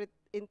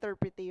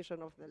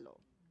interpretation of the law.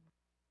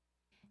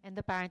 And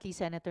apparently,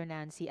 Senator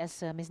Nancy, as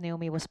Ms.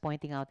 Naomi was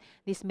pointing out,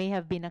 this may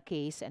have been a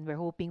case and we're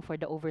hoping for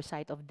the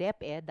oversight of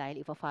DepEd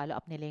dahil ipa-follow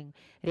up nila yung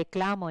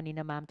reklamo ni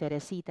na Ma'am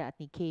Teresita at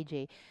ni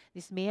KJ.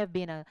 This may have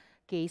been a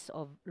case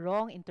of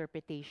wrong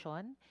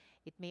interpretation.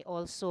 It may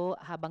also,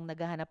 habang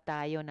naghahanap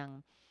tayo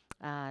ng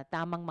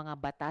tamang mga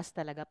batas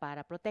talaga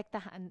para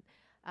protektahan,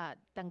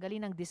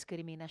 tanggalin ang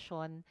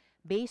diskriminasyon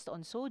based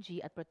on SOGI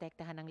at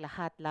protektahan ng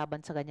lahat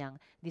laban sa ganyang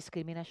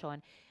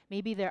diskriminasyon,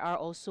 maybe there are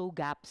also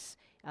gaps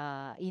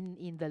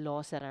in the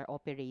laws that are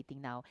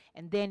operating now.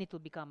 And then it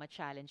will become a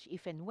challenge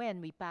if and when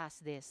we pass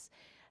this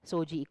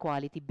SOGI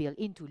Equality Bill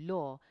into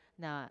law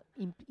na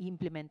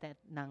implemented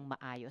ng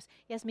maayos.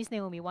 Yes, Ms.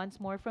 Naomi,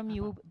 once more from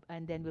you,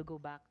 and then we'll go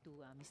back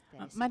to Ms.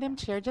 Teresita. Madam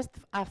Chair, just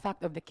a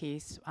fact of the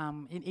case,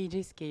 in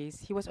AJ's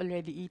case, he was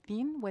already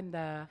 18 when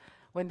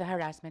the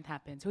harassment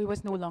happened. So he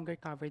was no longer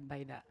covered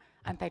by the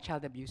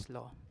anti-child abuse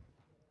law.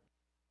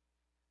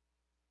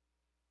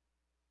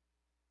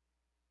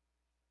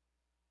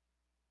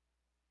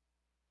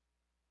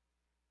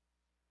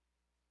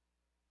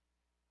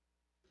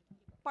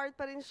 Part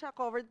pa rin siya,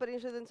 covered pa rin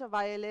siya dun sa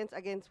violence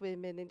against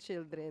women and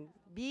children.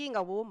 Being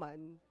a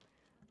woman,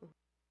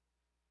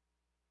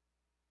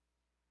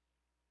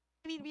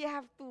 I mean, we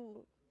have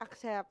to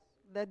accept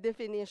the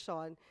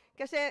definition.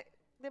 Kasi,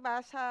 di ba,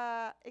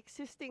 sa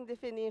existing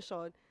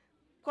definition,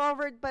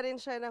 covered pa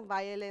rin siya ng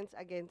violence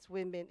against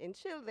women and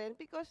children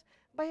because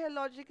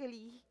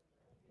biologically,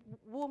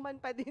 woman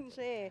pa din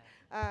siya eh.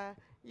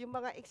 Yung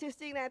mga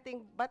existing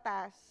nating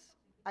batas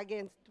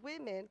against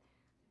women,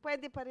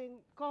 pwede pa rin,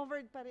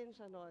 covered pa rin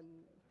siya nun.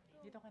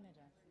 Dito ka na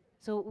dyan.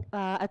 So,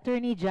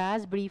 Attorney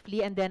Jazz,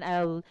 briefly, and then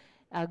I'll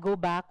go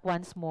back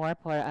once more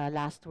for a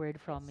last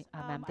word from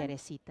Ma'am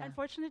Teresita.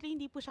 Unfortunately,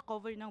 hindi po siya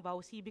covered ng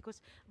VAUSI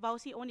because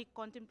VAUSI only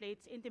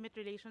contemplates intimate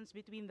relations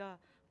between the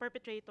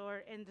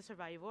perpetrator and the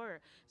survivor.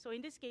 So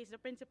in this case, the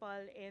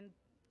principal and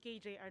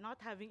KJ are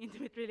not having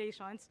intimate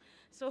relations,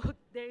 so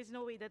there is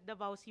no way that the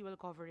VAUSI will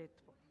cover it.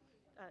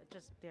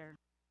 Just there.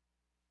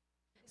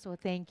 So,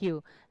 thank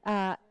you.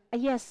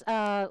 Yes,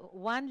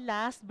 one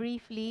last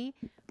briefly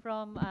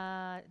from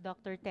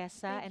Dr.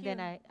 Tessa, and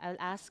then I'll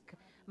ask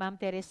Ma'am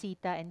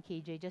Teresita and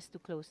KJ just to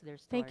close their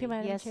story. Thank you,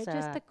 Madam Yes, Chair.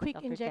 Just a quick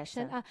Dr.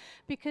 injection, Tessa.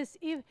 because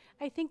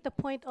I think the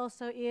point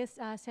also is,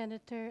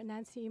 Senator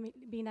Nancy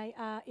Binay,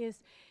 is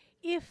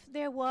if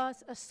there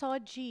was a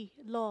SOGI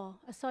law,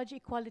 a SOGI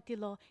equality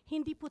law,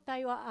 hindi po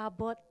tayo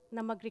aabot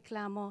na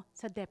magreklamo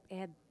sa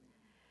DepEd.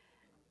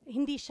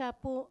 Hindi siya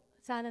po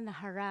sana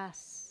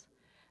na-harass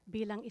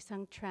bilang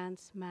isang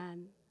trans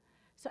man.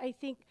 So I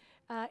think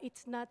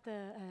it's not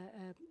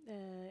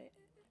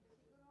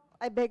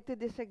I beg to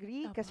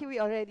disagree kasi we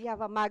already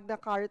have a Magna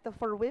Carta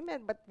for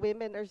women, but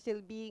women are still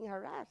being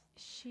harassed.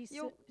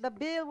 The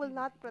bill will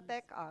not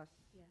protect us.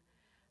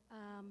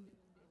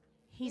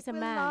 He's It a will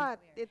man. not.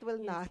 It will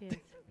Yes, not.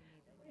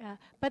 yes.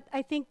 But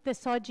I think the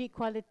SOGI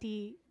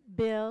equality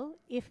bill,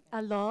 if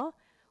a law,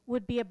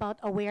 would be about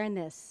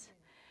awareness.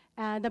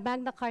 The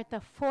Magna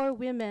Carta for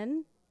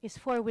women is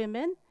for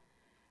women,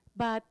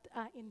 but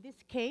in this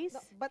case,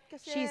 but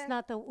kasi- she's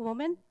not a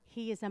woman,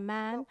 he is a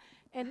man.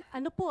 And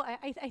ano po,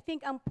 I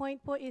think ang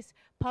point po is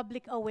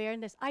public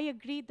awareness. I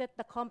agree that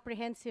the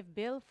comprehensive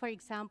bill, for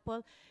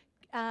example,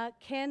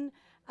 can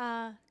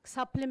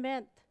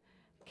supplement,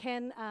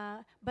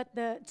 but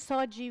the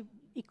SOGI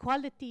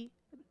equality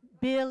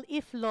bill,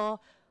 if law,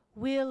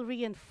 will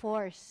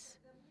reinforce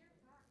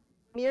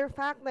mere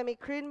fact na may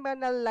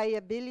criminal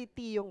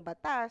liability yung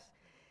batas,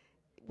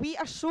 we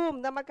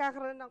assume na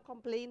magkakaroon ng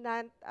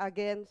complainant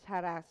against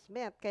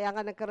harassment. Kaya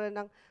nga nagkaroon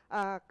ng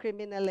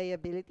criminal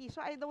liability.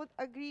 So I don't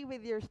agree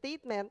with your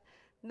statement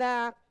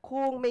na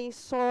kung may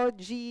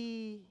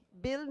SOGI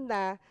bill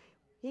na,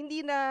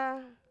 hindi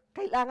na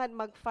kailangan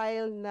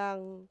mag-file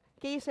ng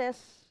cases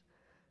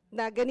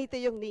na ganito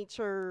yung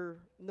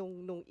nature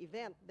nung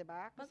event, di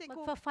ba? Kasi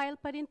Magpa-file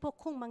pa rin po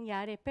kung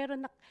mangyari, pero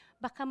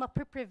baka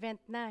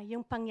ma-prevent na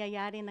yung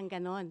pangyayari ng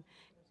ganon.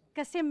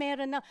 Kasi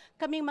meron na,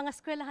 kaming mga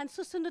eskwelahan,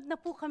 susunod na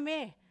po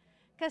kami.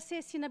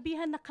 Kasi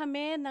sinabihan na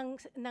kami ng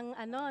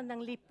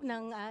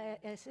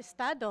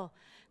estado,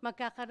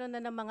 magkakaroon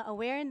na ng mga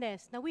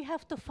awareness na we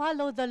have to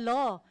follow the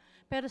law.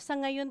 Pero sa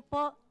ngayon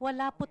po,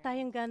 wala po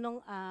tayong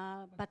ganong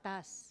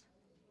batas.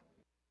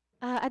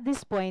 At this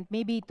point,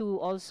 maybe to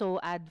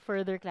also add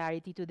further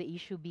clarity to the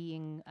issue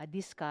being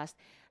discussed,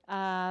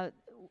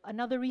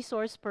 another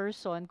resource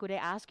person, could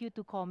I ask you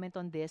to comment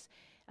on this?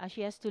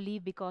 She has to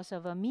leave because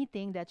of a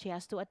meeting that she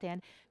has to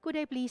attend. Could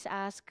I please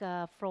ask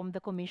from the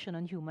Commission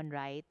on Human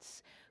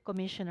Rights,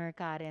 Commissioner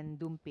Karen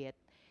Dumpit,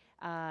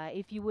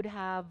 if you would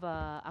have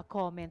a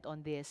comment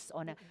on this,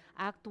 on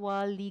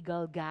actual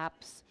legal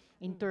gaps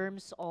in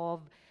terms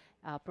of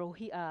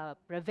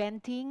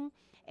preventing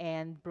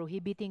and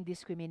prohibiting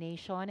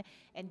discrimination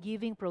and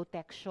giving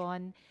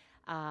protection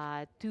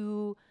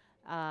to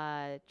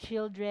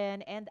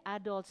children and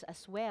adults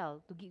as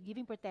well, to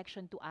giving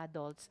protection to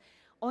adults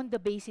on the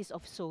basis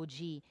of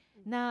SOGI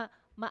na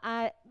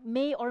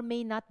may or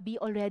may not be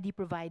already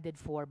provided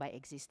for by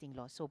existing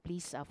laws. So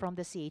please, from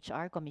the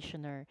CHR,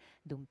 Commissioner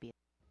Dumpit.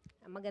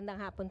 Magandang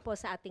hapon po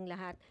sa ating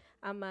lahat.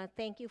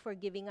 Thank you for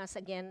giving us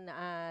again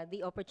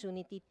the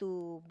opportunity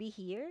to be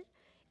here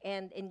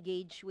and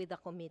engage with the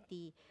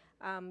committee.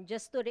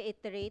 Just to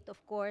reiterate,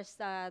 of course,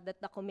 that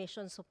the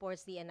Commission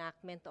supports the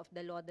enactment of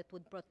the law that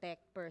would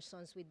protect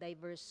persons with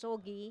diverse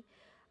SOGI,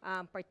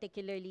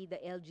 particularly the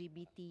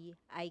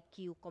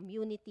LGBTIQ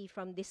community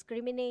from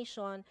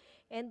discrimination.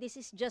 And this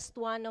is just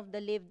one of the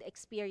lived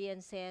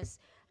experiences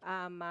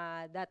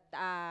that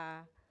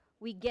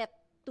we get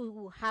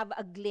to have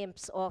a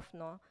glimpse of,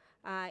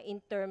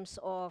 in terms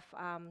of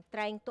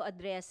trying to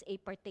address a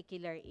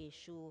particular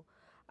issue.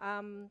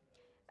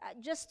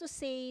 Just to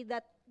say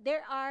that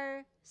there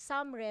are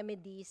some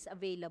remedies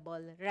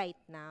available right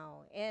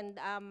now, and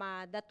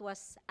that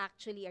was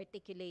actually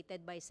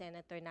articulated by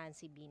Senator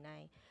Nancy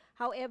Binay.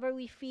 However,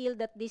 we feel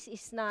that this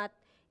is not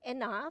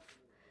enough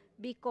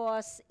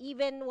because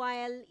even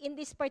while in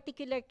this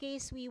particular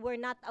case we were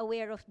not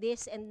aware of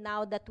this, and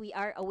now that we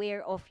are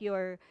aware of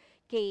your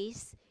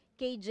case,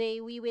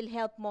 KJ, we will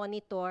help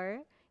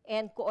monitor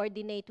and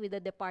coordinate with the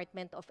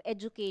Department of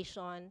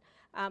Education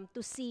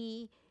to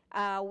see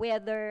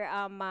whether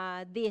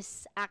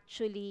this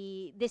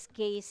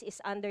case is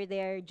under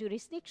their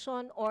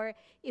jurisdiction or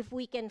if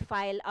we can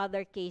file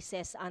other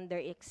cases under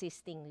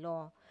existing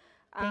law.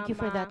 Thank you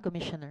for that,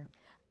 Commissioner.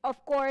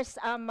 Of course,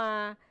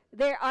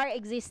 there are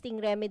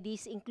existing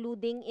remedies,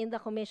 including in the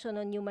Commission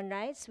on Human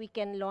Rights. We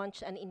can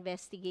launch an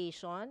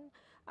investigation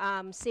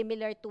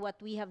similar to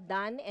what we have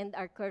done and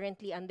are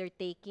currently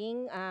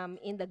undertaking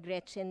in the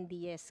Gretchen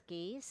Diaz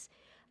case.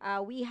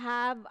 We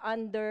have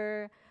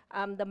under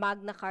the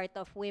Magna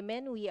Carta of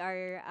Women, we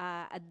are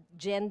a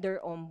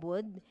gender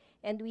ombud,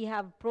 and we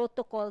have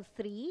Protocol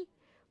 3,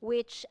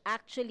 which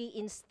actually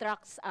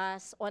instructs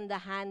us on the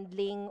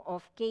handling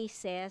of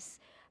cases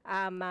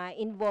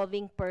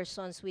involving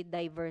persons with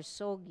diverse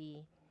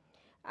SOGI.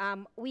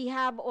 We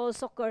have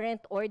also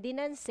current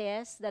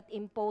ordinances that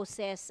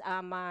imposes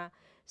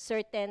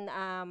certain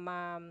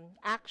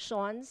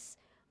actions,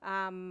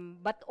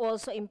 but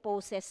also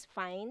imposes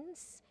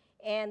fines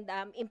and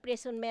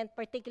imprisonment,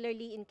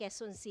 particularly in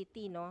Quezon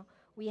City,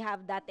 we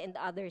have that in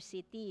other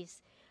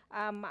cities.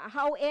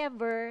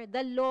 However,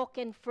 the law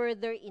can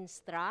further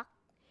instruct,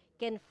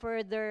 can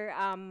further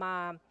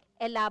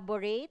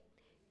elaborate,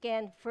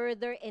 can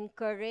further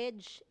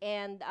encourage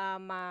and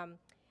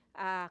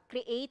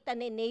create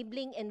an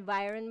enabling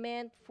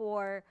environment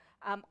for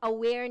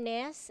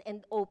awareness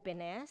and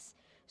openness.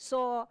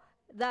 So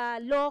the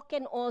law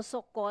can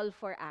also call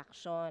for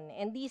action,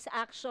 and these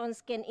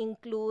actions can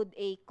include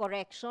a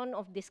correction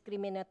of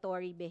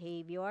discriminatory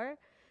behavior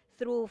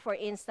through, for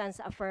instance,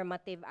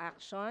 affirmative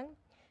action,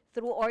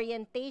 through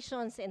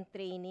orientations and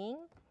training,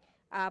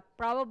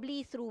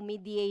 probably through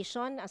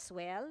mediation as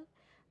well.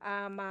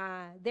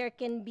 There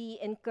can be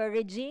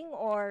encouraging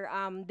or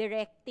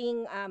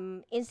directing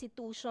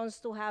institutions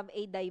to have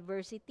a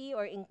diversity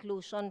or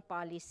inclusion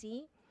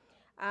policy,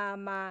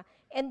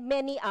 and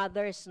many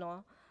others,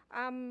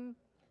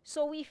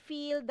 so we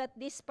feel that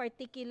this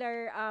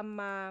particular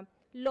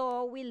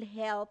law will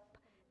help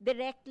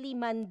directly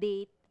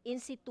mandate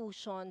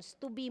institutions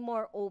to be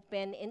more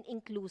open and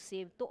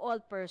inclusive to all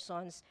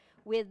persons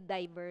with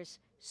diverse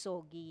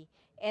SOGI,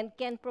 and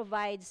can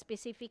provide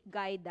specific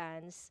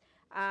guidance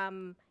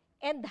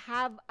and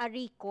have a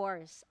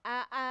recourse,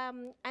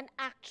 an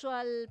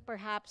actual,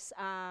 perhaps,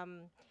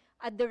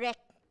 a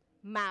direct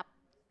map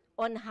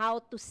on how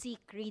to seek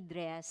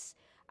redress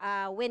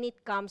when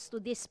it comes to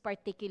this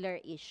particular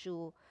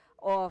issue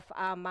of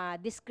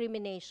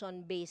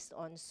discrimination based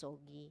on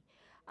SOGI.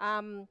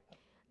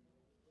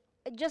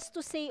 Just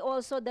to say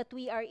also that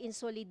we are in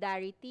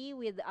solidarity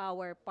with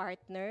our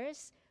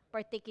partners,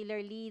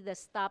 particularly the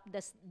Stop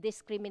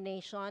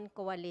Discrimination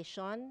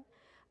Coalition,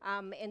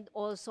 and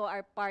also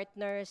our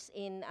partners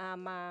in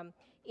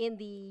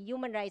the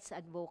human rights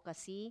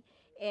advocacy.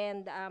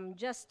 And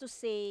just to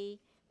say,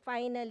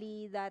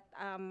 finally, that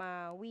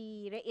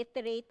we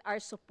reiterate our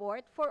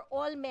support for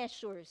all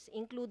measures,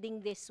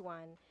 including this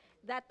one,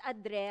 that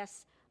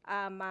address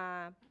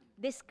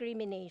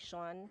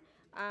discrimination.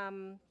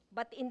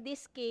 But in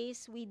this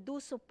case, we do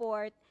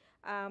support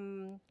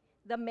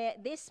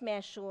this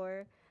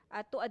measure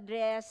to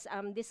address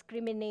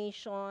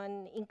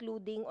discrimination,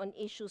 including on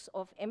issues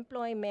of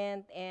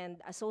employment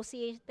and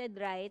associated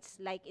rights,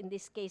 like in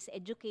this case,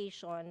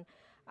 education,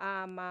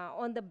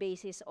 on the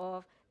basis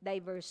of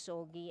diverse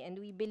SOGI. And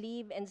we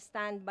believe and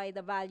stand by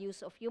the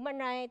values of human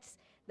rights,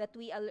 that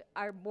we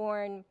are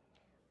born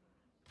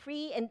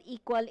free and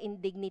equal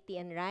in dignity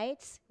and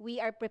rights. We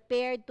are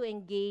prepared to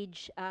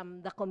engage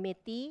the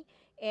committee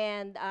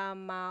and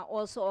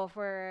also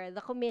offer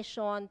the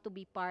commission to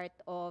be part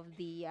of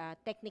the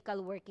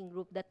technical working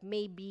group that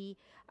may be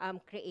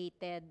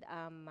created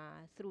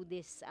through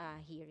this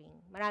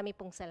hearing. Marami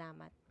pong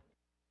salamat.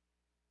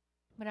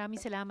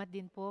 Maraming salamat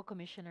din po,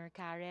 Commissioner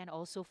Karen,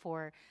 also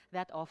for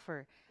that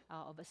offer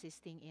of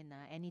assisting in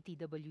any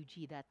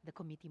TWG that the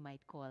committee might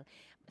call.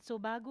 So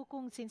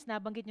since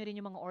nabanggit nyo rin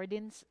yung mga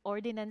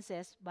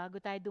ordinances, bago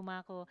tayo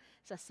dumako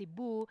sa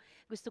Cebu,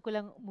 gusto ko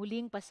lang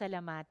muling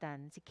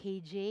pasalamatan si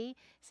KJ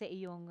sa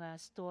iyong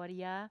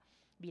storya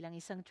bilang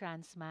isang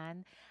trans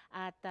man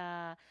at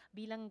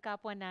bilang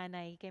kapwa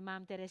nanay kay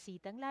Ma'am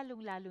Teresita,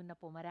 lalong-lalo na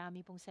po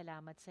marami pong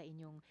salamat sa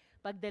inyong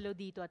pagdalo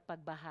dito at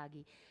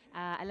pagbahagi.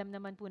 Alam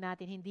naman po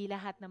natin, hindi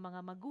lahat ng mga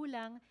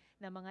magulang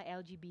ng mga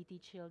LGBT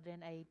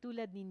children ay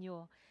tulad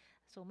ninyo.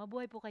 So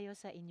mabuhay po kayo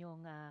sa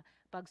inyong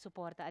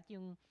pagsuporta at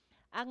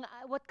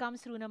what comes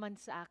through naman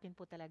sa akin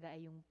po talaga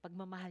ay yung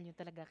pagmamahal nyo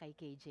talaga kay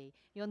KJ.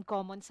 Yun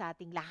common sa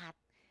ating lahat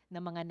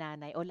ng mga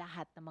nanay o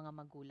lahat ng mga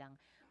magulang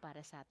para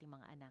sa ating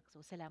mga anak.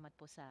 So salamat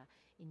po sa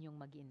inyong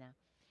mag-ina.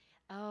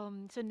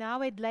 So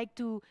now I'd like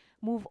to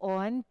move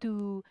on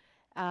to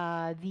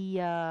the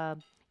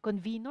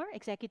convener,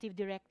 Executive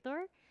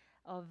Director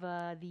of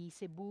the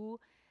Cebu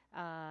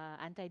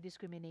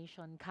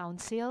Anti-Discrimination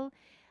Council,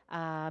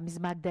 Ms.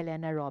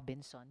 Magdalena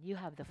Robinson. You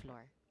have the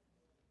floor.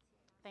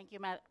 Thank you,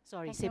 Madam.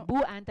 Sorry,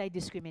 Cebu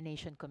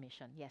Anti-Discrimination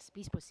Commission. Yes,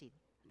 please proceed.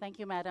 Thank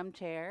you, Madam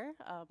Chair.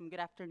 Good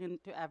afternoon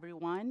to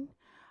everyone.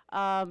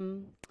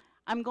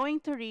 I'm going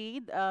to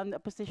read a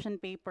position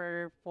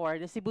paper for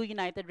the Cebu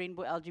United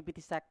Rainbow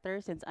LGBT sector,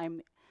 since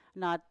I'm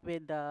not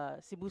with the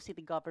Cebu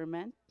City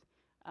government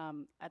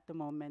at the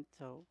moment,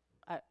 so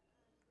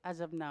as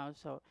of now.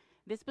 So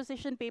this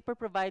position paper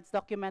provides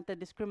documented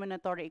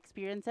discriminatory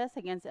experiences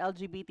against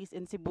LGBTs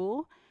in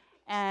Cebu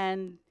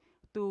and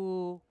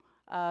to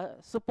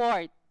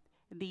support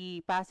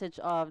the passage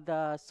of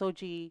the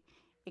SOGI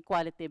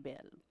Equality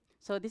Bill.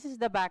 So this is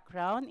the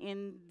background.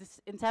 In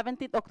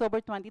 17th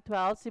October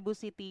 2012, Cebu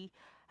City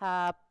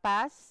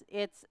passed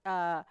its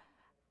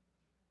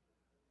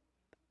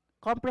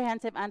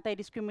comprehensive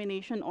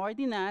anti-discrimination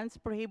ordinance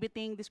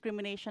prohibiting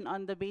discrimination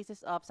on the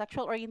basis of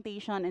sexual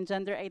orientation and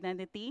gender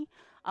identity,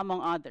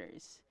 among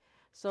others.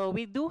 So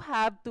we do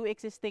have two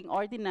existing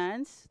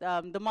ordinance,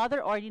 the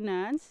Mother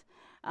Ordinance,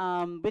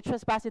 which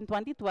was passed in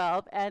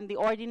 2012, and the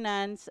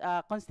ordinance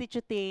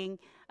constituting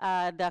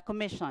the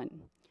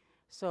commission.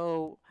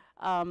 So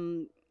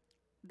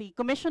the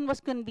commission was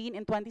convened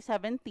in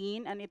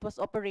 2017, and it was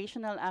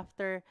operational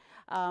after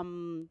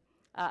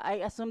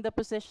I assumed the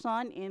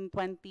position in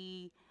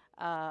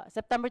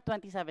September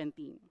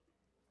 2017.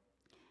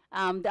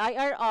 The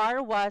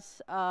IRR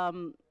was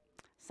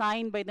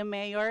signed by the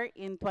mayor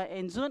in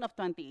June of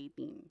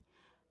 2018.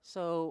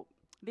 So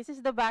this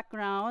is the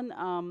background.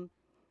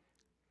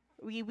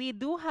 We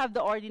do have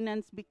the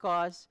ordinance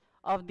because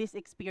of these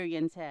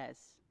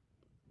experiences.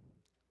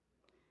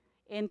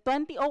 In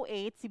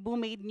 2008, Cebu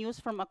made news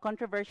from a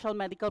controversial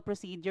medical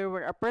procedure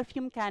where a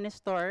perfume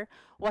canister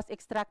was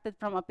extracted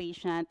from a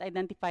patient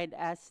identified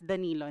as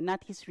Danilo,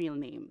 not his real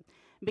name.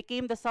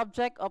 Became the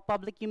subject of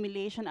public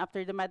humiliation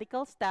after the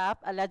medical staff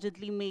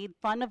allegedly made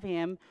fun of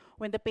him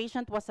when the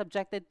patient was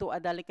subjected to a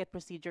delicate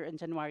procedure on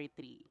January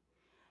 3.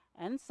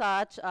 And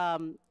such,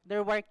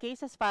 there were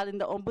cases filed in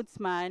the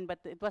Ombudsman, but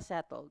it was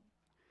settled.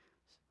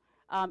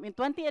 In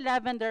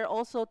 2011, there are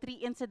also 3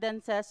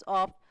 incidences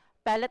of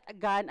pellet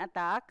gun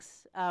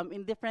attacks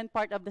in different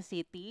parts of the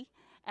city.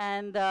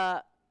 And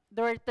there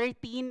were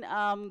 13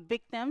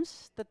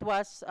 victims that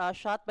was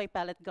shot by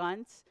pellet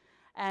guns,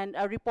 and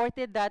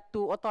reported that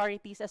to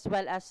authorities as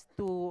well as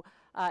to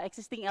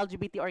existing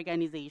LGBT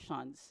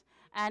organizations.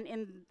 And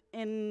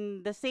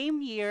in the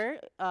same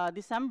year,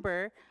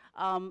 December,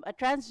 a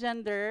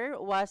transgender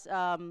was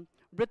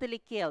brutally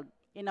killed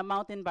in a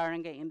mountain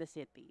barangay in the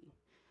city.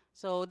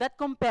 So that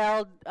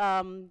compelled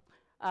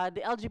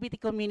the LGBT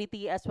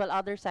community as well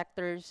other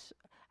sectors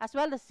as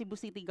well as Cebu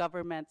City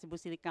government, Cebu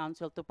City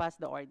Council to pass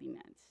the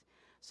ordinance.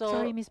 So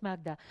Sorry, Ms.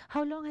 Magda.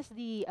 How long has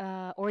the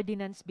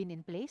ordinance been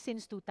in place?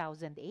 Since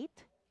 2008?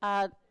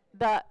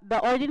 The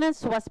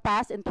ordinance was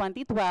passed in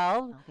 2012,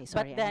 Okay, but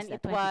sorry, I then missed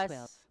it that.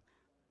 2012.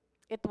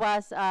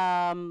 was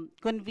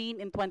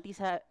convened in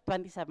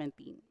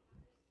 2017.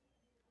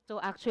 So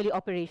actually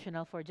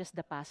operational for just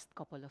the past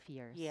couple of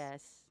years.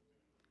 Yes.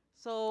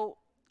 So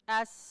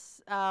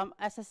as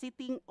a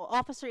sitting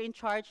officer in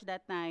charge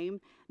that time,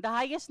 the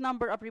highest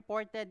number of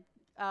reported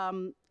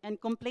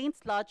and complaints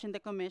lodged in the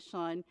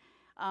commission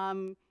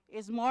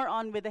is more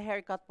on with the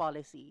haircut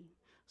policy.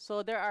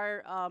 So there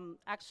are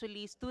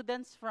actually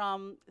students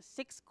from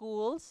 6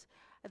 schools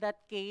that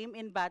came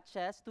in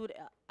batches to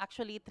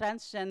actually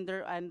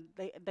transgender and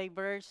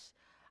diverse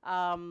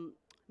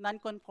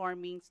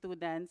non-conforming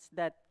students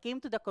that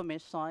came to the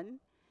commission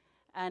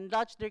and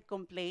lodged their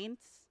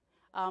complaints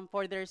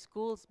for their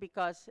schools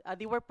because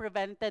they were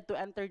prevented to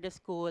enter the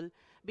school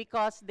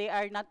because they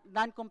are not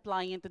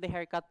non-compliant to the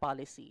haircut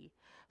policy.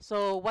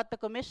 So what the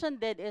commission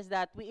did is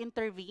that we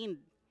intervened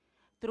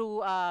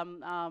through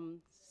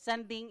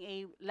sending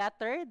a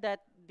letter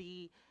that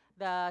the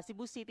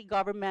Cebu City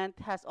government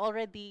has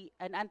already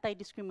an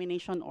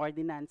anti-discrimination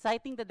ordinance,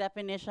 citing the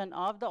definition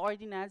of the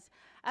ordinance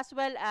as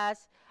well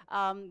as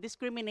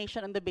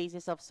discrimination on the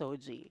basis of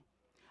SOGI.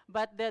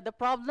 But the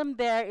problem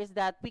there is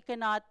that we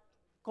cannot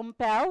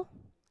compel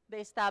the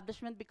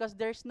establishment because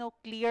there's no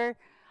clear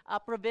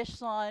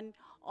provision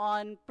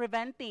on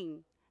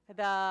preventing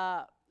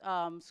the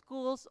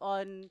schools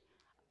on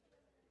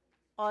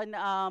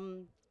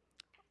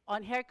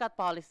haircut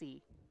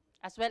policy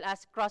as well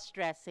as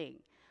cross-dressing.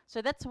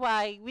 So that's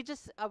why we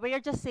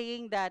are just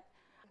saying that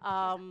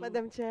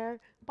Madam Chair,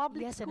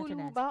 public Yes, school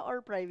Senator ho ba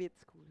or private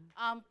school?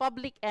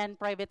 public and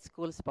private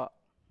schools po.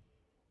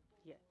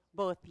 Yeah,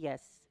 both,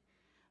 yes.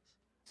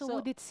 So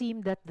would it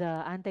seem that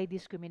the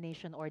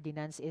anti-discrimination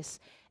ordinance is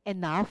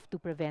enough to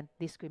prevent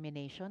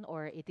discrimination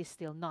or it is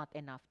still not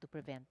enough to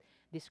prevent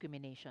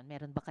discrimination?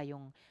 Meron ba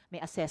kayong, may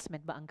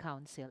assessment ba ang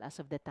council as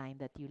of the time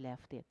that you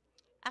left it?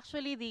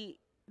 Actually,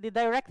 the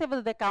directive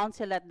of the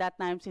council at that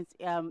time, since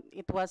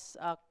it was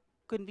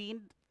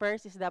convened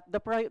first, is that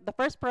the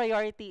first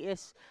priority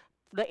is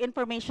the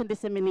information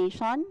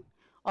dissemination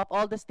of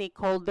all the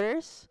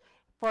stakeholders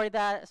for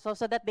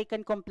so that they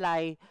can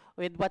comply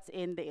with what's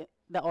in the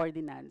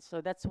ordinance.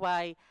 So that's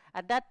why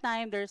at that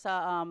time there's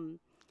a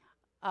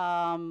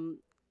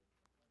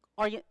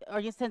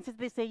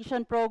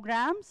sensitization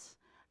programs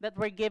that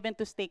were given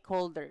to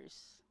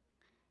stakeholders.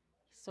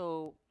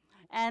 So,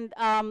 and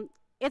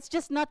it's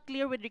just not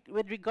clear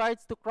with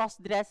regards to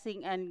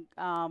cross-dressing and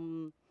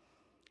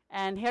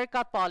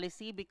haircut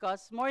policy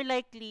because more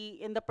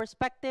likely in the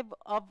perspective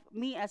of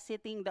me as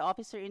sitting the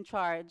officer in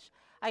charge,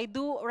 I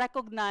do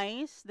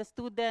recognize the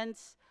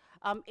students'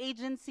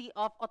 agency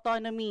of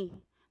autonomy,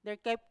 their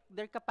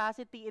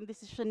capacity in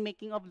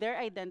decision-making of their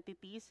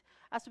identities,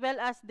 as well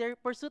as their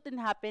pursuit in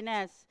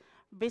happiness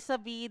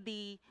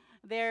vis-a-vis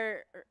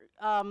their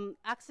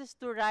access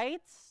to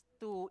rights,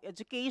 to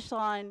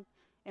education,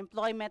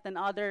 employment, and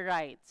other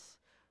rights.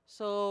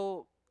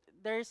 So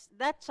there's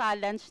that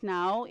challenge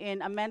now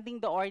in amending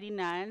the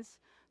ordinance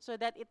so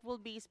that it will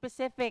be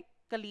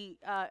specifically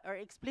or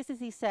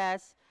explicitly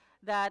says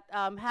that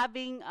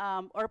having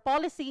or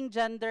policing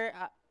gender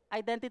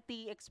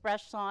identity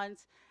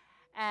expressions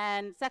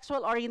and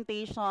sexual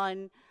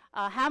orientation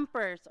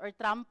hampers or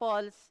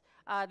tramples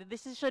the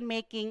decision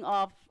making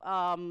of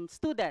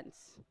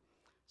students.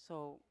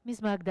 So,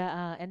 Ms.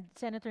 Magda, and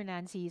Senator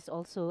Nancy is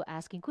also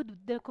asking, could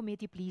the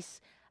committee please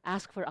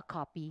ask for a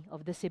copy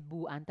of the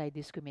Cebu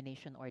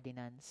Anti-Discrimination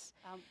Ordinance?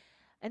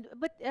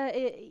 But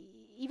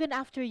even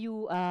after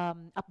you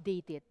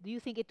update it, do you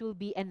think it will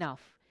be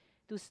enough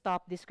to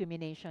stop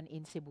discrimination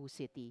in Cebu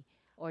City?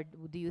 Or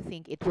do you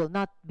think it will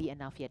not be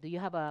enough yet? Do you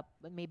have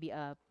maybe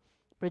a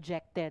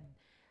projected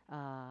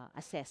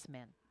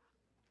assessment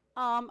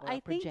or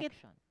I think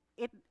projection?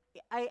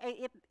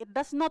 it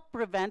does not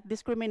prevent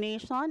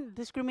discrimination.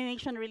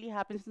 Discrimination really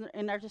happens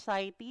in our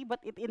society, but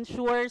it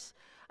ensures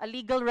a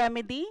legal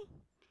remedy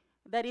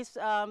that is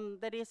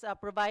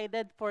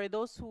provided for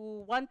those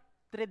who want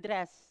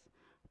redress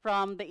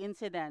from the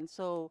incident.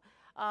 So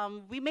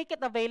we make it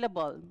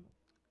available.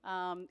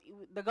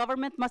 The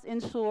government must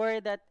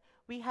ensure that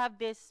we have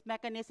these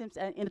mechanisms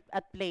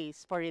at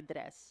place for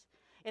redress.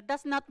 It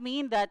does not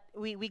mean that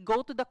we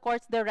go to the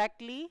courts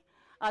directly.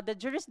 The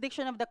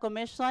jurisdiction of the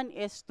commission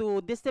is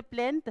to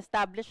discipline the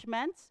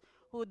establishments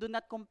who do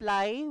not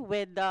comply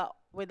with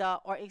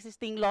or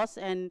existing laws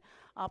and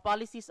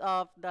policies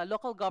of the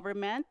local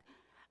government.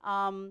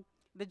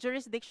 The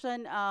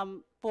jurisdiction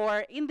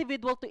for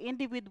individual to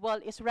individual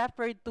is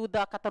referred to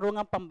the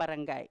Katarungang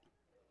Pambarangay.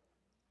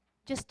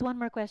 Just one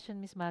more question,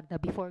 Ms. Magda,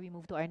 before we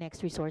move to our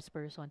next resource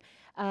person.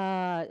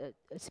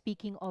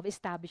 Speaking of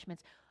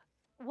establishments,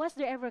 was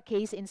there ever a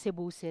case in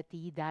Cebu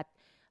City that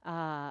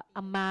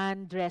a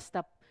man dressed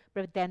up,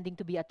 pretending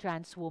to be a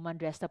trans woman,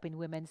 dressed up in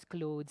women's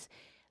clothes,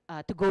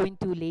 to go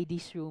into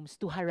ladies' rooms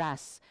to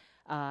harass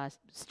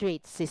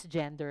straight,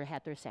 cisgender,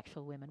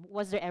 heterosexual women.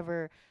 Was there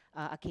ever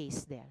a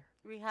case there?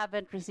 We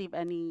haven't received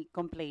any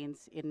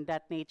complaints in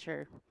that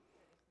nature.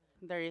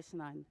 There is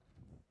none.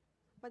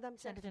 Madam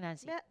Chair, Senator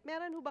Nancy.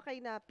 meron ho ba kayo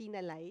na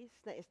penalize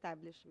na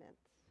establishments?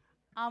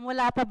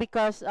 Wala pa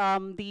because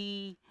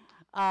the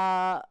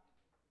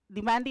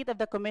mandate of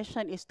the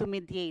commission is to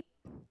mediate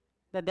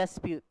the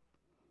dispute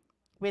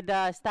with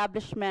the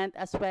establishment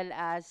as well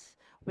as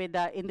with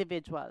the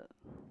individual.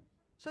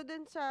 So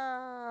dun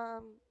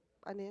sa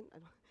ano yun?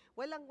 Ano?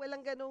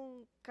 Walang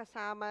ganong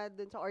kasama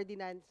dun sa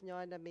ordinance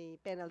nyo na may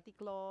penalty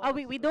clause?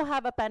 We do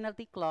have a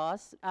penalty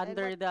clause And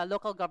under the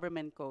local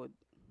government code.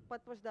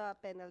 What was the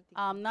penalty?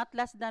 Not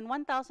less than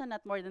 1,000,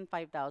 not more than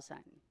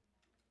 5,000.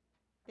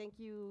 Thank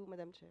you,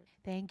 Madam Chair.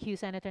 Thank you,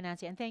 Senator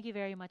Nancy, and thank you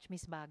very much,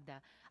 Ms.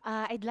 Bagda.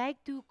 I'd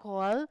like to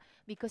call,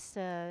 because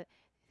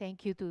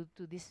thank you to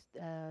this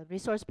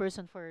resource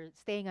person for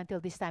staying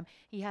until this time.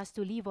 He has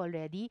to leave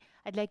already.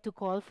 I'd like to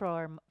call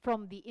from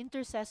the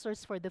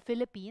Intercessors for the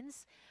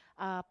Philippines,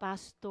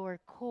 Pastor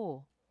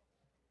Ko.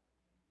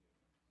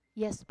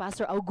 Yes,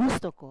 Pastor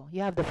Augusto Ko. You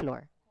have the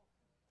floor.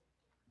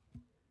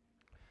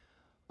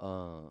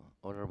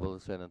 Honorable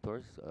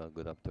Senators,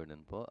 good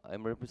afternoon po.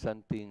 I'm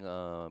representing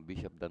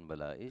Bishop Dan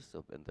Balais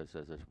of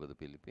Intercessors for the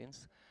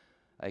Philippines.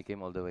 I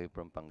came all the way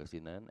from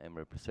Pangasinan. I'm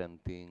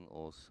representing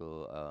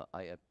also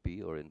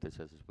IFP, or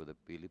Intercessors for the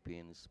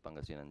Philippines,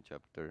 Pangasinan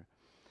chapter.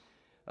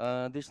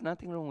 There's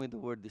nothing wrong with the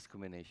word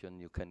discrimination.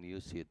 You can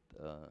use it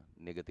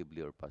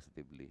negatively or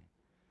positively,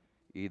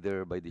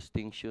 either by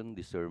distinction,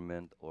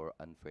 discernment, or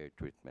unfair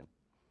treatment.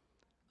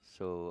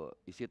 So,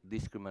 is it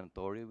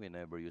discriminatory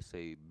whenever you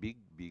say big,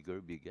 bigger,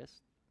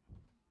 biggest?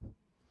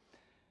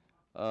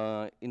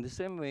 In the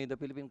same way, the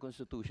Philippine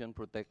Constitution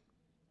protects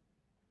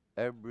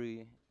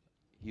every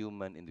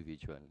human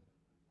individual,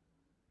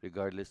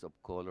 regardless of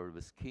color of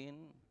the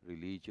skin,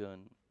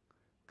 religion,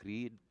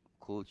 creed,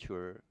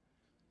 culture,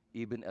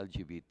 even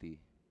LGBT.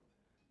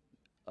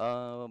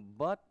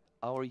 But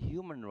our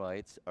human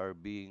rights are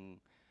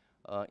being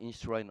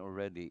enshrined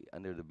already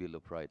under the Bill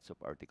of Rights of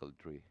Article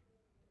 3.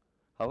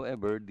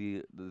 However,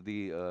 the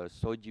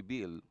SOGI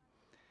bill,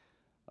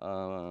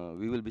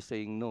 we will be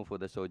saying no for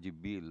the SOGI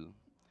bill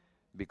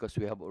because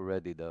we have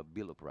already the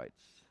Bill of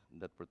Rights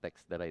that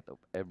protects the right of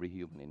every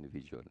human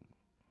individual.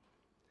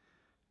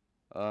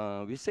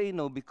 We say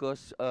no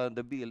because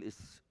the bill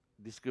is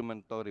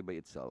discriminatory by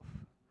itself.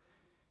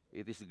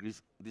 It is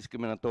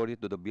discriminatory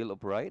to the Bill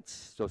of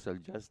Rights, social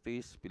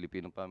justice,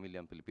 Filipino family,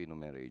 and Filipino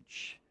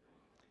marriage.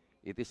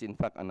 It is in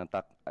fact an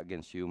attack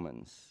against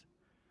humans.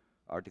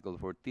 Article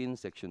 14,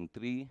 Section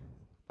 3,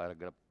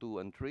 Paragraph 2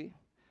 and 3,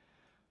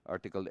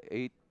 Article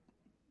 8,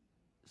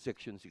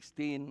 Section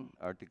 16,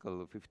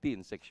 Article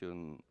 15,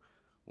 Section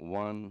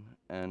 1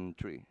 and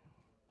 3.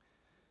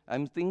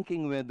 I'm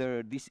thinking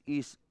whether this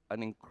is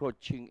an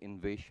encroaching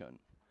invasion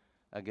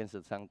against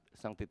the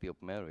sanctity of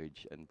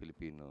marriage and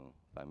Filipino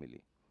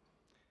family.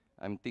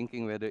 I'm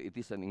thinking whether it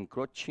is an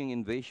encroaching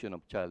invasion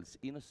of child's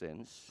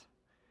innocence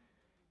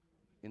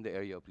in the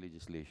area of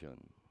legislation.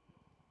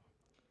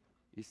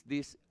 Is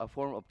this a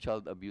form of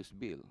child abuse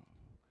bill,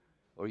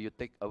 or you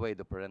take away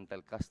the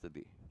parental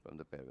custody from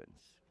the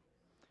parents?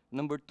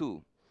 Number 2,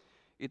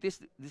 it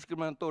is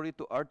discriminatory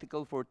to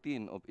Article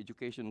 14 of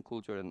Education,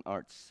 Culture, and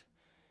Arts,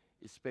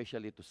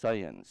 especially to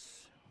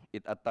science.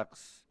 It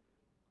attacks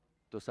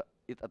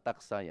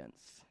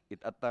science.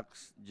 It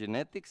attacks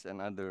genetics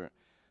and other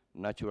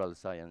natural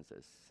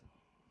sciences,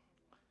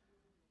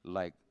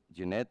 like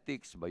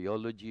genetics,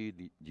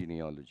 biology,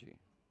 genealogy.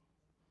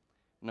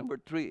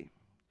 Number 3,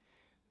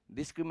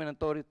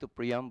 discriminatory to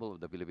preamble of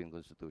the Philippine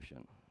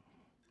Constitution.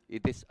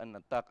 It is an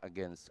attack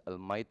against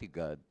Almighty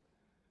God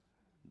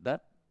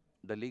that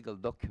the legal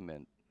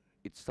document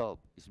itself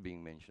is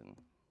being mentioned.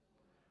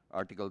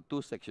 Article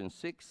 2, Section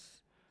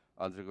 6,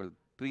 Article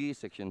 3,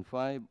 Section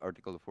 5,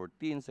 Article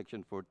 14,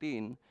 Section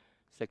 14,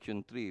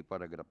 Section 3,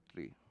 Paragraph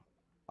 3,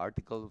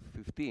 Article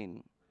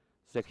 15,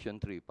 Section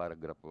 3,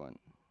 Paragraph 1.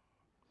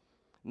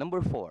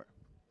 Number 4,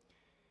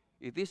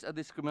 it is a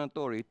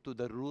discriminatory to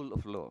the rule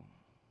of law.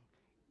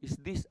 Is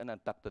this an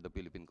attack to the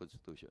Philippine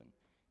Constitution?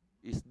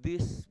 Is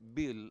this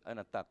bill an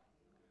attack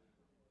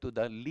to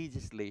the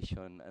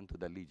legislation and to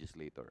the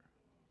legislator?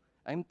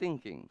 I'm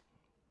thinking,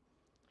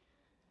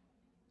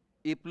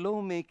 if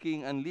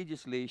lawmaking and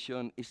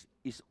legislation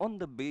is on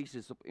the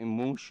basis of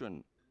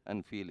emotion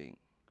and feeling,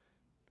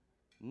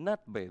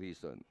 not by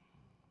reason,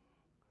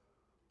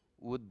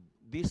 would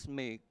this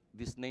make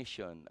this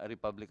nation, a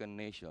Republican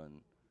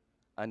nation,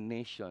 a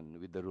nation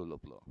with the rule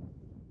of law?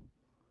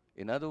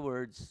 In other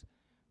words,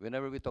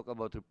 whenever we talk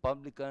about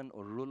Republican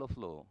or rule of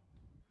law,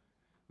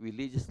 we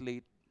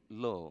legislate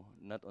law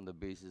not on the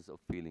basis of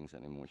feelings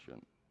and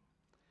emotion.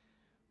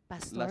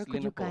 Pastor, Lastly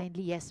could na you po,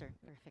 kindly, yes sir,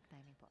 perfect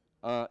timing po.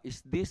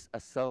 is this a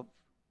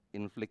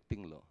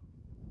self-inflicting law?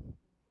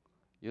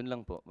 Yun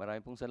lang po.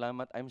 Maraming pong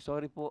salamat. I'm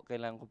sorry po,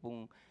 kailangan ko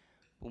pong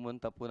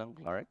pumunta po ng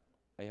Clark.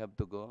 I have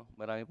to go.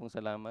 Maraming pong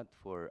salamat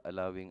for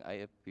allowing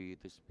IFP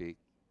to speak.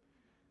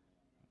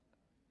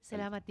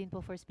 Salamat din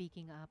po for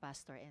speaking,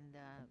 Pastor, and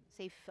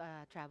safe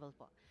travel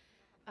po.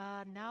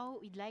 Now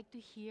we'd like to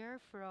hear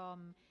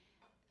from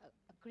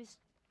a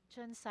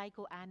Christian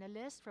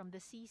psychoanalyst from the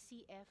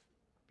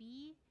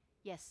CCFP.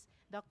 Yes,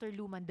 Dr.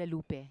 Lou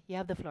Mandalupe. You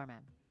have the floor,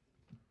 ma'am.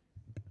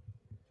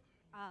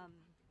 Um,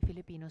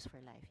 Filipinos for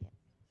Life. Yeah.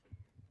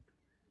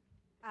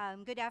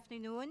 Good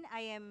afternoon.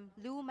 I am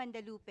Lou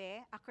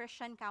Mandalupe, a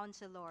Christian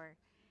counselor,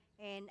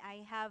 and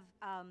I have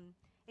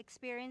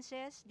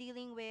experiences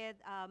dealing with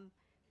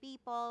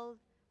people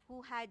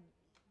who had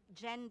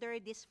gender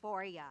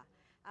dysphoria.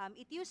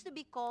 It used to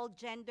be called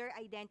gender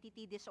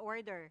identity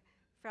disorder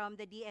from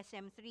the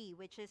DSM-3,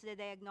 which is the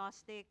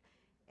Diagnostic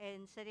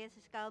and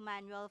Statistical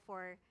Manual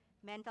for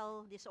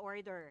Mental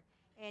Disorder.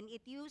 And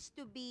it used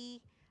to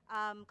be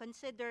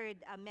considered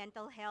a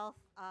mental health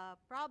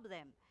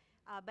problem.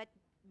 But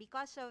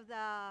because of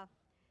the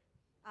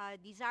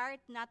desire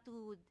not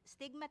to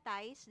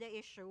stigmatize the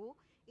issue,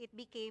 it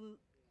became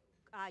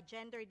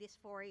gender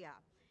dysphoria.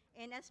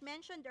 And as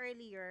mentioned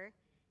earlier,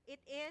 it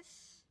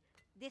is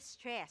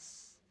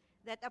distress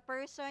that a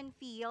person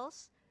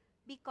feels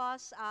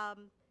because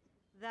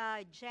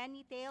the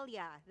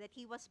genitalia that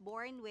he was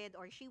born with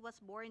or she was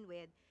born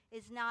with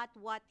is not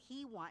what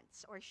he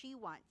wants or she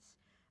wants.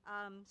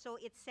 So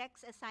it's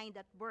sex assigned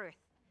at birth,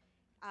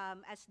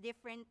 as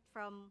different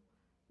from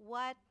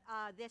what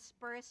this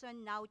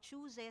person now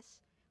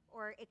chooses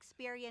or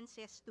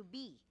experiences to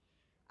be.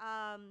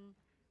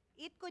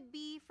 It could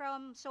be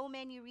from so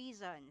many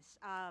reasons.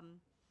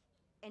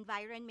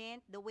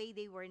 Environment, the way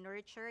they were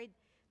nurtured,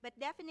 but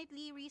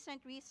definitely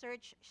recent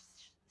research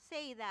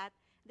say that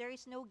there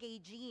is no gay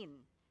gene.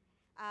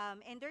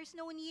 And there's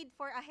no need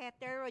for a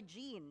hetero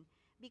gene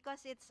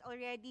because it's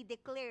already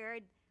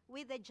declared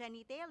with the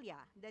genitalia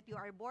that you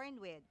are born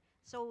with.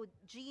 So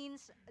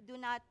genes do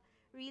not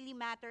really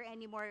matter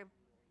anymore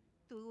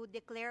to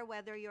declare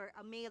whether you're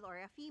a male or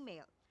a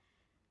female.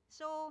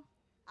 So,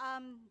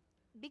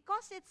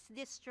 because it's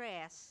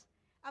distress,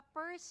 a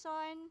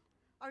person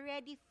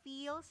already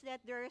feels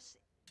that there's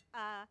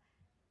a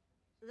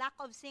lack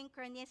of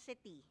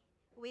synchronicity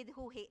with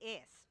who he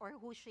is or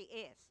who she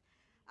is.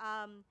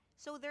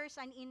 So there's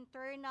an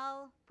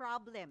internal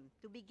problem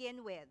to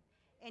begin with,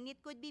 and it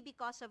could be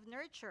because of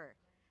nurture.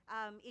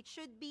 It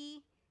should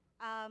be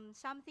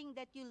something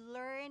that you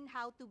learn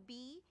how to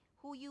be,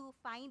 who you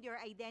find your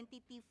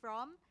identity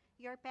from,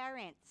 your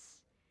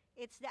parents.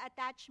 It's the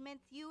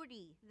attachment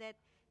theory that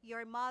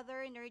your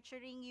mother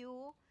nurturing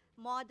you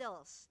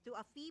models to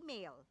a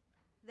female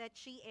that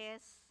she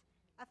is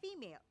a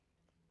female,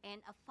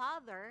 and a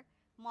father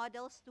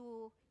models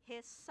to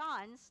his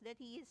sons that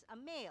he is a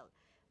male.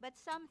 But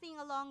something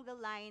along the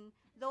line,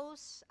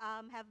 those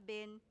have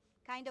been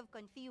kind of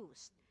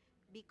confused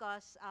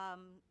because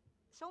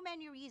so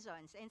many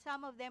reasons, and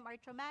some of them are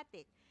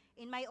traumatic.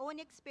 In my own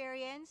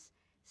experience,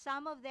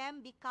 some of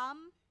them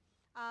become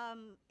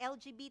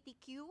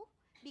LGBTQ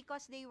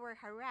because they were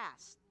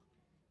harassed,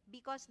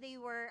 because they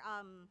were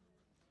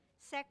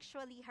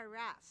sexually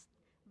harassed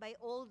by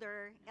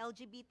older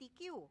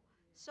LGBTQ.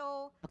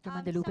 So Dr.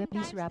 Mandalupe,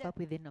 please sometimes wrap up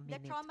within a the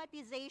minute.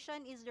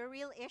 traumatization is the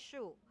real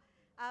issue.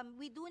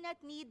 We do not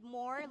need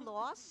more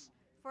laws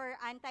for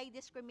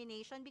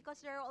anti-discrimination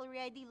because there are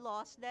already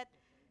laws that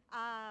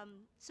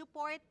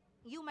support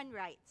human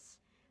rights.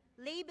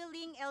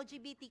 Labeling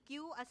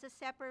LGBTQ as a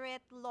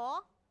separate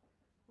law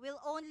will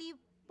only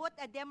put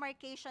a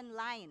demarcation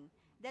line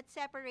that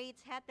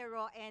separates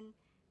hetero and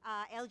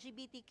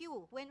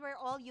LGBTQ when we're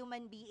all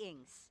human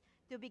beings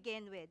to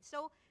begin with.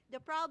 So the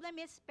problem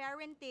is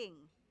parenting,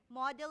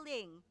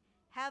 modeling,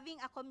 having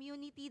a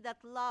community that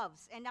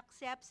loves and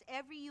accepts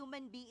every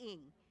human being,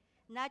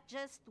 not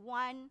just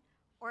one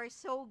or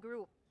so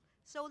group.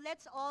 So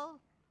let's all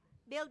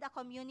build a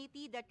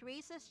community that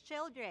raises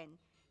children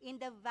in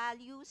the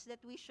values that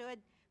we should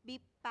be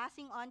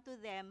passing on to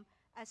them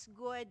as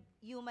good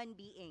human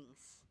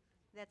beings.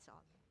 That's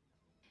all.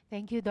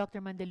 Thank you,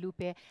 Dr.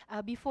 Mandalupe.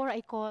 Before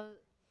I call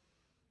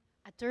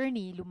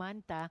Attorney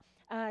Lumanta,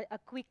 a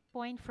quick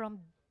point from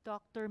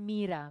Dr.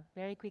 Mira.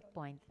 Very quick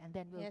point, and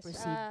then we'll Yes,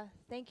 proceed.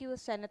 thank you,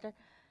 Senator.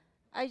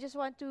 I just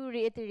want to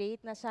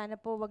reiterate na sana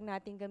po wag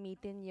nating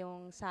gamitin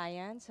yung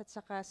science at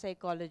saka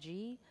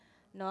psychology,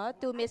 no,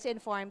 to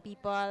misinform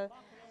people.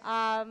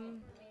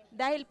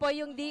 Dahil po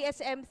yung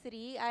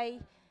DSM-3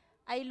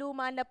 ay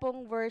luma na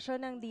pong version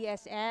ng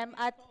DSM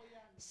at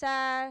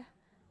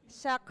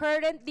sa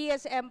current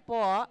DSM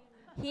po,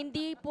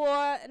 hindi po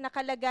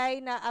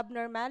nakalagay na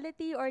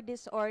abnormality or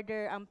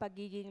disorder ang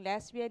pagiging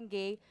lesbian,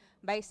 gay,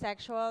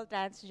 bisexual,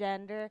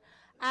 transgender,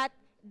 at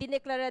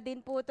dineklara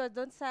din po to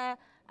doon sa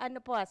ano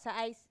po sa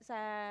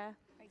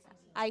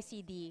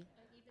ICD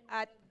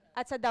at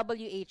sa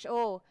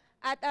WHO.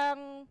 At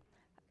ang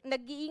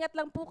nag-iingat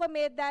lang po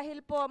kami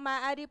dahil po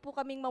maaari po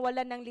kaming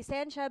mawalan ng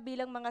lisensya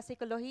bilang mga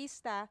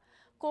psikolohista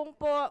kung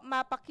po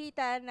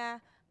mapakita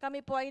na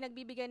kami po ay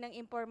nagbibigay ng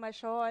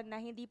impormasyon na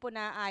hindi po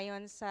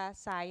naayon sa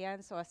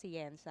science o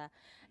siyensya.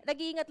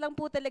 Nag-iingat lang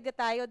po talaga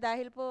tayo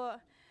dahil po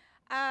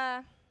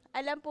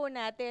alam po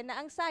natin na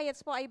ang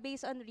science po ay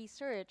based on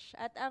research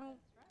at ang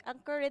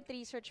current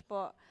research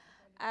po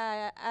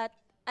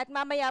at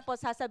mamaya po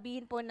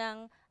sasabihin po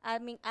ng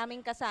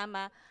aming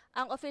kasama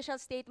ang official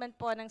statement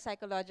po ng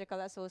Psychological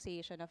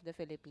Association of the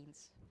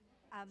Philippines.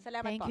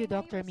 Salamat Thank po. you,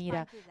 Dr.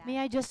 Mira. May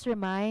I just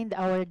remind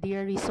our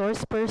dear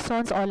resource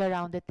persons all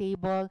around the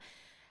table,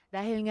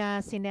 dahil nga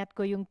sinet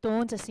ko yung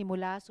tone sa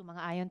simula,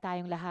 sumang-ayon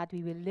tayong lahat,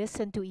 we will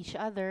listen to each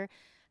other.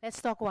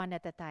 Let's talk one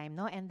at a time,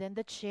 no? And then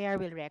the chair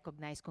will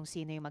recognize kung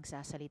sino yung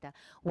magsasalita,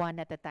 one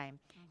at a time.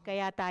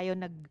 Kaya tayo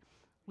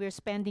we're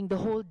spending the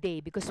whole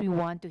day because we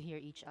want to hear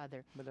each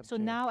other. Madam So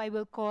Chair. now I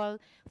will call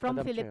from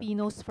Madam Chair.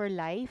 Filipinos for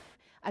Life,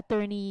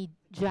 Attorney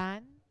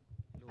Jan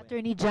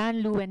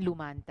Luen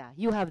Lumanta.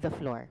 You have the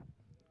floor.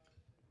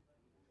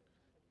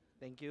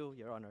 Thank you,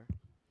 Your Honor.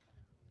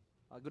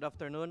 Good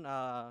afternoon,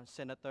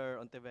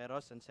 Senator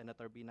Ontiveros and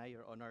Senator Binay,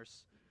 Your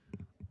Honors.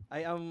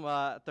 I am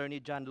Attorney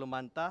John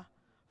Lumanta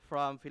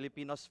from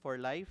Filipinos for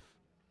Life,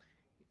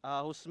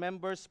 whose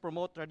members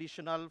promote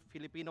traditional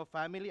Filipino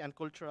family and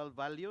cultural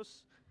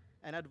values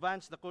and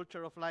advance the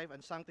culture of life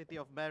and sanctity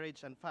of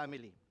marriage and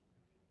family.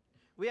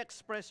 We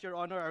express, Your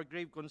Honor, our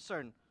grave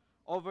concern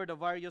over the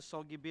various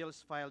SOGI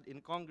bills filed in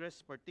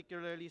Congress,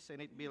 particularly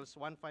Senate Bills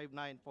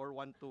 159,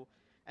 412,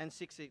 and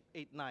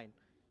 6889,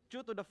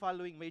 due to the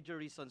following major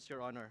reasons,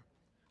 Your Honor.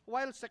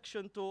 While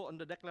Section 2 on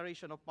the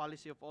Declaration of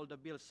Policy of all the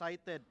bills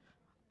cited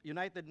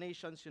United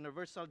Nations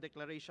Universal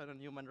Declaration on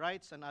Human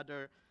Rights and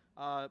other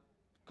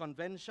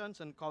conventions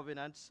and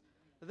covenants,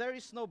 there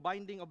is no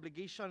binding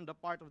obligation on the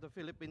part of the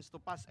Philippines to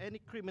pass any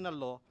criminal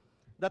law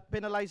that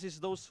penalizes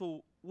those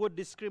who would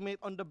discriminate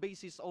on the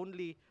basis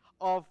only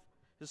of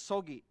the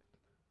SOGI.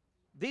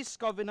 These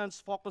covenants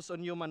focus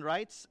on human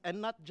rights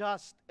and not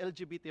just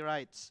LGBT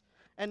rights.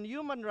 And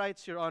human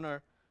rights, Your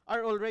Honor,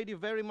 are already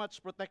very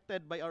much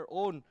protected by our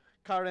own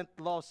current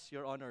laws,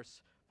 Your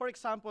Honors. For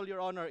example, Your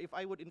Honor, if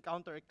I would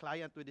encounter a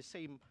client with the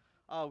same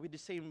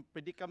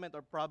predicament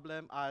or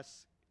problem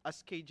as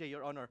KJ,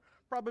 Your Honor,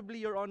 probably,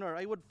 Your Honor,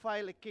 I would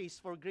file a case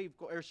for grave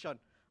coercion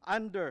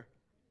under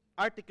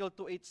Article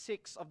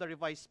 286 of the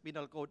Revised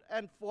Penal Code.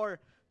 And for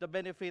the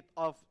benefit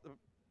of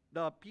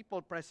the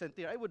people present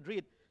here, I would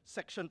read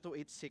Section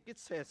 286. It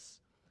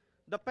says,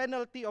 the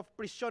penalty of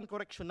prisión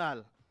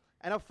correccional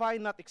and a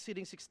fine not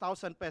exceeding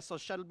 6,000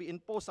 pesos shall be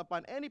imposed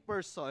upon any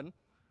person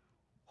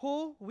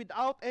who,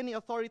 without any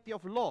authority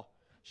of law,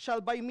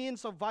 shall by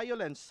means of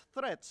violence,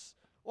 threats,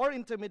 or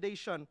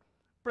intimidation,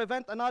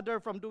 prevent another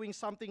from doing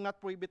something not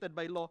prohibited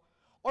by law,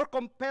 or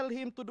compel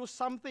him to do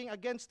something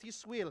against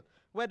his will,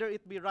 whether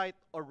it be right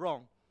or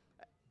wrong.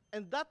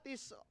 And that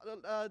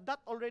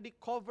already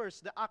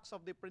covers the acts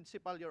of the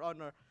principal, Your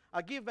Honor,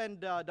 given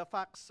the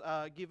facts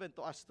given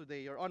to us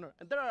today, Your Honor.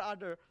 And there are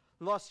other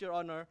laws, Your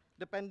Honor,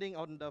 depending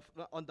on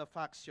the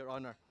facts, Your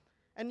Honor.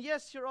 And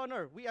yes, Your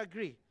Honor, we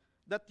agree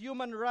that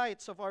human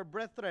rights of our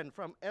brethren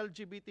from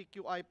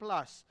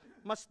LGBTQI+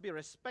 must be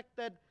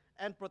respected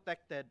and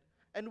protected.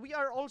 And we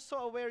are also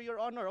aware, Your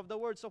Honor, of the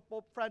words of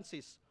Pope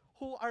Francis,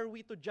 who are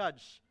we to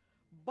judge?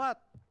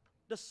 But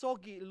the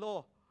SOGI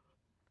law,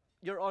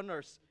 Your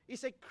Honors,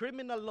 is a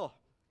criminal law.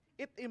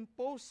 It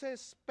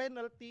imposes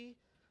penalty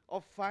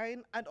of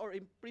fine and or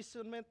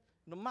imprisonment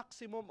no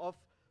maximum of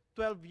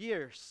 12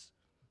 years.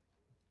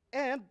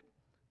 And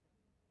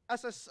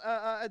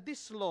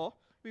this law,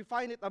 we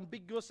find it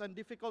ambiguous and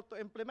difficult to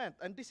implement.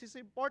 And this is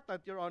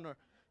important, Your Honor,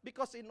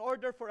 because in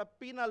order for a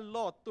penal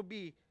law to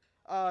be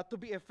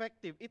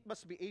effective, it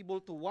must be able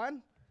to,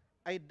 one,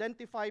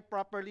 identify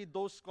properly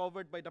those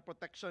covered by the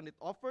protection it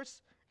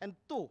offers, and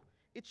two,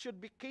 it should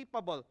be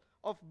capable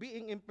of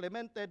being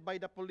implemented by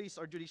the police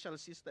or judicial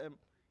system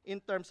in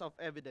terms of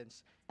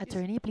evidence.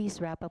 Attorney, please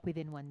wrap up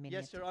within 1 minute.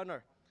 Yes, Your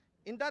Honor.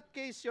 In that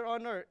case, Your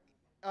Honor,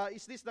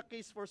 is this the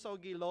case for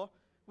SOGI law?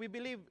 We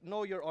believe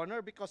no, Your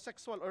Honor, because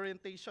sexual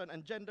orientation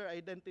and gender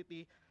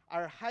identity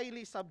are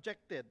highly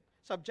subjective.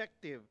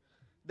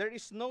 There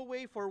is no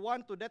way for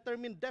one to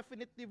determine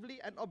definitively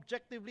and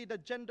objectively the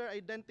gender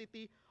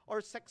identity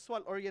or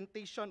sexual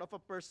orientation of a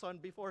person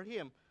before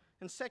him.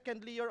 And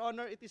secondly, Your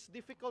Honor, it is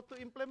difficult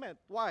to implement.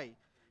 Why?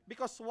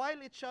 Because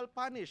while it shall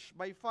punish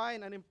by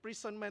fine and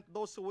imprisonment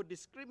those who would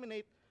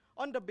discriminate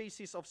on the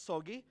basis of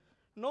SOGI,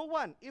 no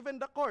one, even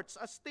the courts,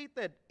 as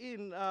stated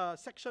in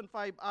Section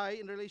 5I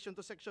in relation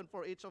to Section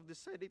 4H of the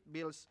Senate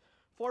Bills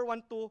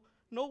 412,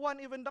 no one,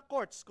 even the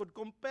courts, could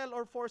compel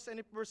or force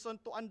any person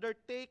to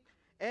undertake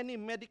any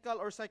medical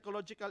or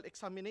psychological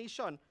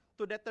examination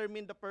to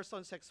determine the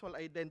person's sexual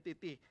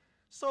identity.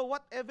 So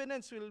what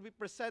evidence will be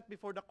present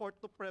before the court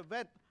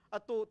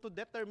to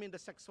determine the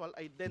sexual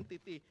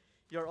identity,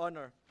 Your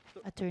Honor?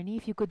 Attorney,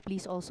 if you could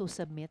please also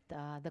submit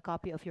the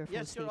copy of your full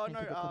Yes, Your statement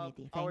Honor, to the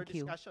committee. Thank our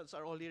you. discussions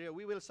are already here.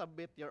 We will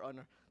submit, Your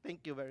Honor.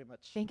 Thank you very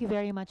much. Thank you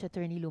very much,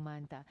 Attorney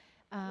Lumanta.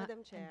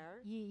 Madam Chair,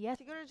 yes,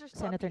 siguro just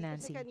Senator to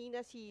Nancy. kasi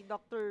kanina si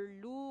Dr.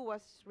 Lu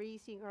was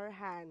raising her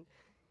hand.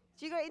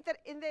 Siguro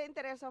in the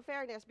interest of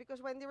fairness,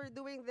 because when they were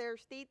doing their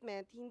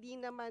statement, hindi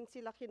naman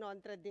sila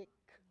kinontradict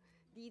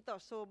dito.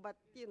 So, but,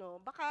 you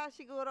know, baka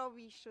siguro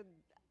we should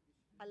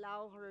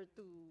allow her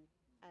to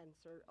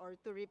answer or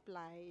to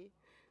reply.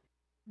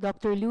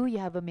 Dr. Lu, you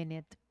have a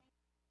minute.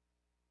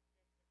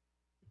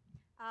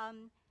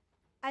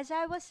 as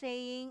I was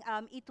saying,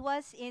 it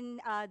was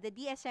in the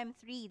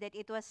DSM-3 that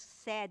it was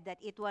said that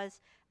it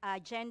was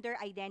gender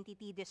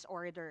identity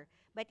disorder,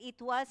 but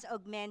it was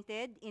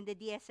augmented in the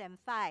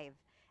DSM-5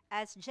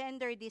 as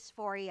gender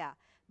dysphoria.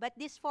 But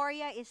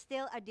dysphoria is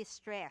still a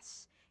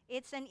distress.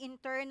 It's an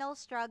internal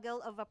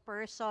struggle of a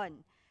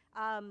person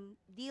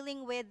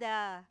dealing with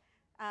the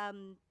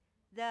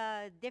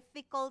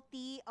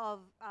difficulty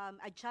of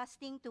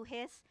adjusting to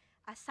his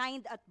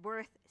assigned at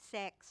birth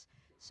sex.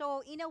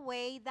 So in a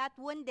way, that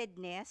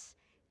woundedness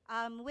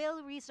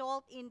will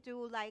result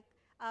into like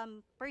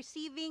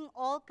perceiving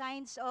all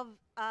kinds of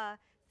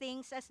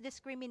things as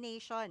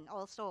discrimination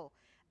also.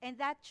 And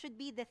that should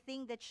be the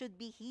thing that should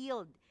be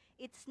healed.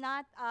 It's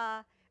not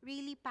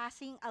really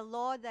passing a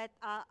law that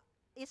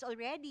is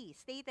already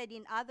stated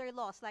in other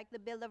laws like the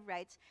Bill of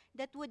Rights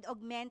that would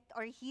augment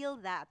or heal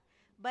that.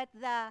 But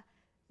the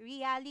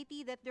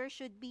reality that there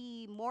should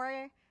be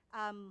more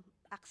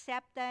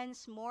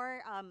acceptance,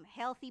 more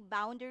healthy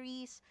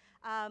boundaries,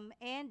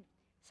 and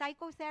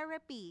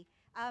psychotherapy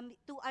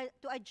to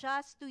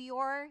adjust to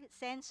your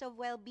sense of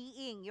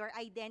well-being, your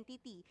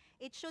identity.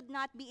 It should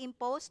not be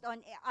imposed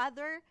on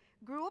other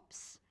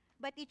groups,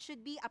 but it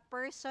should be a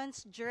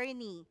person's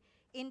journey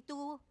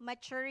into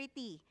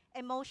maturity,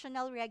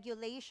 emotional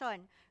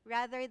regulation,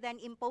 rather than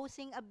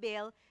imposing a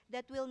bill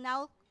that will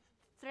now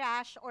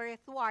thrash or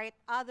thwart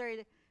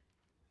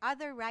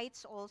other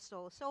rights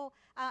also. So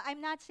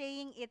I'm not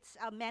saying it's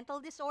a mental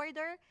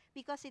disorder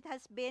because it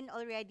has been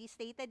already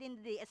stated in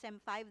the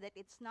DSM-5 that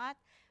it's not,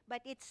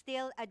 but it's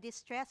still a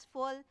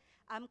distressful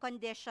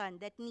condition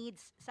that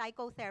needs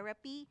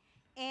psychotherapy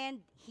and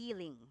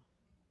healing.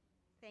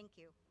 Thank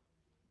you.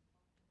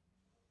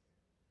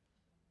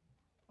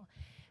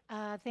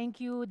 Thank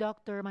you,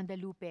 Dr.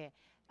 Mandalupe.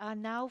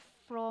 Now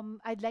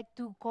I'd like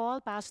to call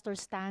Pastor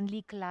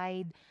Stanley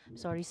Clyde.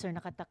 Sorry, sir,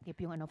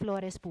 nakatakip yung ano.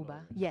 Flores po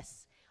ba?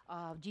 Yes.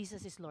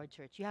 Jesus is Lord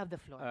Church. You have the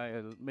floor.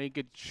 I'll make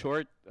it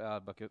short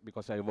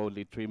because I have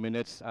only 3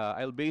 minutes.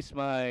 I'll base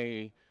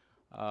my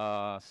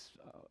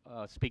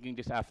speaking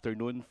this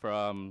afternoon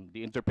from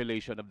the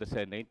interpellation of the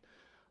Senate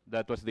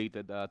that was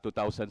dated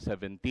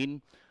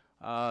 2017.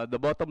 The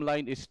bottom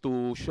line is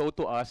to show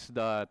to us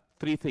the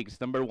 3 things.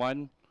 Number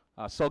 1,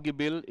 soggy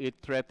bill, it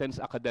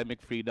threatens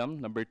academic freedom.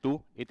 Number 2,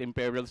 it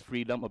imperils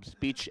freedom of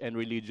speech and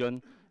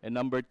religion. And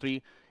number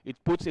 3, it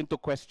puts into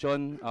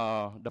question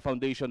the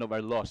foundation of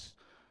our laws.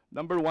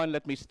 Number 1,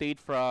 let me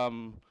state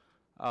from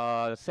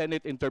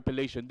Senate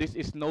interpellation, this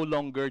is no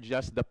longer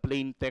just the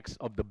plain text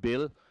of the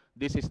bill.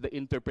 This is the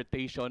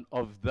interpretation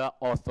of the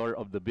author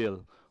of the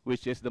bill,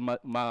 which is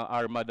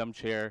our Madam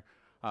Chair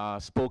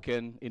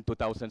spoken in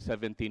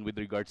 2017 with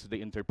regards to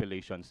the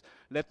interpellations.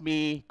 Let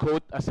me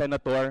quote a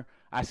senator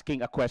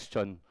asking a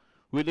question.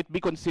 Will it be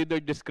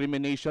considered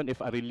discrimination if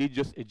a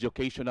religious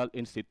educational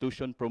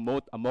institution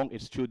promote among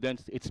its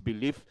students its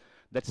belief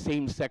that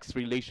same-sex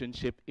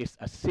relationship is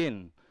a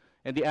sin?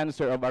 And the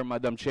answer of our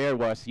Madam Chair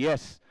was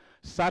yes,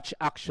 such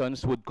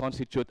actions would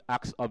constitute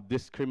acts of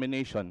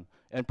discrimination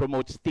and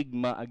promote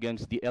stigma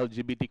against the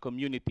LGBT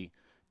community.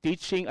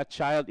 Teaching a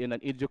child in an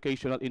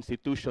educational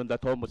institution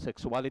that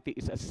homosexuality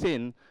is a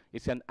sin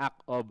is an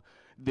act of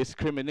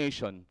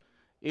discrimination.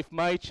 If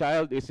my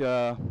child is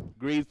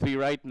grade 3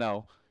 right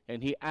now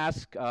and he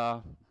asks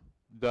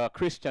the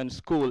Christian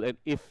school and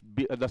if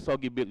the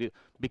Soggy Bill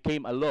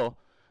became a law,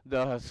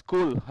 the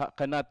school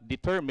cannot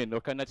determine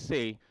or cannot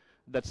say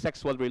that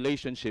sexual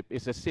relationship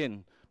is a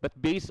sin. But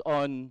based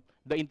on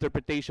the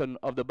interpretation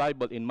of the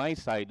Bible in my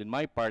side, in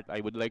my part,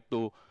 I would like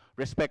to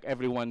respect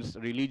everyone's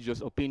religious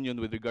opinion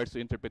with regards to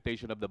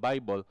interpretation of the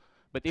Bible.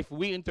 But if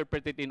we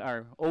interpret it in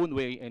our own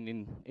way and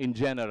in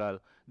general,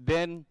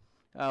 then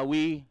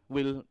we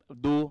will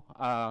do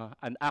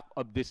an act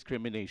of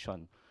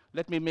discrimination.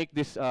 Let me make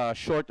this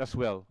short as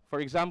well. For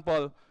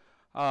example,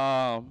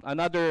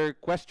 another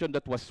question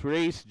that was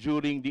raised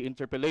during the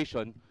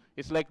interpellation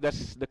is like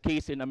that's the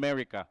case in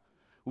America.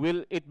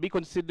 Will it be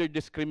considered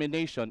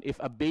discrimination if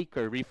a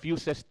baker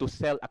refuses to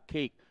sell a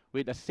cake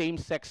with a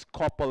same-sex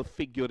couple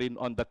figurine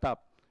on the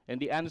top? And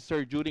the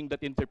answer during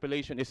that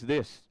interpellation is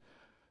this.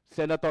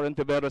 Senator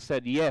Ontiveros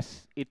said,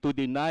 yes, to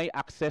deny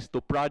access to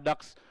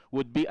products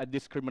would be a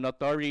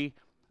discriminatory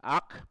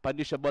act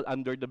punishable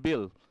under the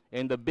bill.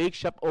 And the bake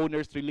shop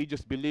owner's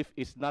religious belief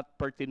is not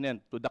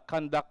pertinent to the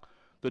conduct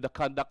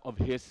of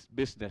his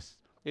business.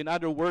 In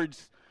other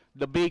words,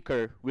 the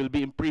baker will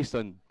be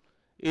imprisoned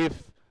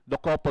if the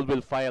couple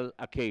will file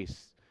a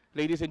case.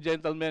 Ladies and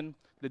gentlemen,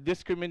 the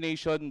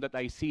discrimination that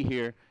I see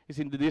here is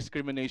in the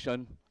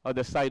discrimination on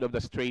the side of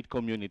the straight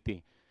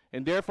community.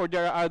 And therefore,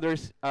 there are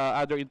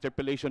other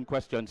interpellation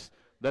questions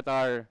that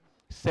are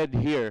said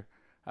here.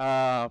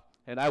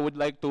 And I would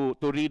like to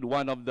read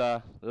one of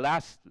the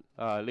last,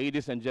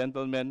 ladies and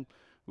gentlemen.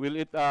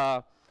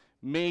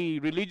 May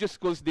religious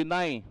schools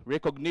deny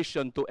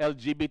recognition to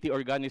LGBT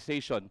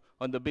organization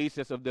on the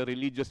basis of their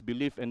religious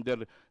belief and their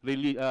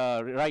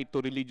right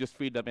to religious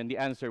freedom? And the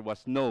answer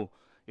was no.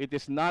 It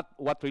is not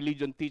what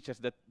religion teaches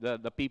that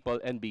the people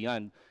and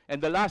beyond.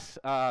 And the last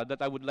that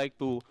I would like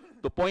to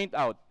point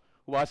out,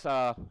 was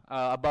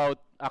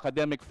about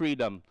academic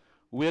freedom.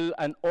 Will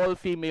an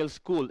all-female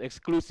school,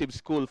 exclusive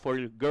school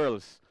for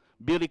girls,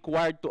 be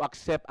required to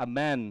accept a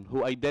man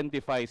who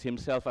identifies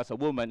himself as a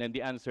woman? And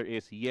the answer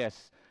is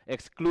yes.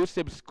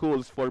 Exclusive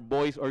schools for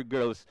boys or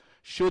girls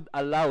should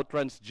allow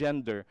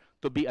transgender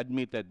to be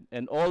admitted,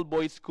 and all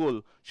boys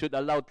school should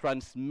allow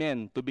trans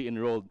men to be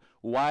enrolled,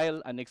 while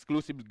an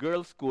exclusive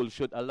girls school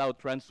should allow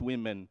trans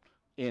women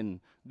in.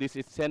 This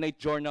is Senate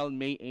Journal,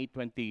 May 8,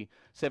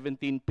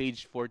 2017,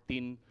 page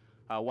 14,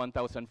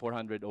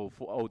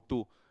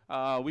 1402.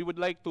 I would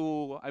like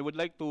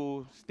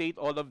to state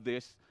all of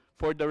this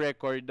for the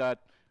record that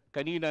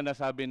kanina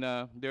nasabi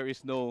na there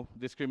is no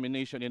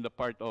discrimination in the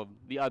part of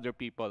the other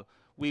people.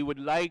 We would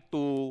like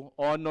to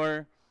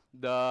honor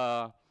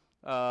the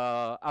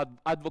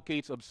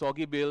advocates of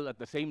Soggy Bill at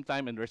the same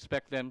time and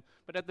respect them,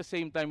 but at the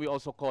same time we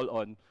also call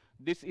on,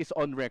 this is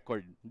on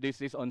record,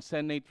 this is on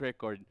Senate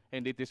record,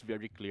 and it is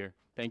very clear.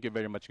 Thank you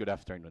very much. Good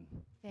afternoon.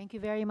 Thank you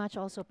very much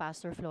also,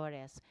 Pastor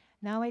Flores.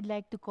 Now I'd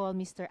like to call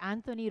Mr.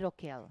 Anthony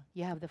Roquel.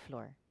 You have the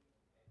floor.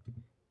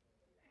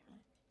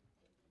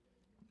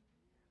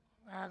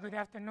 Good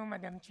afternoon,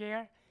 Madam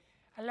Chair.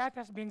 A lot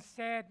has been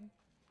said,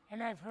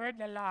 and I've heard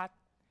a lot,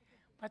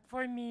 but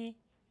for me,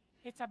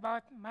 it's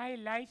about my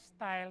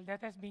lifestyle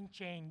that has been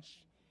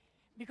changed.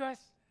 Because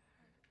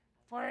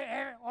for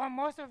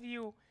most of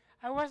you,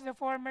 I was the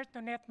former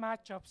Tonet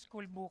Macho of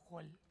School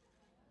Bukol.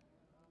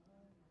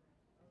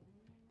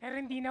 Pero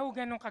hindi na ho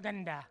ganun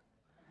kaganda.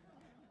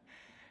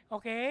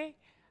 Okay?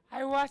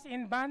 I was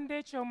in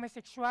bondage of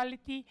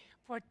homosexuality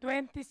for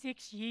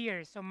 26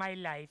 years of my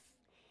life.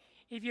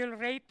 If you'll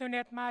rate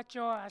Tonet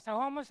Macho as a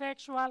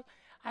homosexual,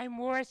 I'm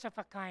worst of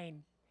a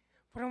kind.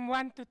 From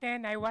 1 to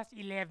 10, I was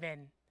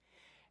 11.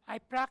 I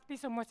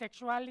practiced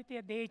homosexuality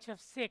at the age of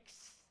 6.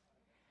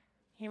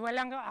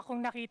 Walang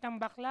akong nakitang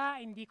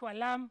bakla, hindi ko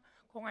alam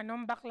kung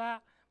anong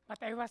bakla,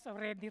 but I was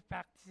already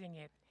practicing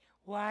it.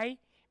 Why?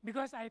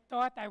 Because I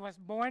thought I was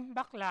born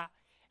bakla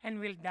and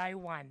will die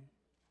one.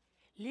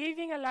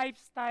 Living a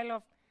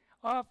lifestyle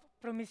of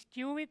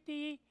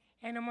promiscuity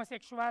and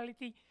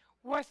homosexuality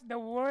was the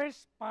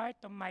worst part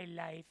of my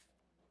life.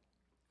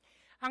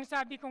 Ang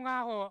sabi ko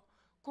nga ho,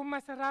 kung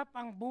masarap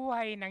ang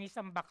buhay ng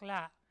isang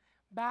bakla,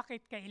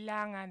 bakit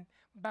kailangan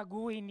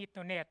baguhin ni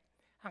Tonet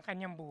ang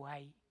kanyang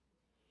buhay?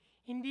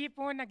 Hindi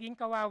po naging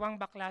kawawang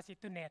bakla si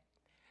Tonet.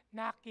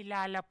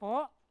 Nakilala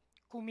po,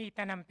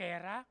 kumita ng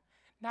pera,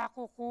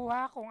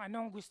 nakukuha kung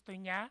anong gusto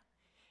niya.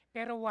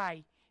 Pero why?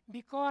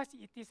 Because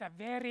it is a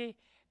very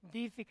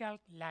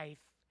difficult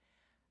life.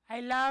 I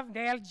love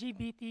the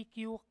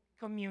LGBTQ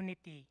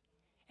community,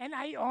 and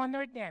I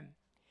honor them.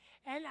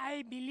 And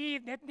I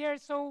believe that they're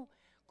so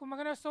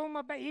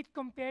mabait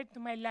compared to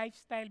my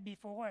lifestyle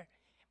before.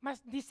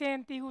 Mas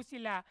disente ho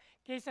sila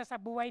kaysa sa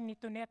buhay ni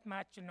Tonet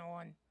Macho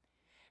noon.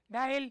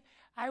 Dahil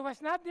I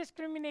was not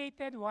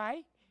discriminated.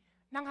 Why?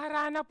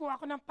 Nangharana po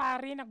ako ng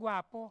pare na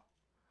gwapo.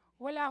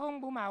 Wala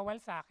akong bumawal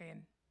sa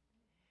akin.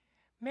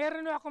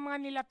 Meron ako mga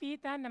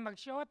nilapitan na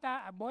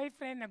magsyota, a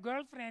boyfriend, a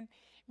girlfriend,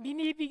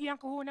 binibigyan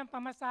ko ng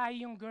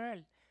pamasahe yung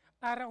girl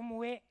para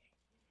umuwi,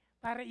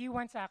 para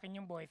iwan sa akin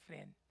yung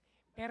boyfriend.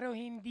 Pero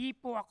hindi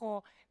po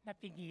ako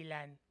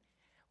napigilan.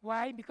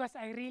 Why? Because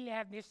I really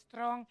have this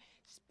strong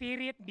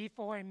spirit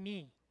before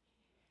me.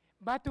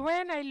 But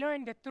when I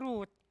learned the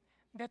truth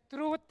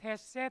has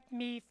set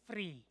me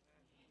free.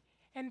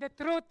 And the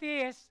truth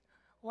is,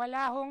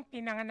 wala hong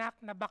pinanganak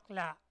na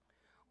bakla,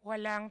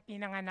 walang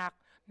pinanganak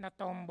na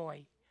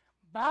tomboy.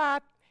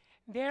 But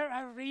there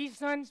are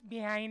reasons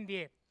behind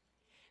it.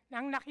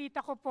 Nang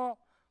nakita ko po,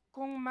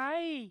 kung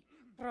may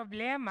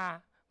problema,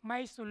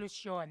 may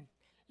solusyon.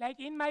 Like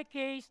in my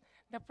case,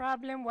 the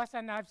problem was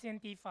an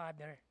absentee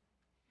father.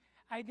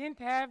 I didn't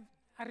have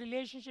a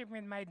relationship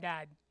with my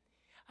dad.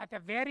 At a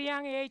very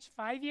young age,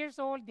 5 years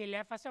old, they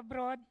left us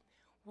abroad,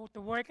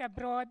 to work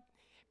abroad.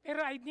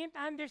 Pero I didn't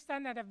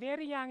understand at a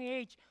very young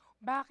age,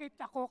 bakit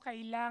ako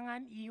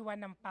kailangan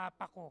iwan ng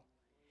papa ko.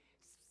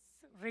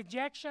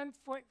 Rejection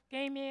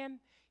came in,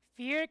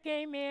 fear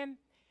came in,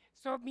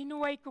 so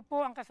binuhay ko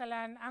po ang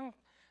kasalanan,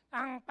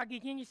 ang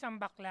pagiging isang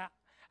bakla.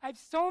 I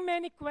have so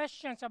many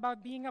questions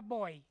about being a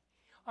boy,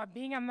 or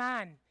being a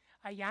man,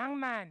 a young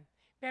man,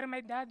 pero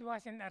my dad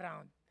wasn't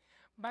around.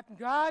 But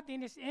God,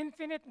 in His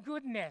infinite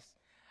goodness,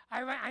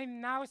 I'm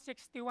now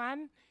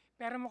 61,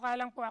 pero mukha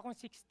lang po akong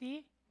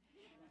 60.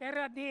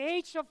 Pero at the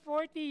age of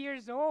 40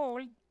 years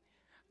old,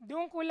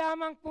 doon ko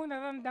lamang po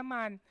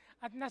naramdaman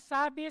at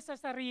nasabi sa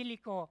sarili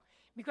ko,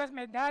 because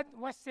my dad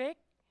was sick,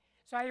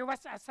 so I was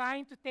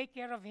assigned to take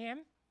care of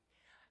him.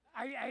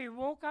 I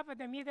woke up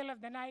at the middle of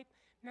the night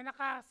na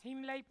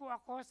nakahimlay po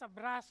ako sa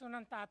braso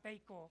ng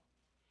tatay ko.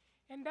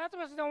 And that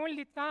was the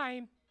only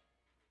time,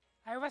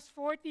 I was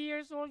 40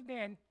 years old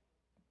then,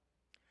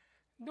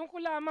 doon ko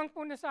lamang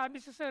po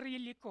nasabi sa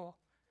sarili ko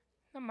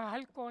na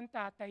mahal ko ang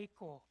tatay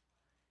ko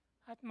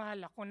at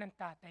mahal ako ng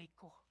tatay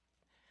ko.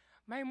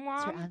 My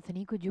mom... Sir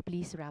Anthony, could you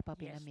please wrap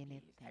up in a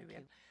minute? Please, I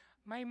will.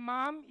 My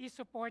mom is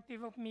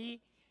supportive of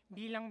me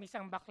bilang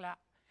isang bakla.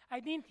 I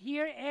didn't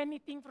hear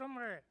anything from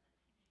her.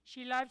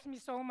 She loves me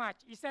so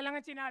much. Isa lang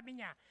ang sinabi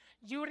niya,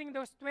 during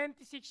those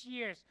 26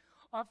 years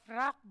of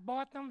rock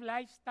bottom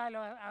lifestyle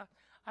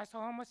as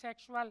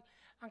homosexual,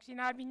 ang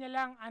sinabi niya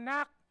lang,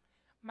 anak,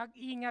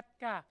 mag-ingat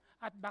ka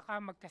at baka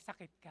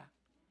magkasakit ka.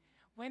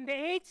 When the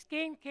AIDS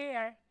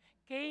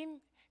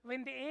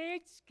when the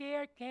AIDS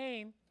scare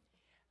came,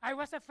 I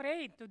was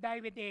afraid to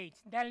die with AIDS.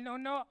 Dahil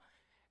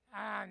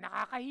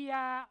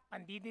nakakahiya,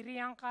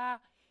 pandidirihan ka.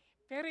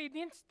 Pero it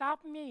didn't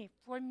stop me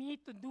for me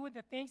to do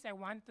the things I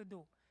want to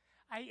do.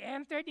 I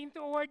entered into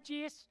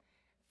orgies,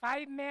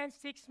 5 men,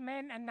 6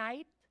 men a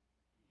night.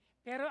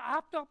 Pero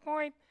up to a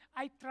point,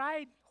 I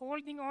tried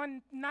holding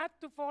on not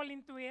to fall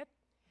into it.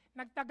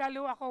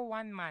 Nagtagalo ako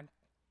 1 month.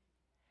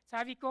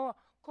 Sabi ko,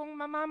 kung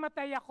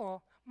mamamatay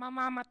ako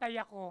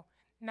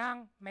ng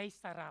may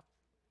sarap.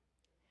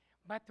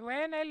 But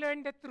when I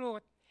learned the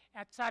truth,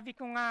 at sabi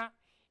ko nga,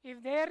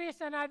 if there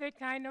is another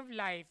kind of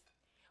life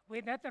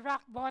with that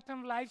rock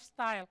bottom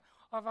lifestyle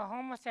of a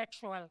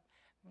homosexual,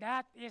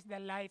 that is the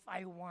life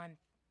I want.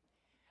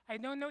 I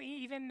don't know,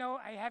 even though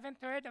I haven't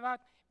heard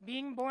about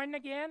being born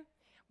again,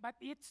 but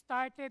it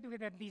started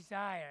with a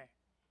desire.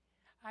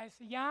 A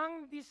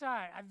young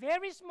desire, a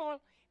very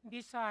small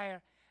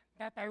desire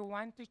that I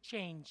want to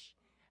change.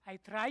 I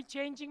tried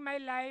changing my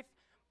life,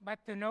 but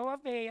to no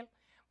avail.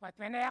 But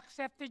when I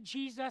accepted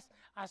Jesus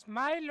as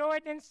my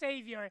Lord and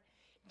Savior,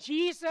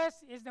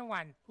 Jesus is the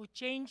one who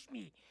changed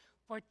me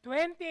for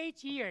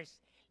 28 years,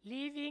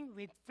 living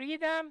with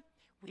freedom,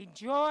 with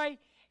joy,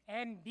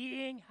 and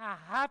being a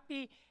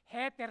happy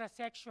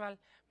heterosexual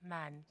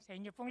man. Sa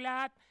inyo pong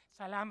lahat,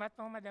 salamat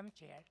po, Madam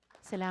Chair.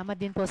 Salamat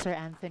din po, Sir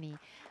Anthony.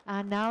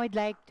 Now I'd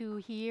like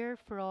to hear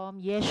from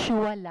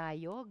Yeshua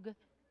Layog.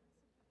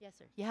 Yes,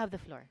 sir. You have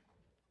the floor.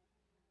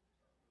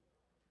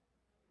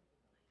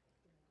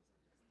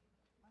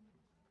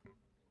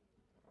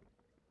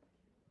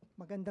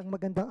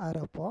 Magandang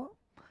araw po.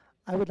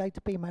 I would like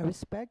to pay my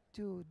respect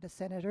to the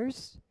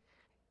senators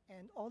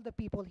and all the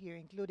people here,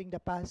 including the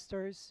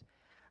pastors,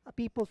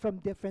 people from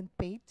different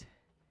faith,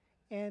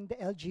 and the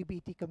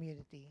LGBT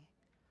community.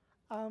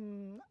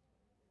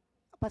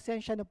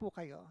 Pasensya na po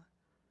kayo.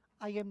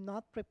 I am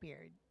not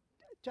prepared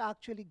to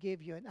actually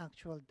give you an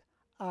actual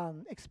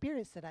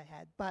experience that I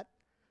had, but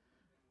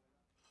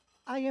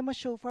I am a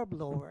shofar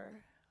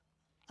blower.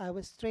 I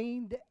was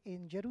trained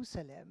in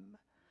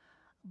Jerusalem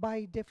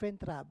by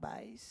different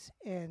rabbis,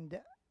 and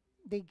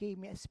they gave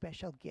me a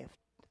special gift,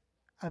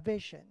 a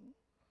vision.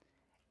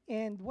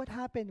 And what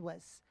happened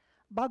was,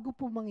 bago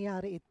po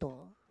mangyari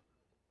ito,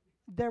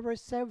 there were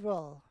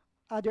several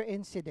other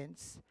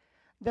incidents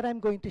that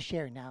I'm going to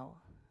share now.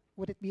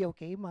 Would it be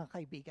okay, mga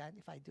kaibigan,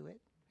 if I do it?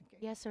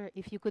 Okay. Yes, sir.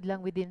 If you could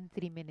lang within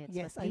 3 minutes.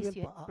 Yes, but I please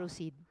will po.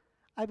 proceed.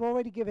 I've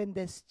already given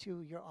this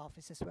to your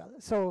office as well.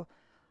 So,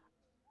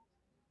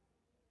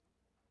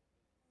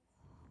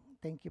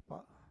 thank you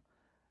po.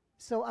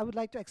 So I would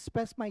like to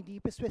express my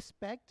deepest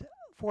respect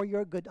for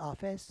your good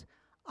office.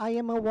 I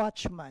am a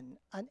watchman,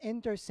 an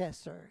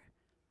intercessor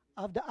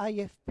of the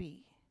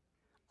IFP.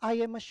 I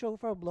am a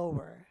shofar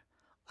blower.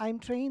 I'm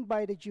trained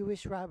by the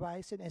Jewish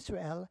rabbis in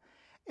Israel,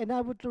 and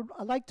I'd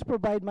like to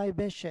provide my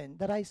vision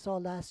that I saw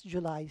last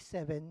July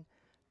 7,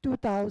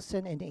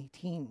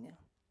 2018.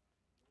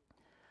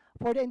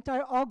 For the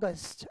entire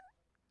August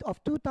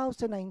of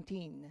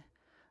 2019,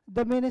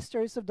 the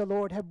ministers of the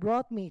Lord have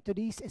brought me to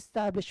these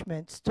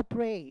establishments to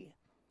pray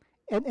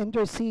and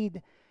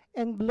intercede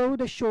and blow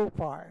the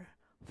shofar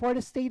for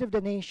the state of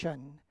the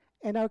nation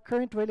and our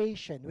current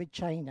relation with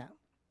China.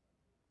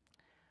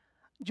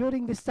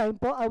 During this time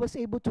po, I was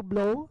able to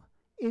blow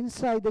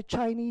inside the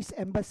Chinese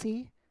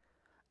embassy,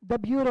 the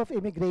Bureau of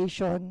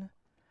Immigration,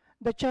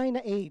 the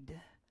China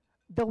Aid,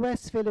 the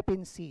West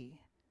Philippine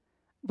Sea,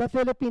 the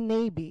Philippine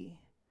Navy,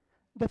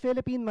 the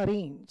Philippine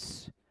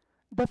Marines,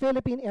 the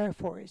Philippine Air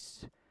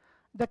Force,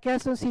 the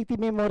Quezon City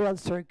Memorial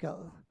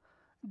Circle,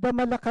 the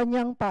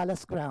Malacanang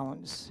Palace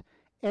Grounds,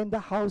 and the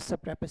House of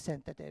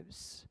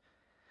Representatives.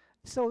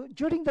 So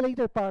during the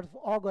later part of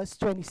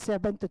August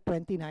 27 to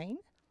 29,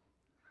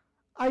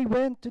 I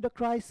went to the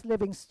Christ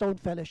Living Stone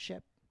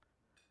Fellowship,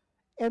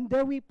 and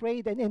there we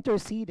prayed and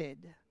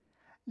interceded.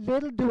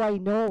 Little do I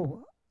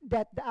know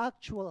that the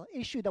actual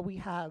issue that we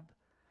have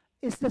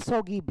is the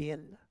Sogi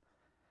Bill.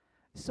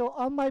 So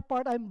on my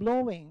part, I'm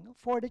blowing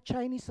for the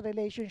Chinese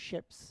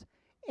relationships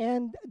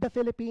and the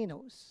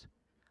Filipinos,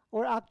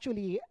 or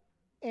actually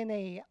in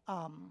a,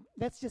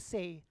 let's just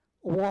say,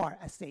 war,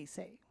 as they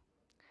say.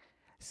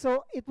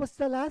 So it was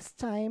the last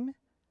time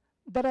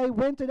that I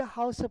went to the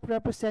House of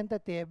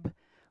Representatives,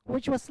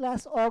 which was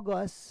last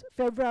August,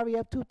 February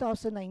of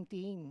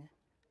 2019.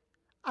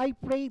 I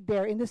prayed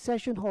there in the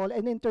session hall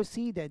and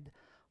interceded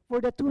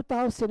for the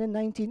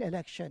 2019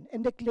 election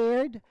and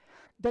declared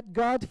that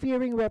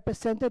God-fearing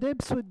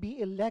representatives would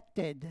be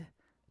elected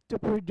to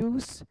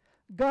produce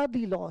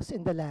godly laws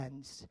in the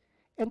lands.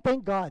 And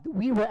thank God,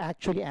 we were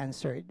actually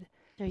answered.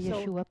 Sir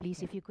Yeshua,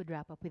 please, if you could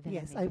wrap up within a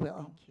Yes, minute. I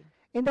will. Thank you.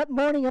 In that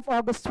morning of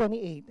August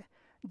 28,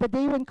 the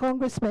day when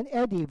Congressman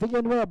Eddie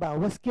Villanueva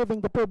was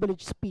giving the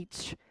privileged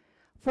speech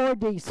for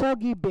the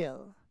Sogi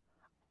Bill,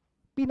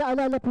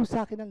 pinaalala po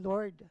sa akin ng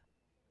Lord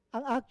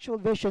ang actual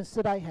visions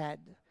that I had.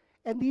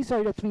 And these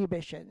are the 3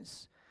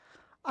 visions.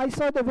 I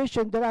saw the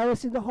vision that I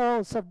was in the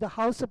halls of the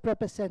House of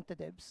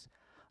Representatives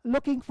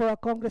looking for a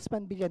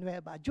Congressman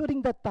Villanueva.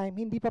 During that time,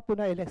 hindi pa po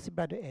na-elect si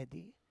Brother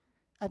Eddie.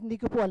 At hindi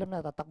ko po alam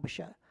na tatakbo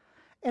siya.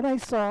 And I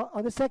saw,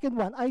 on the second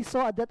one, I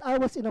saw that I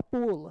was in a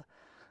pool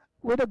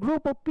with a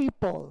group of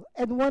people,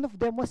 and one of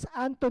them was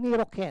Anthony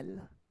Roquel,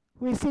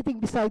 who is sitting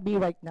beside me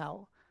right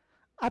now.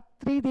 At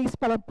 3 days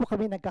pa lang po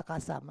kami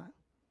nagkakasama.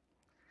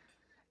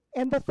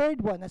 And the third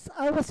one, as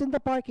I was in the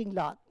parking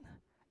lot,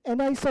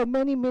 and I saw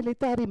many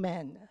military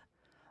men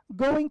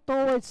going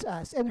towards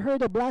us and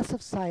heard a blast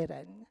of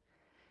siren.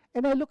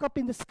 And I look up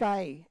in the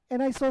sky,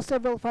 and I saw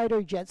several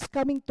fighter jets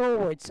coming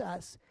towards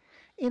us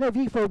in a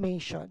V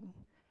formation.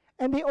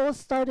 And they all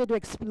started to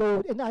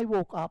explode, and I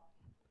woke up.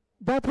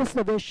 That was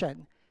the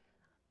vision.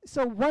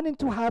 So 1 and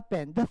 2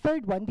 happened. The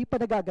third one, di pa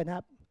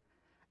nagaganap.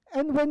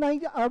 And when I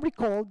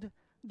recalled,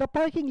 the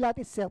parking lot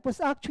itself was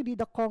actually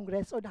the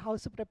Congress or the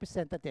House of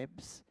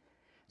Representatives.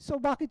 So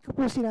bakit ko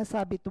po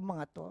sinasabi itong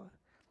mga to?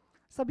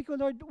 Sabi ko,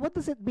 Lord, what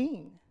does it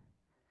mean?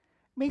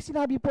 May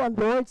sinabi po ang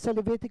Lord sa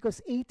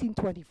Leviticus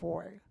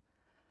 18:24.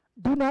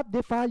 Do not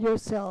defile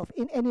yourself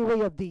in any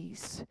way of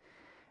these,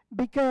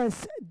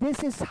 because this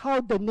is how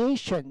the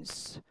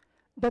nations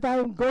that I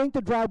am going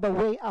to drive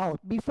away out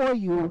before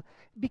you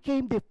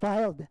became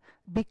defiled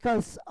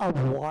because of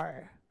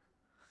war.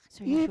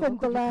 Sir Even Joshua, the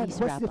could you land please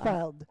was wrap up?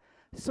 defiled.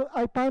 So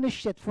I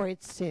punished it for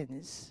its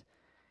sins.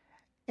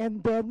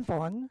 And then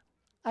on,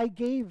 I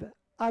gave,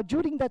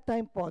 during that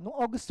time po, noong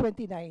August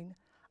 29,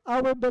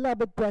 our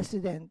beloved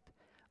president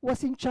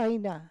was in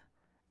China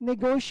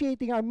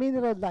negotiating our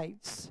mineral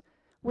rights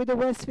with the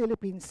West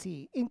Philippine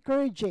Sea,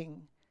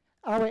 encouraging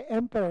our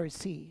Emperor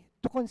Sea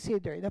to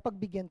consider na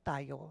pagbigyan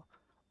tayo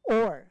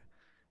or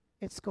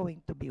it's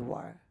going to be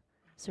war.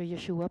 Sir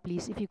Joshua,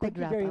 please, if you could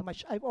Thank you wrap very up.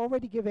 much. I've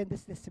already given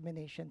these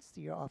disseminations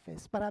to your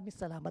office. Maraming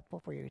salamat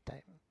po for your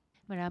time.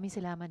 Maraming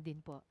salamat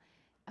din po.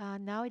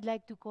 Now I'd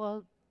like to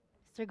call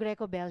Sir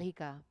Greco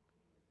Belhica.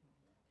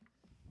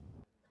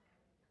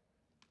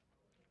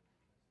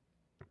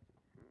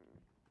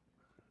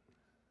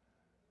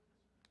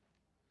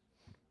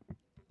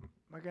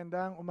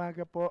 Magandang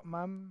umaga po,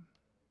 ma'am.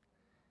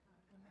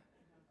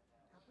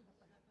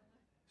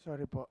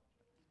 Sorry po.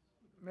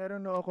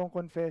 Meron na akong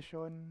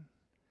confession.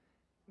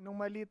 Nung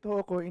malito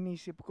ako,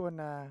 inisip ko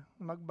na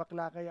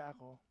magbakla kaya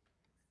ako.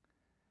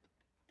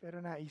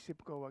 Pero naisip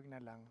ko, wag na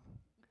lang.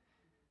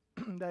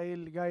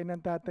 Dahil gaya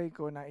ng tatay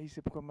ko,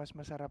 naisip ko mas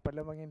masarap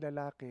pala maging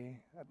lalaki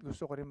at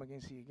gusto ko rin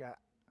maging siga.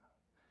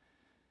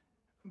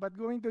 But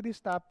going to this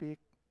topic,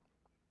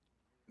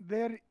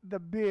 the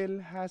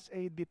bill has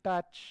a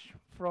detach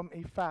from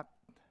a fact.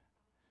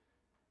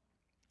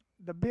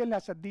 The bill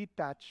has a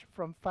detach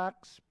from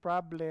facts,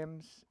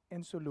 problems,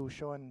 and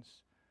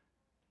solutions.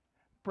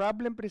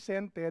 Problem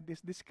presented is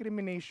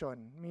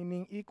discrimination,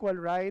 meaning equal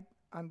right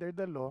under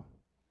the law.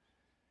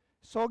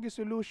 SOGI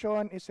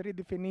solution is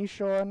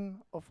redefinition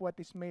of what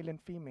is male and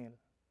female.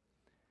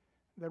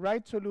 The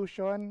right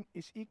solution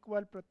is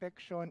equal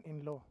protection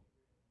in law.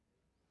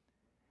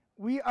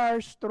 We are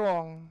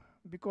strong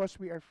because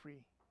we are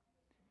free.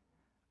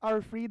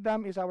 Our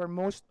freedom is our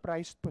most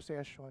prized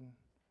possession.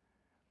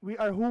 We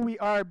are who we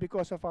are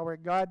because of our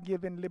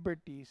God-given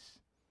liberties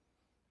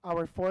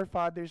our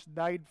forefathers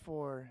died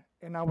for,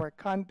 and our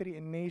country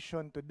and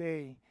nation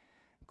today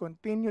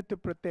continue to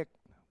protect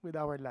with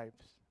our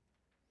lives.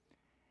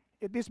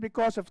 It is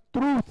because of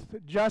truth,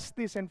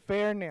 justice, and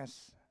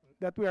fairness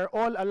that we are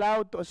all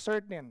allowed to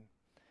ascertain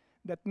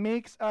that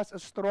makes us a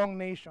strong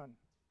nation.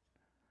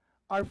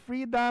 Our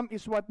freedom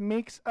is what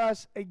makes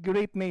us a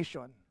great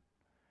nation.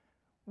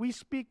 We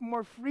speak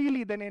more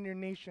freely than any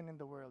nation in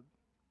the world.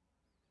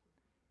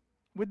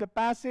 With the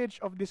passage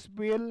of this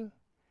bill,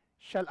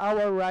 shall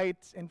our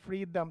rights and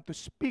freedom to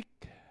speak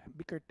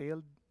be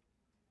curtailed?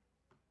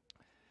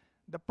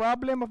 The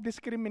problem of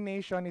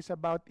discrimination is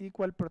about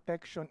equal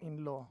protection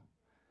in law,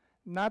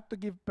 not to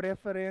give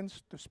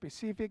preference to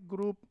specific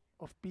group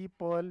of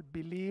people,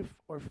 belief,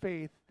 or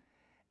faith,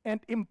 and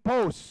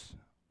impose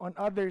on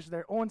others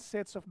their own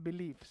sets of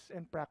beliefs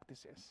and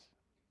practices.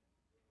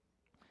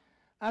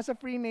 As a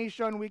free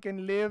nation, we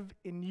can live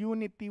in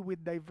unity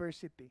with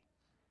diversity.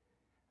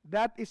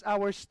 That is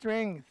our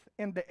strength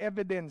and the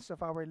evidence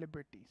of our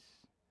liberties.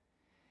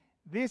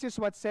 This is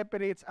what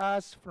separates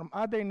us from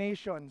other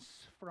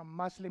nations, from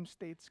Muslim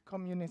states,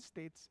 communist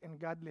states, and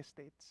godless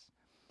states.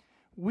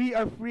 We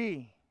are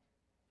free,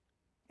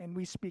 and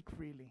we speak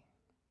freely.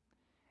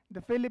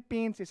 The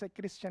Philippines is a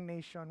Christian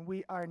nation.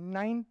 We are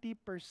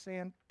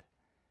 90%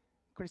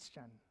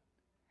 Christian.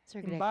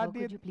 Sir Greco,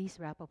 could you please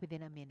wrap up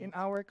within a minute? In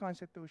our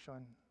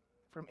Constitution,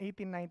 from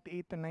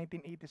 1898 to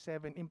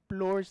 1987,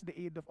 implores the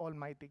aid of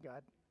Almighty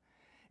God.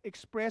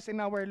 Expressed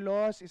in our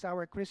laws is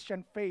our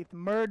Christian faith,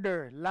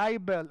 murder,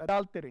 libel,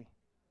 adultery.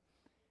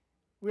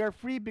 We are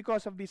free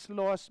because of these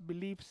laws,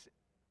 beliefs,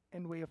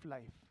 and way of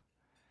life.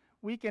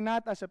 We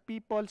cannot, as a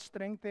people,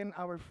 strengthen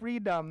our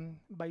freedom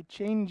by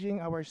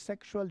changing our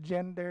sexual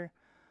gender,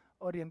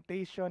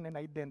 orientation, and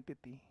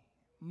identity.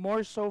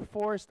 more so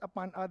forced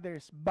upon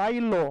others by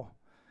law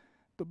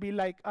to be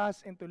like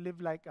us and to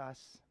live like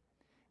us.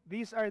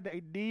 These are the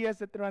ideas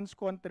that runs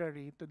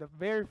contrary to the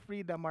very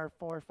freedom our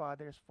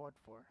forefathers fought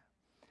for.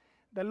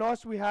 The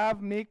laws we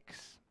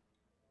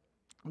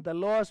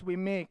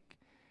make,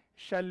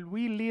 shall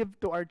we leave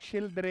to our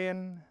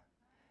children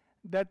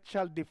that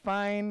shall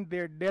define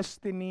their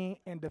destiny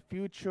and the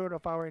future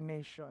of our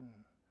nation.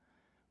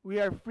 We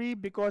are free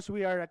because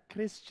we are a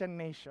Christian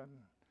nation.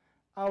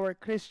 Our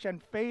Christian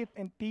faith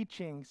and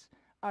teachings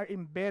are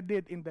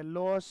embedded in the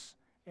laws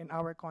in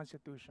our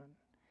Constitution.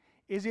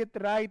 Is it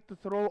right to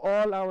throw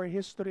all our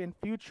history and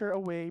future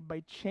away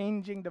by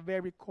changing the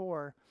very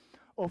core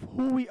of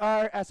who we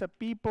are as a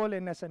people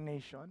and as a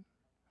nation?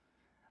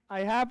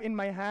 I have in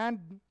my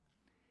hand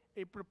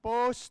a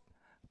proposed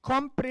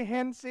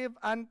comprehensive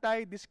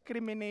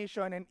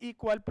anti-discrimination and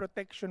equal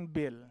protection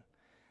bill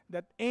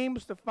that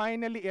aims to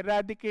finally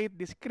eradicate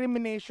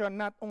discrimination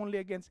not only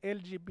against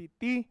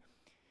LGBT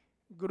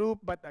group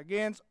but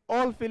against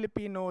all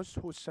Filipinos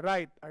whose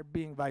rights are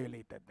being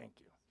violated. Thank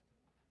you.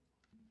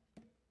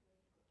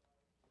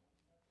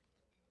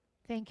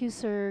 Thank you,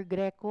 Sir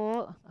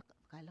Greco.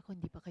 Akala ko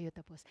hindi pa kayo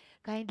tapos.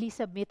 Kindly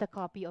submit a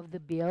copy of the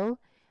bill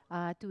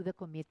to the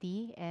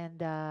committee,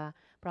 and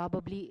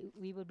probably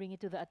we will bring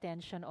it to the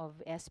attention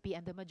of SP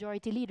and the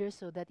majority leaders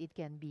so that it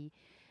can be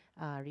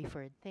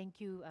referred. Thank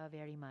you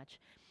very much.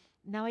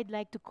 Now I'd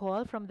like to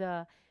call from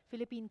the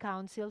Philippine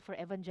Council for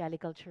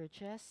Evangelical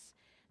Churches,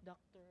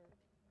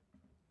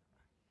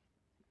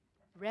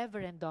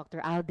 Reverend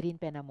Dr. Aldrin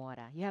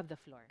Penamora. You have the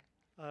floor.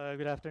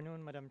 Good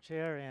afternoon, Madam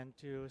Chair, and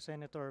to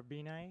Senator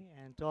Binay,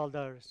 and to all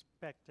the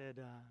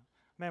respected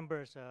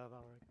members of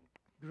our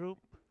group.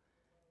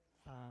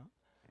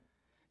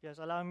 Yes,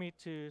 allow me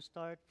to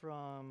start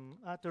from,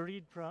 to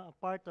read from a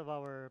part of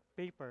our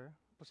paper,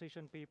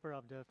 position paper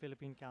of the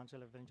Philippine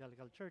Council of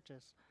Evangelical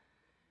Churches.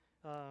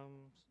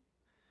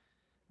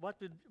 What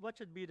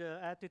should be the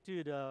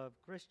attitude of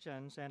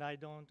Christians, and I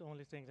don't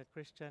only think that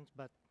Christians,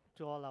 but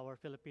to all our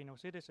Filipino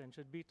citizens,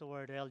 should be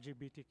toward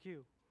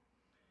LGBTQ.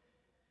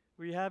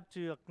 We have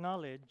to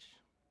acknowledge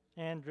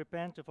and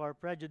repent of our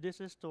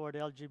prejudices toward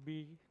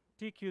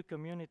LGBTQ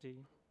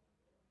community,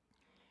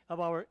 of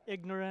our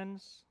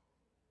ignorance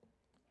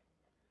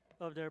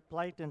of their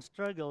plight and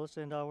struggles,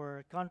 and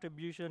our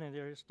contribution in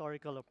their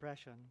historical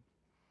oppression.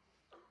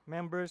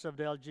 Members of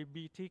the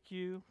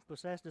LGBTQ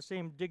possess the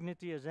same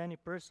dignity as any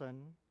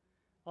person.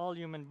 All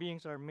human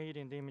beings are made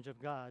in the image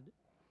of God.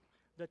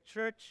 The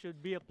church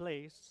should be a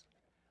place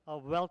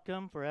of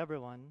welcome for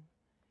everyone,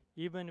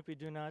 even if we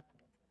do not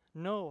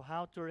know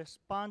how to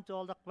respond to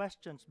all the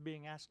questions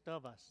being asked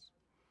of us.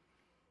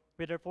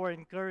 We therefore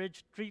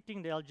encourage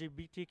treating the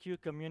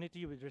LGBTQ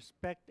community with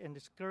respect and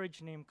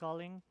discourage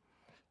name-calling,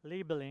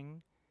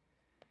 labeling,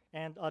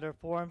 and other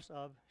forms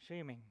of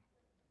shaming.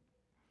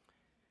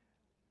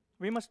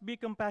 We must be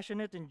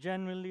compassionate and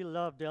genuinely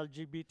love the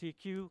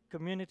LGBTQ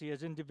community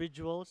as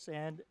individuals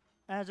and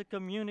as a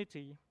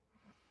community,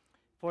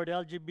 for the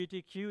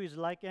LGBTQ is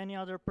like any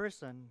other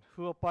person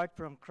who, apart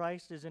from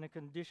Christ, is in a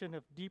condition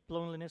of deep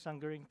loneliness,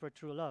 hungering for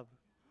true love.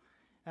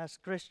 As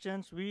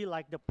Christians, we,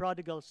 like the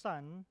prodigal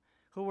son,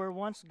 who were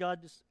once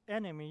God's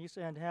enemies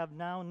and have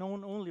now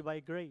known only by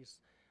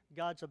grace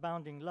God's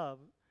abounding love,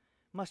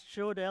 must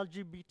show the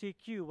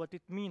LGBTQ what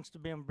it means to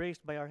be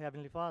embraced by our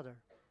Heavenly Father.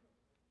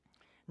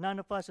 None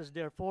of us is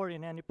therefore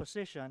in any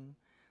position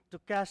to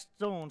cast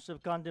stones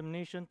of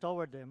condemnation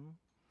toward them.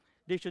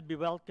 They should be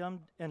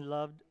welcomed and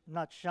loved,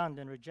 not shunned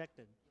and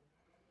rejected.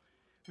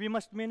 We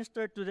must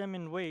minister to them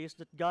in ways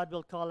that God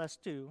will call us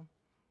to.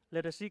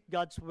 Let us seek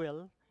God's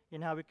will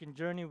in how we can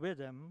journey with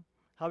them,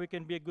 how we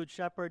can be a good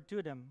shepherd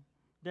to them,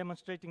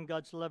 demonstrating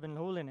God's love and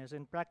holiness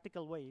in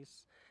practical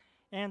ways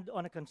and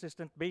on a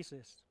consistent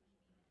basis,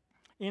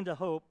 in the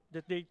hope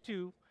that they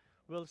too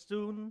will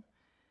soon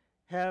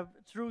have,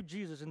 through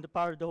Jesus and the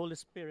power of the Holy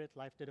Spirit,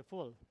 life to the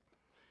full.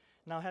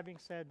 Now, having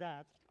said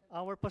that,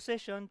 our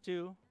position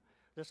to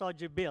the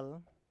SOGI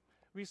bill,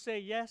 we say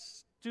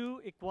yes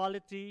to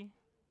equality,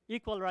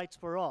 equal rights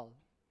for all.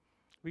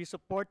 We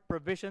support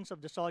provisions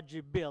of the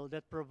SOGI bill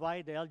that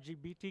provide the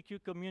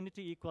LGBTQ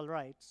community equal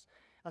rights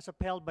as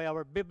upheld by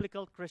our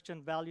biblical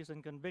Christian values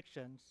and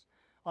convictions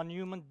on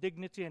human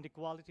dignity and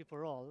equality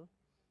for all,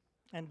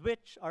 and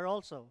which are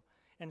also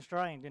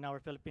enshrined in our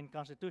Philippine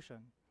Constitution.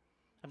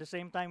 At the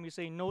same time, we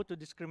say no to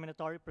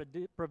discriminatory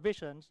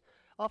provisions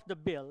of the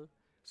bill,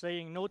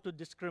 saying no to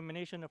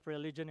discrimination of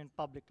religion in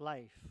public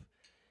life.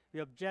 We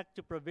object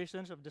to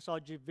provisions of the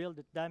SOGI bill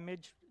that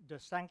damage the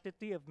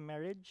sanctity of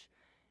marriage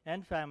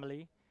and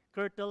family,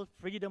 curtail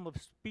freedom of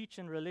speech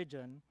and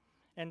religion,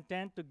 and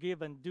tend to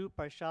give undue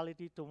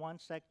partiality to one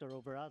sector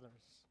over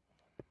others.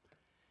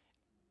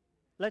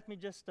 Let me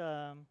just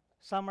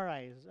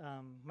summarize,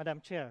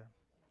 Madam Chair.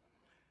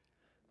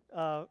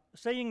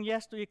 Saying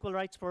yes to equal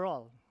rights for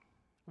all,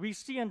 we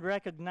see and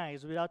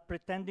recognize, without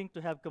pretending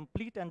to have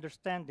complete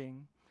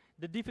understanding,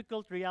 the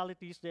difficult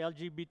realities the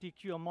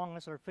LGBTQ among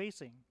us are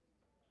facing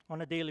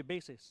on a daily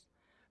basis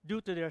due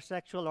to their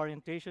sexual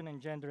orientation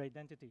and gender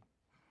identity.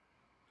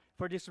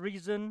 For this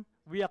reason,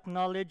 we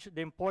acknowledge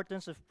the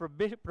importance of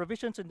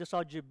provisions in the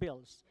SOGI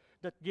bills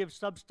that give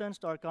substance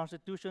to our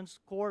Constitution's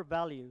core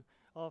value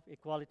of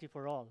equality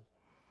for all,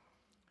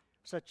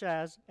 such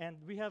as, and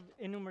we have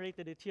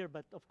enumerated it here,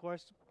 but of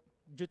course,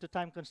 due to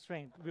time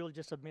constraint, we will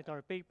just submit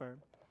our paper.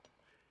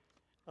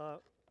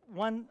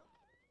 One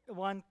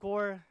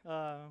core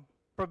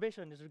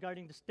provision is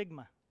regarding the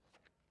stigma.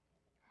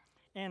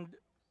 And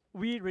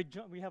we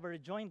have a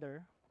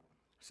rejoinder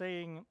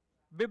saying,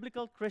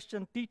 biblical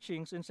Christian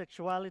teachings in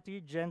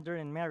sexuality, gender,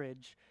 and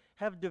marriage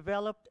have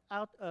developed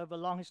out of a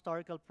long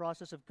historical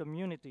process of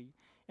community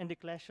and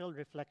ecclesial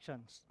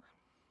reflections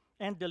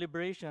and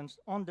deliberations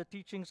on the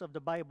teachings of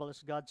the Bible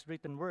as God's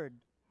written word.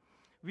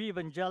 We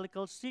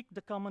evangelicals seek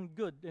the common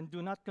good and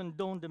do not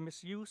condone the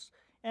misuse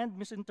and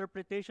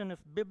misinterpretation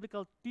of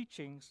biblical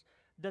teachings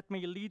that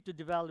may lead to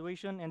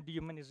devaluation and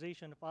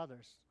dehumanization of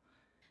others.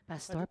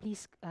 Pastor,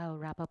 please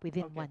wrap up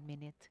within 1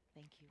 minute.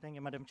 Thank you. Thank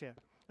you, Madam Chair.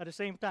 At the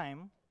same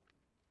time,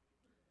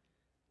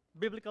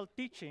 biblical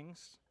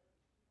teachings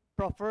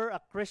prefer a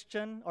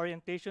Christian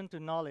orientation to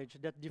knowledge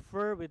that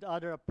differ with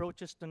other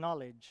approaches to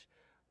knowledge.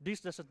 This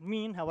doesn't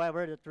mean,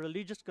 however, that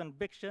religious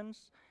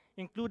convictions,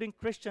 including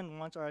Christian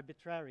ones, are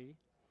arbitrary.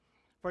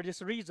 For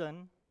this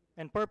reason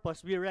and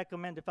purpose, we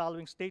recommend the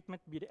following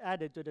statement be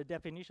added to the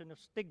definition of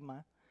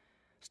stigma.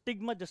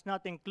 Stigma does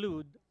not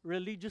include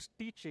religious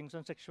teachings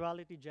on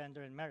sexuality,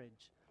 gender, and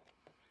marriage.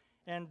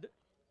 And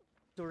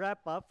to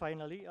wrap up,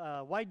 finally,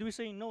 why do we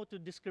say no to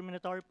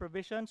discriminatory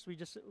provisions?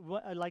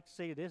 I'd like to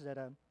say this, that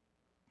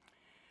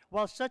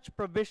while such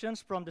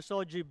provisions from the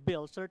SOGI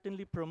bill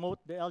certainly promote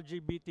the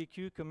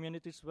LGBTQ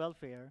community's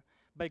welfare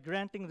by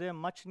granting them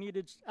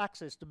much-needed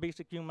access to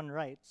basic human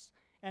rights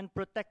and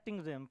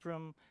protecting them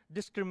from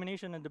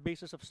discrimination on the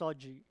basis of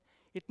SOGI,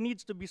 it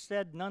needs to be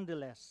said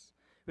nonetheless,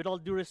 with all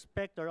due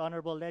respect to our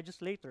honorable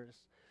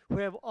legislators who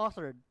have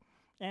authored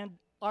and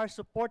are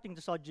supporting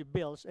the SOGI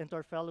bills, and to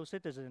our fellow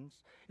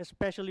citizens,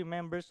 especially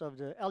members of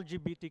the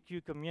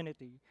LGBTQ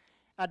community,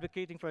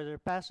 advocating for their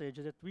passage,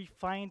 that we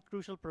find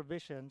crucial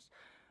provisions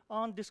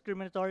on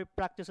discriminatory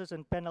practices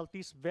and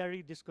penalties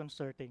very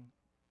disconcerting,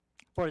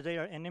 for they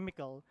are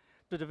inimical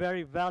to the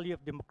very value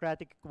of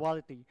democratic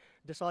equality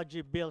the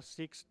SOGI bill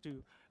seeks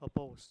to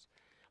oppose.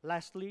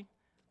 Lastly,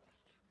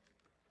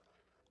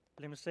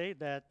 let me say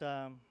that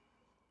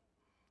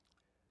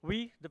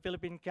we, the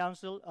Philippine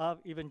Council of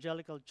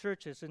Evangelical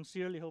Churches,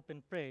 sincerely hope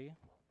and pray,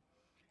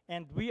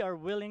 and we are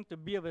willing to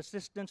be of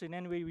assistance in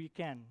any way we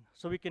can,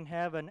 so we can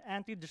have an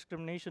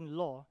anti-discrimination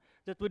law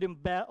that would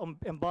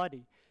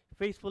embody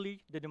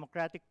faithfully the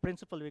democratic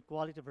principle of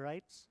equality of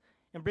rights,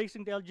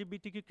 embracing the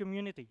LGBTQ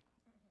community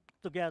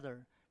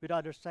together with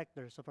other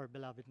sectors of our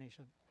beloved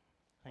nation.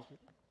 Thank you,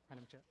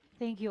 Madam Chair.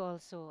 Thank you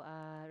also,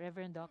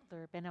 Reverend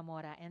Dr.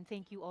 Penamora, and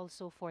thank you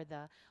also for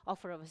the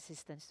offer of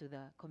assistance to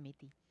the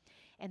committee.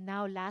 And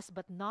now, last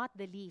but not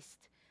the least,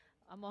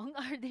 among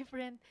our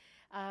different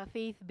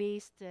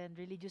faith-based and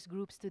religious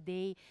groups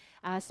today,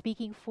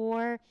 speaking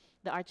for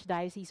the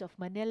Archdiocese of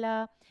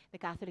Manila, the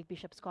Catholic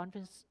Bishops'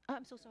 Conference. Oh,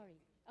 I'm so sorry.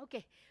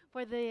 Okay,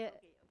 for the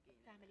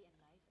Family and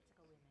Life, it's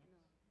a women.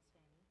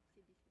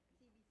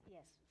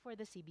 Yes, for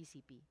the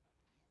CBCP,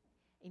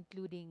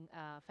 including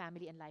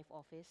Family and Life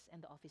Office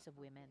and the Office of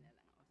Women.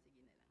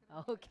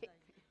 Okay,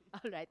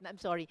 all right. I'm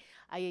sorry.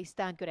 I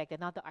stand corrected,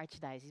 not the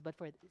Archdiocese, but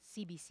for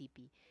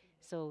CBCP.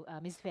 So,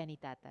 Ms. Feni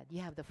Tatad,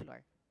 you have the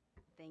floor.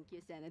 Thank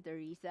you, Senator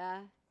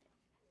Risa.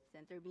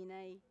 Senator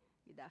Binay,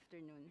 good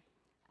afternoon.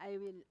 I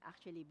will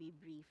actually be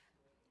brief.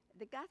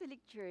 The Catholic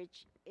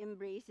Church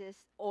embraces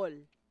all,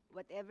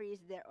 whatever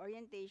is their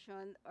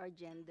orientation or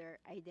gender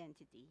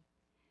identity.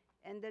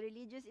 And the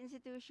religious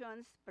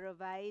institutions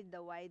provide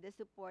the widest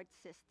support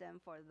system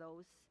for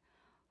those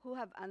who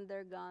have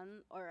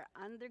undergone or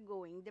are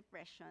undergoing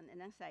depression and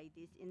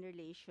anxieties in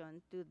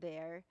relation to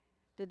the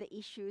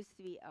issues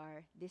we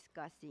are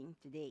discussing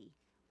today.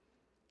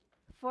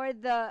 For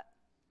the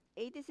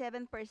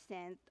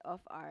 87% of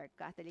our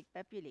Catholic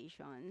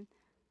population,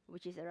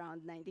 which is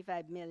around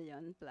 95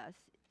 million plus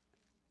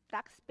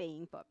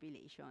tax-paying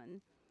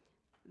population,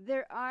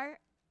 there are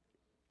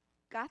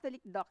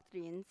Catholic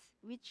doctrines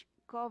which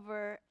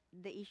cover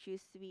the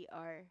issues we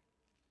are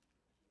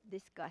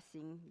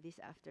discussing this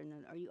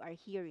afternoon, or you are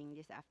hearing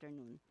this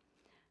afternoon.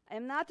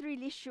 I'm not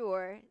really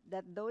sure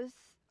that those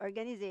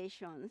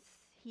organizations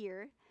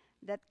here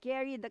that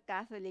carry the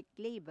Catholic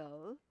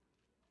label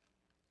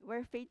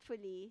were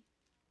faithfully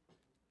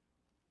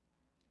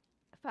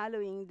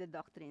following the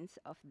doctrines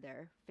of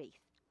their faith.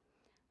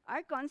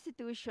 Our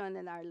Constitution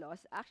and our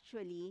laws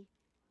actually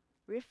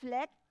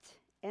reflect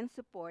and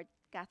support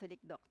Catholic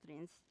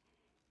doctrines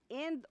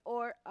and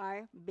or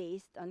are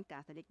based on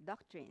Catholic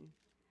doctrine.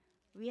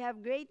 We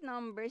have great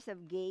numbers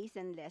of gays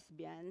and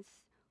lesbians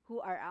who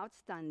are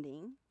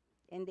outstanding,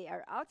 and they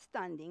are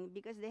outstanding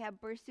because they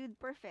have pursued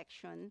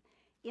perfection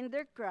in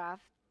their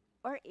craft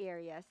or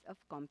areas of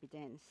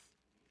competence,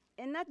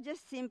 and not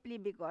just simply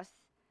because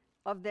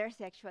of their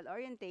sexual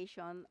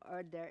orientation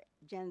or their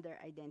gender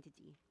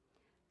identity.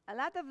 A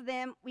lot of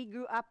them we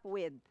grew up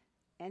with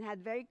and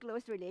had very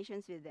close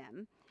relations with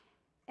them,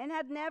 and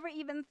had never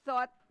even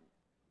thought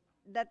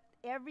that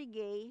every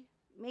gay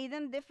made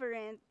them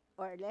different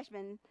or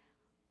lesbian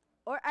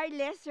or are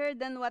lesser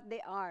than what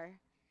they are.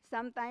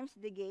 Sometimes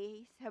the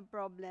gays have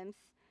problems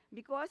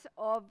because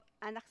of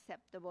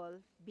unacceptable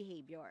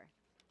behavior.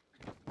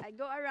 I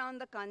go around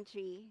the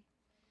country,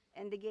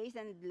 and the gays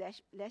and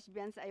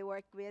lesbians I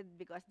work with,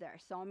 because there are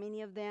so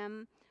many of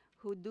them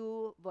who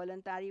do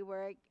voluntary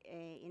work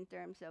in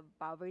terms of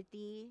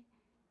poverty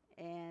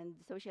and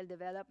social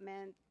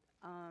development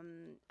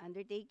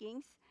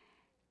undertakings.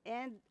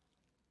 And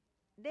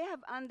they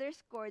have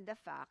underscored the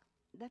fact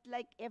that,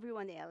 like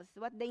everyone else,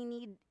 what they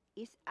need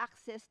is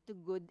access to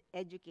good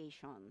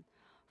education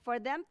for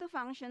them to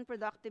function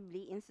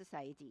productively in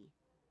society.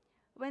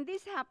 When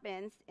this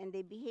happens and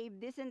they behave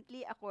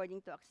decently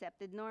according to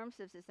accepted norms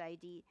of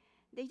society,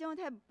 they don't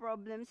have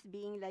problems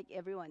being like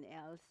everyone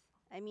else.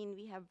 I mean,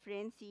 we have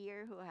friends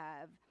here who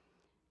have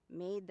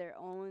made their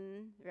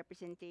own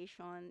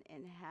representation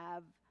and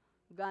have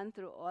gone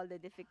through all the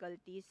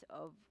difficulties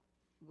of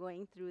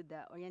going through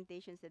the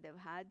orientations that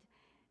they've had.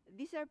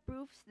 These are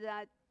proofs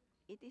that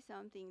it is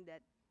something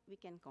that we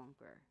can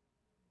conquer.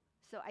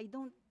 So I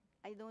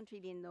don't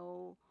really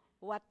know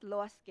what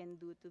laws can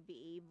do to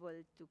be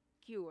able to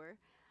cure.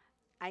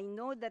 I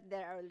know that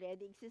there are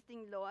already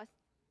existing laws,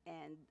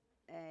 and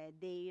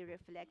they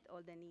reflect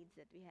all the needs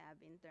that we have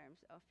in terms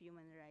of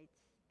human rights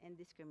and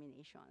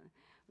discrimination.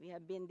 We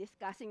have been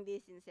discussing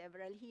this in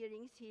several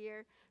hearings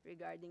here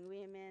regarding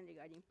women,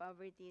 regarding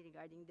poverty,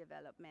 regarding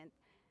development,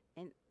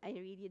 and I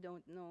really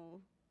don't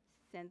know,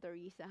 Senator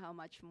Risa, how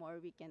much more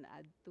we can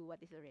add to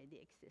what is already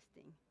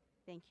existing.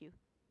 Thank you.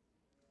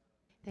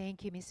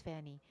 Thank you, Ms.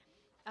 Fanny.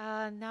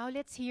 Now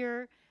let's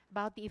hear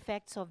about the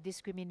effects of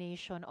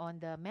discrimination on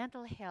the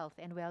mental health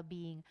and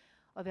well-being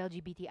of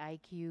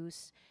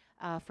LGBTIQs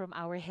from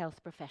our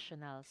health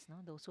professionals, no?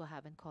 Those who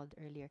haven't called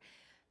earlier.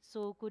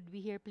 So could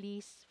we hear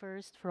please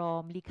first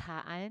from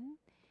Likhaan,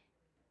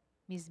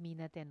 Ms.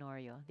 Mina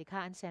Tenorio,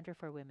 Likhaan Center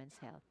for Women's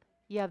Health.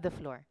 You have the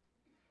floor.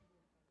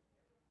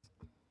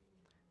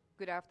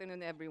 Good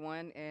afternoon,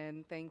 everyone,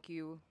 and thank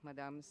you,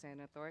 Madam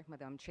Senator,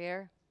 Madam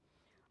Chair.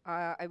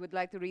 I would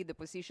like to read the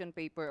position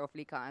paper of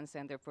Likhaan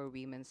Center for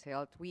Women's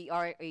Health.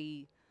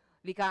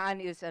 Likhaan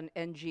is an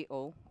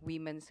NGO,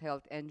 women's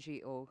health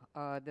NGO,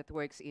 that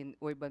works in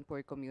urban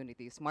poor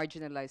communities,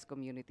 marginalized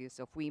communities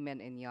of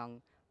women and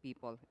young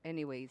people.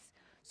 Anyways,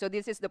 so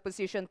this is the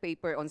position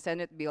paper on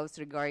Senate bills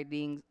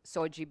regarding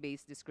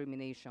SOGI-based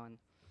discrimination.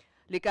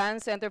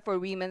 Likhaan Center for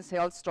Women's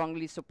Health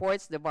strongly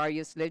supports the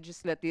various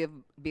legislative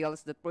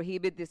bills that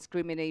prohibit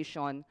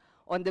discrimination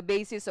on the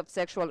basis of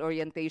sexual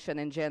orientation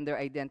and gender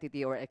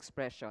identity or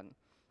expression.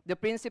 The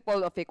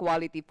principle of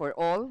equality for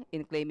all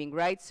in claiming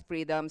rights,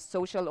 freedoms,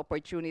 social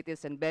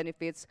opportunities, and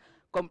benefits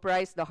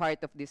comprise the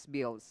heart of these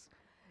bills.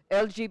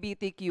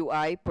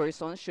 LGBTQI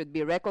persons should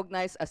be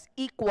recognized as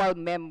equal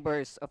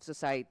members of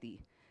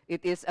society.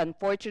 It is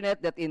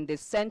unfortunate that in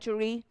this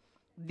century,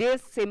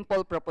 this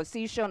simple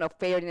proposition of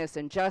fairness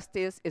and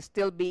justice is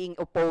still being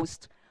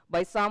opposed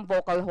by some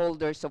vocal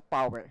holders of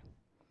power.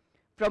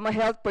 From a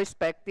health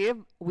perspective,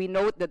 we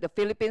note that the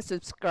Philippines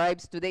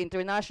subscribes to the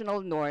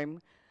international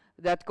norm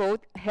that,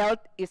 quote,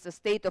 health is a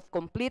state of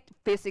complete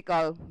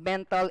physical,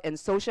 mental, and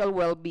social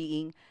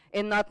well-being,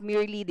 and not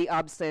merely the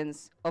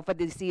absence of a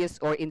disease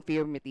or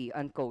infirmity,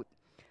 unquote.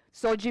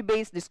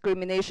 SOGI-based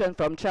discrimination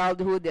from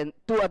childhood and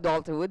to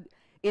adulthood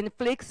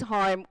inflicts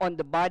harm on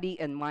the body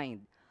and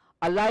mind.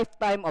 A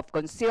lifetime of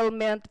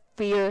concealment,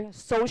 fear,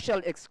 social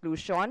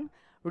exclusion,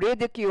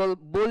 ridicule,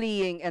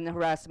 bullying, and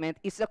harassment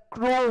is a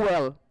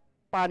cruel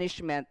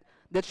punishment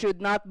that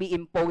should not be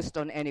imposed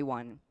on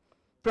anyone.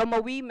 From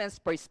a women's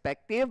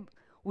perspective,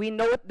 we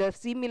note the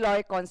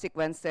similar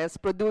consequences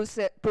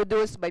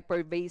produced by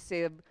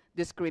pervasive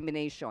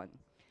discrimination.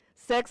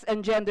 Sex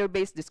and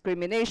gender-based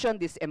discrimination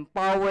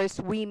disempowers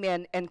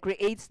women and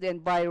creates the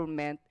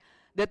environment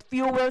that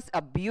fuels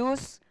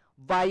abuse,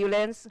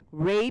 violence,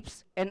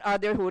 rapes, and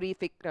other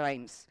horrific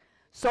crimes.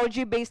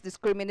 SOGI-based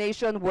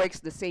discrimination works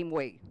the same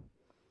way.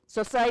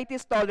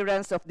 Society's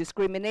tolerance of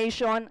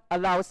discrimination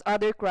allows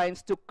other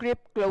crimes to creep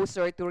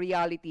closer to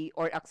reality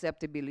or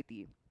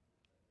acceptability.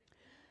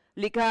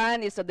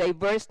 Likhaan is a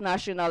diverse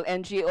national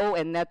NGO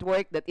and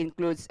network that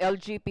includes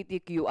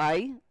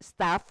LGBTQI,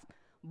 staff,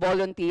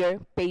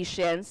 volunteer,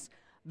 patients,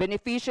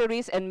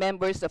 beneficiaries, and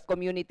members of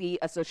community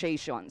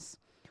associations.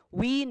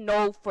 We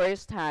know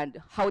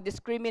firsthand how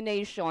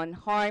discrimination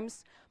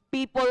harms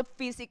people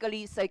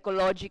physically,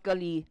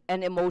 psychologically,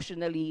 and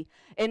emotionally,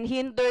 and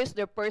hinders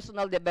their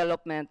personal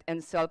development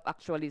and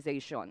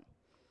self-actualization.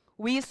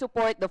 We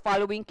support the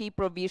following key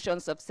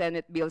provisions of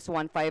Senate Bills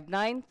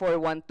 159,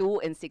 412,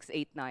 and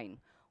 689.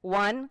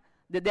 1,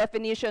 the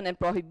definition and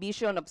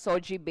prohibition of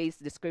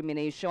SOGI-based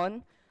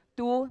discrimination.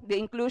 2, the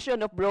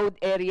inclusion of broad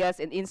areas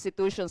and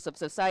institutions of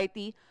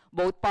society,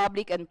 both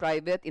public and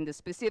private, in the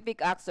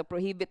specific acts of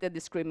prohibited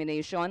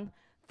discrimination.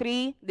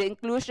 3, the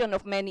inclusion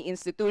of many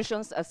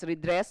institutions as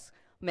redress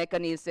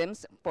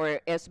mechanisms for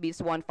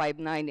SBs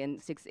 159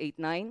 and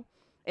 689.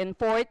 And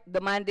 4th,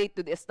 the mandate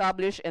to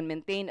establish and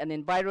maintain an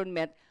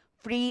environment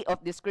free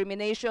of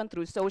discrimination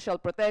through social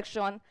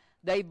protection,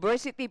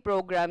 diversity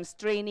programs,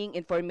 training,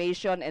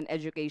 information, and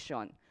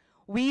education.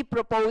 We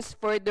propose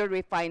further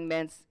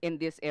refinements in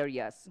these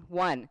areas.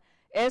 One,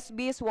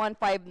 SBs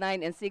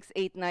 159 and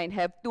 689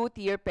 have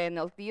two-tier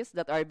penalties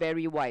that are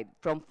very wide,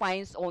 from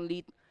fines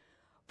only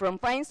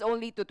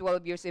to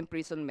 12 years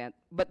imprisonment.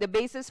 But the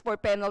basis for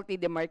penalty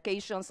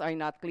demarcations are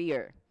not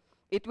clear.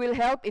 It will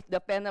help if the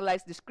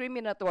penalized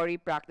discriminatory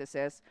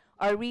practices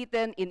are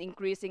written in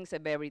increasing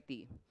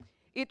severity.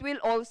 It will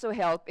also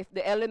help if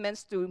the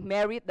elements to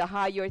merit the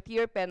higher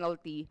tier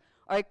penalty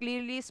are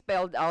clearly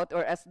spelled out,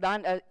 or as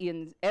done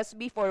in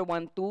SB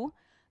 412,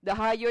 the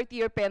higher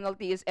tier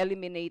penalty is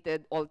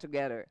eliminated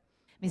altogether.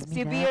 Ms.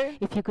 Mina,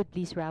 if you could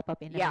please wrap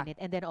up in a minute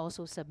and then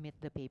also submit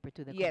the paper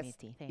to the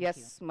committee. Thank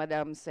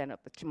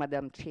you.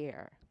 Madam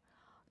Chair.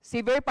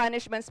 Severe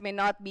punishments may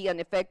not be an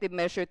effective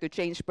measure to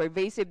change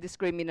pervasive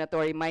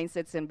discriminatory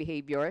mindsets and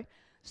behavior.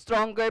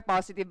 Stronger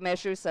positive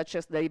measures such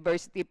as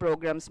diversity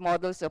programs,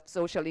 models of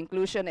social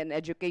inclusion, and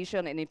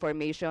education and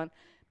information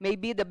may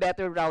be the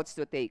better routes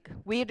to take.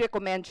 We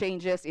recommend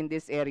changes in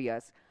these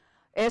areas.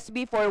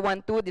 SB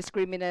 412,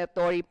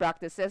 Discriminatory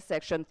Practices,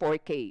 Section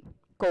 4K.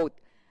 Quote,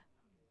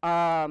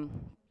 I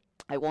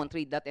won't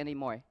read that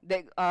anymore.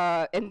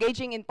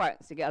 Engaging in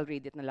sige, I'll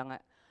read it na lang nga.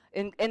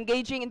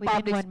 Engaging in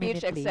public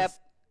speech except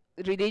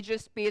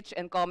religious speech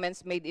and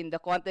comments made in the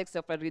context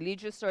of a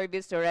religious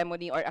service,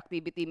 ceremony, or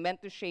activity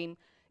meant to shame,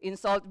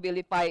 insult,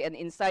 vilify, and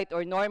incite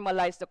or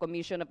normalize the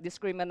commission of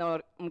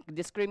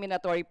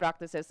discriminatory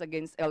practices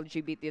against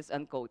LGBTs,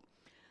 unquote.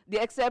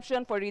 The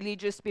exception for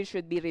religious speech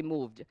should be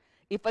removed.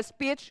 If a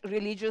speech,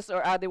 religious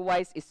or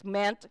otherwise, is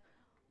meant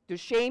to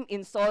shame,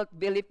 insult,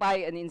 vilify,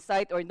 and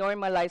incite or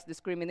normalize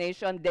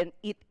discrimination, then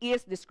it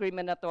is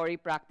discriminatory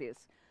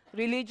practice.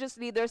 Religious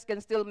leaders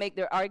can still make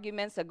their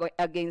arguments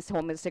against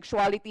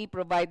homosexuality,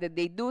 provided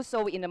they do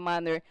so in a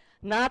manner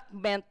not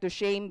meant to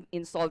shame,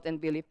 insult, and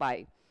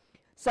vilify.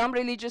 Some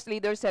religious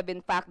leaders have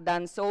in fact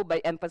done so by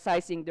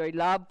emphasizing their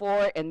love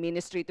for and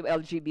ministry to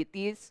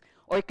LGBTs,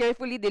 or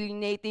carefully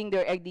delineating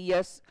their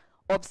ideas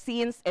of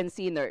sins and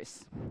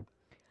sinners.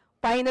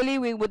 Finally,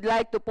 we would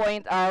like to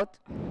point out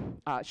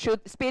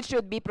speech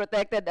should be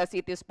protected as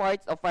it is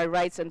part of our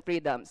rights and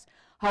freedoms.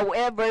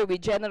 However, we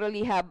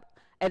generally have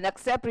and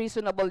accept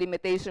reasonable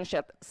limitations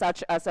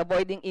such as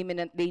avoiding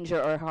imminent danger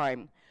or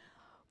harm.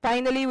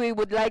 Finally, we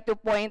would like to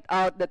point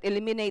out that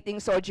eliminating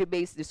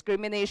SOGI-based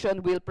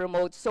discrimination will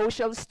promote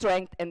social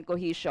strength and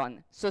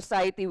cohesion.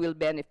 Society will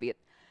benefit.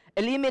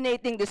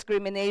 Eliminating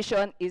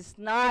discrimination is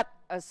not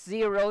a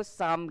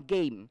zero-sum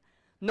game.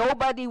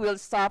 Nobody will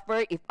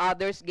suffer if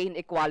others gain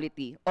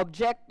equality.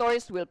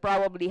 Objectors will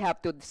probably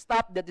have to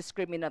stop the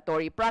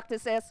discriminatory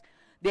practices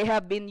they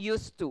have been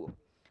used to.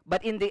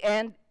 But in the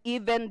end,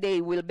 even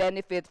they will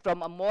benefit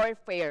from a more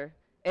fair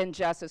and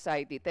just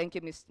society. Thank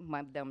you,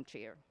 Madam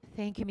Chair.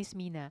 Thank you, Ms.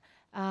 Mina.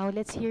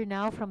 Let's hear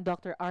now from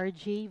Dr.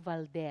 R.J.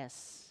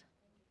 Valdez.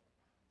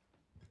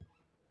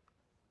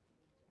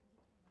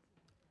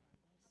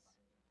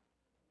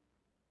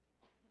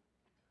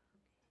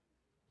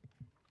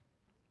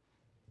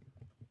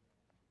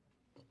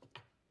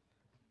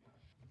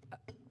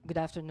 Good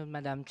afternoon,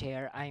 Madam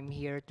Chair. I'm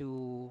here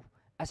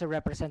as a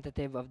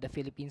representative of the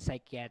Philippine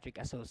Psychiatric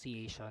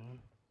Association.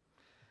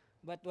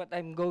 But what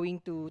I'm going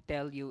to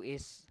tell you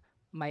is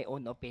my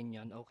own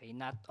opinion, okay,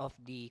 not of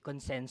the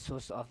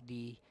consensus of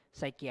the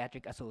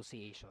Psychiatric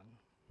Association.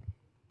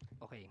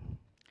 Okay.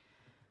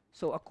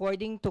 So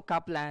according to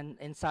Kaplan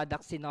and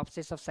Sadak's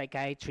Synopsis of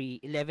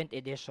Psychiatry, 11th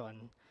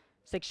edition,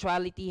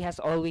 sexuality has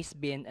always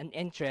been an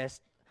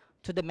interest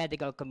to the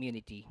medical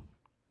community.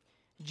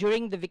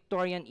 During the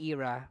Victorian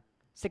era,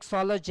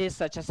 sexologists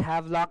such as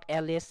Havelock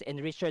Ellis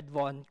and Richard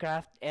von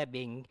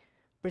Krafft-Ebing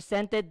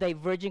presented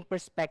diverging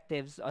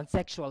perspectives on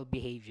sexual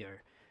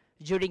behavior.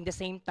 During the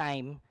same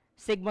time,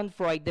 Sigmund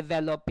Freud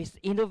developed his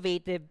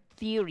innovative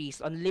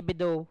theories on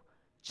libido,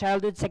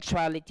 childhood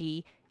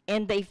sexuality,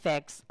 and the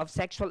effects of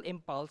sexual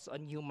impulse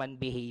on human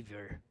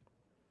behavior.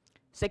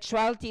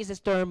 Sexuality is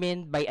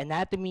determined by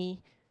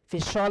anatomy,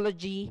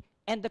 physiology,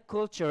 and the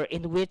culture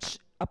in which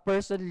a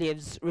person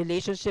lives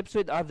relationships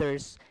with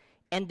others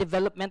and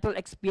developmental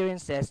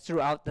experiences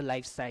throughout the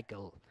life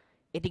cycle.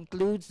 It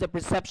includes the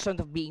perception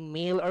of being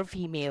male or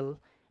female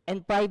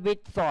and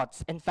private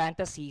thoughts and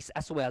fantasies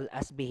as well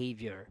as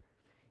behavior.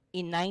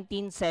 In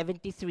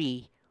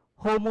 1973,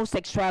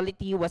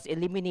 homosexuality was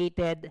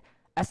eliminated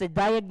as a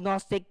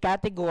diagnostic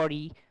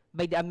category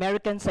by the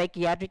American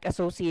Psychiatric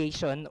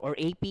Association, or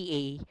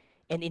APA,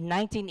 and in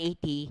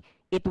 1980,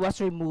 it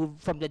was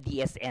removed from the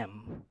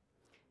DSM.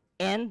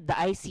 And the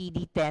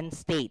ICD-10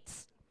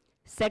 states,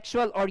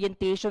 sexual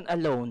orientation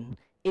alone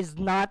is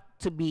not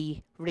to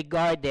be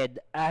regarded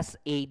as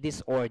a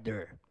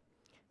disorder.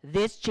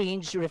 This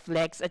change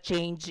reflects a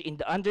change in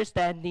the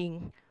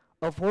understanding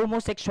of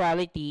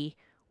homosexuality,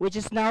 which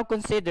is now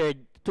considered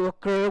to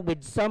occur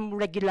with some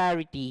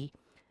regularity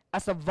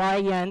as a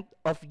variant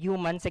of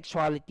human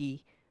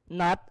sexuality,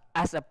 not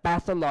as a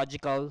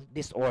pathological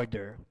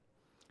disorder.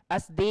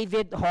 As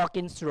David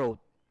Hawkins wrote,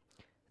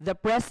 the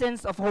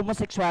presence of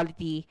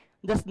homosexuality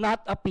does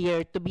not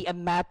appear to be a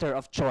matter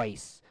of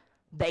choice.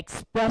 The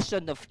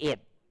expression of it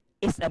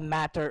is a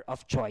matter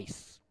of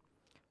choice.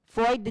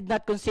 Freud did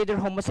not consider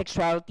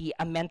homosexuality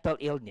a mental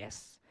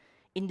illness.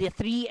 In the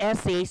 3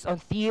 essays on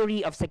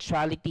theory of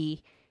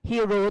sexuality, he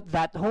wrote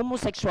that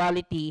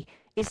homosexuality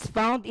is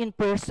found in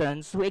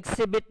persons who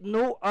exhibit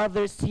no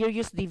other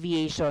serious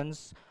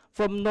deviations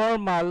from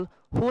normal,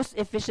 whose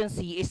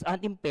efficiency is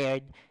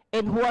unimpaired,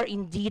 and who are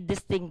indeed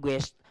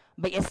distinguished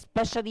by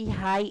especially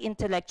high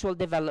intellectual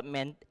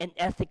development and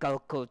ethical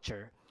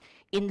culture.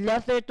 In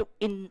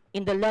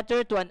the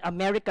letter to an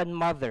American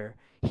mother,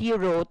 he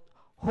wrote,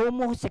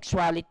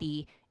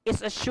 homosexuality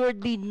is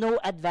assuredly no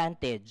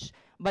advantage,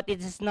 but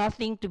it is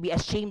nothing to be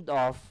ashamed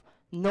of,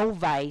 no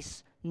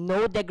vice,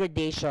 no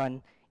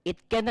degradation. It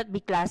cannot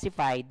be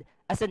classified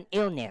as an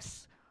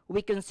illness.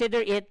 We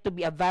consider it to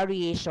be a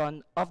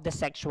variation of the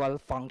sexual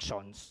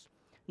functions.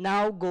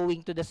 Now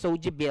going to the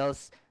SOGI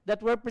bills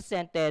that were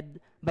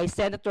presented by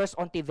Senators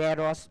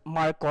Ontiveros,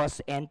 Marcos,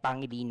 and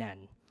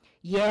Pangilinan.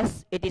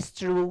 Yes, it is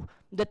true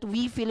that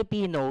we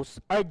Filipinos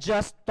are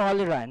just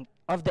tolerant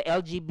of the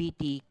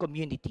LGBT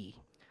community.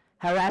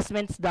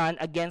 Harassments done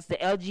against the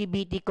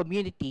LGBT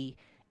community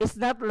is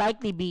not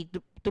likely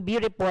to be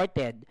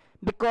reported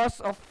because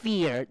of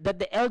fear that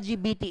the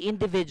LGBT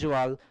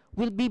individual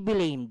will be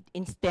blamed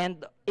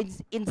instead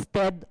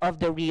of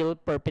the real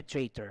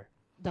perpetrator.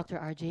 Dr.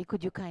 RJ,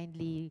 could you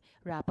kindly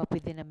wrap up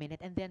within a minute,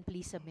 and then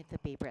please submit the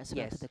paper as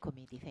well Yes. to the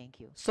committee. Thank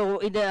you. So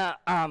in the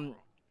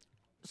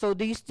so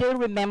do you still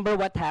remember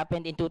what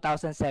happened in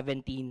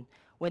 2017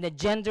 when a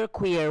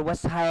genderqueer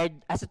was hired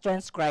as a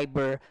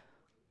transcriber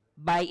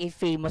by a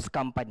famous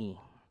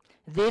company?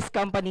 This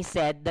company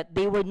said that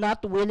they were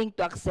not willing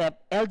to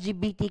accept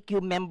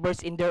LGBTQ members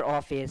in their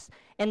office,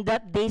 and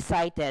that they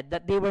cited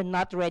that they were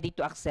not ready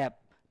to accept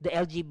the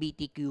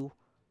LGBTQ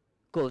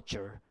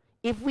culture.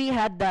 If we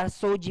had the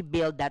SOGI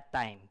bill that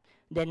time,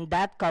 then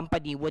that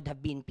company would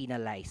have been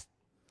penalized.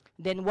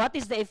 Then what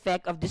is the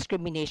effect of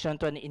discrimination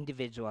to an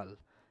individual?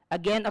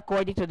 Again,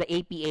 according to the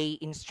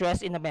APA in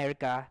Stress in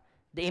America,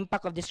 the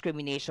impact of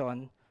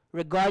discrimination,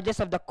 regardless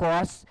of the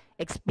cause,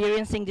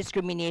 experiencing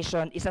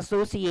discrimination is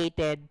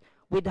associated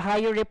with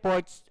higher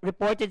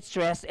reported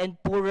stress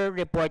and poorer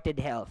reported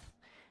health.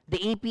 The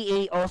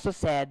APA also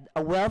said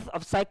a wealth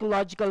of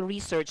psychological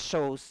research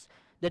shows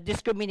that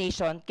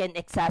discrimination can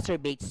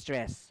exacerbate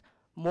stress.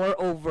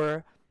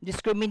 Moreover,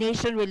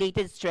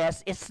 discrimination-related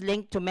stress is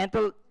linked to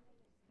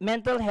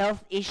mental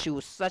health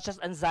issues such as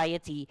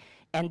anxiety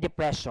and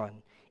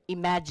depression.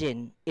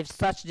 Imagine if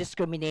such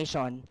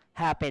discrimination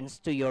happens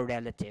to your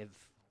relative.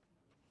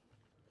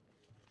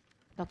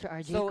 Dr.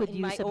 RJ, So could in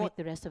you my submit own-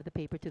 the rest of the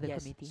paper to the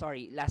Yes, committee?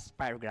 sorry, last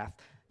paragraph.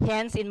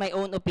 Hence, in my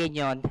own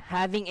opinion,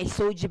 having a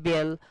SOGI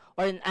bill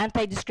or an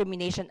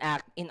Anti-Discrimination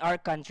Act in our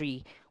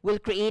country will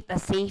create a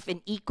safe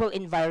and equal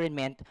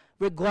environment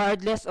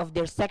regardless of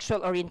their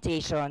sexual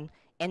orientation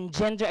and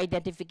gender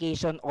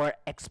identification or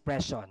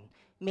expression.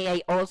 May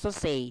I also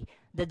say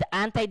that the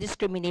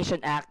Anti-Discrimination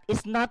Act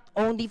is not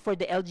only for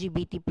the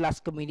LGBT plus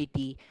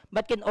community,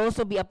 but can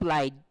also be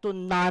applied to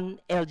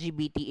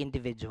non-LGBT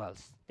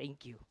individuals.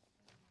 Thank you.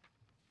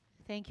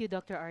 Thank you,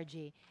 Dr.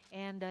 RJ.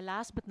 And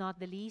last but not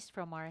the least,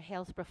 from our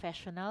health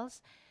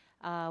professionals,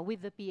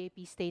 with the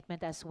PAP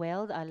statement as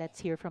well, let's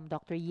hear from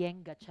Dr.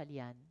 Yeng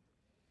Gatchalian.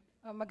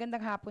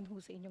 Magandang hapon ho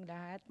sa inyong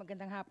lahat.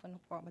 Magandang hapon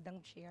po, Madam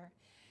Chair.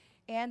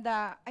 And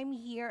I'm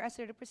here as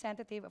a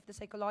representative of the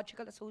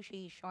Psychological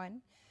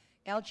Association,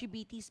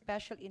 LGBT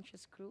Special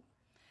Interest Group.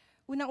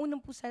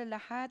 Unang-unang po sa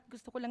lahat,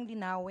 gusto ko lang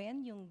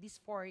linawin yung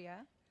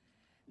dysphoria.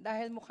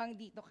 Dahil mukhang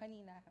dito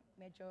kanina,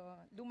 medyo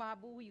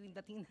lumabo yung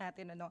dating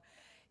natin, ano.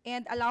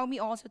 And allow me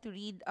also to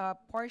read a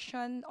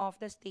portion of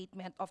the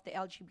statement of the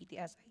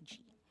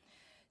LGBTSIG.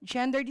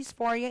 Gender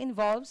dysphoria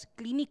involves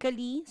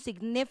clinically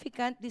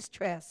significant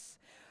distress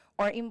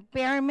or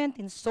impairment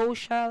in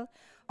social,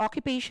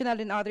 occupational,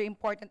 and other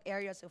important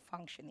areas of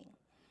functioning.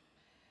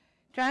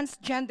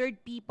 Transgendered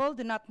people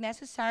do not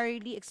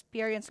necessarily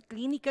experience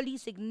clinically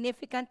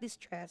significant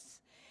distress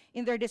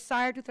in their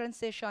desire to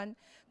transition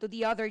to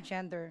the other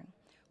gender.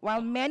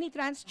 While many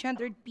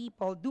transgendered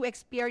people do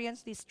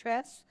experience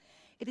distress,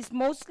 it is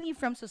mostly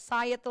from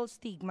societal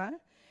stigma,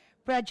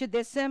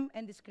 prejudice,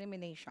 and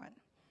discrimination.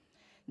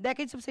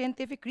 Decades of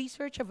scientific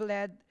research have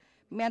led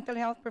mental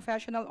health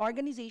professional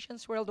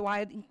organizations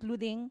worldwide,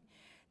 including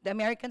the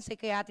American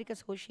Psychiatric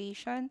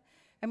Association,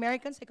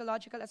 American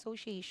Psychological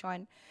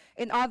Association,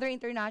 and other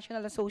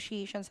international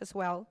associations as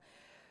well,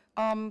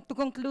 to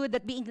conclude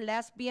that being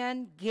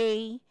lesbian,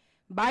 gay,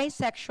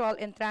 bisexual,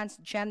 and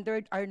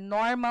transgendered are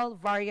normal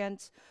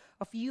variants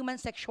of human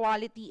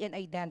sexuality and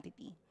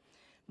identity.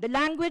 The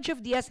language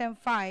of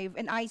DSM-5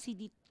 and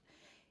ICD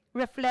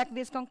reflect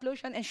this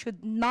conclusion and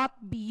should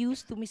not be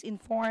used to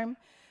misinform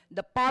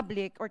the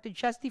public or to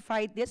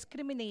justify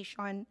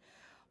discrimination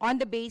on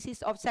the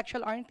basis of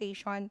sexual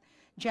orientation,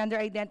 gender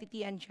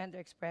identity, and gender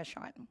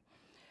expression.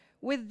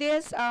 With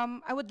this,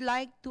 I would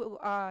like to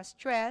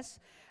stress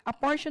a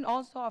portion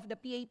also of the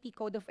PAP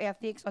Code of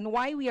Ethics on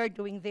why we are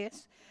doing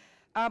this.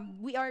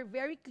 We are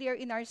very clear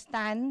in our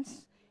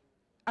stance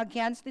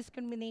against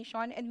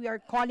discrimination, and we are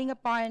calling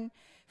upon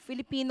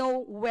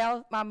Filipino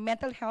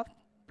mental health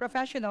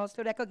professionals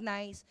to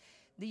recognize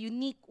the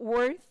unique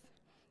worth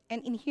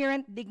and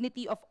inherent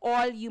dignity of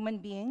all human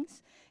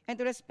beings and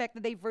to respect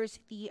the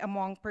diversity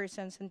among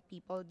persons and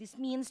people. This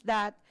means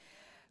that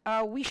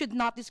we should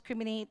not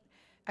discriminate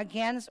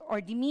against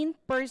or demean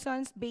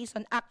persons based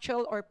on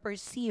actual or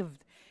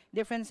perceived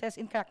differences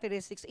in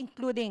characteristics,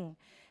 including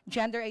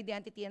gender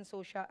identity and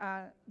social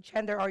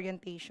gender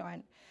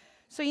orientation.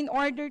 So in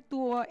order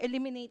to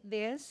eliminate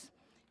this,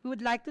 we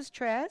would like to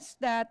stress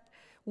that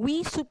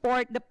we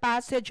support the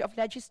passage of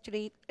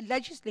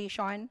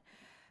legislation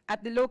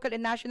at the local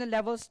and national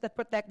levels that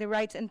protect the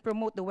rights and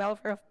promote the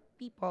welfare of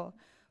people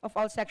of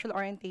all sexual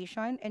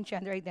orientation and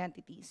gender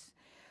identities.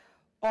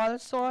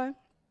 Also,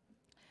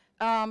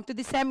 to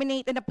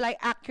disseminate and apply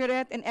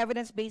accurate and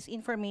evidence-based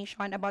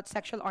information about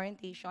sexual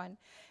orientation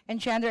and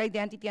gender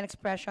identity and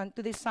expression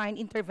to design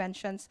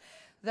interventions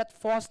that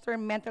foster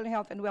mental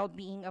health and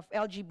well-being of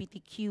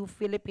LGBTQ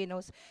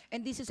Filipinos.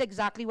 And this is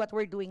exactly what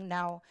we're doing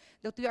now,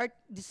 that we are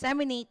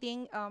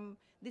disseminating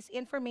this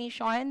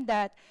information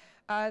that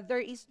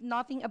there is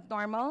nothing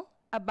abnormal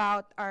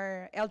about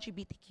our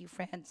LGBTQ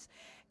friends.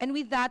 And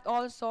with that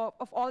also,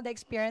 of all the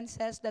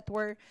experiences that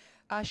were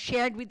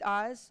shared with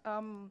us,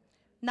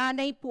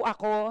 nanay po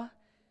ako,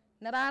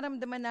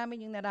 nararamdaman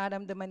namin yung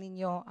nararamdaman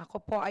ninyo.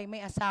 Ako po ay may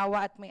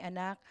asawa at may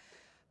anak.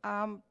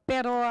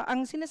 Pero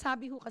ang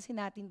sinasabi ho kasi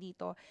natin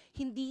dito,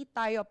 hindi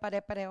tayo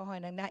pare-pareho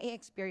ng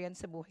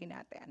na-experience sa buhay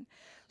natin.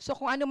 So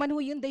kung ano man ho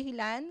yung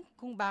dahilan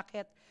kung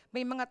bakit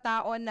may mga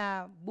tao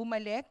na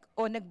bumalik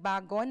o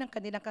nagbago ng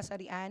kanilang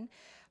kasarian,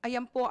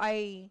 ayan po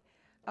ay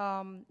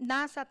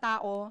nasa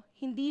tao,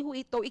 hindi ho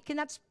ito, it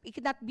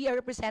cannot be a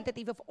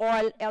representative of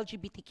all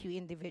LGBTQ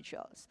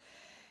individuals.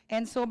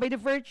 And so by the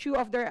virtue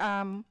of their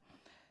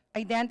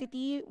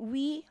identity,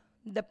 we,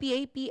 the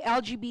PAP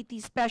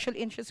LGBT Special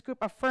Interest Group,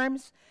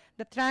 affirms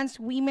that trans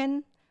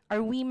women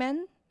are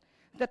women,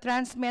 that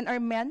trans men are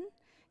men,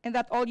 and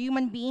that all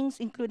human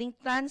beings, including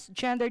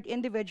transgendered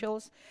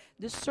individuals,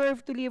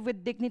 deserve to live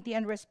with dignity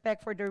and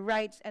respect for their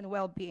rights and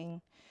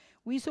well-being.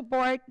 We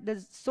support the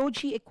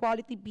SOGI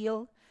Equality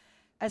Bill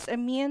as a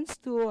means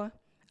to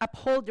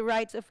uphold the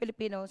rights of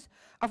Filipinos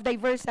of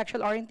diverse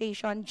sexual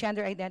orientation,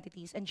 gender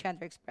identities, and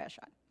gender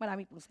expression.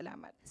 Maraming pong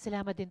salamat.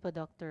 Salamat din po,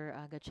 Dr.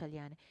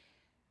 Gatchalian.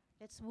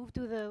 Let's move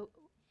to the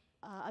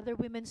other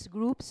women's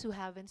groups who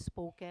haven't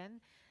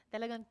spoken.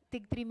 Talagang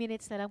tig 3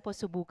 minutes na lang po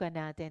subukan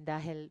natin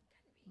dahil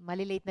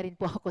malilate na rin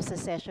po ako sa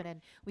session,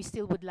 and we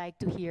still would like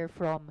to hear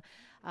from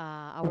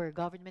our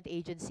government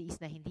agencies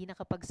na hindi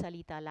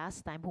nakapagsalita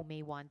last time who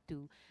may want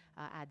to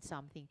add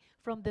something.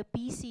 From the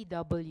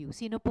PCW,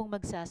 sino pong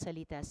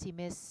magsasalita? Si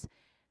Ms.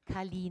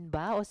 Kalin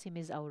ba o si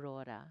Ms.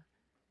 Aurora?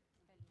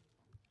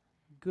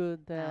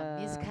 Good.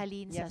 Ms.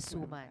 Kalin yes,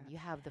 Sasuman, you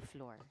have the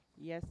floor.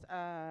 Yes.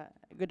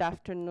 Good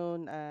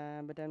afternoon,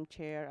 Madam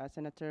Chair,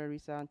 Senator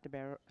Risa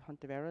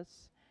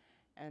Hontiveros,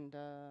 and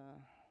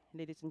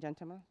ladies and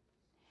gentlemen.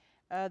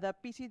 The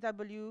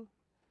PCW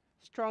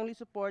strongly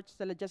supports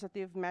the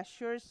legislative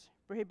measures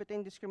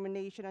prohibiting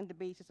discrimination on the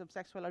basis of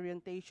sexual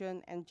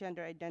orientation and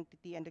gender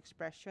identity and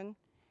expression.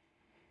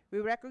 We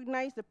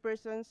recognize the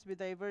persons with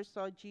diverse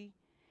SOGI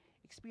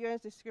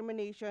experience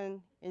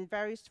discrimination in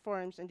various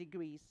forms and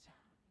degrees.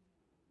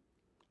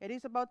 It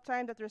is about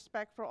time that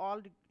respect for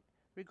all,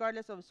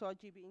 regardless of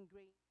SOGI, be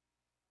ingrained.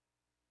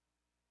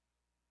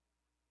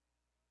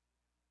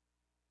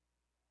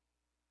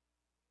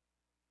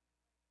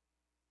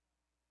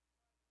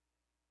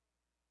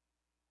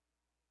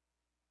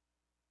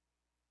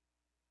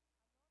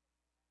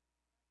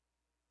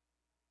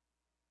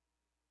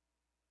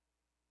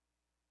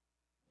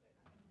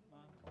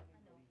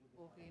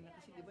 Okay na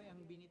kasi 'di ba ang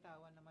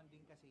binitawan naman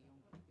din kasi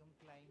yung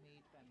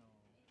climate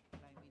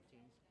climate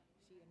change.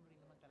 CM rin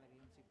naman talaga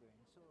yung si Bern.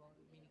 So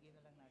binigyan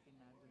na lang natin